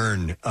to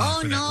learn?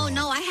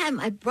 No,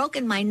 I'd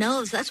broken my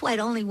nose. That's why it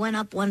only went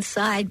up one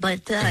side.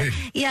 But,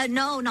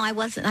 no, I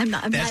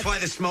wasn't. That's why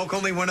the smoke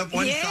only went up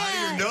one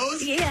side of your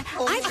nose? Yeah,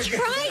 I've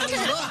tried to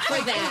look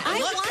for that.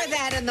 Look for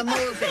that in the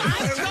movie.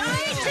 I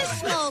tried to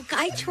smoke.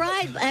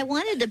 I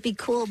wanted to be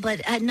cool,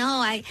 but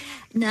I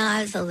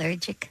was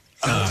allergic.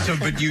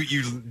 But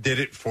you did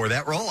it for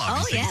that role,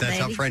 obviously. Oh, yeah, that's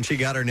baby. how Frenchie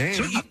got her name.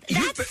 So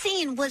that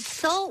scene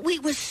was we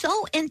were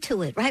so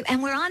into it, right?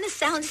 And we're on a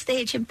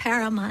soundstage in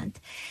Paramount.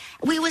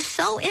 We were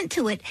so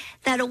into it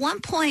that at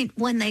one point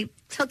when they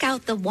took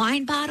out the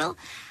wine bottle,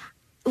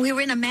 we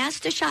were in a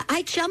master shot.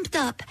 I jumped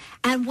up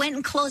and went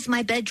and closed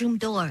my bedroom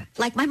door,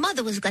 like my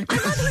mother was going. My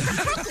mother was in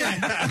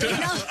Brooklyn,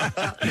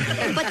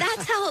 But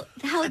that's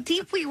how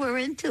deep we were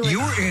into it. You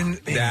were in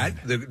that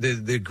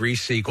the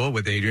Grease sequel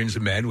with Adrian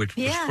Zmed, which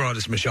brought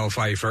us Michelle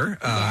Pfeiffer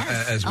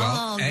as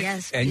well. Oh,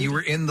 yes. And you were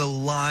in the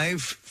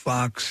live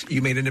Fox.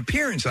 You made an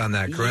appearance on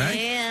that, correct?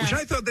 Yeah. Which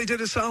I thought they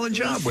did a solid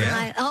job with.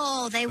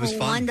 They were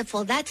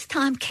wonderful. That's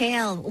Tom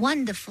Kail,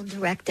 wonderful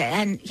director,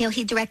 and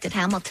he directed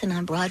Hamilton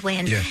on Broadway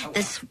and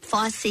this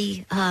Fosse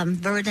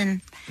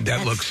Verdon.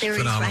 That looks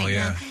phenomenal,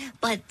 now.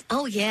 But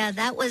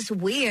that was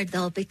weird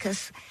though,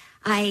 because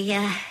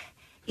I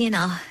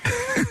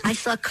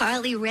saw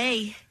Carly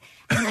Rae.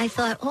 And I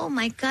thought, oh,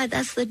 my God,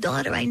 that's the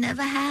daughter I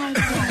never had.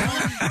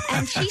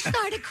 And she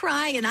started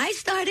crying, and I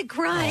started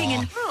crying.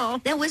 And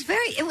it was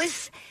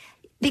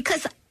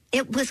because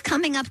it was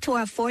coming up to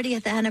our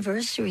 40th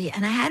anniversary,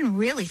 and I hadn't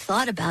really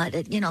thought about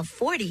it.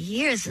 40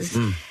 years is...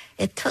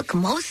 It took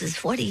Moses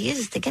 40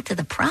 years to get to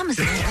the promised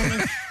land. I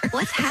mean,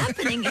 what's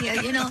happening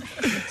here,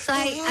 So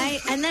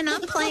and then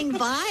I'm playing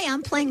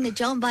I'm playing the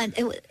Joan Bond.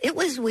 It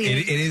was weird.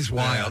 It is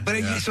wild.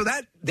 But so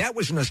that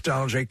was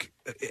nostalgic.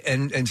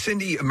 And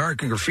Cindy,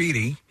 American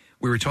Graffiti,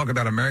 we were talking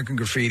about American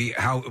Graffiti,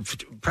 how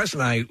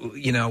Preston and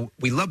I,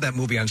 we love that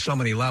movie on so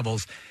many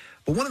levels.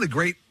 But one of the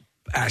great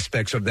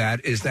aspects of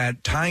that is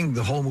that tying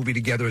the whole movie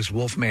together is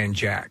Wolfman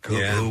Jack,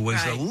 who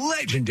was a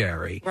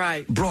legendary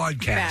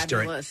broadcaster.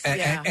 Fabulous.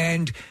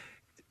 And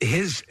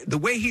the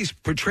way he's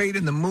portrayed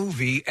in the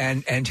movie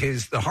and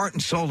the heart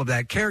and soul of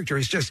that character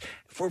is just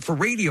for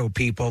radio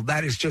people,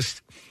 that is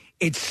just,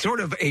 it's sort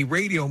of a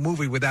radio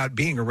movie without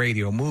being a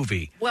radio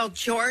movie. Well,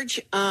 George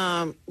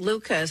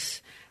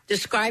Lucas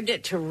described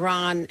it to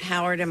Ron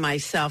Howard and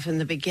myself in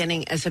the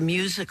beginning as a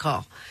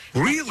musical.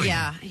 Really?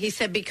 Yeah. He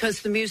said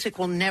because the music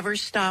will never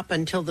stop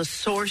until the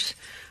source,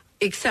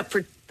 except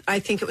for I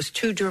think it was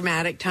 2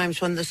 dramatic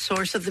times when the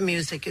source of the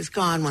music is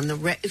gone, when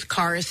the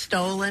car is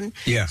stolen.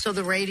 Yeah. So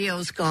the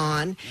radio's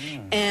gone.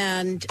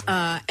 And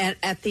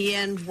at the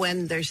end,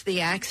 when there's the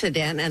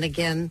accident, and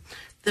again,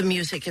 the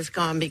music is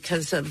gone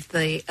because of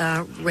the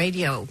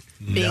radio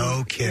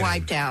being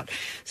wiped out.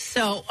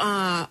 So,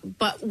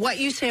 but what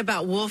you say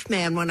about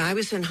Wolfman, when I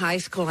was in high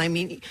school, I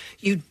mean,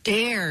 you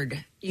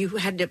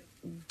had to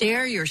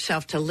dare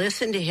yourself to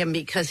listen to him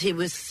because he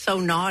was so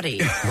naughty.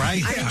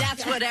 Right. I mean,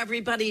 that's what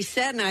everybody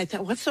said. And I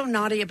thought, what's so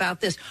naughty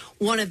about this?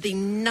 One of the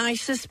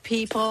nicest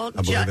people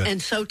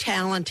and so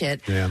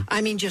talented. Yeah.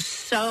 I mean, just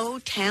so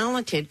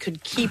talented,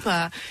 could keep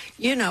kind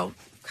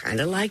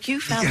of like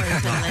you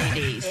fellas and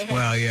ladies.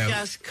 Well, yeah.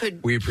 Just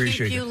could we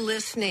appreciate keep you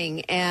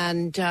listening.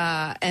 And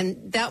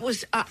that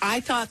was, I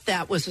thought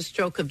that was a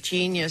stroke of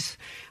genius.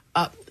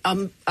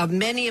 Of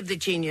many of the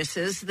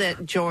geniuses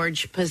that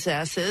George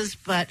possesses,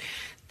 but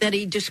that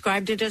he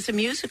described it as a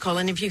musical.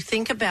 And if you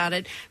think about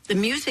it, the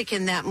music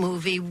in that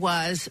movie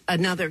was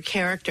another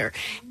character.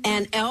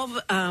 And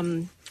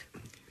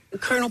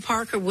Colonel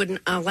Parker wouldn't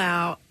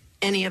allow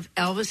any of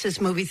Elvis's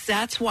movies.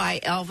 That's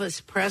why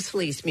Elvis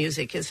Presley's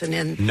music isn't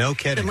in. No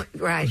kidding.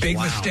 Right. Big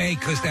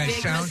mistake, because that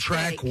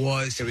soundtrack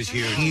was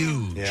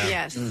huge. Yeah.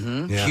 Yes.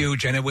 Yeah.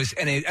 Huge. And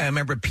I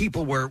remember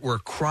people were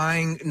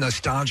crying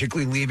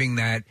nostalgically leaving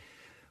that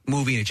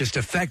movie, and it just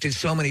affected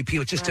so many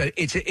people.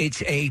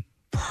 It's a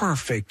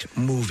perfect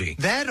movie.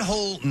 That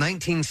whole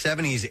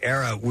 1970s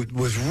era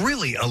was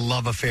really a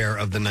love affair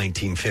of the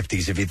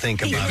 1950s, if you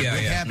think about it.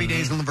 With Happy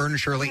Days and Laverne and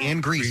Shirley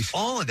and Grease,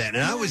 all of that.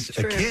 And I was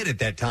a kid at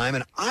that time,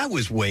 and I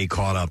was way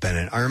caught up in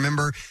it. I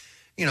remember,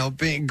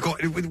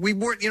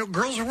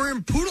 girls were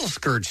wearing poodle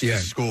skirts to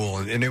school,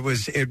 and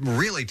it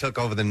really took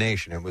over the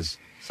nation. It was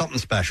something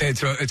special.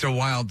 It's a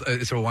wild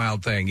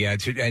thing. Yeah.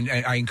 And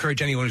I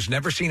encourage anyone who's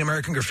never seen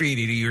American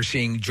Graffiti. You're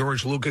seeing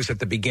George Lucas at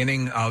the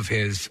beginning of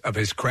his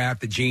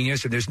craft, the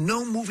genius, and there's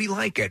no movie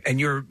like it. And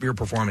your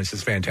performance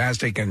is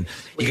fantastic, and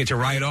you get to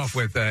ride off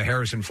with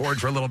Harrison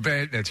Ford for a little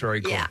bit. It's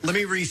very cool. Yeah. Let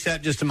me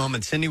reset just a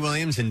moment. Cindy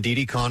Williams and Dee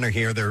Dee Conn are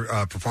here. They're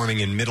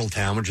performing in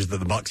Middletown, which is the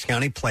Bucks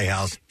County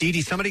Playhouse. Dee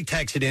Dee, somebody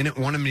texted in and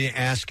wanted me to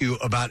ask you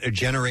about a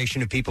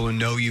generation of people who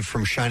know you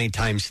from Shiny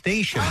Time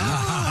Station, which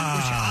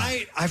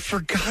I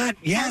forgot.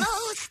 Yes.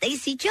 Hello,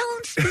 Stacey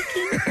Jones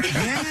speaking.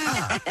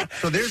 Yeah.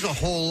 So there's a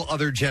whole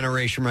other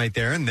generation right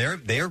there, and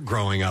they're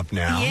growing up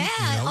now. Yeah.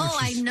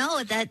 I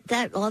know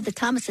that all the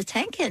Thomas the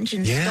Tank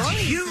Engine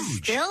stories is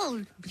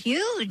still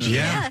huge.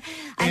 Yeah.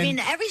 I mean,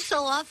 every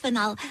so often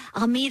I'll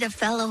meet a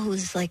fellow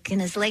who's like in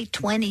his late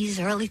 20s,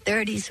 early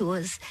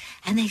 30s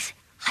and they say,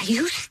 "Are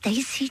you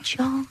Stacey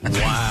Jones?"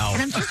 Wow.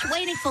 And I'm just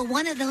waiting for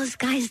one of those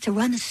guys to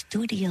run a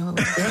studio and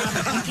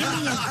give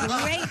me a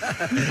great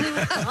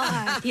new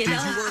car,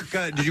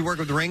 Did you work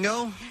with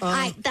Ringo?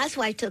 That's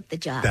why I took the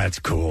job. That's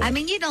cool. I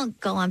mean, you don't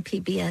go on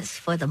PBS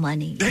for the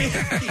money. You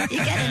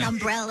get an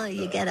umbrella,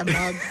 you get a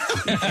mug,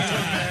 you get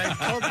a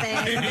tote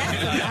bag,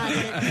 that's about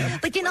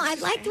it. But, I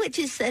liked what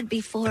you said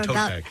before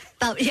about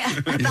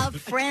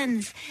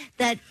friends,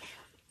 that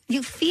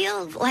you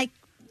feel like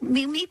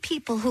we meet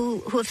people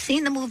who have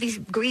seen the movies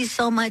Grease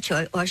so much,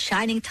 or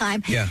Shining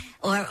Time,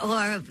 or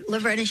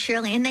Laverne and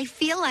Shirley, and they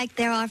feel like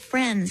they're our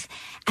friends.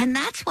 And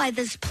that's why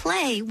this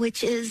play,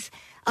 which is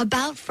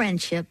about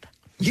friendship,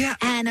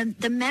 and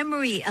the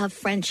memory of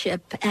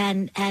friendship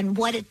and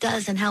what it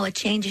does and how it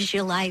changes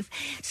your life.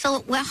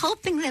 So we're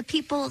hoping that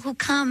people who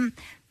come,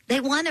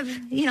 they want to,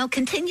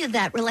 continue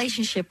that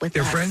relationship with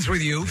us. They're friends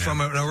with you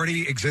from an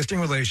already existing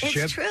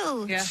relationship. It's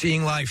true. Yeah.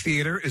 Seeing live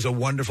theater is a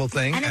wonderful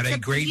thing and at it's a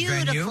great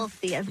venue. Beautiful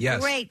theater.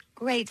 Yes.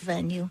 Great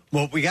venue.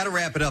 Well, we got to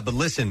wrap it up, but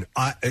listen,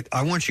 I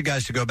want you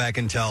guys to go back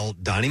and tell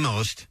Donnie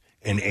Most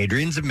and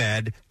Adrian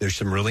Zemed, there's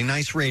some really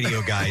nice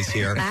radio guys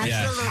here.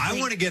 Absolutely. I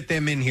want to get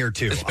them in here,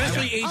 too.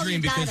 Especially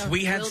Adrian, because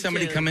we had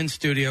somebody come in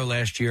studio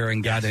last year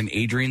and got an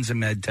Adrian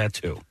Zemed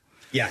tattoo.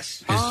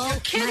 Yes. Oh,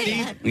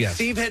 kidding.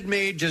 Steve had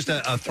made just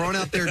a thrown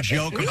out there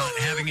joke about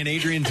having an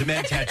Adrian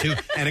Zemed tattoo,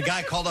 and a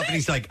guy called up and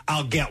he's like,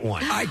 "I'll get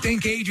one." I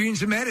think Adrian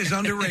Zemed is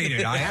underrated.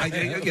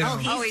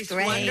 He's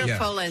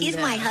wonderful. And he's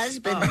my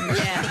husband.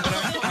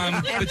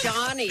 And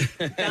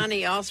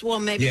Donnie also. Well,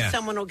 maybe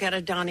someone will get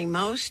a Donnie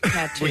Most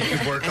tattoo. We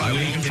can work on it.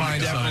 We can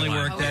find someone.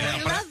 Work that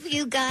out. I love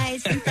you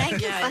guys, and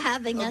thank you for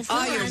having us.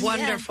 Oh, you're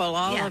wonderful,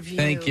 all of you.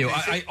 Thank you.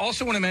 I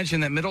also want to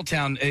mention that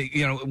Middletown,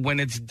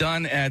 when it's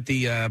done at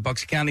the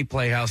Bucks County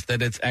Playhouse,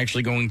 that it's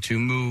actually going to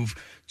move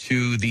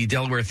to the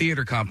Delaware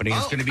Theater Company.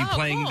 It's going to be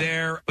playing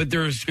there, but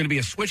there's going to be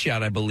a switch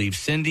out, I believe.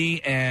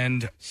 Cindy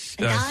and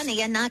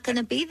Donnie are not going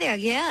to be there.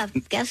 Yeah,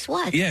 guess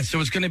what? Yeah, so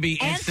it's going to be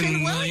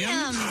Anson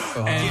Williams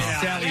and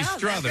Sally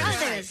Struthers.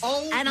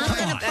 And I'm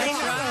going to play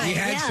her. We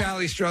had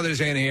Sally Struthers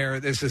in here.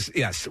 This is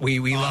we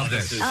love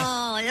this.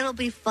 Oh, it'll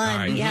be fun.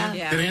 Right.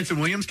 Yeah. Did Anson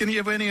Williams, can he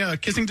have any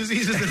kissing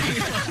diseases?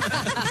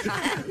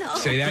 No.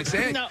 Say that's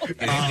it. No.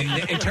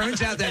 It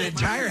turns out that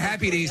entire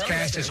Happy Days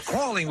cast is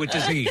crawling with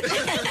disease.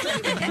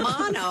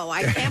 Mono. know.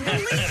 I can't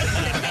believe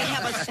that they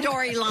have a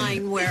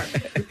storyline where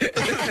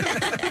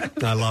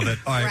I love it.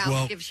 All right, Ralph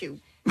well, gives you.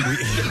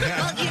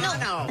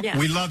 well, no.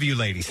 we love you,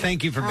 ladies.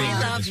 Thank you for being I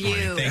here love this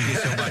morning. you. Thank you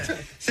so much.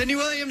 Cindy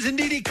Williams and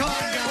Dee Dee Cohen,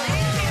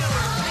 guys.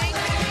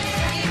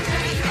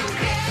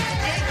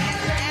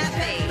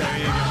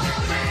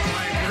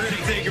 We're going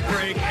to take a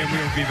break, and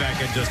we'll be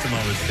back in just a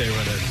moment. Stay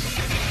with us.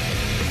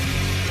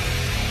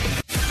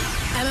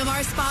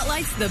 MMR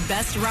spotlights the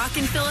best rock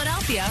in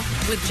Philadelphia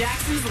with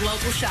Jackson's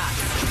Local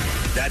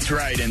Shots. That's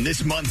right, and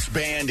this month's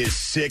band is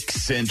 6th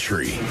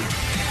Century.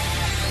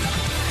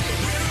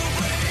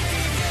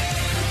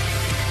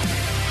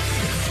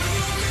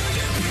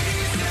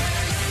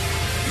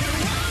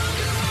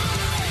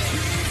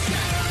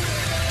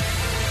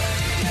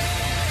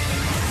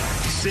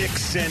 Sixth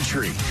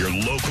Century, your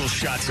local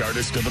Shots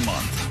Artist of the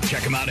Month.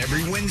 Check them out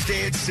every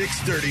Wednesday at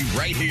 6:30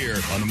 right here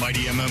on the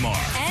Mighty MMR.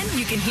 And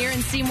you can hear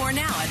and see more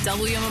now at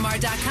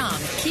WMMR.com.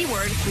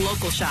 Keyword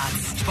Local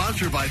Shots.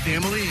 Sponsored by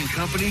Family and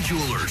Company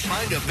Jewelers.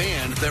 Find a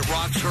band that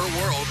rocks her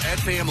world at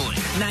Family.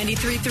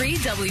 93.3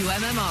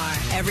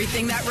 WMMR.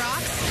 Everything that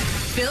rocks,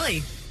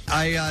 Philly.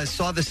 I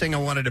saw this thing I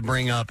wanted to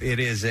bring up. It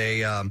is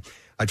I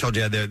told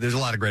you there's a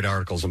lot of great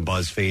articles on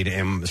BuzzFeed,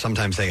 and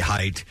sometimes they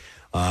hide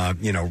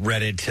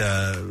Reddit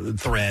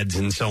threads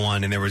and so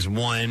on. And there was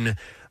one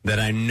that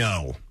I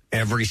know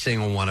every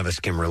single one of us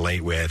can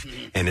relate with,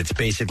 and it's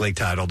basically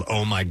titled,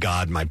 "Oh my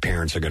God, my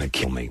parents are going to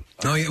kill me."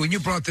 No, when you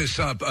brought this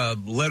up,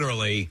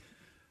 literally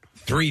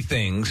 3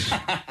 things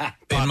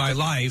in my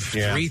life,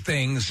 3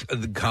 things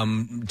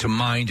come to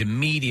mind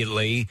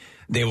immediately.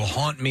 They will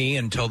haunt me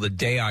until the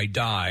day I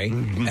die,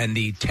 and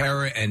the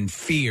terror and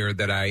fear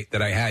that I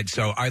had.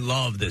 So I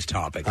love this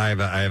topic. I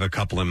have a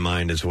couple in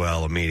mind as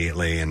well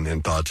immediately,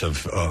 and thoughts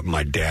of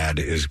my dad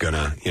is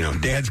gonna,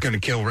 Dad's gonna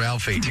kill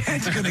Ralphie.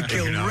 Dad's gonna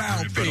kill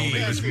Ralphie. But only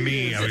it was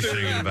me I was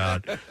thinking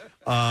about.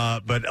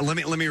 But let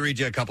me read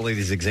you a couple of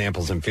these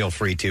examples, and feel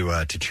free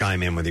to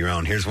chime in with your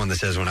own. Here's one that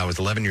says, when I was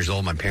 11 years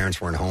old, my parents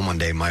weren't home one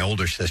day. My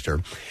older sister,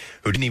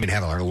 who didn't even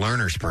have a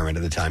learner's permit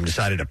at the time,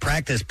 decided to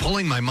practice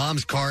pulling my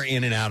mom's car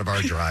in and out of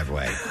our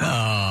driveway.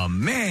 Oh,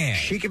 man.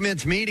 She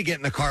convinced me to get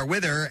in the car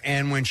with her,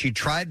 and when she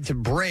tried to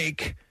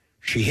brake,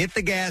 she hit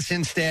the gas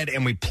instead,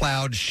 and we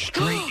plowed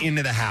straight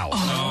into the house.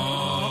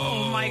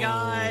 Oh, my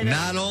God.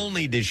 Not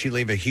only did she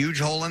leave a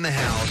huge hole in the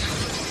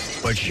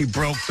house, but she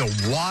broke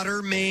the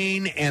water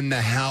main, and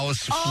the house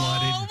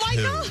flooded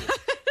too. God.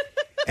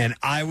 And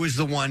I was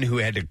the one who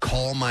had to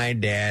call my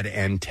dad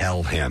and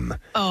tell him.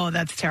 Oh,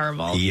 that's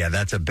terrible. Yeah,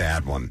 that's a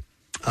bad one.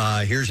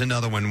 Here's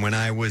another one. When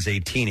I was a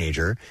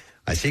teenager,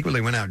 I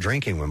secretly went out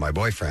drinking with my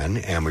boyfriend,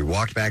 and we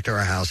walked back to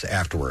our house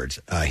afterwards.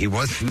 He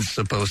wasn't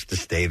supposed to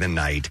stay the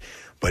night,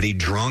 but he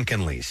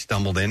drunkenly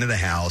stumbled into the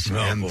house,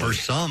 and for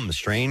some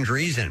strange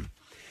reason,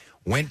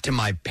 went to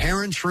my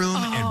parents' room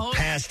and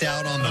passed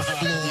out on the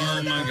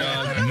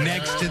floor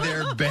next to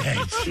their bed.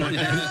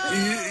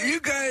 You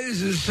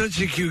guys are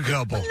such a cute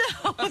couple.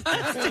 No,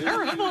 that's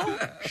terrible.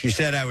 She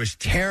said, I was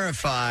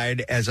terrified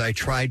as I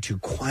tried to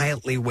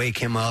quietly wake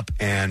him up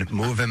and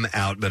move him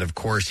out, but of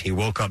course he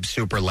woke up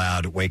super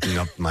loud, waking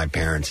up my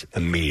parents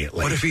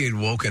immediately. What if he had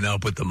woken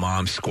up with the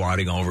mom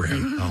squatting over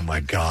him? Oh,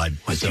 my God.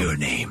 What's your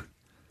name?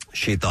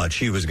 She thought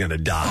she was going to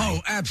die.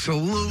 Oh,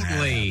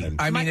 absolutely.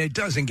 I mean, it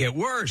doesn't get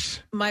worse.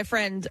 My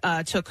friend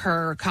took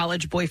her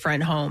college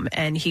boyfriend home,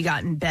 and he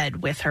got in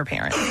bed with her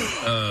parents.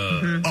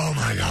 Oh,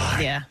 my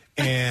God. Yeah.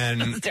 And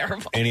That's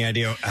terrible. Any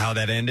idea how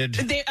that ended?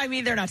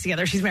 They're not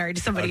together. She's married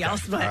to somebody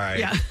else, but All right.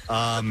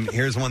 yeah.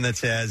 Here's one that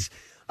says,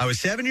 I was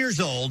 7 years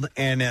old,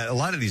 and a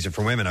lot of these are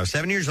for women. I was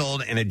 7 years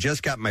old, and had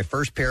just got my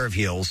first pair of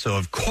heels, so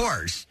of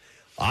course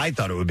I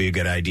thought it would be a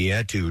good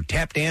idea to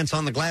tap dance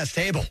on the glass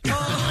table.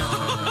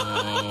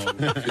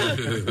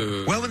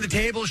 Well, when the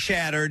table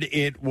shattered,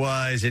 it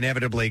was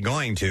inevitably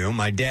going to.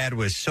 My dad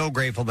was so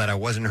grateful that I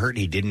wasn't hurt,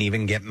 he didn't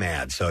even get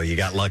mad. So you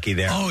got lucky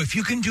there. Oh, if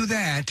you can do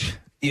that,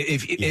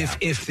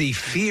 if the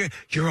fear,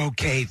 you're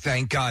okay,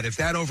 thank God. If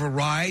that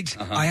overrides,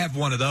 I have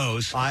one of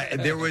those.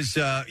 There was,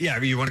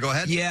 you want to go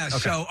ahead? Yeah, Okay.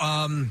 so,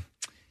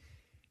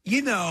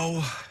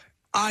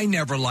 I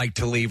never liked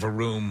to leave a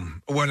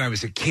room when I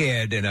was a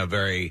kid in a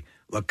very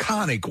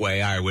laconic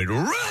way. I would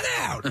run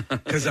out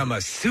because I'm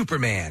a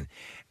Superman.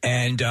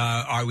 And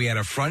we had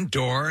a front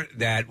door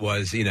that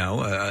was,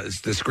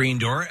 the screen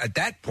door. At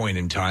that point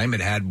in time, it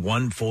had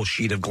one full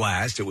sheet of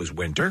glass. It was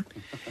winter.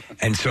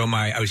 And so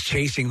I was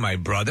chasing my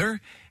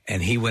brother,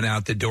 and he went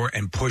out the door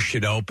and pushed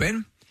it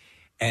open.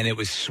 And it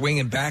was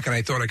swinging back, and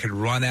I thought I could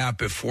run out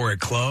before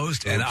it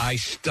closed. And I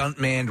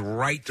stuntmanned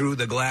right through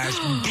the glass.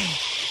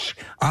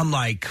 I'm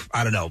like,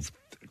 I don't know,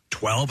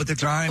 12 at the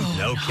time.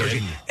 No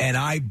kidding. And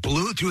I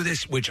blew through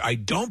this, which I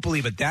don't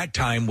believe at that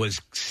time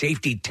was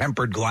safety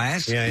tempered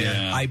glass.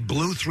 Yeah. I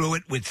blew through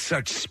it with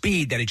such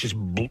speed that it just,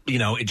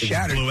 it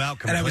shattered. blew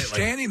out and I was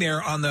completely. standing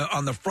there on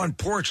the front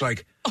porch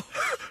like, Am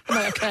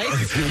I okay?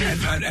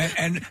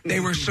 and they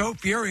were so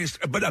furious,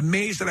 but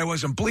amazed that I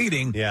wasn't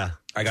bleeding. Yeah.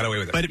 I got away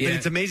with it. But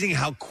it's amazing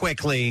how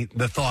quickly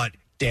the thought,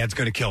 Dad's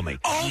going to kill me.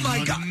 Oh,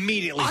 my God.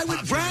 Immediately. I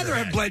would rather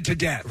have bled to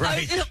death.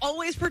 Right.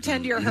 Always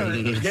pretend you're hurt.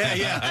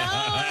 Yeah.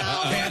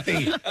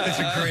 Kathy, that's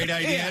a great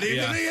idea. I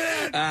didn't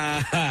think of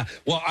that.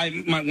 Well,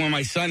 when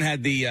my son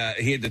had he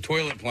had the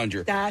toilet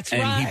plunger. That's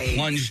and right. he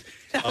plunged.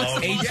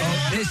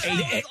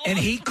 And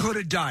he could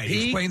have died.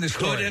 Explain the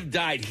story. Could have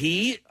died.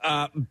 He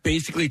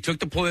basically took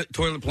the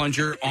toilet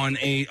plunger on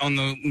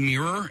the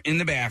mirror in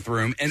the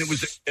bathroom, and it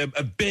was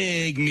a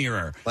big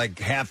mirror, like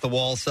half the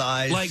wall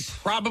size, like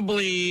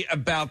probably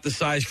about the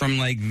size from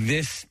like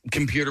this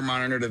computer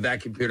monitor to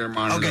that computer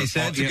monitor. Okay, so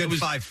that's a good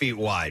 5 feet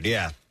wide.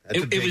 Yeah.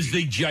 It was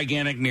the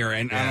gigantic mirror,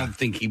 and I don't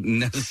think he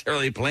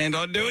necessarily planned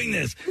on doing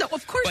this. No,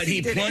 of course but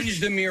he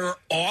plunged the mirror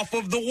off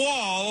of the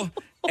wall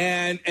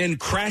and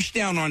crashed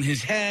down on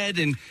his head.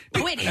 And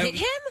wait, it hit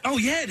him? Oh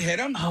yeah, it hit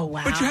him. Oh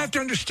wow! But you have to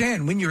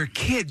understand, when you're a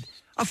kid,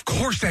 of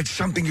course that's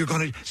something you're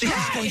going to. This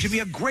is going to be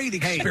a great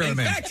experiment.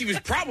 In fact, he was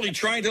probably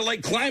trying to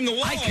like climb the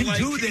wall. I can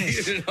do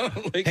this. You know,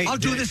 I'll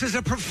do this as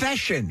a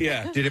profession.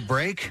 Yeah. Did it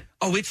break?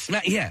 Oh, it's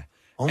yeah.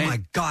 Oh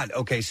my God.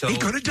 Okay, so he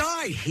could have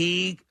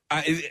died.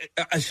 A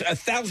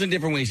 1,000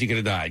 different ways he could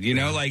have died. You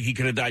know, like he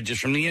could have died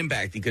just from the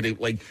impact. He could have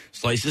like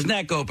sliced his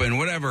neck open,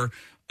 whatever.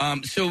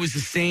 So it was the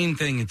same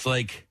thing. It's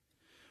like,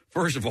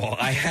 first of all,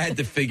 I had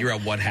to figure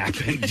out what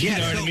happened. You know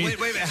what I mean?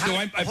 Wait. So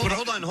I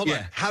hold on.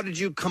 How did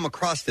you come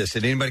across this?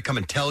 Did anybody come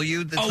and tell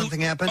you that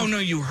something happened? Oh, no,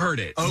 you heard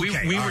it.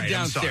 Okay, we all were right,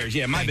 downstairs.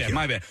 Yeah, my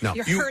bad. No.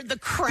 You heard the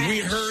crash. We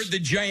heard the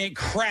giant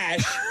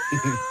crash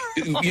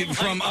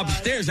from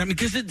upstairs. I mean,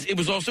 because it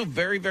was also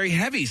very, very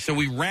heavy. So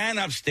we ran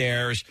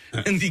upstairs,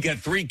 and you got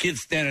 3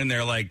 kids standing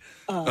there like,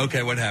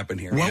 okay, what happened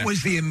here? What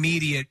was the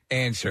immediate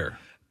answer?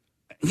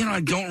 You know,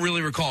 I don't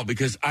really recall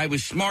because I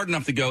was smart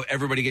enough to go,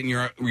 everybody get in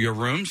your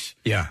rooms.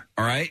 Yeah.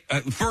 All right.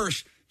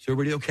 First, is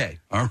everybody okay?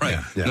 All right.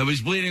 Yeah.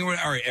 Nobody's bleeding. All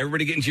right.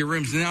 Everybody get into your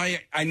rooms. Now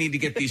I need to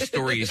get these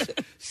stories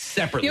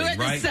separately, You had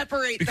to right?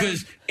 separate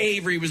because them.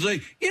 Avery was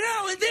like,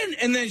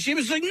 and then she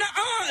was like, no,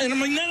 and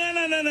I'm like,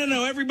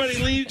 no, everybody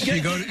leave. Do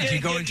you go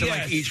into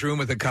like each room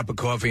with a cup of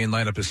coffee and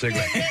light up a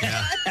cigarette?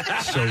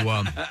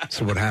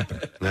 So what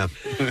happened? Yeah.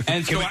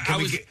 And so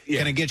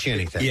can I get you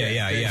anything?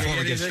 Yeah. Before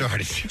we get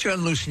started. Did you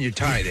unloosen your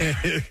tie there?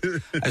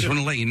 I just want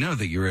to let you know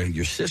that you're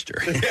your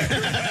sister.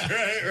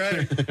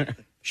 right.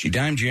 She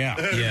dimed you out.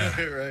 Yeah.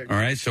 Right. All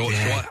right. So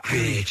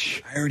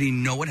I already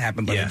know what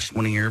happened, but I just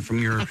want to hear it from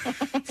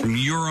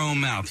your own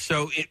mouth.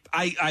 So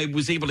I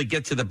was able to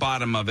get to the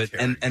bottom of it,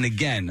 and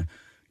again,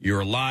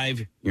 you're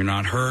alive, you're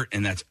not hurt,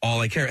 and that's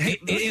all I care. Hey,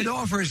 it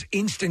offers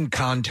instant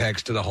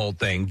context to the whole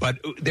thing, but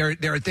there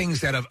are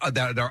things that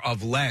are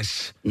of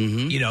less,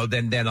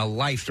 than a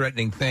life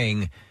threatening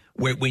thing.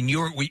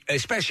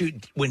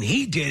 Especially when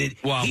he did it,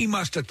 he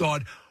must have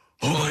thought,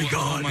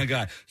 oh my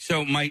God.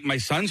 So my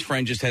son's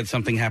friend just had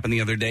something happen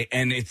the other day,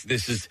 and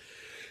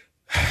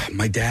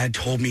my dad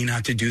told me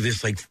not to do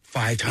this like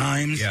 5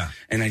 times,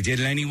 and I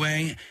did it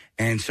anyway.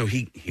 And so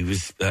he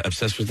was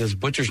obsessed with his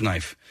butcher's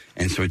knife.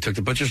 And so he took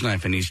the butcher's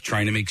knife and he's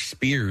trying to make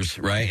spears,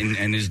 right?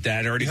 And his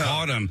dad already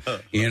caught him,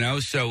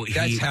 so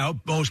that's how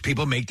most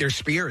people make their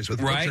spears, with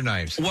butcher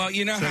knives. Well, so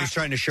he's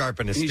trying to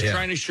sharpen his stick. He's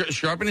trying to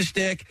sharpen his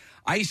stick.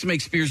 I used to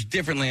make spears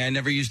differently. I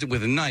never used it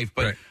with a knife,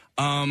 but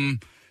and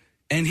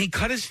he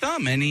cut his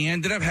thumb and he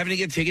ended up having to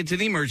get taken to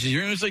the emergency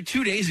room. It was like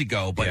 2 days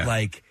ago, but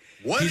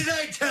what did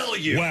I tell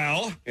you?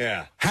 Well,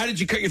 how did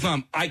you cut your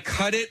thumb? I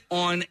cut it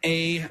on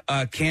a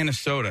can of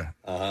soda,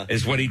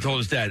 is what he told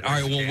his dad. All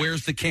right, well,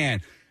 where's the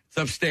can? It's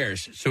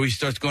upstairs. So he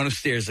starts going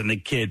upstairs, and the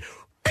kid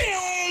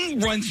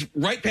runs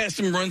right past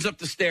him, runs up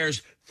the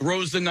stairs,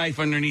 throws the knife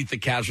underneath the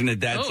couch, and the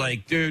dad's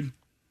like, dude,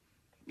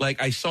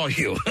 like, I saw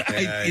you.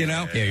 Yeah,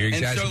 you're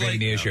exacerbating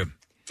the issue.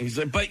 He's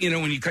like, but,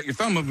 when you cut your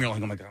thumb open, you're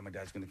like, oh, my God, my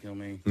dad's going to kill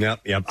me.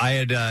 Yep. I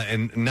had,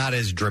 and not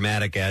as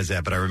dramatic as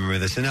that, but I remember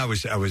this. And I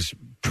was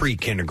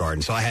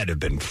pre-kindergarten, so I had to have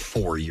been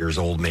 4 years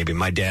old maybe.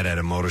 My dad had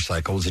a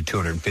motorcycle. It was a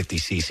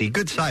 250cc,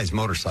 good-sized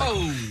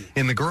motorcycle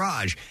in the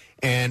garage.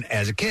 And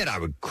as a kid, I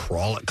would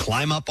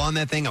climb up on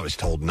that thing. I was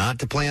told not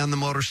to play on the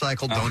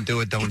motorcycle. Don't do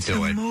it. Don't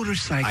do it. It's a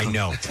motorcycle. I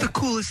know. It's the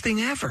coolest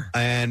thing ever.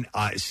 And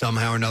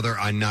somehow or another,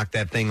 I knocked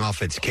that thing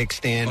off its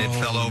kickstand. It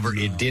fell over.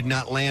 No. It did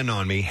not land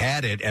on me.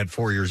 Had it at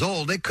 4 years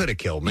old, it could have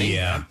killed me.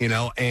 Yeah.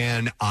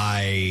 And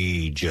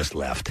I just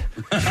left.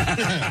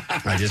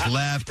 I just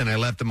left, and I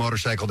left the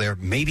motorcycle there.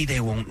 Maybe they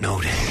won't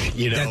notice.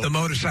 That the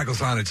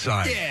motorcycle's on its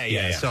side.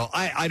 Yeah. So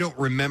I don't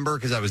remember,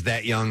 because I was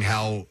that young,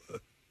 how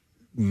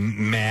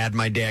mad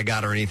my dad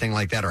got or anything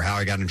like that, or how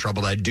I got in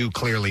trouble. I do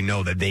clearly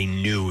know that they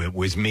knew it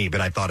was me,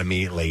 but I thought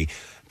immediately,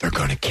 they're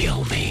going to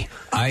kill me.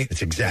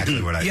 It's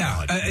exactly what I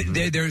thought.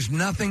 There's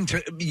nothing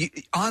to.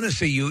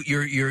 Honestly,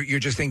 you're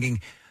just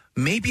thinking,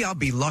 maybe I'll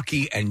be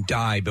lucky and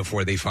die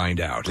before they find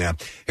out. Yeah.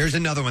 Here's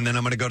another one. Then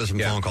I'm going to go to some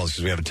phone calls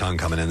because we have a ton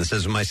coming in. This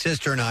says, when my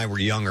sister and I were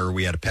younger,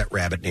 we had a pet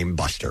rabbit named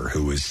Buster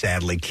who was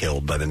sadly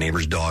killed by the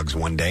neighbor's dogs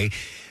one day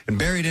and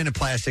buried in a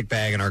plastic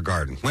bag in our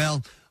garden.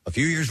 Well, a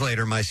few years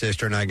later, my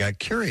sister and I got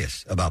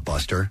curious about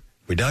Buster.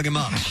 We dug him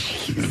up.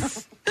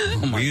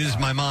 We used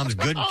my mom's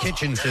good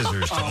kitchen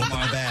scissors to open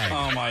the bag.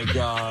 Oh, my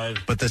God.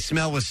 But the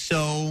smell was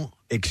so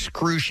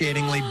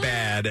excruciatingly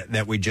bad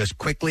that we just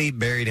quickly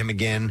buried him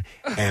again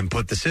and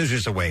put the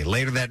scissors away.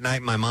 Later that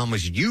night, my mom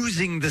was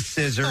using the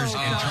scissors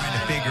and trying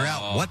to figure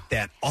out what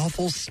that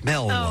awful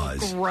smell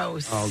was.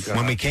 Gross.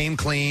 When we came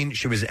clean,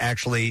 she was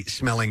actually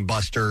smelling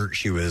Buster.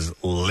 She was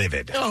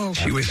livid.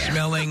 She was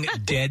smelling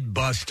dead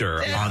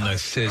Buster on the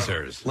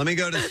scissors. Let me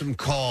go to some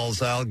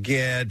calls. I'll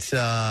get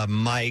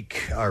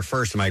Mike, our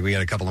first Mike. We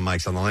got a couple of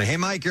mics on the line. Hey,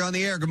 Mike, you're on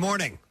the air. Good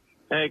morning.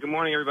 Hey, good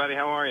morning, everybody.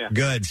 How are you?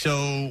 Good.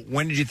 So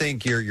when did you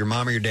think your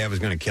mom or your dad was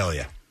going to kill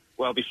you?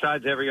 Well,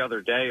 besides every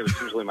other day, it was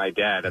usually my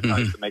dad. That's how I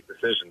used to make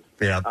decisions.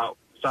 Yeah. So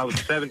I was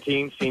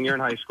 17, senior in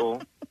high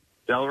school,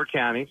 Delaware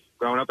County,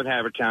 growing up in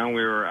Havertown.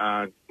 We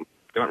were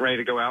getting ready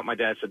to go out. My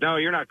dad said, "No,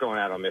 you're not going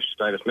out on Mission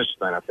Night. It's Mission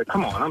Night." I said,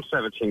 "Come on, I'm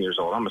 17 years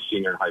old. I'm a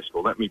senior in high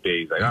school. Let me be."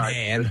 He's like, "All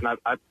right, listen,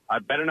 I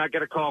better not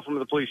get a call from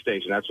the police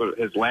station." That's what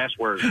his last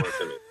words were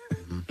to me.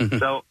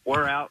 So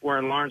we're out. We're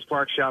in Lawrence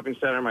Park Shopping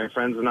Center, my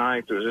friends and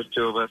I. There was just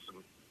two of us. And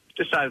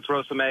decided to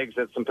throw some eggs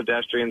at some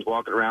pedestrians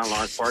walking around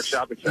Lawrence Park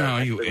Shopping Center. Oh,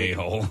 you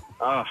a-hole.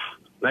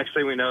 Next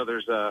thing we know,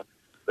 there's a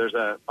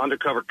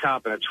undercover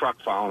cop in a truck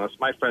following us.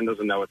 My friend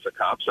doesn't know it's a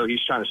cop, so he's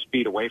trying to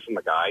speed away from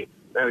the guy.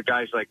 And the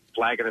guy's like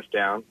flagging us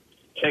down,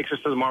 takes us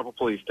to the Marble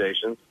Police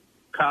Station.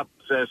 Cop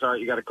says, "All right,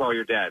 you got to call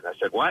your dad." And I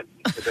said, "What?"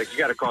 He's like, "You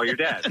got to call your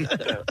dad." I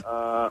said,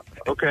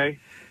 "Okay."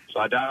 So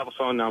I dial the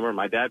phone number.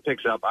 My dad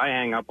picks up. I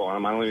hang up on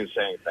him. I don't even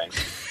say anything.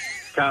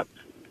 Cop,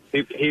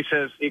 he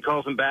says, he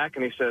calls him back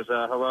and he says,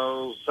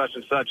 "Hello, such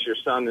and such. Your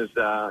son's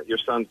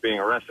being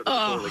arrested for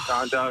disorderly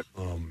conduct,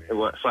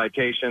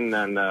 citation."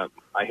 And I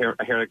hear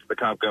the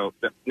cop go,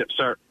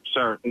 "Sir,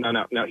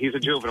 no, he's a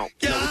juvenile.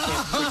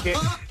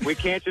 We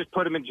can't just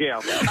put him in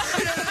jail."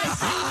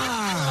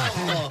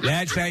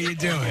 That's how you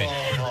do it.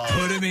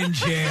 Put him in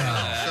jail.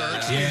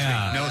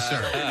 No,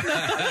 sir.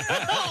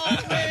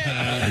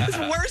 It's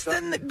worse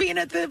than being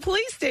at the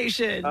police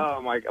station.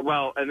 Oh, my God.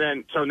 Well, and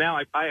then, so now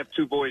I have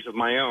two boys of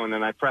my own,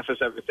 and I preface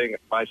everything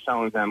by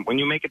telling them, when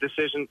you make a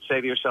decision,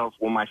 say to yourself,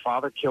 "Will my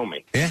father kill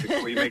me?"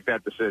 Before you make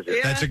that decision.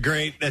 That's a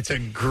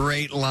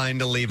great line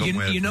to leave them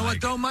with. You know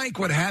what, though, Mike?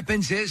 What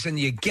happens is, and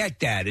you get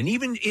that, and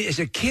even as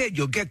a kid,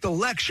 you'll get the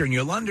lecture and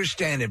you'll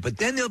understand it, but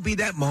then there'll be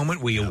that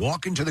moment where you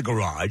walk into the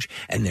garage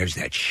and there's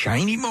that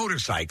shiny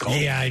motorcycle.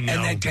 Yeah, I know.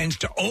 And that tends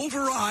to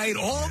override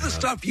all the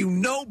stuff you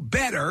know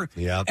better,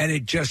 and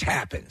it just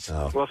happens.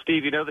 Well,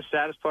 Steve, you know the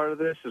saddest part of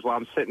this is while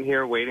I'm sitting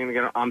here waiting to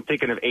get, I'm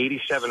thinking of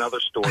 87 other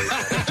stories.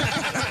 Hang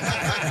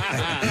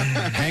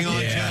on,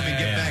 Tom, and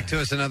get back to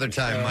us another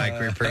time, Mike.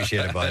 We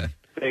appreciate it, bud.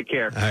 Take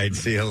care. All right,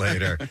 see you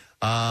later.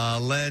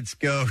 Let's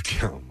go.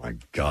 Oh, my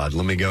God.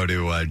 Let me go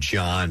to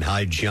John.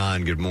 Hi,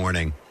 John. Good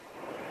morning.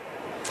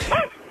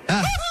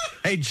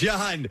 Hey,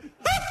 John.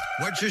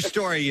 What's your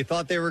story? You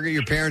thought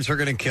your parents were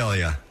going to kill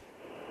you.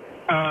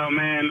 Oh,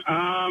 man.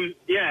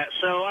 Yeah,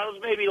 so I was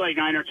maybe like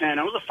 9 or 10.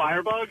 I was a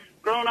firebug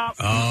growing up.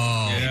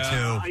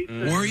 Oh, me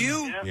too. Were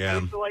you? Yeah. I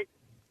used to, like,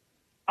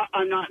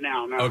 I'm not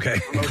now. No.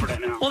 Okay. I'm over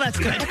that now. Well, that's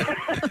good.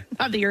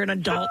 Now that you're an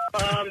adult.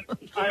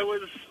 I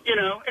was,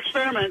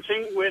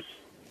 experimenting with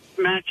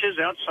matches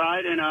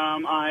outside, and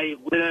I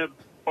lit a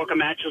book of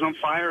matches on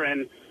fire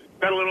and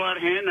got a little out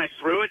of hand, and I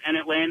threw it, and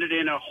it landed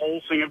in a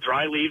whole thing of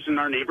dry leaves in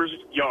our neighbor's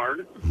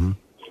yard. Mm-hmm.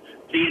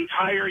 The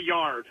entire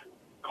yard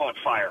caught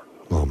fire.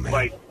 Oh, man.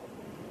 Like,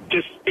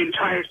 just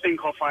entire thing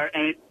caught fire,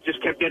 and it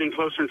just kept getting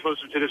closer and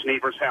closer to this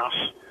neighbor's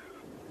house.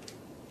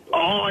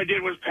 All I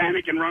did was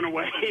panic and run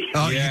away.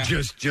 Oh, you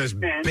just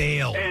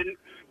bailed.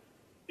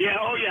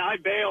 I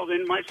bailed,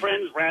 and my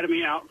friends ratted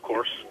me out, of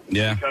course.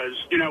 Yeah. Because,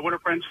 what are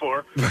friends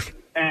for?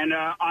 And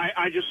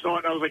I just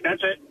thought, I was like,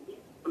 that's it.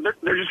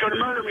 They're just going to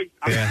murder me.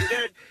 I'm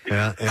dead.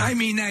 Yeah. I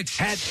mean, that's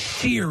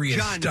serious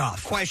John,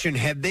 stuff. Question,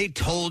 have they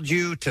told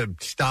you to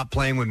stop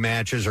playing with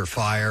matches or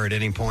fire at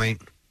any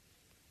point?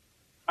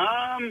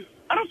 I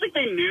don't think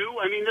they knew.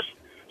 I mean, this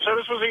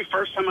was the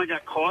first time I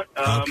got caught.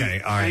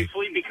 Okay, all right.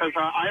 Thankfully, because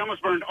I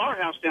almost burned our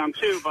house down,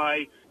 too,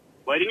 by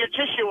lighting a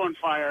tissue on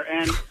fire,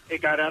 and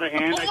it got out of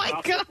hand. I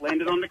dropped it,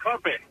 landed on the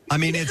carpet. I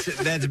mean,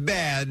 that's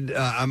bad.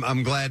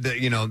 I'm glad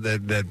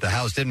that, that the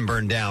house didn't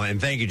burn down.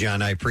 And thank you,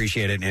 John. I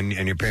appreciate it. And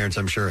your parents,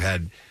 I'm sure,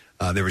 had...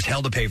 there was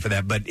hell to pay for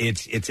that, but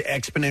it's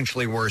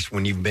exponentially worse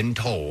when you've been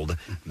told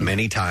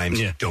many times,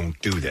 don't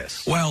do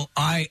this. Well,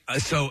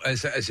 as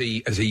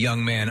a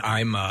young man,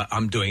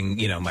 I'm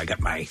doing, I got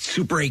my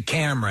Super 8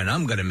 camera, and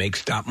I'm going to make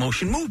stop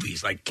motion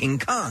movies like King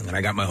Kong, and I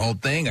got my whole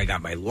thing. I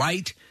got my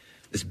light,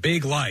 this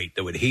big light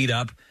that would heat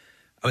up.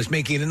 I was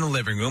making it in the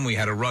living room. We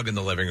had a rug in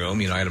the living room.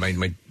 I had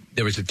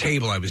there was a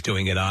table I was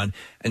doing it on,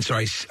 and so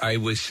I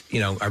was,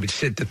 I would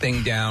sit the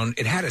thing down.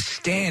 It had a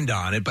stand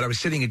on it, but I was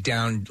sitting it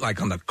down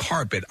like on the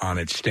carpet on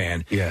its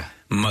stand. Yeah.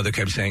 Mother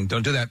kept saying,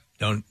 "Don't do that.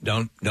 Don't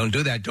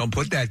do that. Don't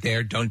put that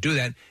there. Don't do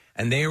that."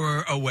 And they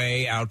were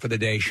away out for the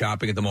day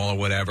shopping at the mall or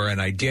whatever, and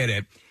I did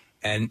it.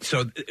 And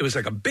so it was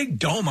like a big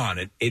dome on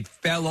it. It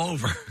fell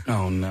over.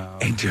 Oh, no.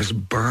 And just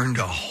burned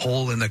a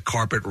hole in the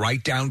carpet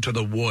right down to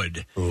the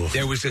wood. Oof.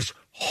 There was this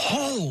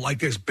hole, like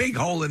this big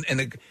hole in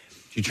the...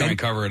 You try and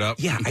cover it up?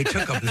 Yeah, I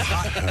took a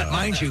pot,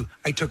 mind you,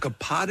 I took a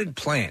potted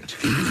plant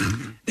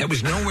that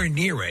was nowhere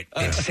near it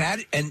and sat,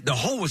 and the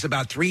hole was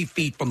about 3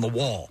 feet from the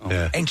wall,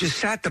 and just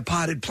sat the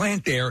potted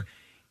plant there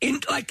in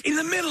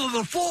the middle of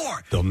the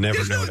floor. They'll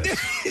never notice.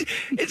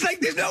 It's like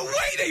there's no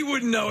way they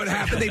wouldn't know it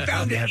happened. They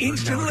found it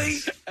instantly,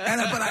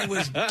 but I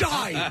was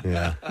dying.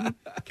 Yeah,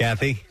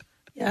 Kathy.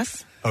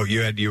 Yes. Oh,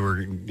 you had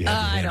your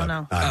I don't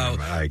know. All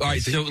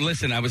right, so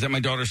listen, I was at my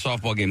daughter's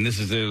softball game. This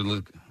is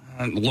a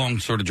long,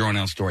 sort of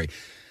drawn-out story.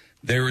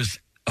 There was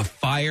a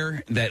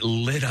fire that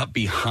lit up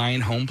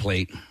behind home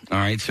plate. All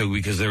right, so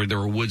because there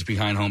were woods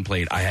behind home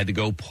plate, I had to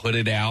go put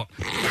it out.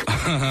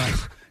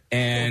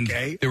 And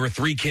there were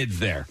 3 kids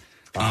there.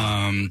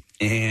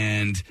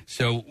 And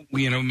so,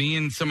 me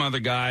and some other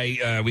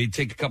guy, we'd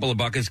take a couple of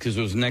buckets because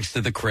it was next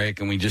to the creek,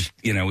 and we just,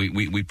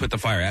 we put the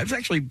fire out. It was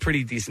actually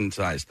pretty decent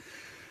sized.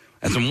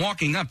 As I'm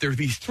walking up, there are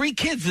these 3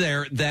 kids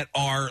there that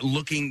are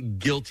looking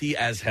guilty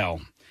as hell.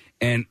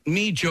 And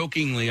me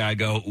jokingly, I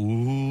go,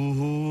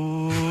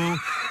 ooh,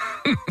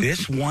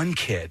 this one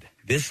kid,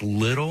 this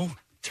little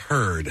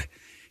turd,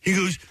 he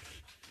goes,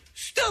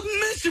 stop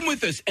messing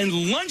with us, and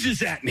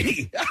lunges at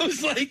me. I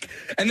was like,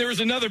 and there was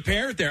another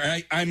parent there.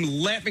 And I'm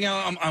laughing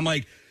out. I'm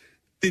like,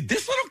 did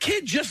this little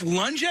kid just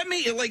lunge at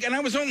me? And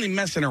I was only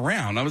messing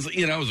around. I was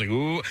like,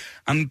 ooh,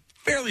 I'm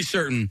fairly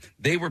certain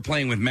they were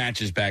playing with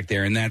matches back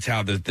there, and that's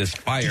how this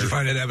fire. Did you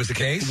find out that was the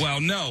case? Well,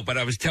 no, but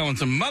I was telling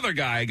some other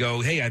guy, I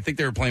go, hey, I think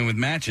they were playing with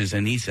matches,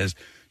 and he says,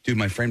 dude,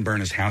 my friend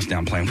burned his house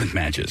down playing with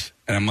matches.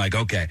 And I'm like,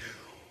 okay,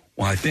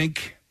 well, I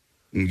think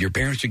your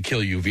parents should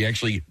kill you if you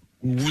actually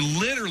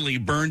literally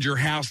burned your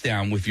house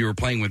down if you were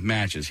playing with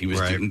matches. He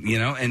was,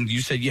 and you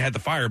said you had the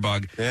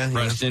firebug,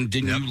 Preston.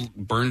 Didn't you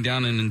burn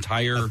down an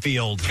entire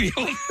field?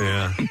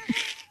 Yeah.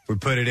 We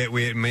put it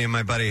in, me and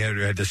my buddy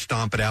had to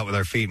stomp it out with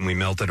our feet, and we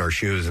melted our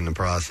shoes in the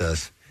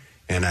process,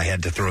 and I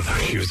had to throw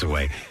those shoes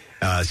away.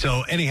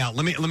 So anyhow,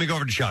 let me go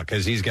over to Chuck,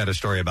 because he's got a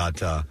story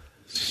about...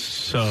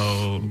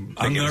 So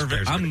I'm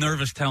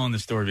nervous telling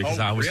this story because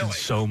I was in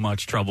so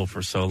much trouble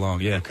for so long.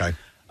 Yeah. Okay.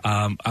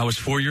 I was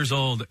 4 years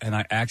old, and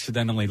I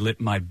accidentally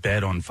lit my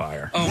bed on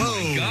fire. Oh,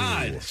 my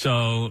God.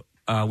 So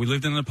we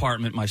lived in an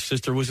apartment. My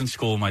sister was in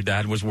school. My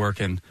dad was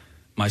working.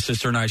 My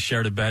sister and I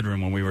shared a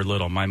bedroom when we were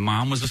little. My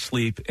mom was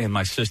asleep in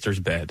my sister's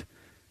bed,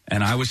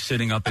 and I was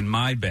sitting up in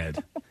my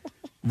bed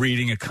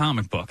reading a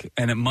comic book.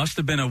 And it must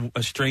have been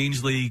a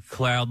strangely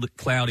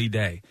cloudy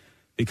day,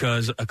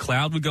 because a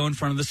cloud would go in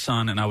front of the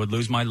sun, and I would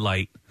lose my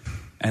light,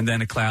 and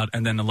then a cloud,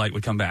 and then the light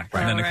would come back.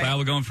 And then the cloud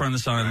would go in front of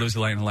the sun, and I'd lose the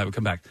light, and the light would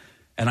come back.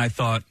 And I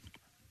thought,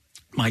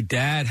 my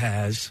dad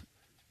has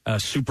a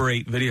Super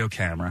 8 video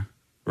camera,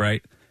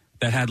 right,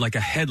 that had like a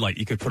headlight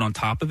you could put on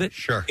top of it.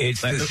 Sure.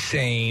 It's the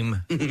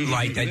same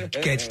light that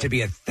gets to be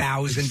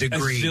 1,000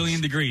 degrees. A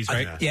zillion degrees,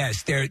 right?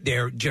 Yes,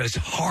 they're just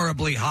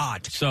horribly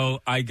hot.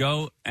 So I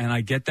go and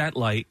I get that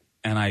light,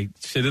 and I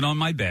sit it on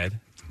my bed,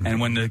 and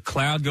when the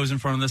cloud goes in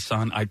front of the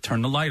sun, I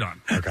turn the light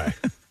on. Okay.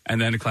 And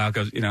then the cloud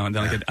goes, and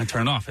then I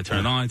turn it off. I turn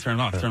it on, I turn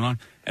it off, I turn it on.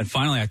 And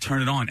finally I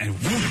turn it on, and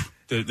whoosh,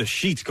 the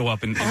sheets go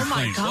up in flames. Oh,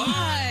 my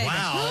God.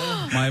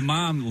 Wow. My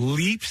mom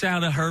leaps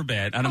out of her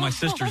bed, out of my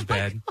sister's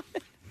bed,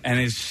 and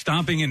is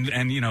stomping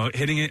and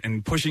hitting it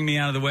and pushing me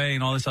out of the way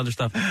and all this other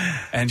stuff.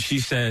 And she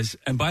says,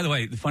 and by the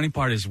way, the funny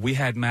part is we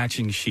had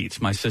matching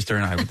sheets, my sister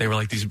and I. They were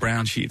like these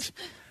brown sheets,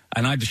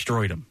 and I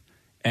destroyed them.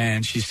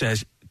 And she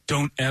says,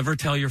 don't ever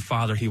tell your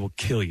father, he will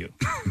kill you.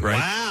 Right?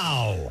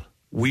 Wow.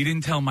 We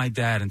didn't tell my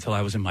dad until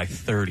I was in my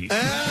 30s.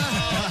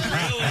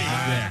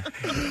 Yeah.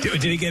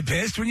 Did he get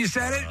pissed when you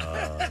said it?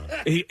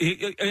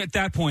 He, at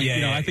that point,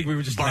 I think we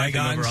were just laughing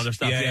over other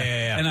stuff.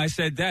 Yeah. And I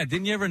said, Dad,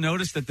 didn't you ever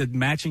notice that the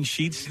matching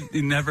sheets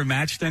never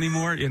matched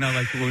anymore?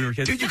 Like when we were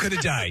kids. Dude, you could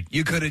have died.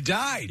 You could have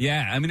died.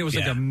 Yeah, I mean, it was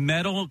like a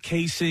metal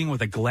casing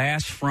with a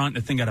glass front.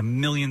 The thing got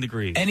 1,000,000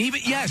 degrees. And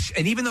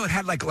even though it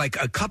had like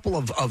a couple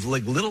of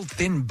like little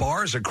thin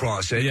bars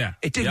across it,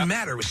 it didn't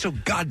matter. It was so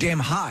goddamn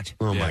hot.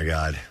 Oh my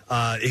God.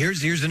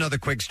 Here's another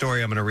quick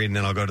story I'm going to read, and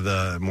then I'll go to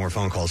the more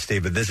phone calls,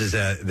 Steve. But this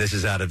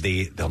is out of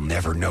the they'll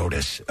never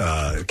notice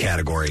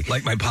category,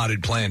 like my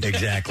potted plant.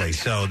 Exactly.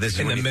 So this is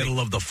in the middle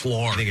of the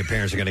floor. I think your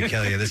parents are going to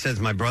kill you. This says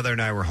my brother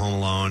and I were home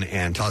alone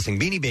and tossing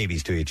Beanie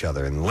Babies to each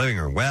other in the living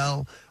room.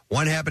 Well,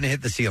 one happened to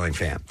hit the ceiling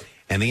fan,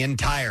 and the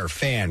entire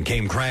fan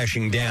came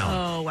crashing down.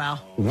 Oh, wow.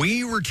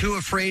 We were too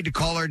afraid to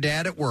call our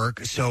dad at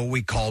work, so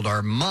we called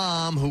our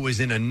mom, who was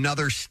in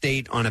another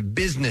state on a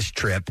business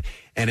trip,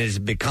 and it has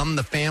become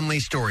the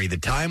family story. The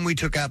time we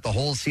took out the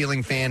whole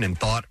ceiling fan and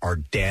thought our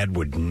dad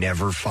would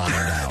never find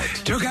out.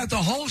 Took out the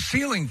whole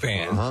ceiling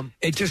fan.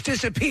 It just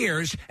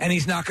disappears, and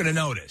he's not going to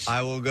notice.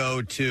 I will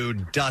go to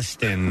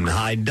Dustin.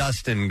 Hi,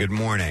 Dustin. Good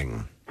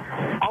morning.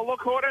 Oh,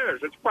 look who it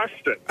is. It's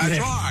Preston. That's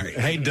right.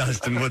 Hey,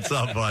 Dustin. What's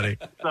up, buddy?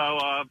 So,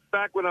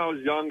 back when I was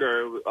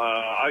younger,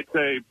 I'd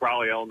say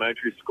probably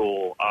elementary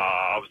school,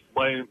 I was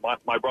playing,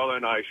 my brother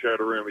and I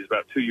shared a room. He's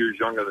about 2 years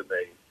younger than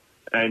me.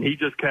 And he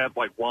just kept,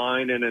 like,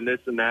 whining and this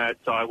and that.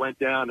 So I went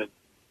down, and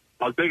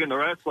I was big into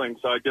wrestling,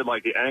 so I did,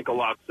 like, the ankle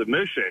lock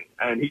submission.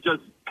 And he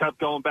just kept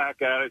going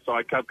back at it, so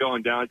I kept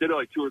going down. I did it,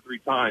 like, 2 or 3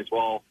 times.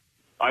 Well,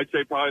 I'd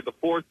say probably the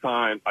fourth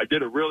time, I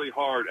did it really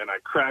hard, and I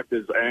cracked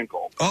his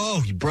ankle.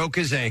 Oh, you broke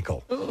his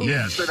ankle.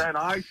 Yes. So then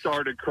I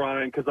started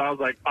crying because I was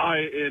like, I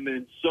am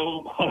in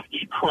so much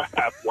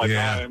crap. Like,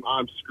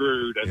 I'm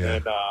screwed. And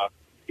then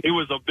he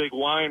was a big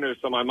whiner,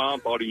 so my mom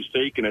thought he was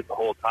faking it the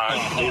whole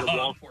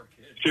time.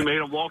 She made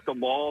him walk the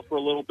mall for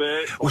a little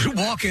bit.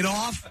 Walk it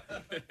off?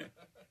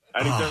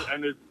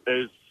 And his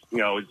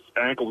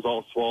ankle was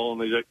all swollen.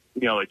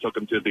 They took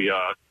him to the,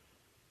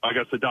 I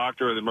guess the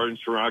doctor or the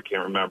emergency room, I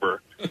can't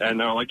remember.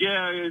 And they're like,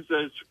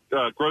 his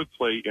growth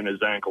plate in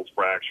his ankle's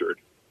fractured.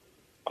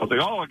 I was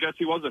like, I guess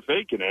he wasn't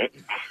faking it.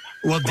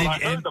 Well, I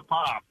heard the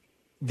pop.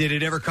 Did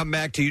it ever come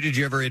back to you? Did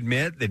you ever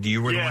admit that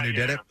you were the one who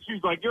did it?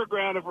 She's like, you're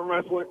grounded from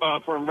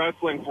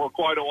wrestling for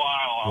quite a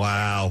while.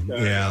 Wow.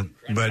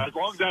 But as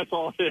long as that's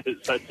all it is,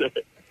 that's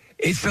it.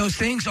 It's those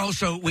things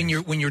also when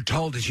you're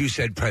told, as you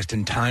said,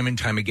 Preston, time and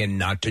time again,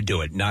 not to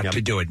do it, not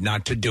to do it,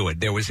 not to do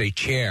it. There was a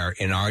chair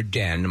in our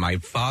den. My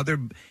father,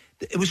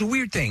 it was a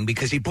weird thing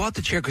because he bought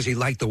the chair because he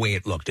liked the way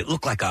it looked. It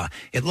looked like a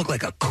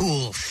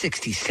cool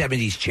 60s,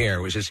 70s chair.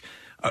 It was just,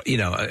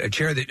 a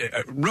chair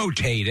that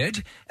rotated,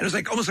 and it was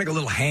like almost like a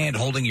little hand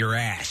holding your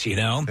ass,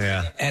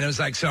 Yeah. And it was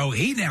like, so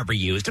he never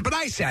used it, but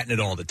I sat in it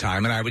all the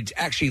time, and I would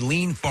actually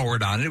lean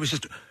forward on it. It was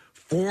just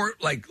 4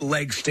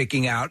 legs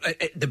sticking out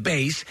at the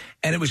base,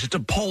 and it was just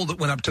a pole that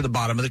went up to the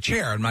bottom of the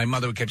chair. And my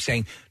mother kept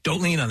saying,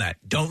 "Don't lean on that.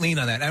 Don't lean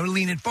on that." And I would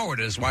lean it forward.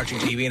 I was watching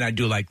TV, and I'd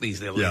do like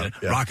these,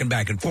 rocking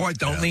back and forth.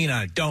 Don't lean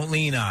on it. Don't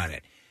lean on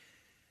it.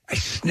 I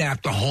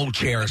snapped the whole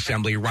chair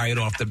assembly right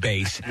off the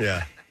base.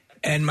 Yeah.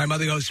 And my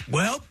mother goes,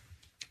 "Well,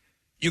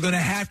 you're going to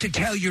have to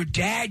tell your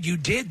dad you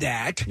did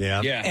that."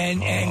 Yeah.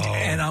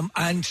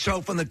 And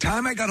so from the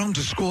time I got home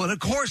to school, and of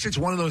course it's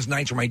one of those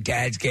nights where my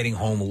dad's getting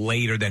home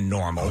later than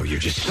normal. Oh, you're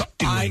just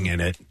stewing in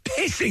it.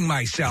 Pissing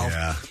myself.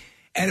 Yeah.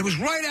 And it was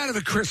right out of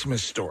A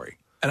Christmas Story.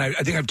 And I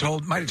think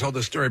might have told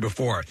this story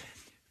before.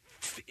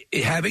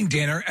 Having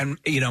dinner, and,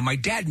 my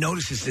dad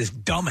notices this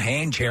dumb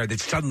hand chair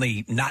that's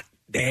suddenly not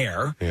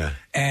there. Yeah.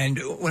 And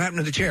what happened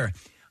to the chair?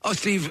 Oh,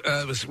 Steve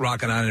was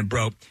rocking on and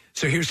broke.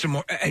 So here's some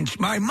more. And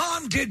my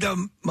mom did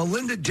the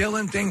Melinda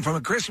Dillon thing from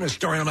A Christmas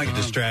Story. I'm like,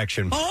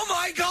 distraction. Oh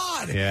my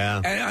God!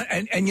 Yeah.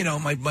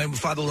 And my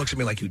father looks at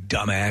me like, you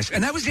dumbass,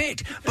 and that was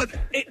it. But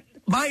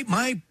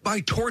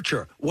my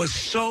torture was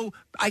so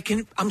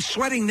I'm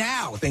sweating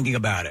now thinking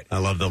about it. I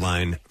love the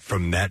line,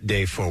 "From that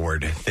day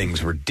forward,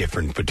 things were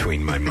different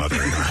between my mother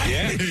and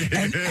I."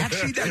 And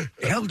actually, that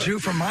held true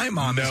for my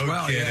mom as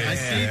well. Kidding. Yeah. I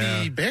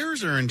see the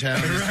Bears are in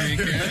town this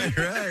weekend.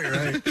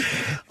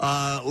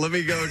 right. Let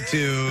me go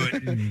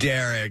to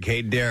Derek.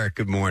 Hey, Derek,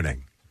 good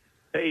morning.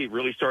 Hey,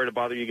 really sorry to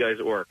bother you guys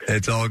at work.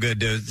 It's all good,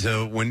 dude.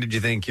 So when did you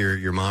think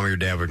your mom or your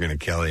dad were going to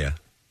kill you?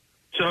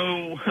 So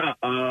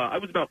I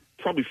was about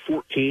probably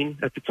 14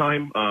 at the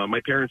time.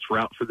 My parents were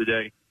out for the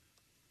day.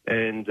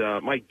 And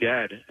my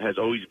dad has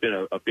always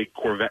been a big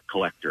Corvette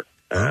collector.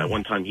 At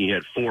one time, he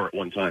had 4 at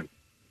one time.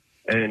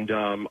 And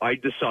I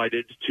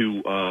decided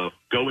to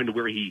go into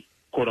where he,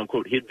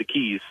 quote-unquote, hid the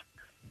keys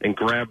and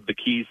grab the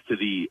keys to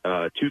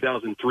the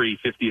 2003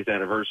 50th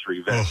anniversary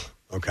event.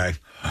 Oh, okay.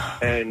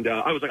 And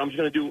I was like, I'm just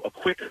going to do a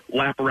quick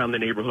lap around the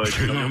neighborhood.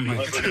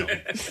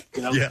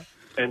 Yeah.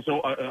 And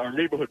so our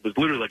neighborhood was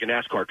literally like a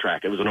NASCAR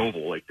track. It was an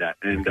oval like that.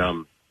 And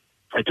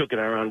I took it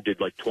around, did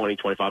like 20,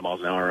 25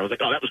 miles an hour. I was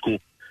like, oh, that was cool.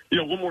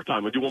 One more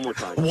time. We'll do one more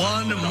time.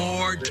 One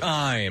more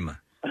time.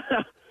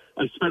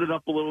 I sped it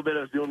up a little bit.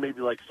 I was doing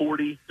maybe like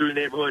 40 through the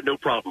neighborhood. No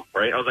problem,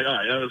 right? I was like, all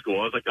right, that was cool.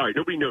 I was like, all right,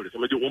 nobody noticed.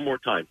 I'm going to do it one more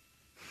time.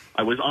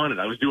 I was on it.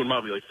 I was doing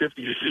probably like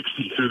 50 to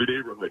 60 through the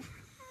neighborhood.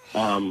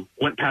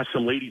 Went past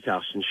some lady's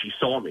house, and she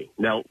saw me.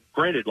 Now,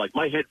 granted, like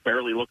my head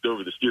barely looked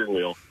over the steering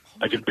wheel.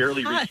 I could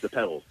barely reach the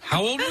pedals.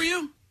 How old were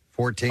you?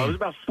 14. I was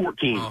about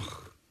 14.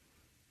 Oh.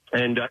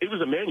 And it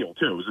was a manual,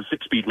 too. It was a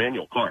 6-speed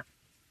manual car.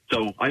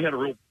 So I had a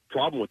real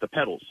problem with the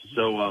pedals.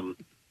 So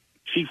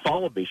she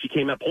followed me. She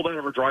came out, pulled out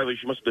of her driveway.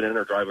 She must have been in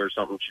her driveway or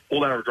something. She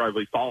pulled out of her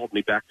driveway, followed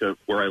me back to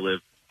where I live,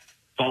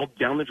 followed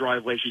down the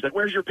driveway. She's like,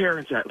 where's your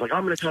parents at? Like,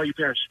 I'm going to tell your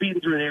parents,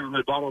 speeding through the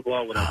neighborhood, blah, blah,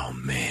 blah, whatever. Oh,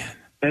 man.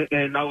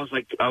 And I was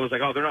like, oh,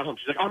 they're not home.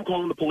 She's like, I'm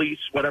calling the police,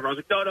 whatever. I was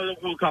like, no, don't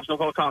call the cops, don't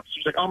call the cops.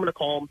 She's like, I'm going to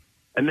call them.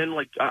 And then,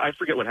 like, I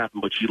forget what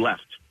happened, but she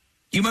left.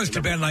 You must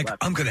have been like,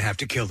 I'm going to have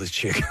to kill this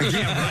chick.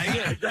 Yeah, right?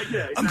 Yeah,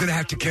 exactly. I'm going to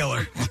have to kill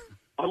her.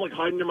 I'm, like,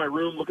 hiding in my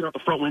room, looking out the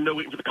front window,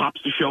 waiting for the cops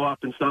to show up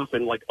and stuff.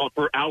 And, like,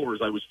 for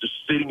hours, I was just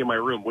sitting in my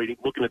room,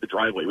 looking at the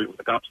driveway, waiting for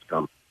the cops to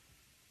come.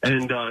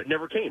 And it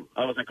never came.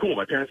 I was like, cool.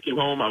 My parents came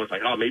home. I was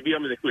like, oh, maybe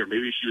I'm in the clear.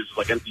 Maybe she was,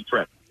 like, empty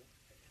threat.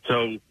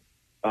 So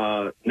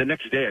the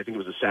next day, I think it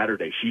was a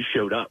Saturday, she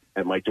showed up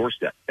at my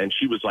doorstep. And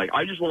she was like,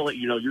 I just want to let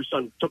you know your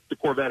son took the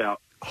Corvette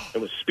out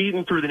and was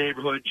speeding through the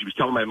neighborhood. She was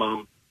telling my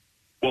mom.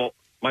 Well,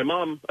 my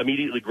mom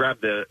immediately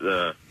grabbed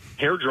the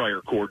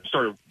hairdryer cord and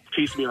started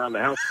chasing me around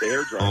the house with the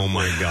hairdryer. Oh,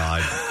 my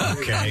God.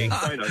 Okay.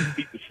 Trying to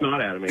beat the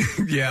snot out of me.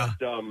 Yeah.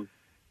 But,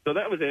 so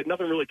that was it.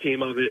 Nothing really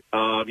came of it.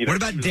 What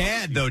about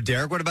Dad, though,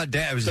 Derek? What about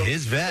Dad? It was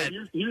his vet.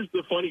 Here's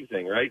the funny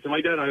thing, right? So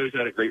my dad and I always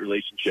had a great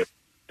relationship.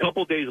 A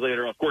couple days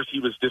later, of course, he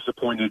was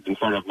disappointed in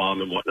front of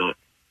Mom and whatnot.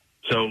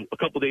 So a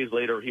couple days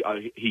later,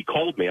 he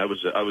called me. I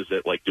was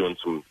at like doing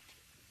some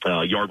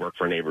yard work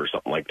for a neighbor or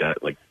something like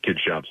that, like kids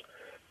jobs.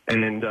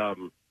 And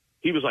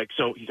he was like,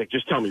 he's like,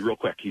 just tell me real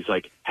quick. He's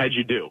like, how'd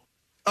you do?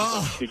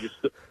 Oh,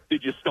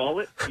 did you stall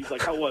it? He's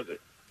like, how was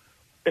it?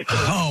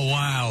 Oh,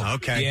 wow.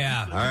 Okay.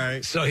 Yeah. All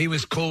right. So he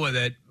was cool with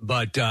it,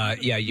 but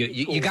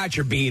you got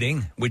your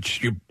beating,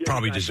 which you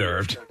probably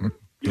deserved.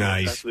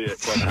 Nice. All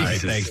right,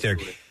 thanks,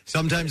 Derek.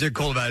 Sometimes they're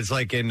cool about it. It's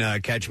like in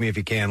Catch Me If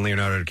You Can,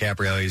 Leonardo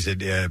DiCaprio, he's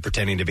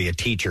pretending to be a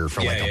teacher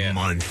for a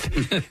month,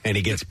 and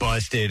he gets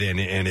busted,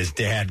 and his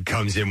dad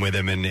comes in with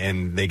him,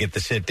 and they get to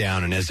sit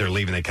down, and as they're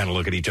leaving, they kind of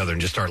look at each other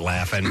and just start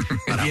laughing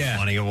about how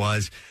funny it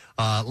was.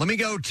 Let me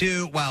go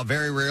to,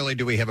 very rarely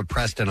do we have a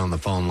Preston on the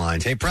phone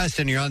lines. Hey,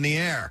 Preston, you're on the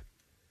air.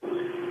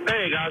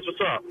 Hey, guys, what's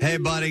up? Hey,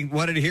 buddy,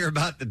 wanted to hear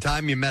about the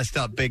time you messed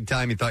up big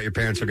time. You thought your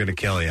parents were going to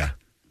kill you.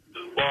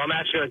 Well, I'm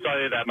actually going to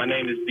tell you that my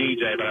name is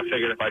DJ, but I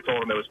figured if I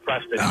told him it was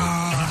Preston.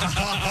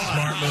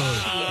 Smart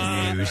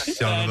move. You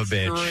son of a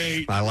bitch.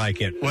 Great. I like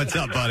it. What's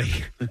up, buddy?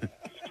 All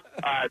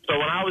right, so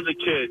when I was a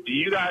kid, do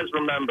you guys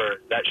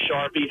remember that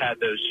Sharpie had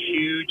those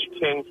huge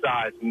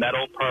king-size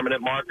metal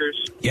permanent markers?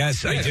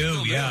 Yes, I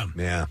do, yeah.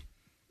 Yeah.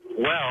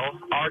 Well,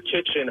 our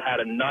kitchen had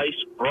a nice,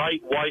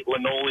 bright white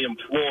linoleum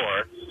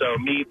floor, so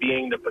me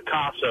being the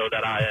Picasso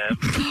that I am,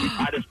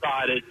 I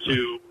decided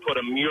to put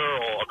a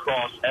mural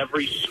across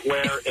every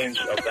square inch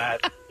of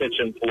that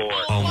kitchen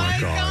floor. Oh, my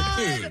God.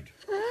 Dude.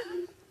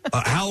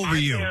 How old were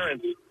you?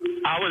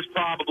 I was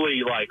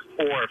probably like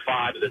 4 or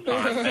 5 at the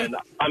time, and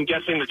I'm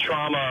guessing the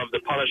trauma of the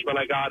punishment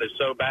I got is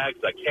so bad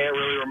because I can't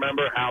really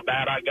remember how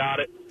bad I got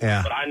it.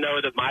 Yeah. But I know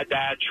that my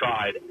dad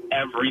tried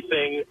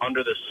everything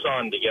under the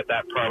sun to get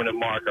that permanent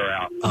marker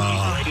out.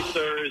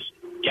 Racers,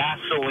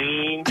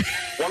 gasoline.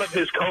 One of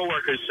his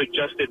coworkers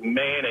suggested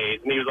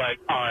mayonnaise, and he was like,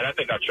 all right, I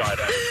think I'll try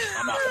that.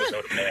 I'm not going to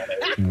go to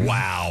mayonnaise.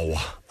 Wow.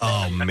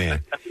 Oh,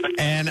 man.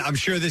 And I'm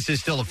sure this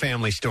is still a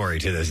family story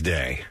to this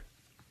day.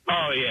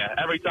 Oh, yeah.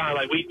 Every time,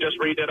 like, we just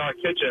redid our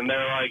kitchen,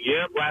 they're like,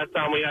 yep, last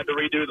time we had to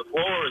redo the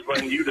floors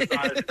when you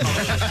decided to come.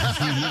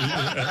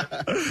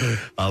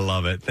 I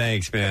love it.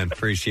 Thanks, man.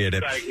 Appreciate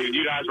it. Thank you.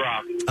 You guys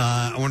rock.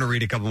 I want to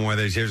read a couple more of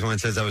those. Here's one that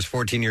says, I was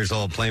 14 years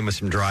old playing with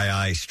some dry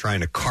ice, trying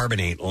to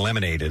carbonate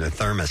lemonade in a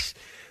thermos.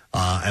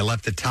 I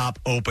left the top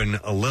open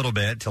a little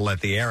bit to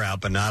let the air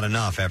out, but not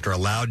enough. After a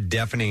loud,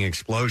 deafening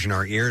explosion,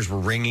 our ears were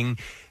ringing,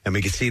 and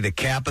we could see the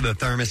cap of the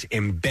thermos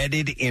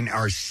embedded in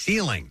our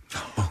ceiling.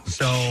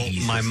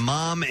 My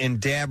mom and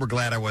dad were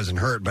glad I wasn't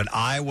hurt, but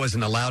I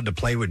wasn't allowed to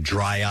play with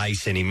dry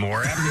ice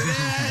anymore. After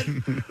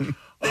that,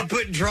 they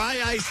put dry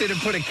ice in and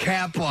put a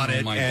cap on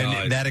it,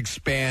 and that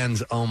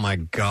expands. Oh, my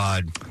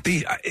God.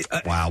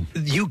 Wow.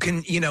 You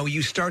can,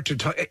 you start to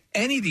talk,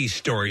 any of these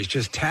stories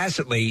just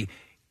tacitly,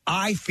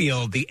 I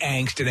feel the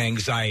angst and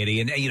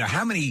anxiety. And,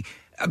 how many,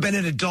 I've been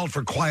an adult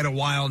for quite a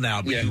while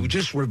now, but you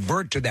just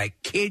revert to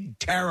that kid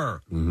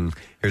terror. Mm-hmm.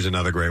 Here's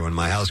another great one.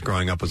 My house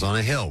growing up was on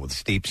a hill with a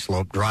steep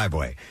sloped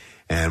driveway.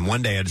 And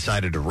one day I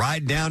decided to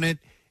ride down it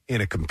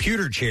in a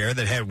computer chair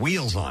that had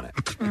wheels on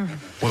it.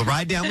 Well, the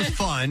ride down was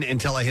fun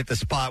until I hit the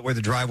spot where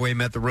the driveway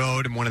met the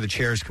road and one of the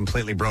chairs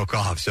completely broke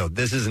off. So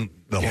this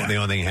isn't the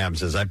only thing that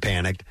happens. Is I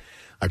panicked.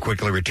 I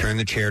quickly returned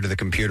the chair to the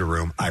computer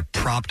room. I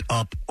propped it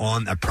up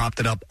on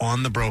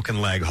the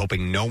broken leg,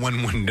 hoping no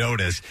one would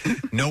notice.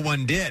 No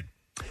one did.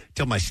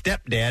 Till my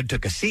stepdad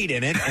took a seat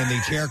in it, and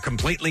the chair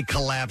completely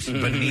collapsed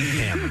beneath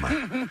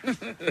him.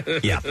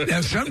 Yeah.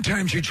 Now,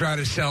 sometimes you try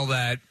to sell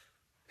that.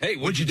 Hey,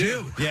 what'd you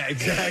do? Yeah,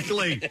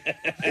 exactly.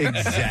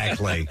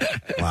 Exactly.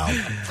 Wow.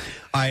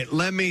 All right,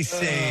 let me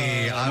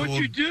see. What'd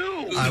you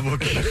do? I will.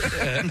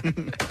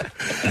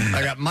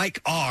 I got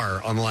Mike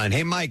R. on the line.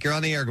 Hey, Mike, you're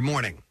on the air. Good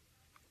morning.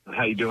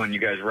 How you doing? You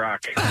guys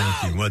rock.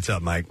 Thank you. What's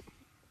up, Mike?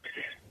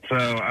 So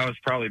I was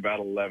probably about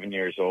 11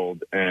 years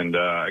old, and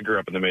I grew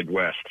up in the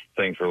Midwest.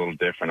 Things were a little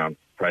different. I'm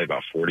probably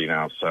about 40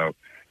 now. So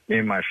me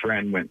and my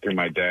friend went through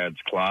my dad's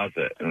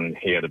closet, and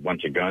he had a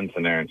bunch of guns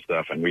in there and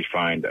stuff, and we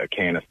find a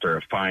canister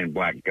of fine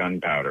black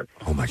gunpowder.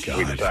 Oh, my God.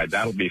 We decide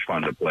that'll be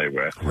fun to play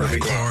with. Right. Of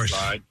course.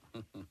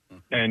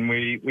 And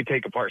we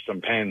take apart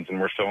some pens,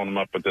 and we're filling them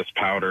up with this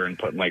powder and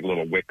putting, like,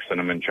 little wicks in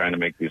them and trying to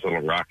make these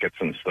little rockets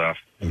and stuff.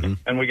 Mm-hmm.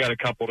 And we got a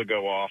couple to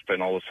go off,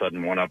 and all of a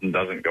sudden one of them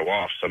doesn't go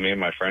off. So me and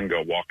my friend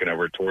go walking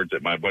over towards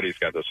it. My buddy's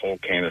got this whole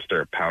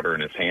canister of powder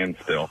in his hand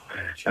still.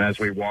 And as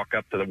we walk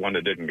up to the one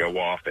that didn't go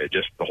off, the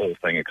whole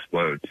thing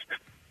explodes.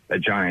 A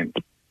giant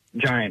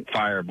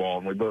fireball,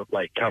 and we both,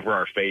 like, cover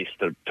our face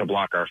to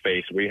block our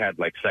face. We had,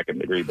 like,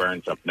 second-degree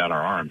burns up and down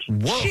our arms.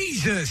 Whoa.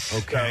 Jesus!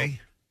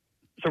 Okay.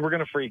 So we're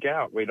going to freak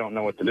out. We don't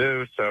know what to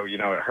do. So,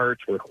 it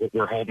hurts.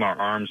 We're holding our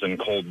arms in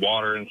cold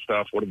water and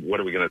stuff. What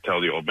are we going to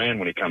tell the old man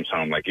when he comes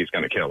home? Like, he's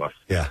going to kill us.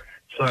 Yeah.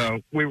 So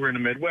we were in the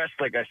Midwest.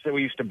 Like I said,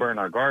 we used to burn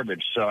our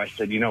garbage. So I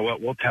said, you know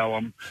what? We'll tell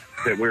them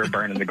that we were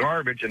burning the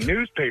garbage. And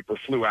newspaper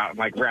flew out and,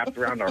 like, wrapped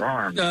around our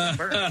arms.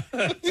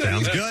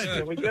 Sounds good.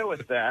 So we go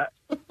with that.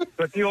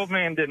 But the old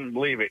man didn't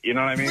believe it. You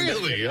know what I mean?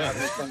 Really? Yeah.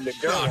 To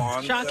go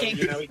on. Shocking.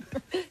 So,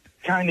 he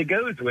kind of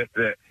goes with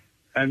it.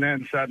 And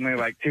then suddenly,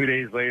 like 2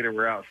 days later,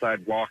 we're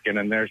outside walking,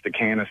 and there's the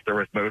canister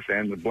with both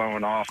ends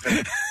blowing off.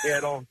 And yeah,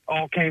 it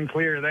all came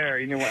clear there.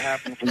 You knew what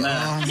happened from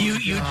that.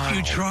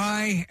 You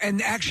try,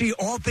 and actually,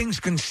 all things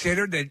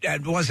considered,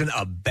 that wasn't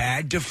a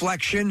bad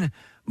deflection,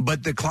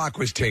 but the clock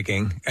was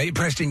ticking. Hey,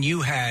 Preston,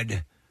 you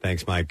had...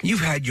 Thanks, Mike.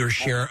 You've had your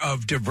share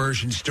of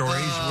diversion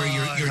stories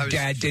where your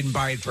dad didn't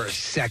buy it for a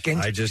second.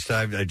 I just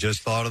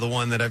thought of the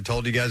one that I've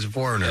told you guys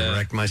before, and I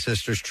wrecked my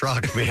sister's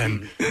truck,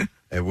 man.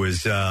 It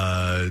was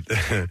a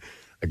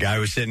guy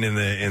was sitting in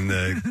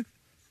the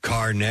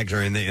car next,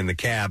 or in the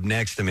cab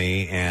next to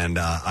me, and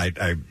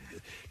I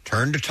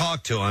turned to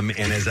talk to him,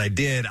 and as I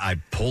did, I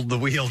pulled the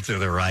wheel to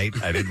the right.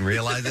 I didn't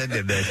realize I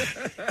did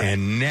that.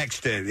 And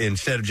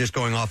instead of just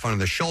going off onto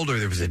the shoulder,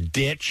 there was a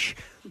ditch.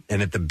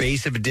 And at the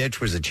base of a ditch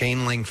was a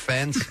chain link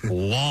fence,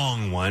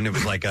 long one. It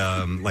was like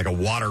a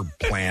water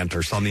plant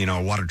or something,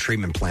 a water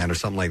treatment plant or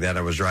something like that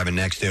I was driving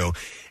next to.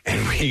 And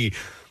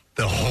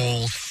the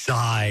whole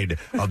side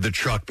of the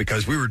truck,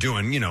 because we were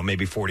doing,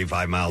 maybe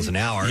 45 miles an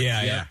hour.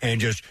 Yeah. And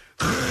just...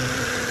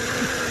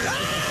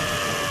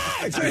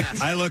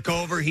 I look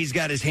over, he's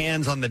got his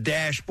hands on the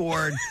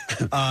dashboard,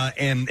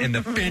 and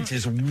the fence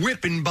is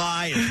whipping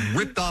by. It's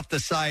ripped off the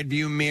side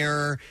view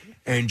mirror.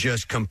 And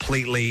just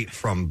completely,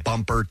 from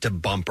bumper to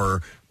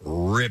bumper,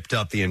 ripped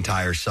up the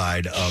entire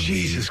side of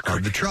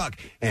the truck.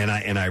 And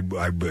I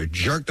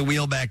jerked the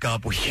wheel back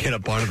up. We get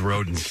up onto the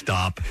road and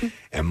stop.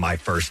 And my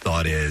first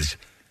thought is,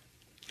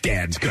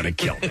 Dad's gonna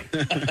kill me.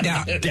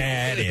 Now,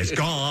 Dad is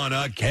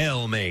gonna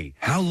kill me.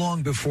 How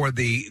long before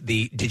did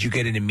you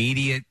get an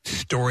immediate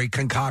story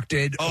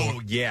concocted?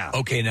 Oh, yeah.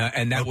 Okay, now,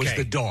 and that was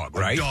the dog,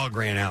 right? The dog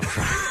ran out.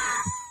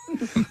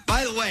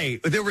 By the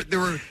way, there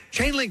were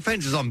chain link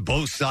fences on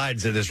both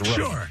sides of this road.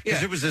 Sure.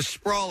 Because it was a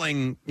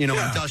sprawling,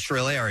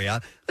 industrial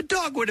area. The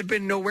dog would have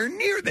been nowhere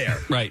near there.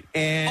 Right.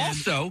 And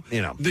also,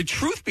 the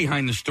truth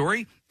behind the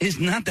story is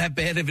not that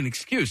bad of an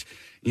excuse.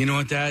 You know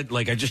what, Dad?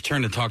 Like, I just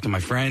turned to talk to my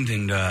friend,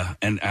 and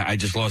I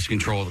just lost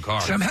control of the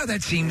car. Somehow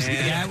that seems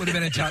that would have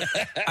been a tough...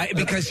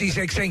 because he's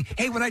like saying,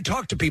 hey, when I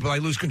talk to people, I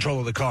lose control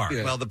of the car.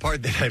 Yeah. Well, the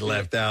part that I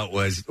left out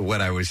was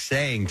what I was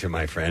saying to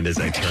my friend as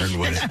I turned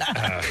was,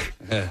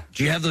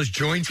 do you have those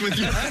joints with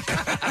you?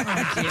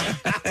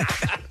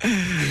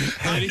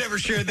 I've never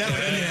shared that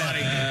with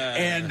anybody.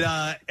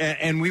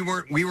 And we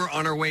were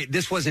on our way.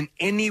 This wasn't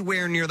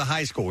anywhere near the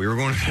high school. We were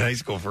going to the high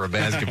school for a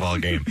basketball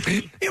game.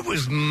 It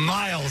was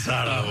miles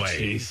out of the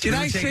way. Did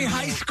I say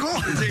high school?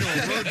 Taking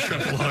a road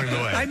trip along the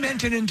way. I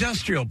meant an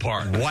industrial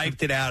park.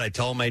 Wiped it out. I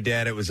told my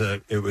dad it was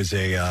a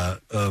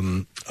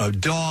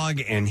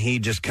dog, and he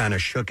just kind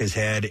of shook his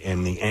head,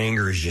 and the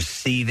anger is just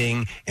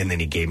seething. And then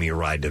he gave me a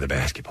ride to the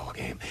basketball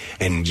game.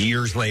 And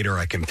years later,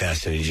 I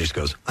confessed, and he just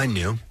goes, "I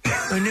knew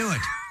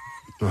it."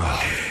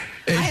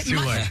 It's too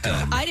much.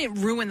 I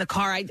didn't ruin the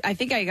car. I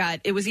think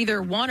it was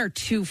either one or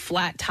two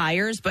flat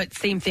tires, but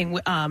same thing.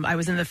 I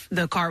was in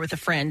the car with a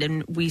friend,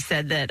 and we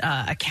said that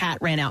a cat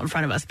ran out in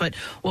front of us. But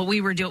what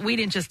we were doing, we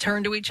didn't just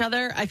turn to each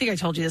other. I think I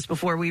told you this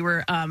before.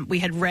 We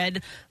had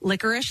red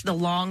licorice, the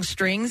long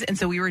strings, and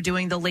so we were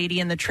doing the Lady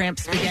and the Tramp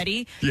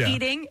spaghetti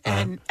eating,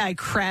 and I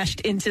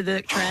crashed into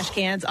the trash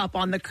cans up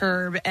on the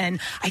curb,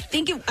 and I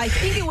think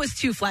it was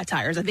two flat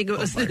tires. I think it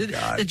was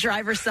the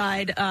driver's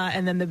side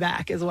and then the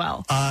back as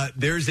well.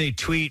 There's a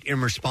tweet in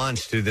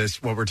response to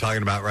this, what we're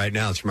talking about right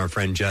now. It's from our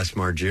friend Jess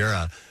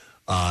Margera.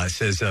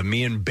 Says,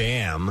 me and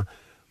Bam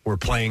were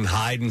playing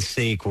hide and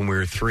seek when we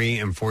were 3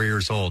 and 4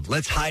 years old.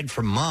 Let's hide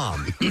from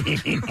Mom.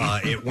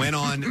 It went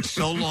on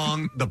so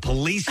long, the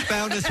police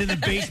found us in the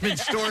basement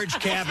storage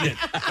cabinet.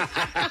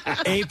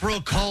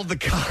 April called the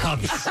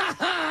cops.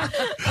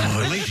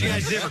 At least you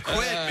guys never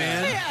quit,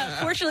 man.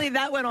 Yeah, fortunately,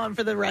 that went on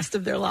for the rest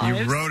of their lives.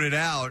 You wrote it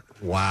out.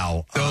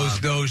 Wow.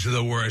 Those are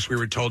the worst. We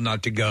were told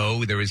not to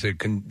go. There was a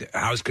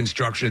house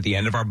construction at the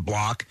end of our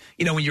block.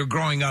 When you're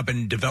growing up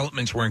and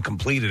developments weren't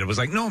completed, it was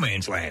like no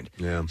man's land.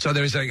 Yeah. So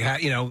there's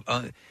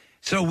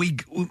so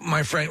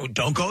my friend,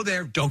 don't go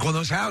there. Don't go in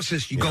those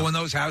houses. You go in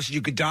those houses,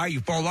 you could die. You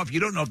fall off. You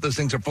don't know if those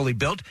things are fully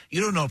built. You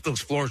don't know if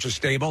those floors are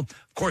stable.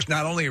 Of course,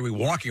 not only are we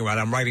walking around,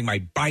 I'm riding my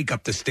bike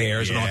up the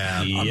stairs and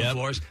on the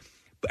floors.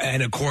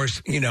 And of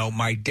course,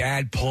 my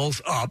dad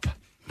pulls up,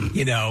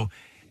 and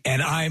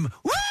I'm,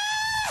 woo!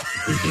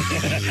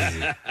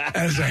 I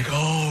was like,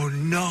 oh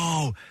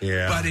no.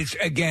 Yeah. But it's,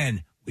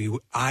 again,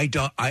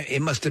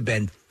 it must have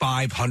been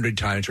 500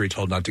 times we were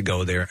told not to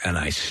go there, and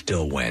I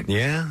still went.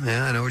 Yeah,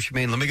 I know what you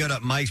mean. Let me go to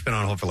Mike's been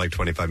on hold for like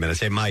 25 minutes.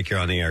 Hey, Mike, you're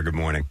on the air. Good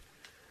morning.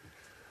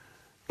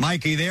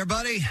 Mike, are you there,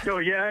 buddy? Oh,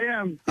 yeah, I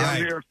am. All I'm right.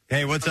 here.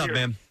 Hey, what's up,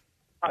 man?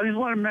 I just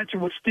want to mention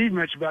what Steve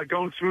mentioned about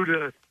going through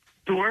the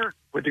door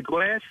with the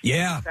glass.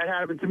 Yeah. That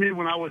happened to me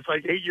when I was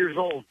like 8 years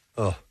old.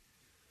 Oh.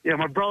 Yeah,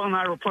 my brother and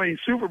I were playing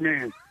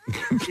Superman.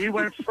 He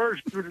went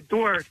first through the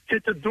door,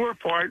 hit the door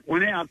part,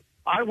 went out.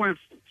 I went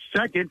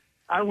second.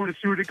 I went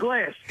through the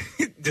glass.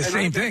 The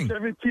same thing.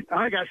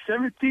 I got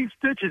 17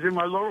 stitches in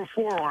my lower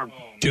forearm.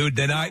 Dude,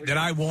 then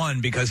I won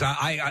because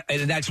I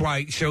and that's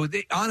why. So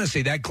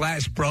honestly, that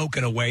glass broke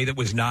in a way that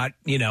was not,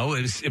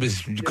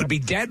 it could be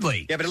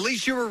deadly. Yeah, but at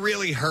least you were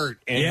really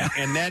hurt,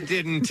 and that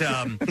didn't,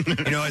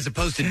 as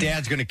opposed to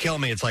Dad's going to kill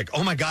me. It's like,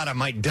 oh my God, I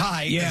might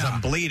die because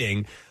I'm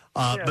bleeding.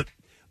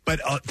 But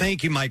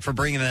thank you, Mike, for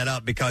bringing that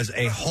up, because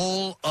a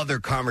whole other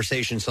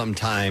conversation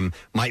sometime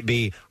might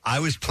be, I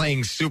was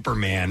playing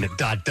Superman, ...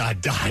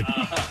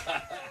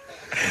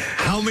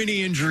 How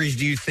many injuries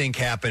do you think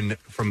happened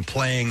from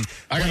playing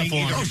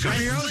wrestling or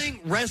superhero?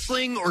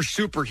 Wrestling or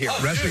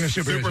superhero.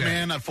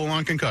 Superman, a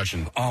full-on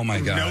concussion. Oh, my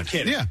God. No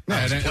kidding. Yeah.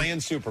 I was playing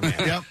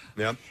Superman.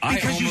 Yep.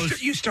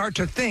 Because you start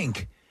to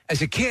think,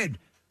 as a kid,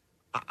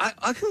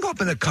 I can go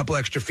up in a couple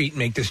extra feet and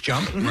make this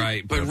jump.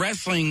 Right, but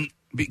wrestling,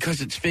 because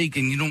it's fake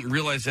and you don't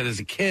realize that as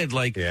a kid,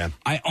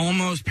 I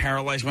almost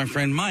paralyzed my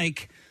friend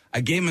Mike.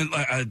 I gave him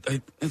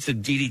it's a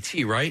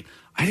DDT, right?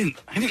 I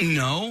didn't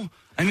know.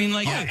 I mean,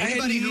 I had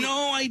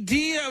no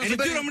idea. I was like,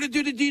 dude, I'm going to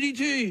do the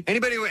DDT.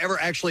 Anybody who ever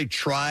actually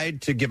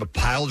tried to give a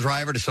pile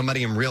driver to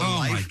somebody in real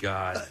life? Oh, my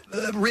God.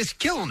 Risk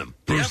killing them.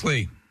 Bruce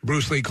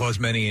Lee caused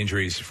many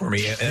injuries for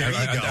me.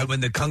 When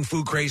the Kung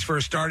Fu craze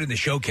first started and the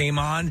show came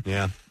on.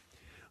 Yeah.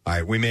 All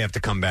right, we may have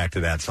to come back to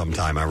that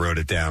sometime. I wrote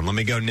it down. Let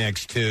me go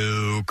next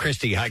to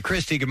Christy. Hi,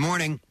 Christy. Good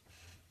morning.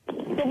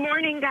 Good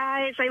morning,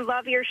 guys. I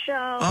love your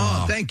show.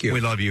 Oh, thank you. We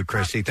love you,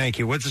 Christy. Thank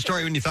you. What's the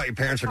story when you thought your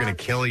parents were going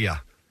to kill you?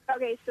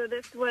 Okay, so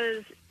this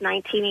was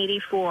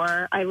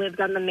 1984. I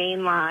lived on the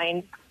main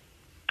line.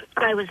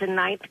 I was in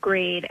ninth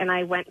grade, and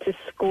I went to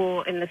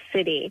school in the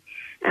city,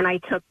 and I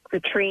took the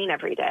train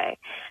every day.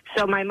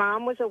 So my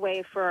mom was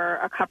away for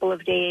a couple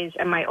of days,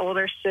 and my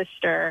older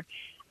sister,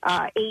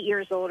 8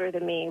 years older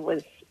than me,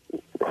 was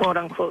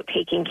quote-unquote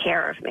taking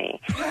care of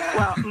me.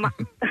 Well,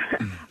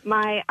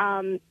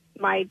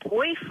 my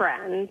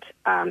boyfriend,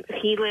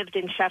 he lived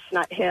in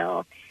Chestnut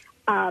Hill.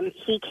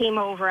 He came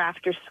over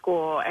after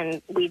school,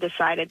 and we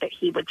decided that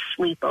he would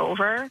sleep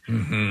over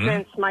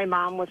since my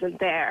mom wasn't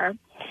there.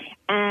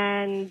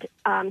 And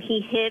he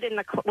hid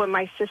when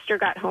my sister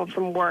got home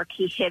from work,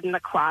 he hid in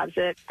the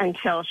closet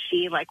until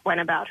she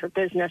went about her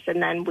business,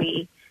 and then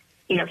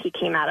he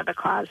came out of the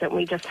closet, and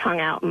we just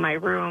hung out in my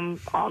room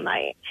all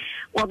night.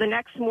 Well, the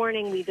next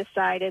morning we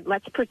decided,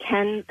 let's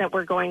pretend that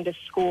we're going to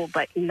school,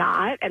 but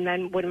not. And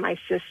then when my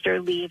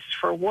sister leaves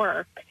for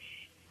work,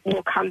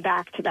 we'll come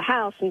back to the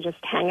house and just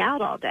hang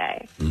out all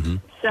day.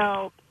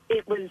 So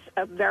it was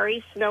a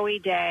very snowy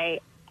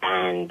day,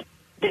 and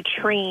the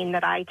train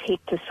that I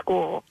take to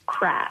school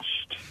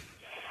crashed.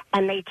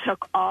 And they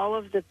took all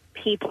of the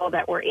people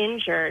that were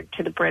injured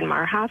to the Bryn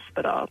Mawr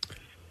Hospital.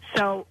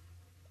 So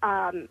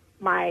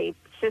my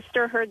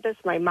sister heard this.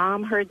 My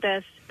mom heard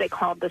this. They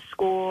called the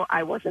school.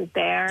 I wasn't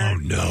there. Oh,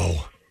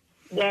 no.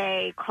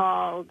 They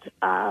called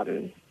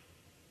the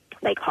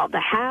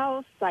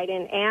house. I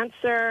didn't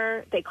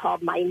answer. They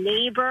called my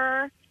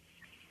neighbor.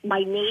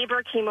 My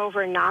neighbor came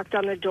over and knocked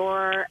on the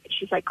door.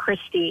 She's like,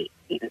 Christy,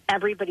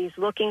 everybody's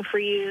looking for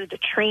you. The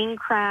train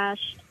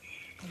crashed.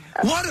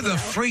 What are the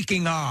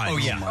freaking odds? Oh,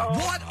 yeah.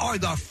 What are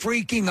the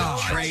freaking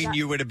odds? Train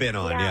you would have been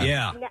on,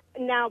 yeah.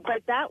 Now,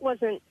 but that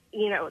wasn't,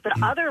 the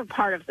other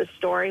part of the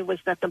story was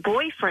that the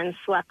boyfriend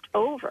slept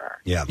over.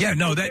 Yeah. Yeah,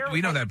 no,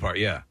 we know that part,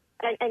 yeah.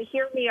 And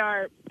here we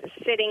are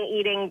sitting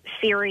eating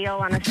cereal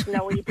on a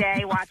snowy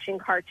day watching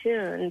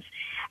cartoons.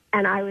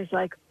 And I was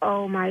like,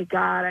 oh, my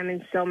God, I'm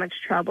in so much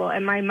trouble.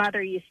 And my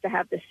mother used to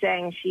have this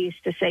saying. She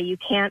used to say, you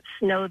can't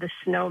snow the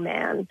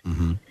snowman.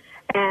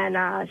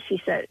 And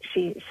she said,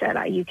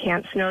 you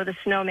can't snow the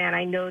snowman.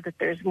 I know that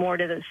there's more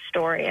to this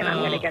story, and I'm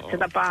going to get to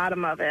the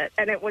bottom of it.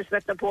 And it was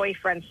that the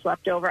boyfriend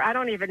slept over. I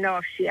don't even know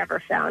if she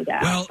ever found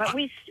out. Well, but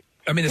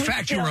the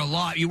fact you were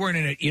alive, you weren't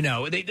in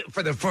it,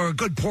 for a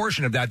good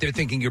portion of that, they're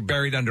thinking you're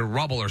buried under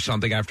rubble or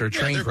something after a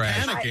train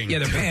crash. Panicking. Yeah,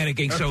 they're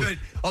panicking. So,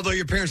 although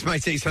your parents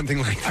might say something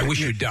like, I wish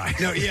you'd die.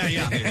 No,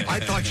 yeah.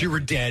 I thought you were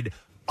dead.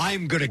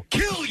 I'm going to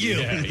kill you.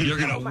 Yeah, you're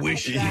going to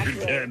wish you were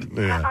dead.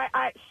 Yeah.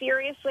 I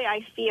seriously,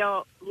 I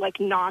feel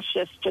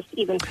nauseous just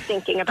even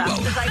thinking about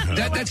it.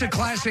 That's a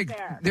classic.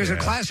 There's a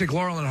classic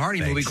Laurel and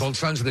Hardy movie called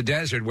Sons of the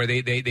Desert where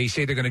they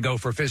say they're going to go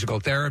for physical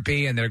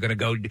therapy and they're going to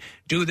go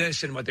do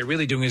this, and what they're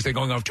really doing is they're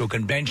going off to a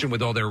convention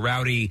with all their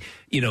rowdy,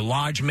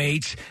 lodge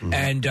mates,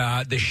 and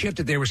the ship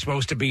that they were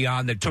supposed to be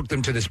on that took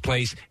them to this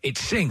place, it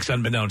sinks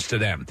unbeknownst to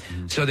them.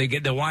 So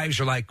the wives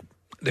are like,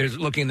 they're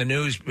looking in the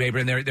newspaper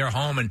and they're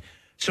home, and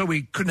so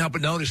we couldn't help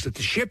but notice that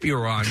the ship you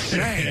were on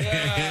sank.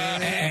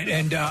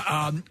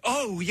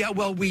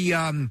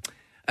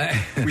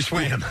 We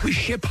swam. We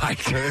ship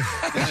hiked.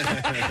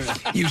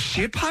 You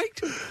ship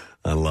hiked?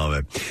 I love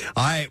it.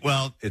 All right,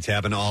 well, it's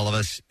happened to all of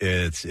us.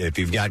 If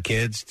you've got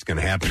kids, it's going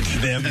to happen to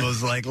them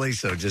most likely.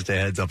 So just a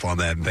heads up on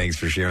that, and thanks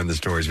for sharing the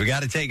stories. We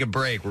got to take a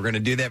break. We're going to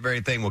do that very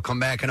thing. We'll come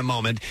back in a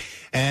moment,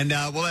 and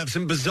we'll have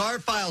some Bizarre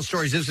File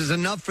stories. This is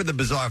enough for the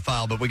Bizarre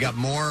File, but we got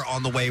more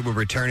on the way. We'll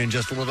return in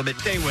just a little bit.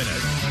 Stay with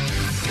us.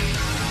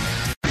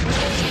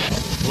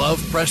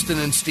 Love Preston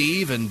and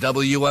Steve and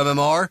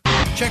WMMR?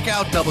 Check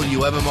out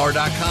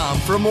WMMR.com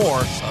for more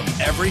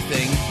of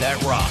everything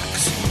that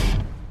rocks.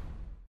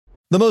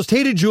 The most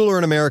hated jeweler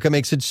in America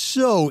makes it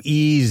so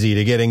easy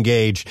to get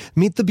engaged.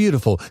 Meet the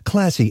beautiful,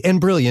 classy, and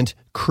brilliant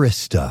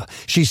Krista.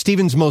 She's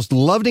Steven's most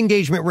loved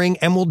engagement ring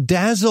and will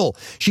dazzle.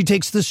 She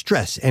takes the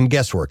stress and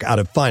guesswork out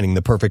of finding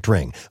the perfect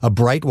ring. A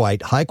bright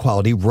white,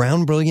 high-quality,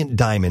 round, brilliant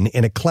diamond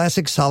in a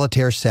classic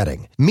solitaire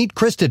setting. Meet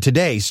Krista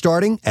today,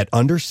 starting at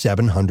under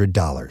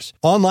 $700.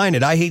 Online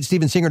at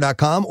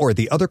IHateStevenSinger.com or at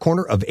the other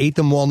corner of 8th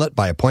and Walnut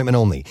by appointment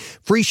only.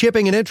 Free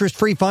shipping and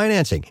interest-free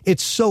financing.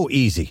 It's so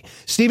easy.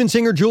 Steven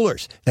Singer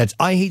Jewelers. That's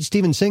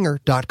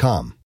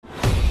IHateStevenSinger.com.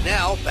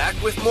 Now, back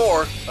with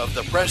more of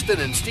the Preston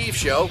and Steve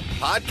Show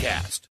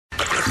podcast.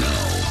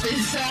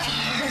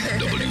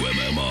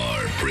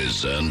 WMMR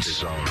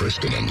presents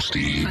Preston and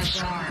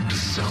Steve's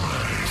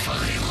Bizarre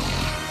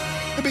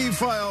File. The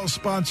B-File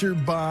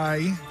sponsored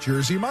by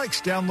Jersey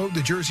Mike's. Download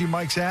the Jersey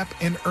Mike's app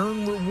and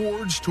earn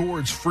rewards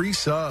towards free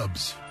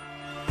subs.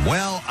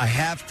 Well, I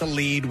have to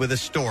lead with a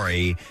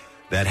story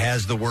that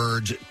has the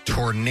words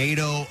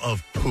tornado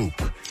of poop.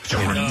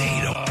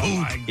 Tornado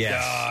poop.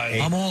 Yes.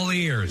 I'm all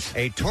ears.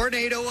 A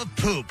tornado of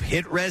poop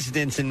hit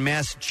residents in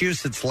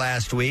Massachusetts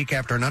last week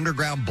after an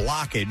underground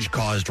blockage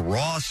caused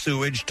raw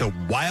sewage to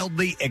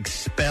wildly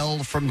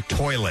expel from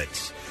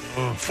toilets.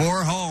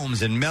 4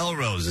 homes in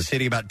Melrose, a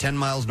city about 10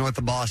 miles north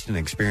of Boston,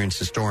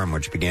 experienced a storm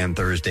which began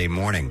Thursday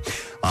morning.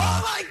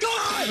 Oh, my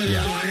God!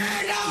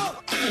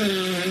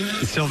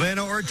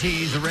 Silvana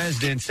Ortiz, a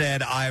resident,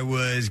 said, I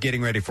was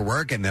getting ready for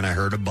work, and then I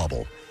heard a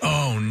bubble.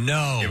 Oh,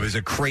 no. It was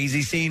a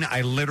crazy scene.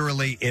 It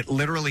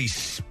literally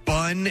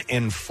spun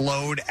and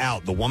flowed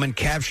out. The woman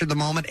captured the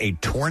moment. A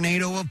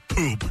tornado of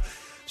poop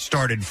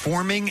started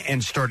forming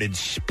and started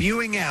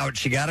spewing out.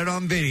 She got it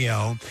on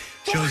video.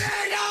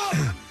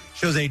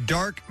 Shows a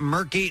dark,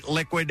 murky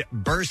liquid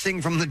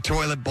bursting from the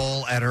toilet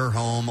bowl at her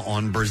home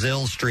on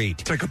Brazil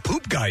Street. It's like a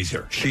poop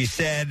geyser. She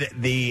said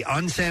the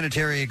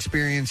unsanitary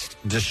experience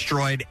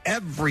destroyed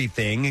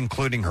everything,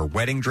 including her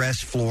wedding dress,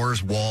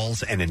 floors,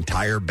 walls, and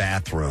entire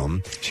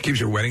bathroom. She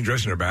keeps her wedding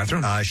dress in her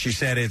bathroom? She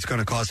said it's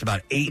going to cost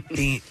about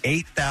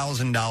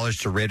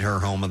 $8,000 to rid her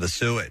home of the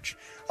sewage.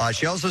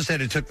 She also said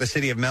it took the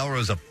city of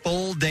Melrose a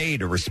full day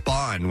to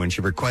respond when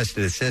she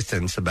requested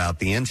assistance about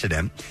the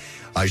incident.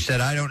 She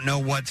said, I don't know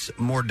what's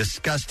more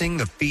disgusting,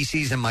 the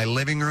feces in my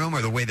living room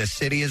or the way the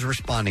city is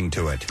responding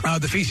to it.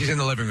 The feces in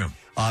the living room.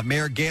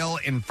 Mayor Gail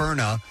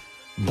Inferna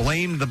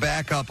blamed the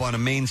backup on a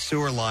main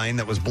sewer line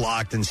that was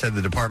blocked and said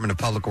the Department of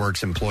Public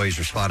Works employees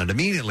responded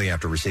immediately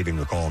after receiving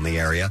a call in the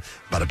area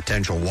about a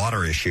potential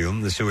water issue.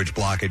 The sewage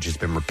blockage has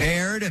been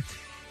repaired,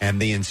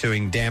 and the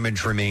ensuing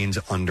damage remains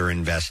under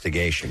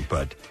investigation.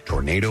 But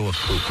tornado of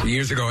poop.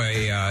 Years ago,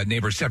 a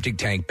neighbor's septic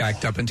tank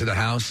backed up into the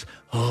house.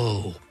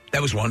 Oh,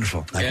 that was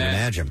wonderful. I can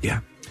imagine. Yeah.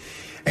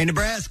 A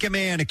Nebraska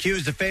man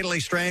accused of fatally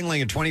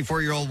strangling a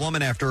 24-year-old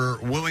woman after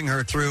wooing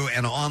her through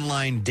an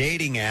online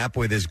dating app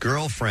with his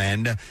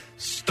girlfriend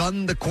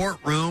stunned the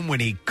courtroom when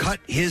he cut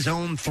his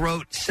own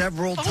throat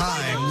several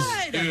times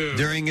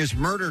during his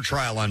murder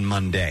trial on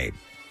Monday.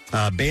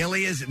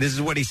 Bailey this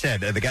is what he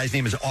said. The guy's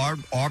name is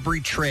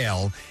Aubrey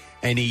Trail,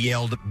 and he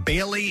yelled,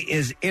 Bailey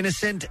is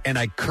innocent, and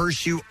I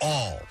curse you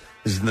all.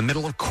 This is in the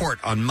middle of court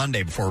on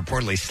Monday before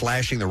reportedly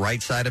slashing the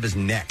right side of his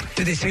neck.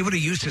 Did they say what he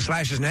used to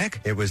slash his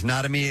neck? It was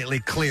not immediately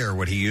clear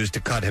what he used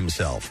to cut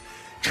himself.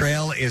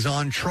 Trail is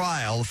on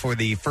trial for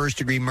the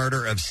first-degree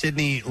murder of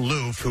Sydney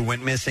Loof, who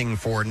went missing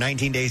for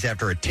 19 days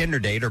after a Tinder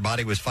date. Her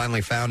body was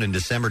finally found in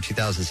December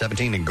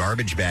 2017 in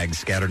garbage bags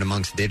scattered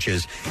amongst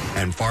ditches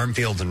and farm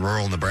fields in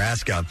rural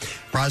Nebraska.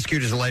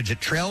 Prosecutors allege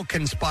that Trail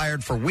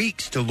conspired for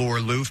weeks to lure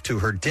Loof to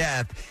her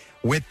death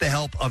with the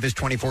help of his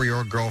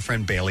 24-year-old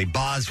girlfriend, Bailey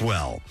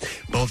Boswell.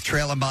 Both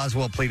Trail and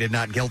Boswell pleaded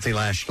not guilty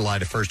last July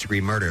to first-degree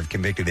murder. If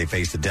convicted, they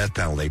face the death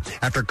penalty.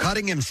 After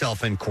cutting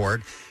himself in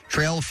court,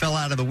 Trail fell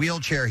out of the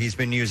wheelchair he's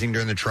been using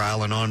during the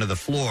trial and onto the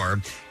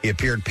floor. He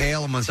appeared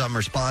pale and was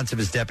unresponsive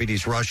as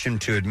deputies rushed him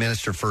to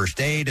administer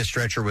first aid. A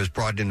stretcher was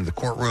brought into the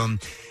courtroom,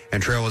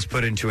 and Trail was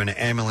put into an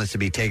ambulance to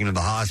be taken to the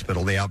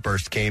hospital. The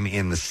outburst came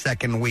in the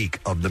second week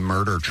of the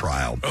murder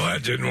trial. Oh,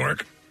 that didn't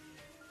work.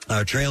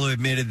 Trail, who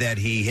admitted that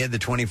he hid the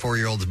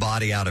 24-year-old's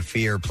body out of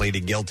fear,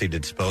 pleaded guilty to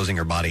disposing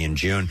her body in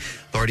June.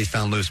 Authorities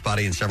found Loof's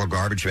body in several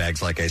garbage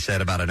bags, like I said,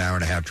 about an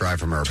hour-and-a-half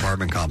drive from her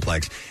apartment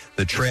complex.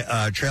 The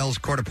Trail's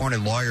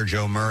court-appointed lawyer,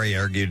 Joe Murray,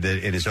 argued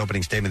that in his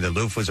opening statement that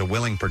Loof was a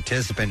willing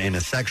participant in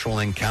a sexual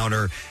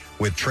encounter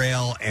with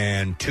Trail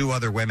and 2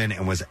 other women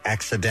and was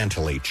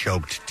accidentally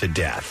choked to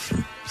death.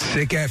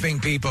 Sick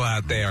effing people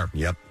out there.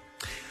 Yep.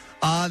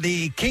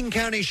 The King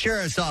County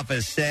Sheriff's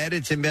Office said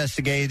it's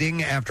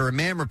investigating after a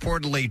man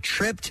reportedly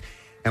tripped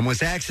and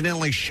was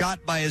accidentally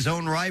shot by his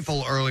own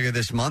rifle earlier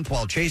this month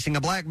while chasing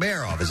a black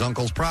bear off his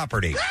uncle's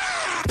property.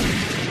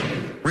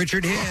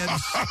 Richard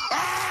Hibbs.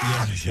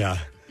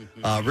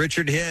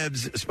 Richard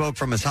Hibbs spoke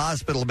from his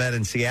hospital bed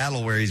in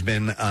Seattle, where he's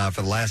been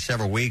for the last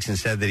several weeks, and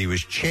said that he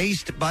was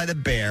chased by the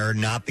bear,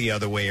 not the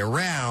other way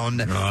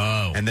around,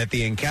 and that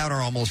the encounter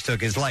almost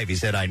took his life. He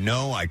said, I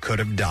know I could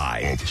have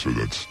died. Officer,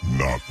 that's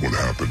not what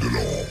happened at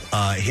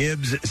all.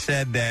 Hibbs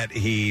said that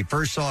he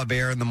first saw a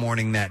bear in the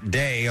morning that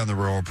day on the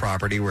rural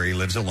property where he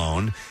lives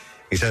alone.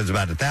 He said it's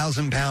about a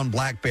 1,000-pound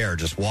black bear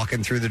just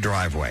walking through the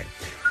driveway.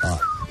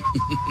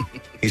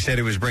 He said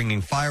he was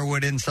bringing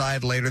firewood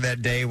inside later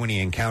that day when he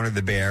encountered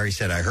the bear. He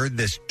said, I heard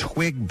this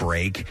twig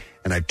break,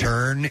 and I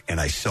turned, and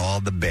I saw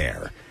the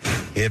bear.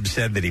 Hibbs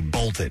said that he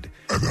bolted.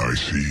 And I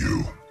see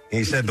you.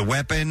 He said the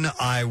weapon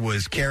I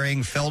was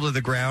carrying fell to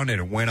the ground, and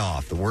it went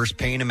off. The worst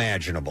pain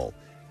imaginable.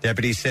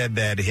 Deputies said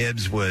that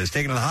Hibbs was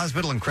taken to the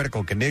hospital in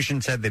critical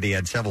condition, said that he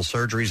had several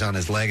surgeries on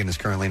his leg and is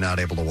currently not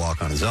able to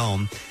walk on his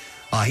own.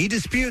 He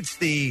disputes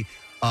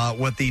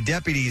what the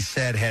deputies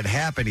said had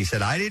happened. He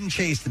said, I didn't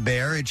chase the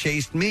bear, it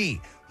chased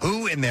me.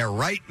 Who in their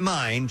right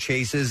mind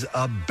chases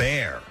a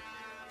bear?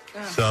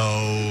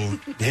 So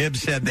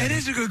Hibbs said that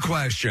is a good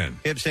question.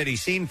 Hibbs said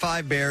he's seen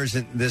 5 bears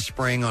this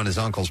spring on his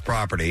uncle's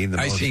property.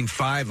 I've seen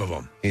 5 of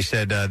them. He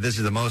said, this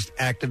is the most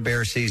active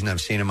bear season I've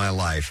seen in my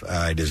life.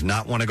 He does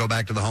not want to go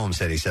back to the home,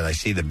 he said, I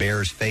see the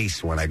bear's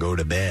face when I go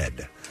to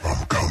bed.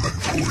 I'm coming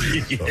for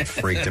you. So it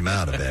freaked him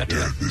out a bit.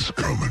 Death is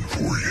coming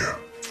for you.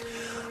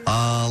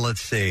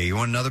 Let's see. You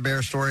want another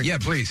bear story? Yeah,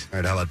 please. All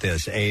right, how about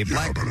this? How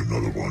about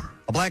another one?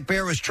 A black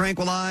bear was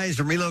tranquilized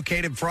and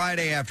relocated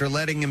Friday after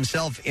letting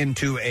himself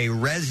into a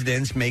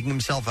residence, making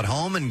himself at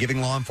home and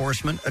giving law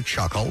enforcement a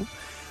chuckle.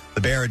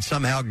 The bear had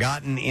somehow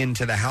gotten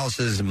into the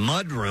house's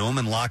mudroom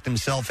and locked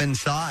himself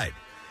inside.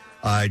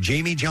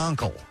 Jamie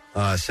Jonkel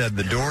said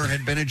the door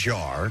had been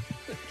ajar.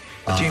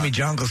 Jamie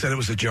Jonkel said it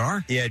was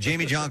ajar? Yeah,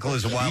 Jamie Jonkel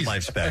is a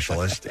wildlife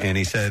specialist, and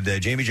he said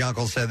Jamie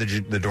Jonkel said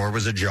the door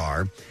was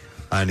ajar.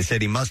 And he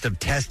said he must have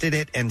tested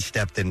it and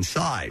stepped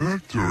inside.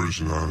 That door's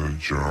not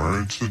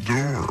ajar, it's a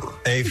door.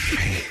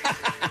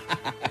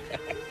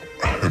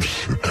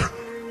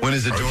 When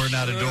is a door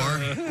not a door?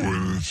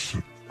 When it's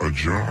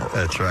ajar.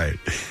 That's right.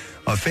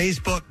 A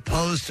Facebook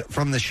post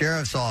from the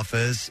sheriff's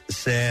office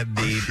said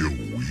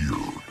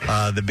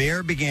the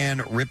bear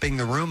began ripping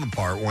the room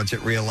apart once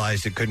it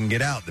realized it couldn't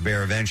get out. The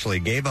bear eventually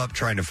gave up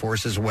trying to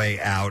force his way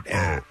out.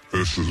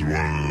 This is one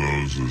of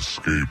those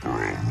escape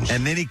rooms.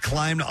 And then he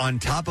climbed on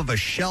top of a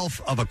shelf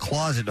of a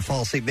closet to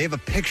fall asleep. They have a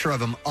picture of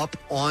him up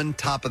on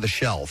top of the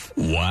shelf.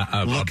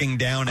 Wow. Looking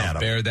down at him. A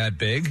bear that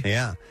big?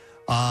 Yeah.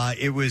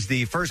 It was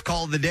the first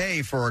call of the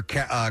day for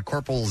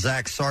Corporal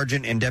Zach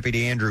Sargent and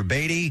Deputy Andrew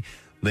Beatty.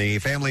 The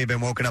family had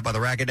been woken up by the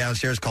racket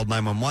downstairs, called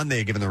 911. They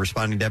had given the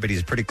responding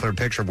deputies a pretty clear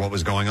picture of what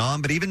was going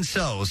on. But even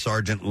so,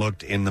 Sargent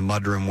looked in the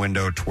mudroom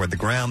window toward the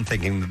ground,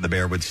 thinking that the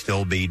bear would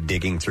still be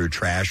digging through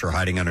trash or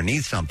hiding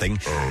underneath something.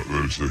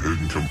 There's a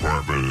hidden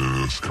compartment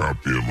in this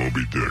copy of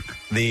Moby Dick.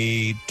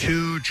 The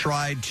two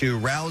tried to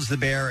rouse the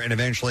bear and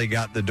eventually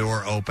got the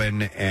door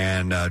open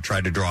and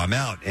tried to draw him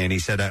out. And he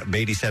said,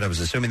 Beatty said, I was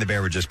assuming the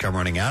bear would just come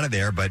running out of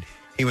there, but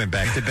he went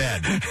back to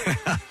bed.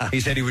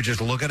 He said he would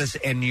just look at us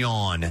and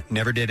yawn.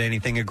 Never did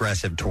anything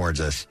aggressive towards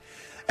us.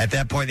 At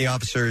that point, the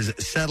officers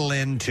settle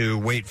in to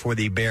wait for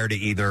the bear to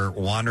either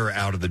wander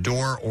out of the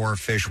door or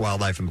Fish,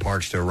 Wildlife, and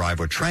Parks to arrive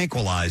with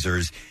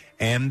tranquilizers.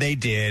 And they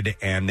did,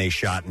 and they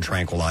shot and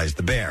tranquilized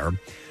the bear.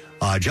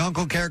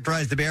 Jonkel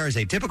characterized the bear as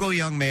a typical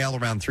young male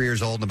around 3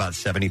 years old and about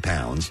 70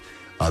 pounds.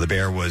 The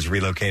bear was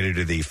relocated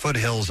to the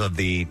foothills of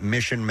the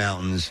Mission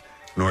Mountains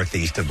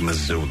northeast of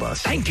Missoula.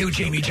 Thank you,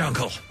 Jamie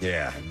Jonkel.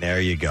 Yeah, there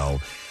you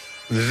go.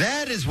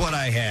 That is what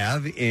I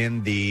have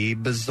in the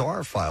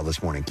bizarre file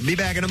this morning. Be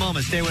back in a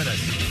moment. Stay with us.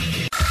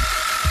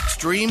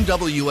 Stream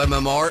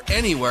WMMR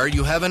anywhere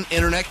you have an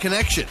internet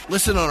connection.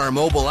 Listen on our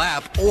mobile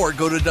app or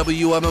go to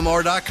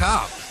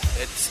WMMR.com.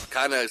 It's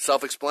kind of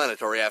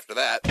self-explanatory after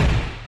that.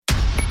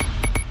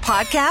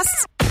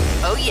 Podcasts?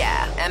 Oh,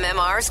 yeah.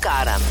 MMR's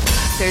got them.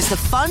 There's the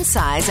Fun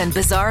Size and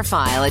Bizarre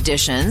File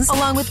editions,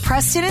 along with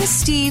Preston and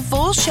Steve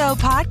full show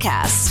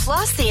podcasts,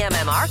 plus the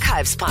MM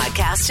Archives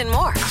podcast and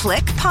more.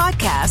 Click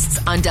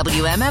podcasts on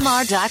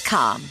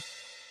WMMR.com.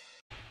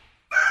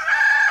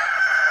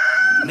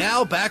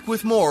 Now back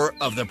with more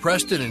of the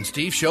Preston and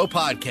Steve Show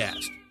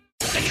podcast.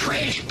 The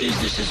trash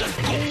business is a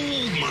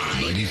gold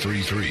mine.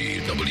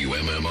 93.3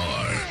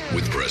 WMMR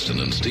with Preston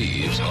and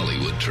Steve's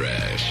Hollywood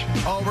Trash.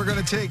 Oh, we're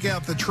going to take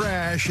out the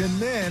trash and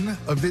then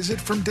a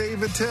visit from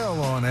Dave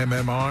Attell on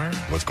MMR.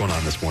 What's going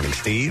on this morning,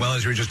 Steve? Well,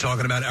 as we were just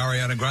talking about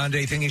Ariana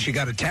Grande thinking she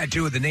got a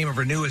tattoo with the name of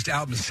her newest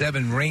album,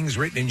 7 Rings,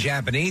 written in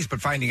Japanese, but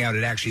finding out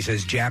it actually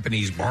says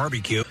Japanese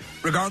barbecue.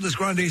 Regardless,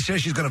 Grande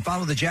says she's going to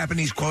follow the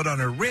Japanese quote on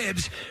her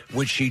ribs,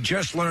 which she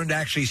just learned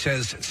actually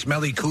says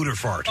smelly cooter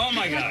fart. Oh,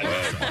 my God.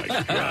 Oh,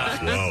 my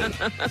God. Whoa.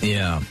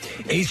 Yeah.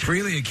 Ace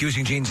Frehley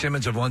accusing Gene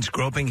Simmons of once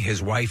groping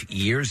his wife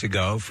years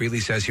ago.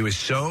 Frehley says he was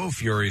so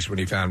furious when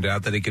he found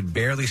out that he could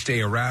barely stay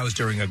aroused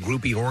during a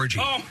groupie orgy.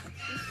 Oh.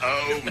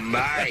 Oh,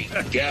 my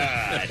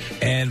God.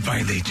 And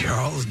finally,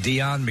 Charles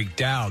Dion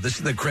McDowell. This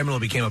is the criminal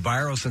who became a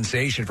viral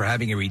sensation for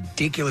having a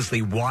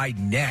ridiculously wide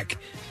neck.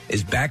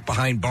 Is back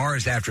behind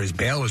bars after his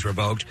bail was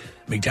revoked.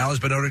 McDowell has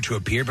been ordered to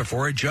appear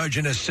before a judge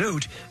in a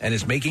suit and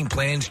is making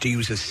plans to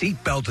use a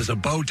seatbelt as a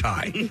bow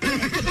tie.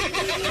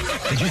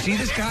 Did you see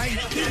this guy?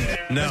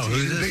 No,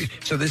 who's this?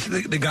 So this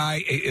is the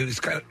guy. It was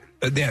kind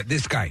of,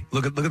 this guy.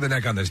 Look at the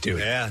neck on this dude.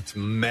 Yeah, it's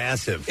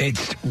massive.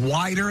 It's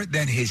wider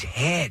than his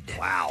head.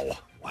 Wow.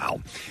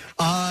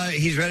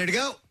 He's ready to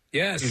go.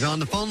 Yes. He's on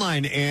the phone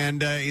line,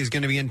 and he's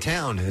going to be in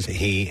town.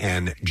 He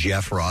and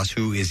Jeff Ross.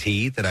 Who is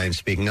he that I am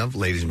speaking of?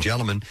 Ladies and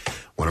gentlemen,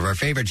 one of our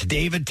favorites,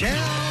 David Tell.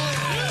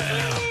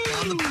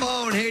 On the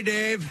phone. Hey,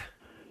 Dave.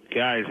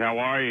 Guys, how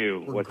are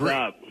you? What's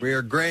up? We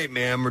are great,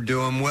 man. We're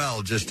doing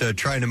well. Just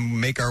trying to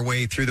make our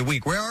way through the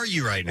week. Where are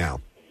you right now?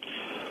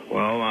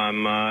 Well,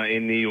 I'm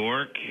in New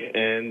York,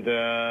 and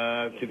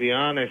to be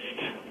honest,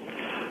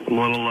 I'm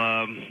a little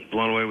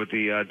blown away with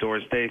the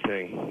Doris Day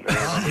thing.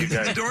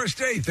 The Doris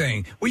Day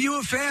thing. Were you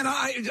a fan?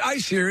 I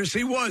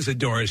seriously was a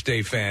Doris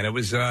Day fan. It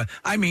was, at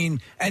 90s.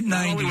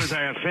 Not only was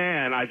I a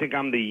fan, I think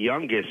I'm the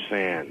youngest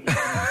fan.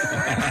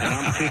 And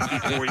I'm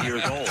 54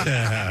 years old.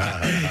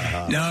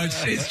 No,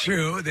 it's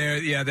true.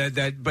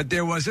 But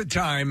there was a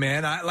time,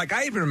 man.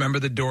 I even remember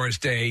the Doris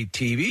Day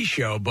TV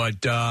show,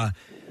 but I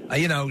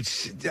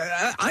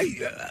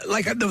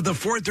like the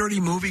 4:30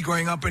 movie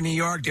growing up in New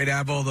York. They'd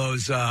have all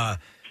those Rock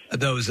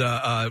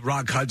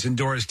Hudson,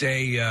 Doris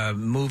Day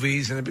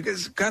movies, and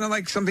because kind of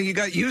like something you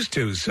got used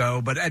to.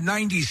 So, but at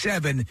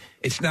 97,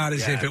 it's not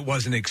as if it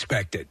wasn't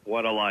expected.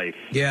 What a life!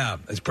 Yeah,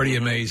 it's pretty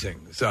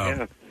amazing. So,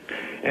 yeah.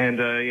 And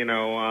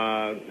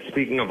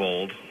speaking of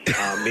old,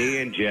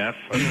 me and Jeff,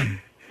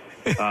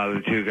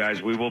 the two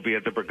guys, we will be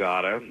at the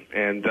Borgata,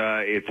 and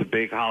it's a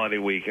big holiday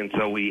weekend,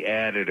 so we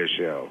added a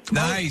show.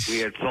 Nice. We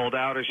had sold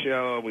out a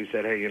show, and we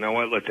said, hey, you know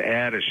what? Let's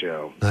add a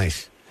show.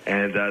 Nice.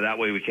 And that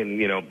way we can,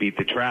 beat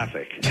the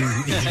traffic.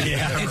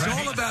 It's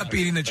all about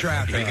beating the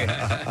traffic.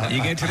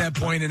 You get to that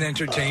point in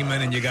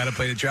entertainment, and you got to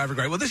play the traffic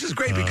right. Well, this is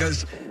great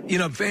because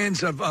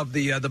fans of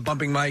the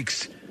Bumping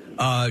Mics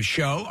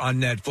show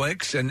on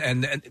Netflix,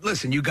 and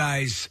listen, you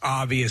guys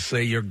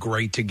obviously you're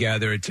great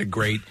together. It's a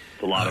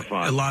lot of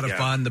fun. A lot of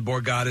fun. The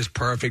Borgata is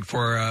perfect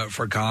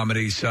for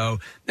comedy. So,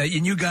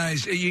 and you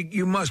guys,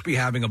 you must be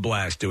having a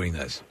blast doing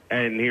this.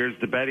 And here's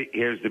the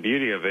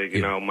beauty of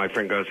it. My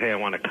friend goes, "Hey, I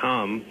want to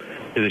come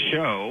to the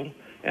show,"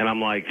 and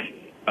I'm like,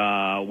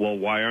 well,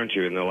 why aren't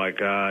you? And they're like,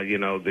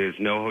 there's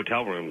no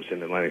hotel rooms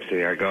in Atlantic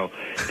City. I go,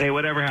 hey,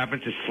 whatever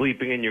happened to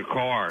sleeping in your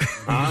car?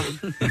 Huh?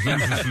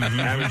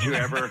 Haven't you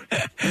ever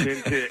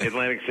been to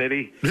Atlantic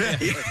City?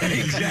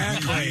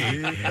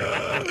 Exactly.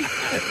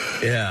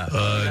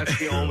 That's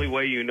the only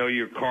way you know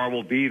your car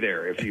will be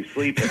there, if you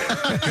sleep in it.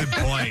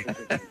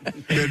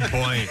 Good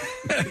point.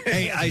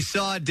 Hey, I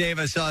saw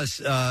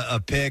a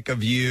pic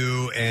of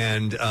you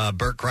and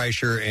Bert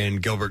Kreischer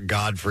and Gilbert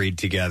Gottfried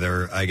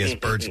together. I guess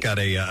Bert's got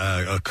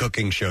a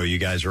cooking show. You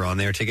guys are on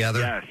there together?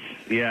 Yes.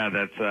 Yeah,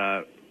 that's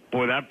that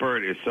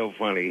Bert is so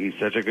funny. He's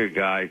such a good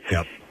guy.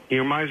 Yep. He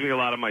reminds me a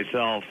lot of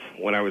myself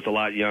when I was a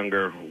lot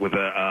younger with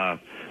a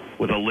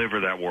liver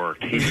that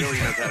worked. He really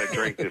knows how to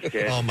drink, this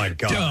kid. Oh, my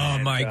God.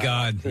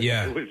 God.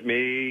 Yeah. It was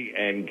me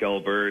and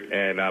Gilbert,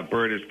 and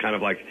Bert is kind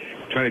of like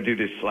trying to do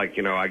this, like,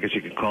 I guess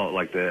you could call it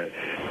like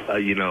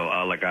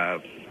like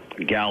a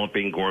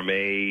galloping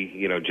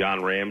gourmet,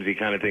 John Ramsay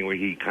kind of thing where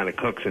he kind of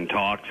cooks and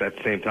talks at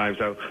the same time.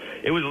 So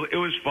it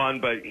was fun,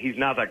 but he's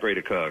not that great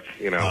a cook,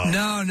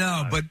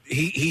 No, but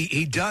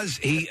he does.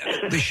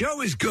 The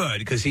show is good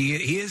because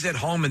he is at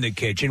home in the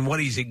kitchen. What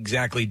he's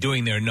exactly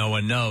doing there, no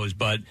one knows.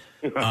 But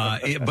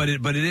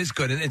it is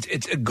good, and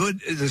it's a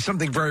good. There's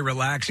something very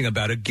relaxing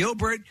about it.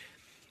 Gilbert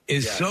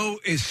is so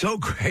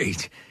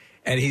great.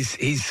 And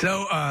he's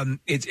so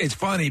it's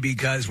funny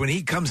because when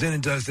he comes in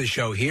and does the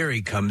show here,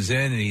 he comes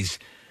in and he's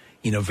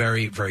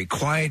very, very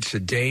quiet,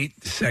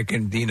 sedate. The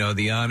second,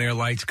 the on-air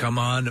lights come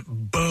on,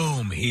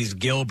 boom, he's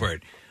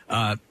Gilbert.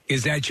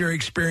 Is that your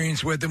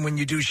experience with him when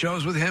you do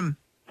shows with him?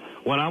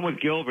 When I'm with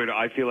Gilbert,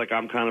 I feel like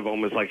I'm kind of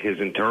almost like his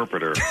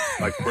interpreter.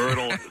 Like Bert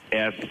will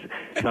ask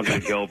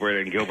something to Gilbert,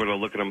 and Gilbert will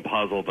look at him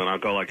puzzled, and I'll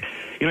go like,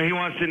 he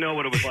wants to know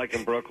what it was like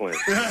in Brooklyn.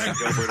 And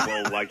Gilbert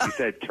will, like you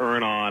said,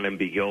 turn on and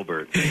be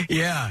Gilbert.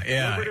 Yeah.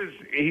 Gilbert is,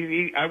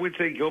 I would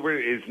say Gilbert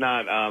is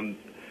not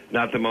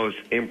the most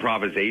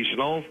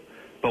improvisational,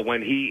 but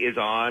when he is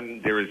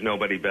on, there is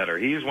nobody better.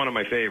 He is one of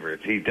my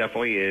favorites. He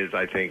definitely is,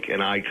 I think,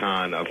 an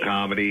icon of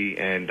comedy,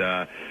 and,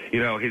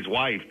 his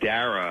wife,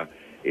 Dara,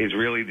 is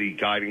really the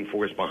guiding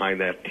force behind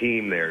that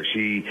team there.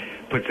 She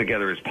puts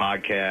together his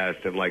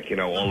podcast and,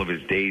 all of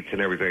his dates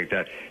and everything like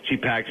that. She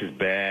packs his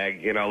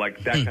bag,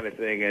 that kind of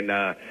thing.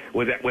 And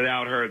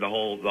without her, the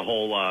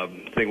whole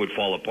thing would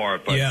fall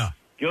apart. But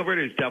Gilbert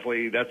is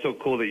definitely, that's so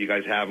cool that you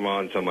guys have him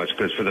on so much,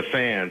 because for the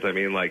fans,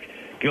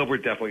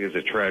 Gilbert definitely is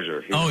a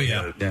treasure.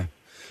 Yeah.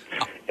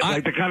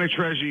 like the kind of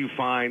treasure you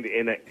find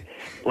in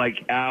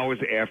hours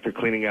after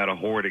cleaning out a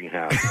hoarding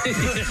house.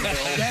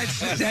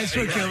 That's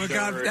what Gilbert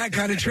got, that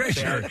kind of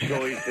treasure.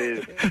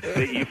 Choices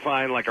that you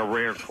find like a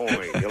rare coin.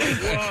 You're like,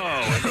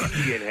 whoa, an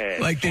Indian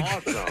head. Like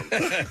awesome.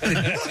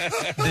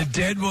 The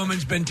dead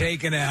woman's been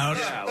taken out.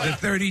 Yeah, the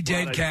 30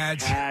 dead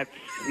cats.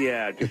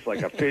 Yeah, just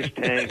like a fish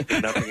tank,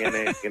 nothing in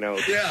it,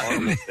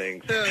 horrible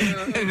things.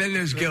 And then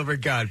there's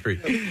Gilbert Godfrey.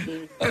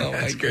 Oh,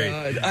 my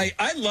God.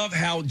 I love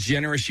how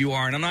generous you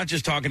are, and I'm not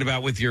just talking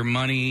about with your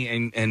money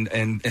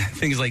and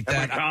things like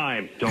that. My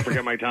time. Don't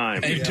forget my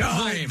time.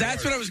 Time.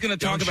 That's what I was going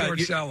to talk about.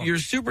 You're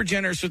super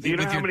generous with you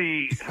know how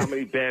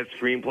many bad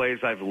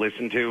screenplays I've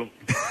listened to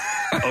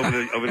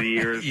over the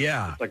years?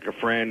 Yeah. Like a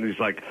friend who's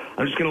like,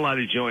 I'm just going to light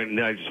a joint and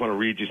then I just want to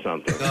read you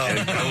something. And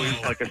it's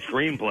always like a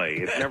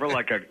screenplay. It's never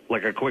like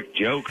a quick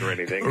joke or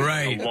anything.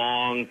 Right. It's a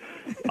long,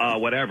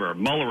 whatever,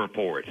 Mueller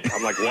report.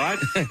 I'm like, what?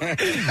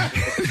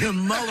 The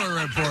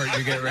Mueller report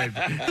you get right.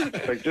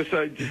 Like just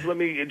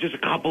a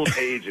couple of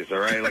pages, all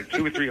right? Like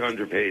 200 or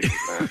 300 pages,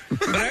 man.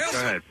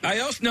 But I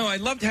also know I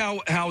loved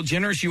how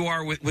generous you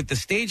are with the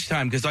stage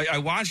time, because I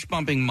watched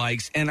Bumping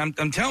Mics, and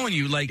I'm telling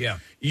you,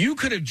 you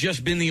could have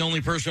just been the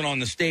only person on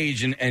the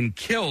stage and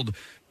killed.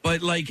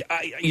 But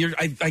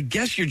I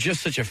guess you're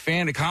just such a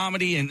fan of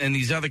comedy and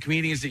these other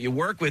comedians that you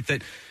work with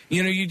that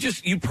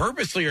you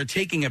purposely are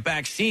taking a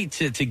back seat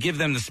to give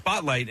them the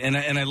spotlight, and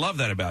I love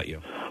that about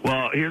you.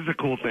 Well, here's the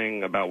cool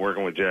thing about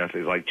working with Jeff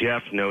is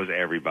Jeff knows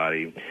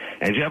everybody,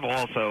 and Jeff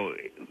also,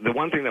 the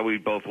one thing that we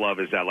both love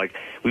is that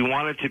we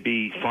want it to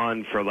be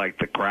fun for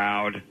the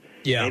crowd.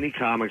 Yeah. Any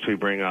comics we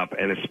bring up,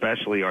 and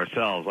especially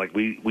ourselves,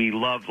 we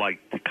love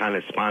the kind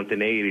of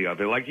spontaneity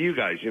of it. Like you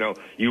guys,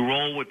 you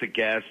roll with the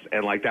guests,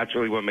 and that's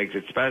really what makes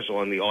it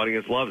special, and the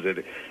audience loves it.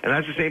 And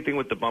that's the same thing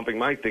with the Bumping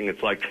Mic thing.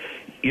 It's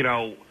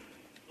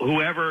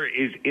whoever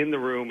is in the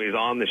room is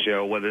on the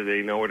show, whether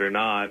they know it or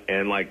not.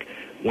 And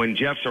when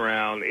Jeff's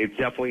around, it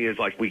definitely is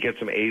we get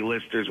some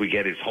A-listers. We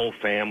get his whole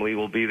family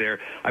will be there.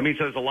 I mean,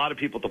 so there's a lot of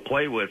people to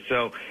play with.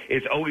 So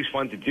it's always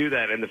fun to do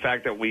that. And the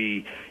fact that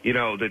the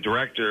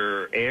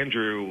director,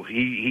 Andrew,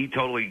 he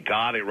totally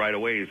got it right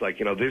away. He's like,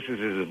 this is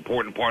as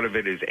important part of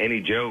it as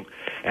any joke.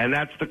 And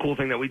that's the cool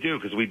thing that we do,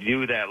 because we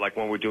do that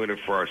when we're doing it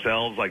for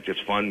ourselves,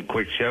 just fun,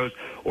 quick shows,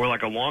 or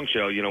a long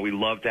show. We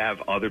love to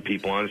have other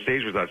people on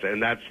stage with us.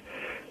 And that's,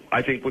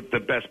 I think what the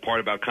best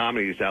part about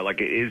comedy is that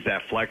it is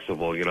that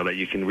flexible, that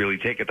you can really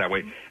take it that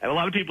way. And a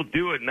lot of people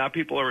do it. Not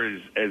people are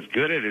as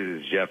good at it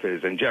as Jeff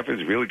is. And Jeff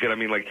is really good. I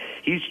mean,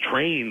 he's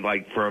trained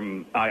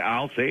from,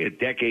 I'll say it,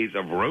 decades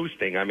of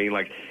roasting. I mean,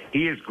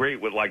 he is great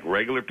with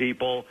regular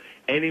people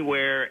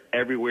anywhere,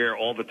 everywhere,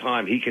 all the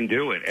time. He can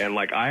do it. And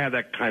I have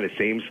that kind of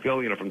same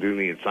skill, from doing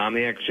the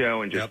Insomniac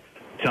show and just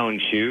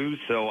selling shoes,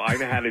 so I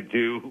know how to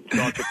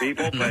talk to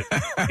people, but,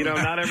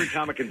 not every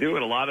comic can do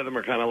it. A lot of them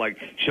are kind of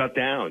shut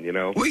down,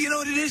 Well, you know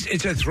what it is?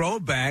 It's a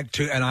throwback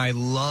to, and I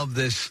love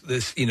this,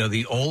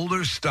 the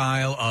older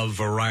style of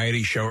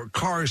variety show,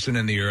 Carson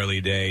in the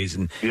early days,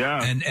 and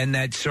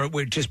that sort of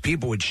where just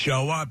people would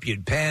show up,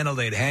 you'd panel,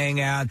 they'd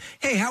hang out.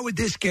 Hey, how would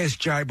this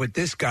guest jibe with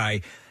this guy?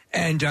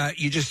 And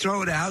you just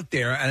throw it out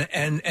there,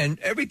 and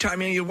every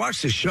time you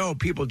watch the show,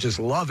 people just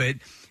love it.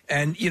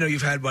 And,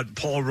 you've had,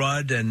 Paul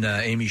Rudd and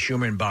Amy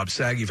Schumer and Bob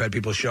Saget. You've had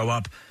people show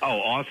up. Oh,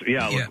 awesome.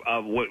 Yeah.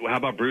 How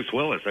about Bruce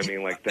Willis? I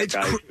mean, that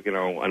guy,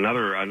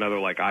 another, I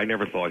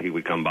never thought he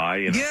would come by.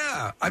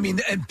 Yeah. I mean,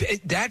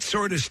 that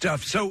sort of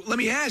stuff. So let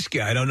me ask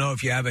you, I don't know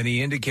if you have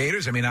any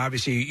indicators. I mean,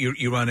 obviously,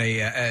 you run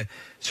a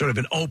sort of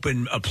an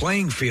open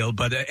playing field,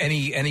 but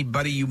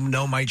anybody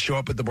might show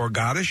up at the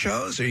Borgata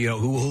shows? Or,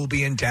 who will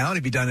be in town?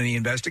 Have you done any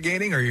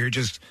investigating? Or you're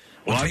just...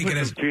 Well, I put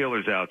some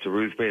feelers out to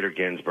Ruth Bader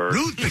Ginsburg.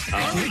 Ruth Bader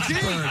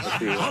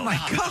Ginsburg. Oh my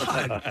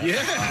God!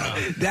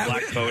 Yeah,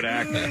 Black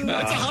Kodak.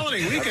 That's a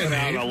holiday weekend.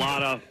 A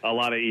lot of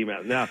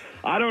emails. Now,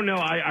 I don't know.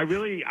 I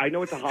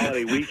know it's a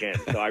holiday weekend,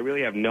 so I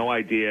really have no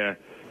idea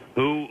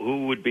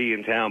who would be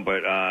in town.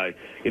 But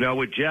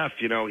with Jeff,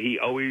 he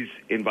always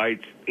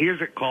invites.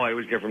 Here's a call I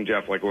always get from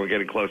Jeff, when we're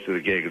getting close to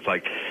the gig. It's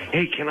like,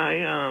 hey, can I?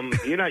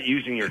 You're not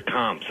using your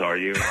comps, are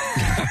you?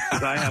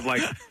 Because I have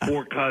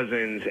 4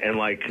 cousins and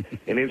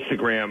an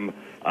Instagram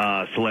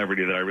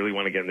celebrity that I really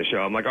want to get in the show.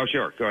 I'm like, oh,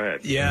 sure, go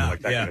ahead. Yeah,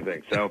 that kind of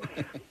thing. So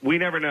we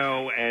never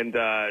know. And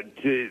the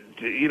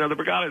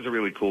Borgata is a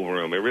really cool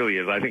room. It really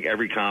is. I think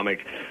every comic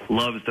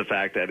loves the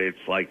fact that it's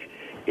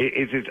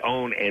it's its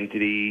own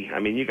entity. I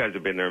mean, you guys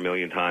have been there a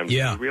million times.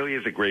 Yeah. It really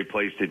is a great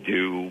place to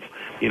do,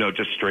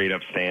 just straight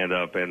up stand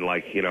up. And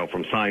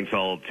from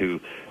Seinfeld to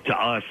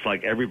us,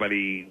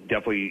 everybody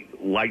definitely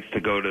likes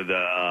to go to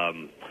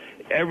the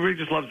everybody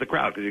just loves the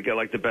crowd because you get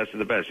like the best of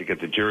the best. You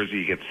get the Jersey,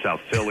 you get the South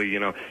Philly.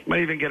 You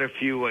might even get a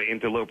few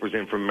interlopers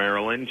in from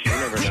Maryland. You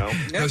never know.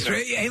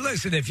 Hey,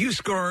 listen, if you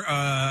score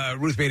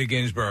Ruth Bader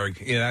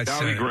Ginsburg, that's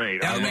that'll be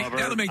great.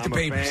 That'll make the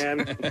papers.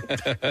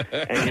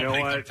 And you know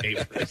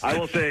what? I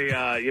will say,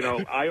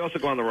 I also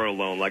go on the road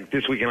alone. Like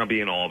this weekend, I'll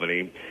be in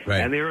Albany,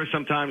 and there are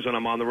some times when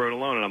I'm on the road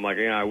alone, and I'm like,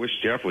 I wish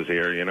Jeff was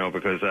here,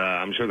 because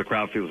I'm sure the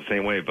crowd feels the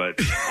same way. But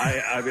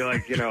I'd be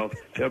like,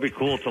 it'll be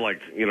cool to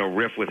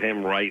riff with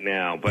him right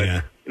now.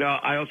 But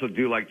I also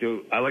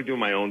I like doing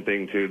my own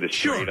thing too. The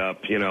straight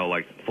up,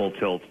 like full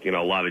tilt, a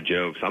lot of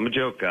jokes. I'm a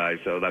joke guy,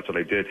 so that's what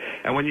I did.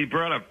 And when you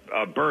brought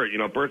up Bert,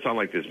 Bert's on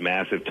like this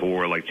massive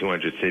tour, like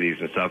 200 cities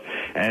and stuff,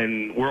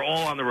 and we're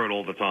all on the road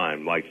all the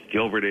time. Like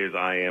Gilbert is,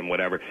 I am,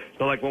 whatever.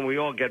 So like when we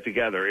all get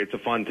together, it's a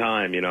fun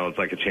time. It's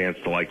like a chance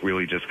to like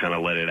really just kind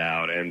of let it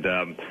out. And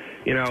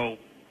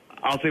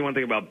I'll say one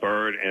thing about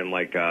Bert and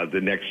like the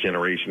next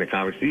generation of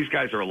comics. These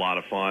guys are a lot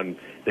of fun.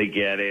 They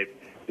get it.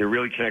 They're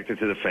really connected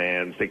to the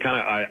fans. They kind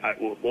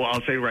of,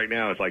 I'll say right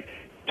now, it's like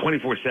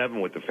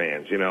 24/7 with the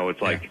fans.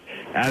 It's like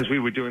as we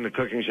were doing the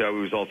cooking show,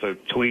 we was also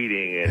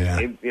tweeting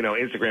and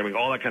Instagramming,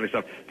 all that kind of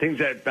stuff. Things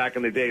that back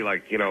in the day,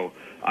 like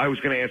I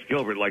was going to ask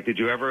Gilbert, like, did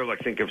you ever like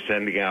think of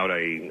sending out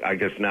I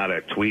guess not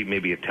a tweet,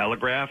 maybe a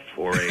telegraph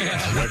or a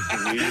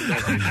Western News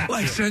message?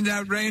 Like send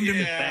out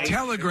random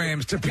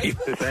telegrams to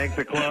people to thank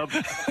the club.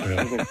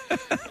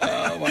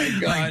 Oh my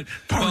God, like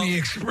Pony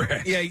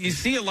Express. Yeah, you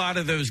see a lot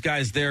of those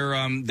guys.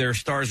 Their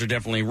stars are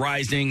definitely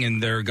rising,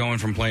 and they're going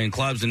from playing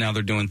clubs and now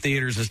they're doing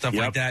theaters and stuff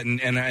like that.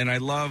 And I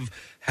love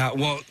how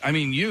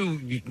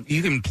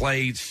you can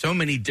play so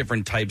many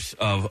different types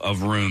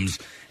of rooms,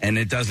 and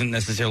it doesn't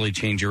necessarily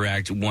change your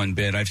act one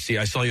bit. I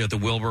saw you at the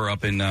Wilbur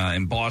up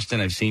in Boston.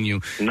 I've seen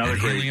you another at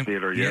great Helium.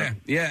 theater.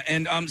 Yeah.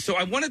 And so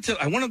I wanted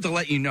to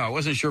let you know. I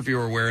wasn't sure if you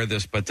were aware of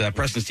this, but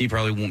Preston Steve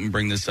probably won't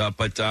bring this up.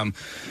 But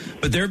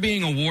they're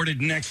being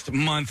awarded next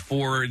month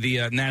for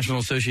the National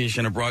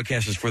Association of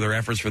Broadcasters for their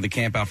efforts for the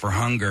Camp Out for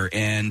Hunger.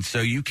 And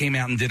so you came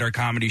out and did our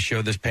comedy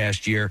show this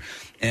past year,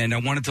 and I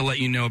wanted to let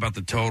you know about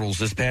the totals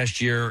this past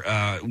year.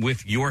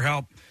 With your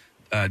help,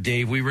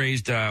 Dave, we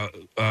raised over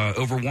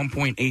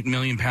 1.8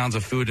 million pounds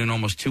of food and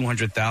almost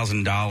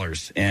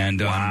 $200,000.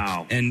 And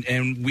wow.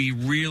 And we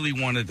really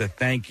wanted to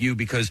thank you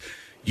because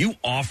you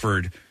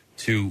offered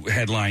to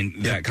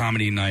headline that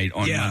comedy night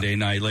on Monday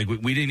night. Like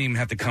we didn't even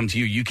have to come to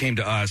you. You came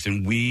to us,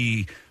 and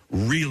we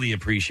really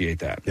appreciate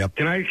that. Yep.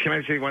 Can I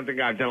say one thing?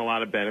 I've done a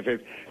lot of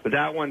benefits, but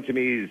that one to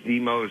me is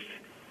the most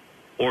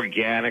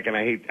organic, and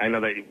I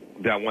know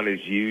that one is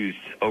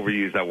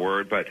overused, that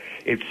word, but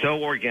it's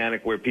so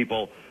organic where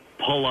people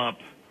pull up,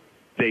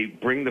 they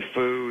bring the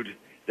food,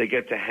 they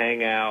get to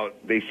hang out,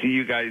 they see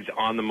you guys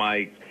on the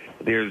mic,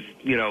 there's,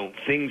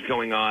 things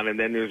going on, and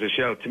then there's a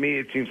show. To me,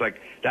 it seems like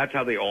that's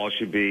how they all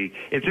should be.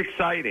 It's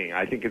exciting.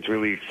 I think it's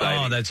really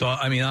exciting. Oh, that's all.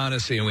 I mean,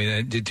 honestly,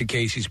 to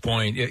Casey's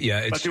point,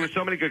 But there were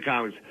so many good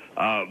comics.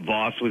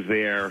 Voss was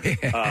there.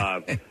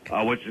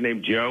 What's his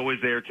name? Joe was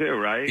there, too,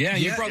 right? Yeah,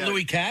 you brought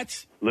Louis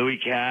Katz? Louis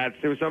Katz.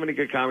 There were so many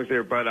good comics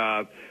there, but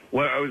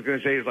what I was going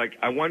to say is, like,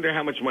 I wonder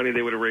how much money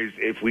they would have raised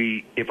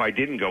if I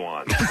didn't go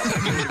on.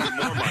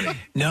 More money.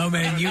 No,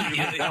 man, you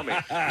tell me.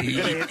 He's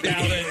going to hit the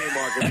 $1 million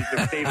mark if he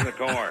just stayed in the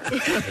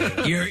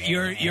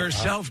car. You're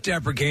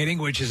self-deprecating,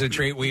 which is a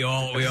trait we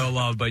all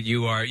love, but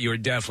you're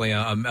definitely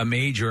a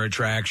major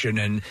attraction.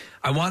 And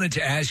I wanted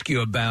to ask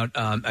you about.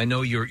 I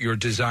know your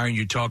desire, and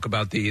you talk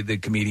about the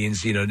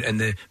comedians, and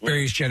the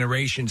various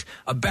generations,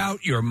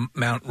 about your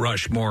Mount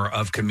Rushmore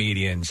of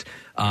comedians.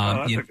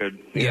 That's a good.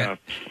 Yeah.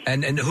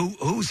 And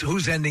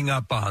who's ending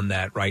up on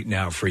that right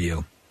now for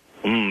you?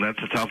 That's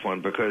a tough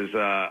one because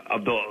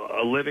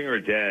a living or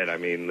dead. I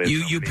mean,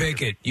 you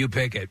pick it. You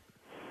pick it.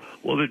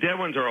 Well, the dead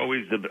ones are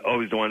always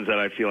the ones that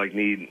I feel like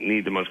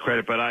need the most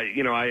credit. But I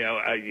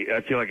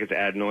feel like it's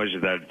ad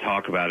nauseam that I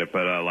talk about it.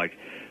 But like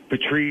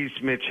Patrice,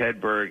 Mitch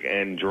Hedberg,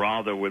 and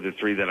Geraldo were the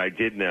three that I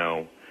did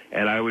know.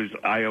 And I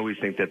always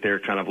think that they're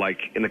kind of like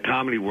in the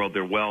comedy world,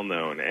 they're well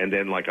known, and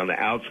then like on the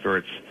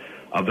outskirts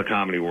of the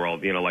comedy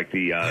world, like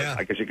the,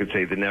 I guess you could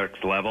say the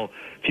next level.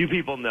 Few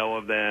people know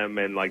of them,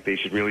 and like they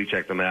should really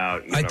check them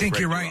out. I think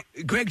you're right.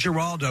 Greg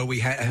Giraldo,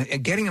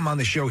 getting him on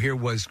the show here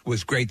was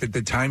great. That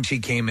the times he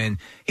came in,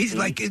 he's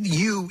like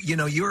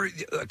you're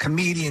a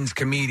comedian's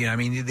comedian. I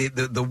mean,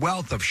 the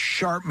wealth of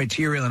sharp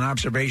material and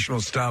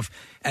observational stuff,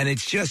 and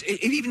it's just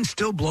it even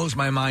still blows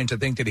my mind to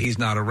think that he's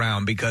not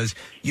around because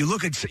you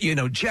look at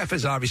Jeff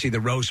is obviously the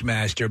roast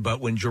master,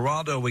 but when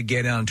Giraldo would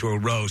get onto a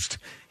roast,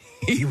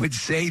 he would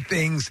say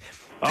things.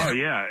 Oh,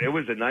 yeah. It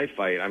was a knife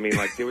fight. I mean,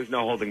 like, there was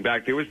no holding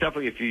back. There was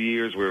definitely a few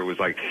years where it was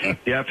like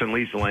Jeff and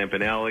Lisa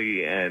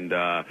Lampanelli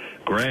and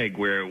Greg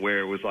where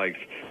it was like,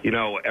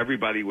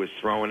 everybody was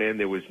throwing in.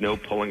 There was no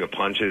pulling of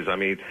punches. I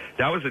mean,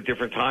 that was a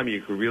different time.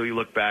 You could really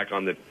look back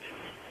on the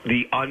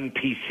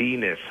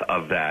un-PC-ness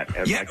of that.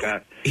 And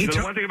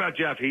the one thing about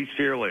Jeff, he's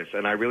fearless,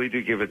 and I really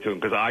do give it to him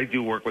because I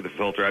do work with a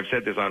filter. I've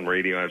said this on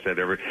radio. I've said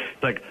it's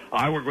like,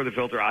 I work with a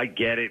filter. I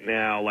get it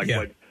now. Like,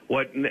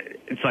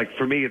 it's like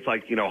for me, it's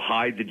like,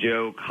 hide the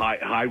joke,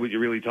 hide what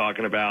you're really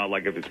talking about,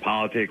 like if it's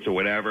politics or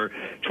whatever.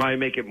 Try and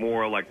make it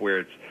more like where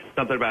it's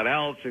something about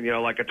else, and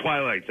like a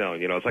Twilight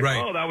Zone. It's like,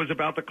 oh, that was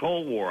about the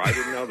Cold War. I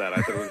didn't know that.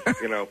 I thought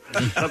it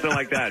was, something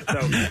like that.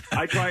 So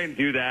I try and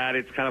do that.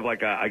 It's kind of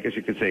like I guess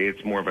you could say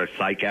it's more of a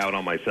psych out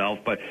on myself.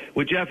 But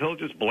with Jeff, he'll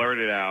just blurt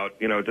it out.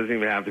 It doesn't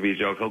even have to be a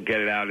joke. He'll get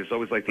it out. It's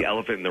always like the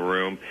elephant in the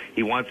room.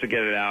 He wants to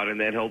get it out, and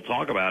then he'll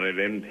talk about it.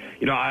 And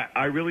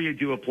I really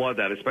do applaud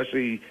that,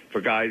 especially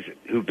for guys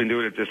who've been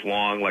doing it this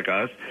long, like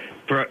us.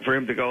 For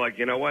him to go like,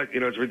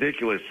 it's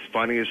ridiculous.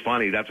 Funny is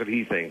funny. That's what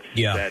he thinks.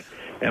 Yeah.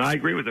 And I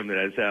agree with him that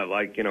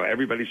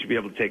everybody should be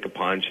able to take a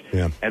punch.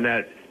 Yeah. And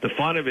that the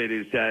fun of it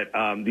is that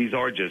these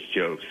are just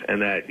jokes,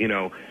 and that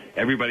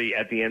everybody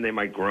at the end they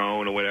might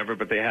groan or whatever,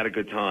 but they had a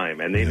good time,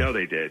 and they know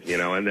they did.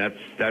 And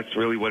that's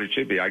really what it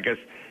should be. I guess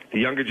the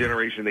younger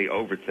generation, they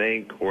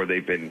overthink, or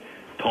they've been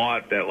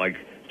taught that like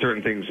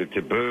certain things are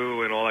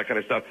taboo and all that kind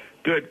of stuff.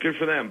 Good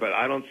for them, but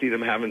I don't see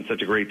them having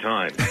such a great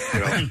time.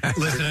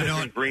 Listen, I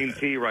know green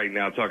tea right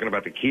now talking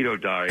about the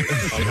keto diet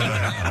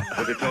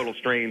with a total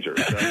stranger.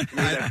 So, to me,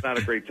 that's not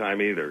a great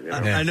time either.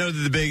 I know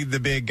that the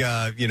big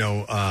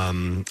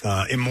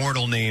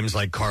immortal names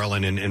like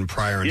Carlin and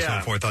Pryor and so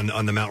forth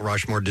on the Mount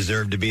Rushmore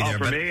deserve to be there.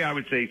 For me, I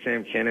would say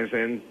Sam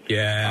Kinison.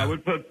 Yeah. I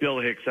would put Bill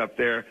Hicks up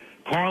there.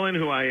 Carlin,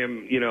 who I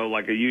am,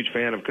 like a huge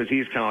fan of, because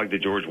he's kind of like the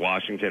George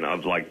Washington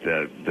of like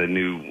the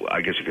new,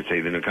 I guess you could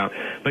say the new comic.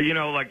 But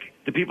like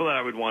the people that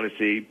I would want to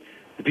see,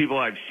 the people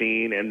I've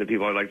seen, and the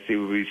people I'd like to see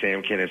would be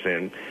Sam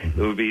Kinison. It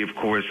would be, of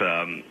course,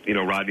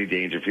 Rodney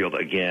Dangerfield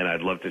again.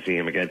 I'd love to see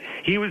him again.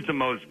 He was the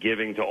most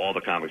giving to all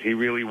the comics. He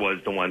really was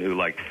the one who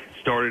like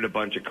started a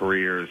bunch of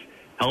careers,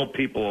 helped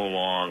people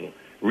along,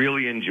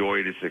 really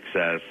enjoyed his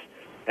success.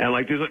 And,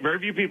 like, there's very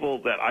few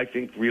people that I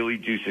think really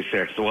do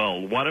success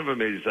well. One of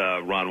them is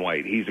Ron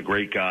White. He's a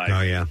great guy.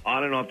 Oh, yeah.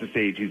 On and off the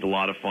stage, he's a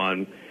lot of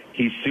fun.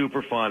 He's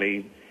super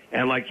funny.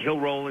 And, like, he'll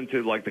roll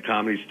into, like, the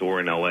Comedy Store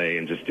in L.A.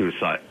 and just do a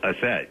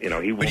set.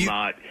 He will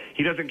not –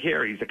 he doesn't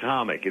care. He's a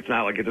comic. It's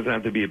not like it doesn't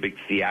have to be a big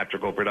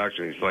theatrical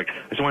production. He's like,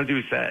 I just want to do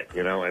a set,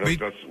 and I'll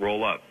just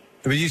roll up.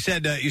 But you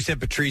said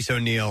Patrice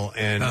O'Neill,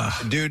 and,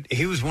 dude,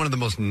 he was one of the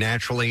most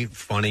naturally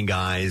funny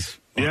guys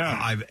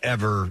I've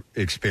ever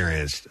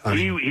experienced.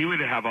 He would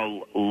have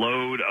a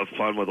load of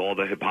fun with all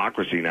the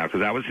hypocrisy now,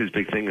 because that was his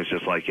big thing. Is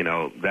just like,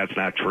 that's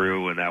not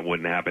true and that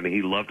wouldn't happen. And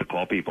he loved to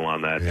call people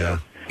on that. Yeah.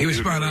 He was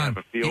spot really on. Have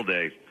a field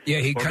day. Yeah,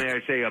 or may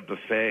I say a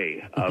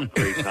buffet of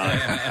great time.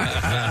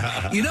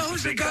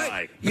 Who's the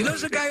guy?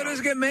 Who's the guy who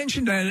doesn't get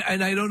mentioned?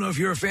 And I don't know if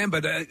you're a fan,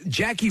 but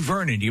Jackie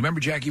Vernon. Do you remember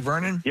Jackie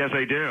Vernon? Yes,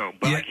 I do.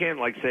 But I can't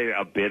say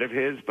a bit of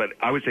his. But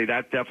I would say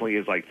that definitely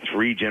is like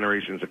 3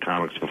 generations of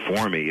comics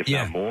before me, if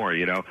not more.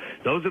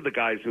 Those are the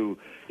guys who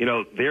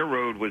their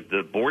road was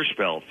the Borscht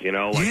Belt.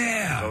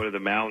 Go to the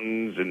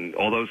mountains and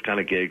all those kind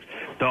of gigs.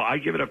 So I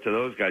give it up to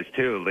those guys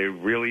too. They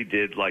really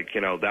did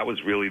that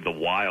was really the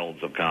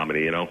wilds of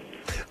comedy.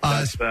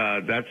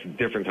 That's a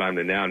different time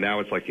than now. Now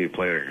it's like you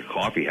play at a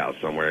coffee house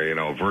somewhere,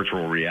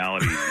 virtual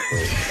reality.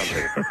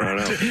 I don't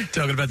know.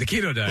 Talking about the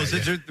keto diet. Well,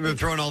 since we're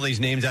throwing all these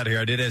names out here,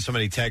 I did have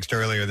somebody text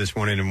earlier this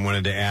morning and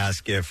wanted to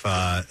ask if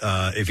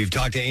you've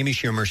talked to Amy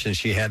Schumer since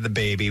she had the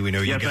baby. We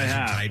know you guys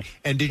are tight.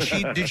 And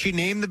did she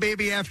name the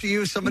baby after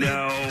you? Somebody?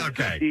 No.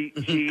 Okay.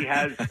 She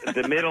has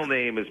the middle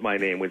name is my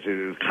name, which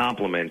is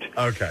Compliment.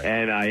 Okay.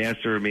 And I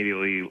asked her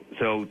immediately,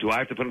 so do I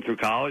have to put him through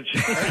college? I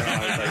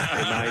was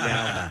like, am I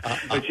now?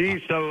 But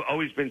she's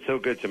always been so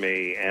good to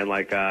me, and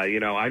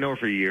I know her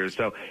for years,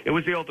 so it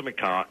was the ultimate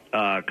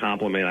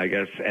compliment, I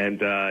guess.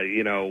 And I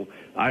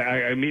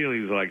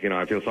immediately was like,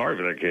 I feel sorry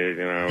for that kid,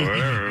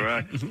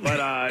 whatever.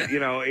 But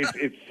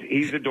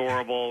he's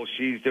adorable.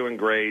 She's doing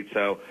great.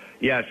 So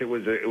yes, it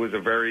was a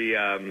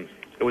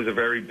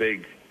very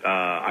big.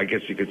 I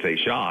guess you could say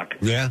shock.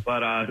 Yeah.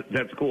 But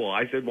that's cool.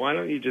 I said, why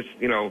don't you just,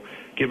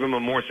 give him a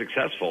more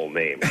successful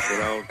name?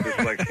 Just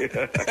like, you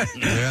know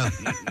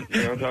what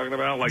I'm talking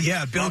about? Like,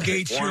 Bill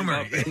Gates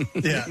Schumer.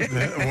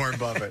 Warren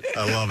Buffett.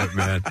 I love it,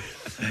 man.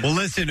 Well,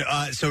 listen,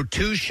 so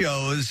 2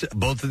 shows,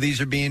 both of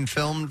these are being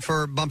filmed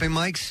for Bumping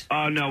Mics?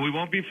 No, we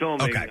won't be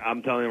filming. Okay.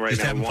 I'm telling you right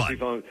Just now, we having won't fun. be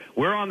filming.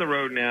 We're on the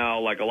road now.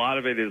 Like, a lot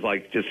of it is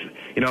like just,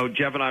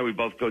 Jeff and I, we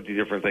both go do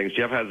different things.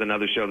 Jeff has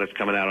another show that's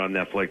coming out on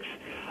Netflix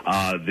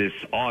this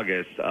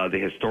August, the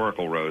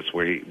Historical Roast,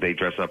 where they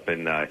dress up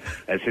in as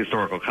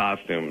historical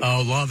costumes.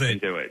 Oh, love it.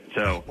 And do it.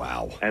 So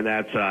wow. And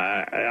that's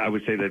I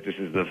would say that this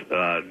is the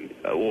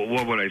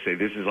what would I say?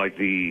 This is like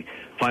the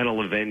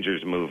final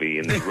Avengers movie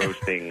in the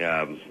roasting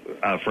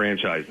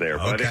franchise there.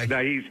 Okay.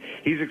 But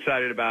he's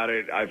excited about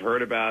it. I've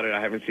heard about it.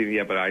 I haven't seen it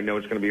yet, but I know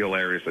it's going to be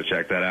hilarious. So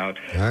check that out.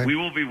 All right. We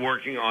will be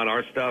working on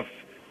our stuff,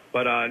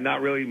 but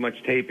not really much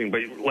taping.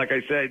 But like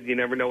I said, you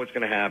never know what's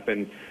going to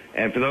happen.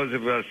 And for those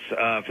of us,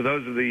 for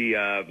those of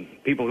the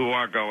people who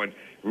are going,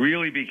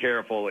 really be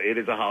careful. It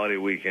is a holiday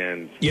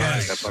weekend.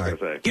 Yes. That's what I'm going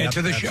to say. Get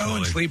to the show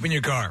and sleep in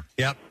your car.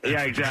 Yep.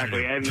 Yeah,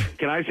 exactly. And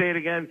can I say it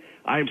again?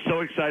 I am so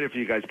excited for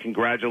you guys.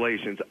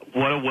 Congratulations.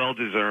 What a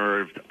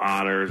well-deserved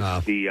honor,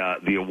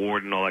 the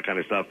award and all that kind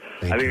of stuff.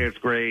 I think it's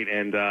great.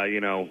 And,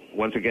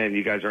 once again,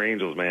 you guys are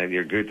angels, man.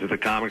 You're good to the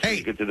comics and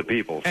you're good to the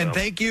people. And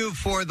thank you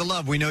for the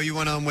love. We know you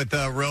went on with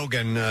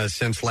Rogan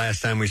since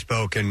last time we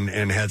spoke and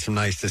had some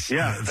nice to see.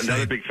 Yeah,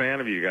 another big fan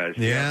of you guys.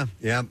 Yeah.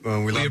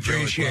 We love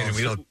appreciate it.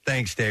 So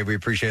thanks, Dave. We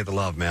appreciate the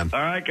love, man.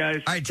 All right,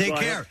 guys. All right, take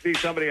care. See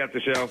somebody at the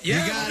show. You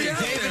got it.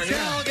 David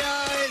Tell,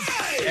 guys.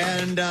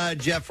 And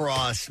Jeff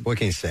Ross. What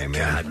can you say, man?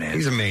 God, man.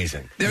 He's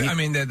amazing. They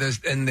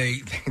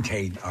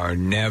are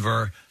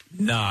never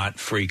not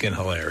freaking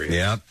hilarious.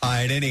 Yep. All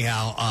right,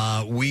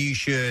 anyhow, we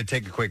should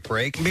take a quick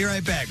break. Be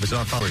right back.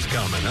 Bizarre Followers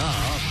coming up.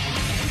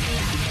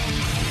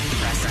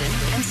 Preston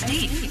and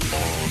Steve.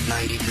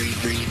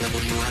 93.3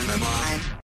 WMMR.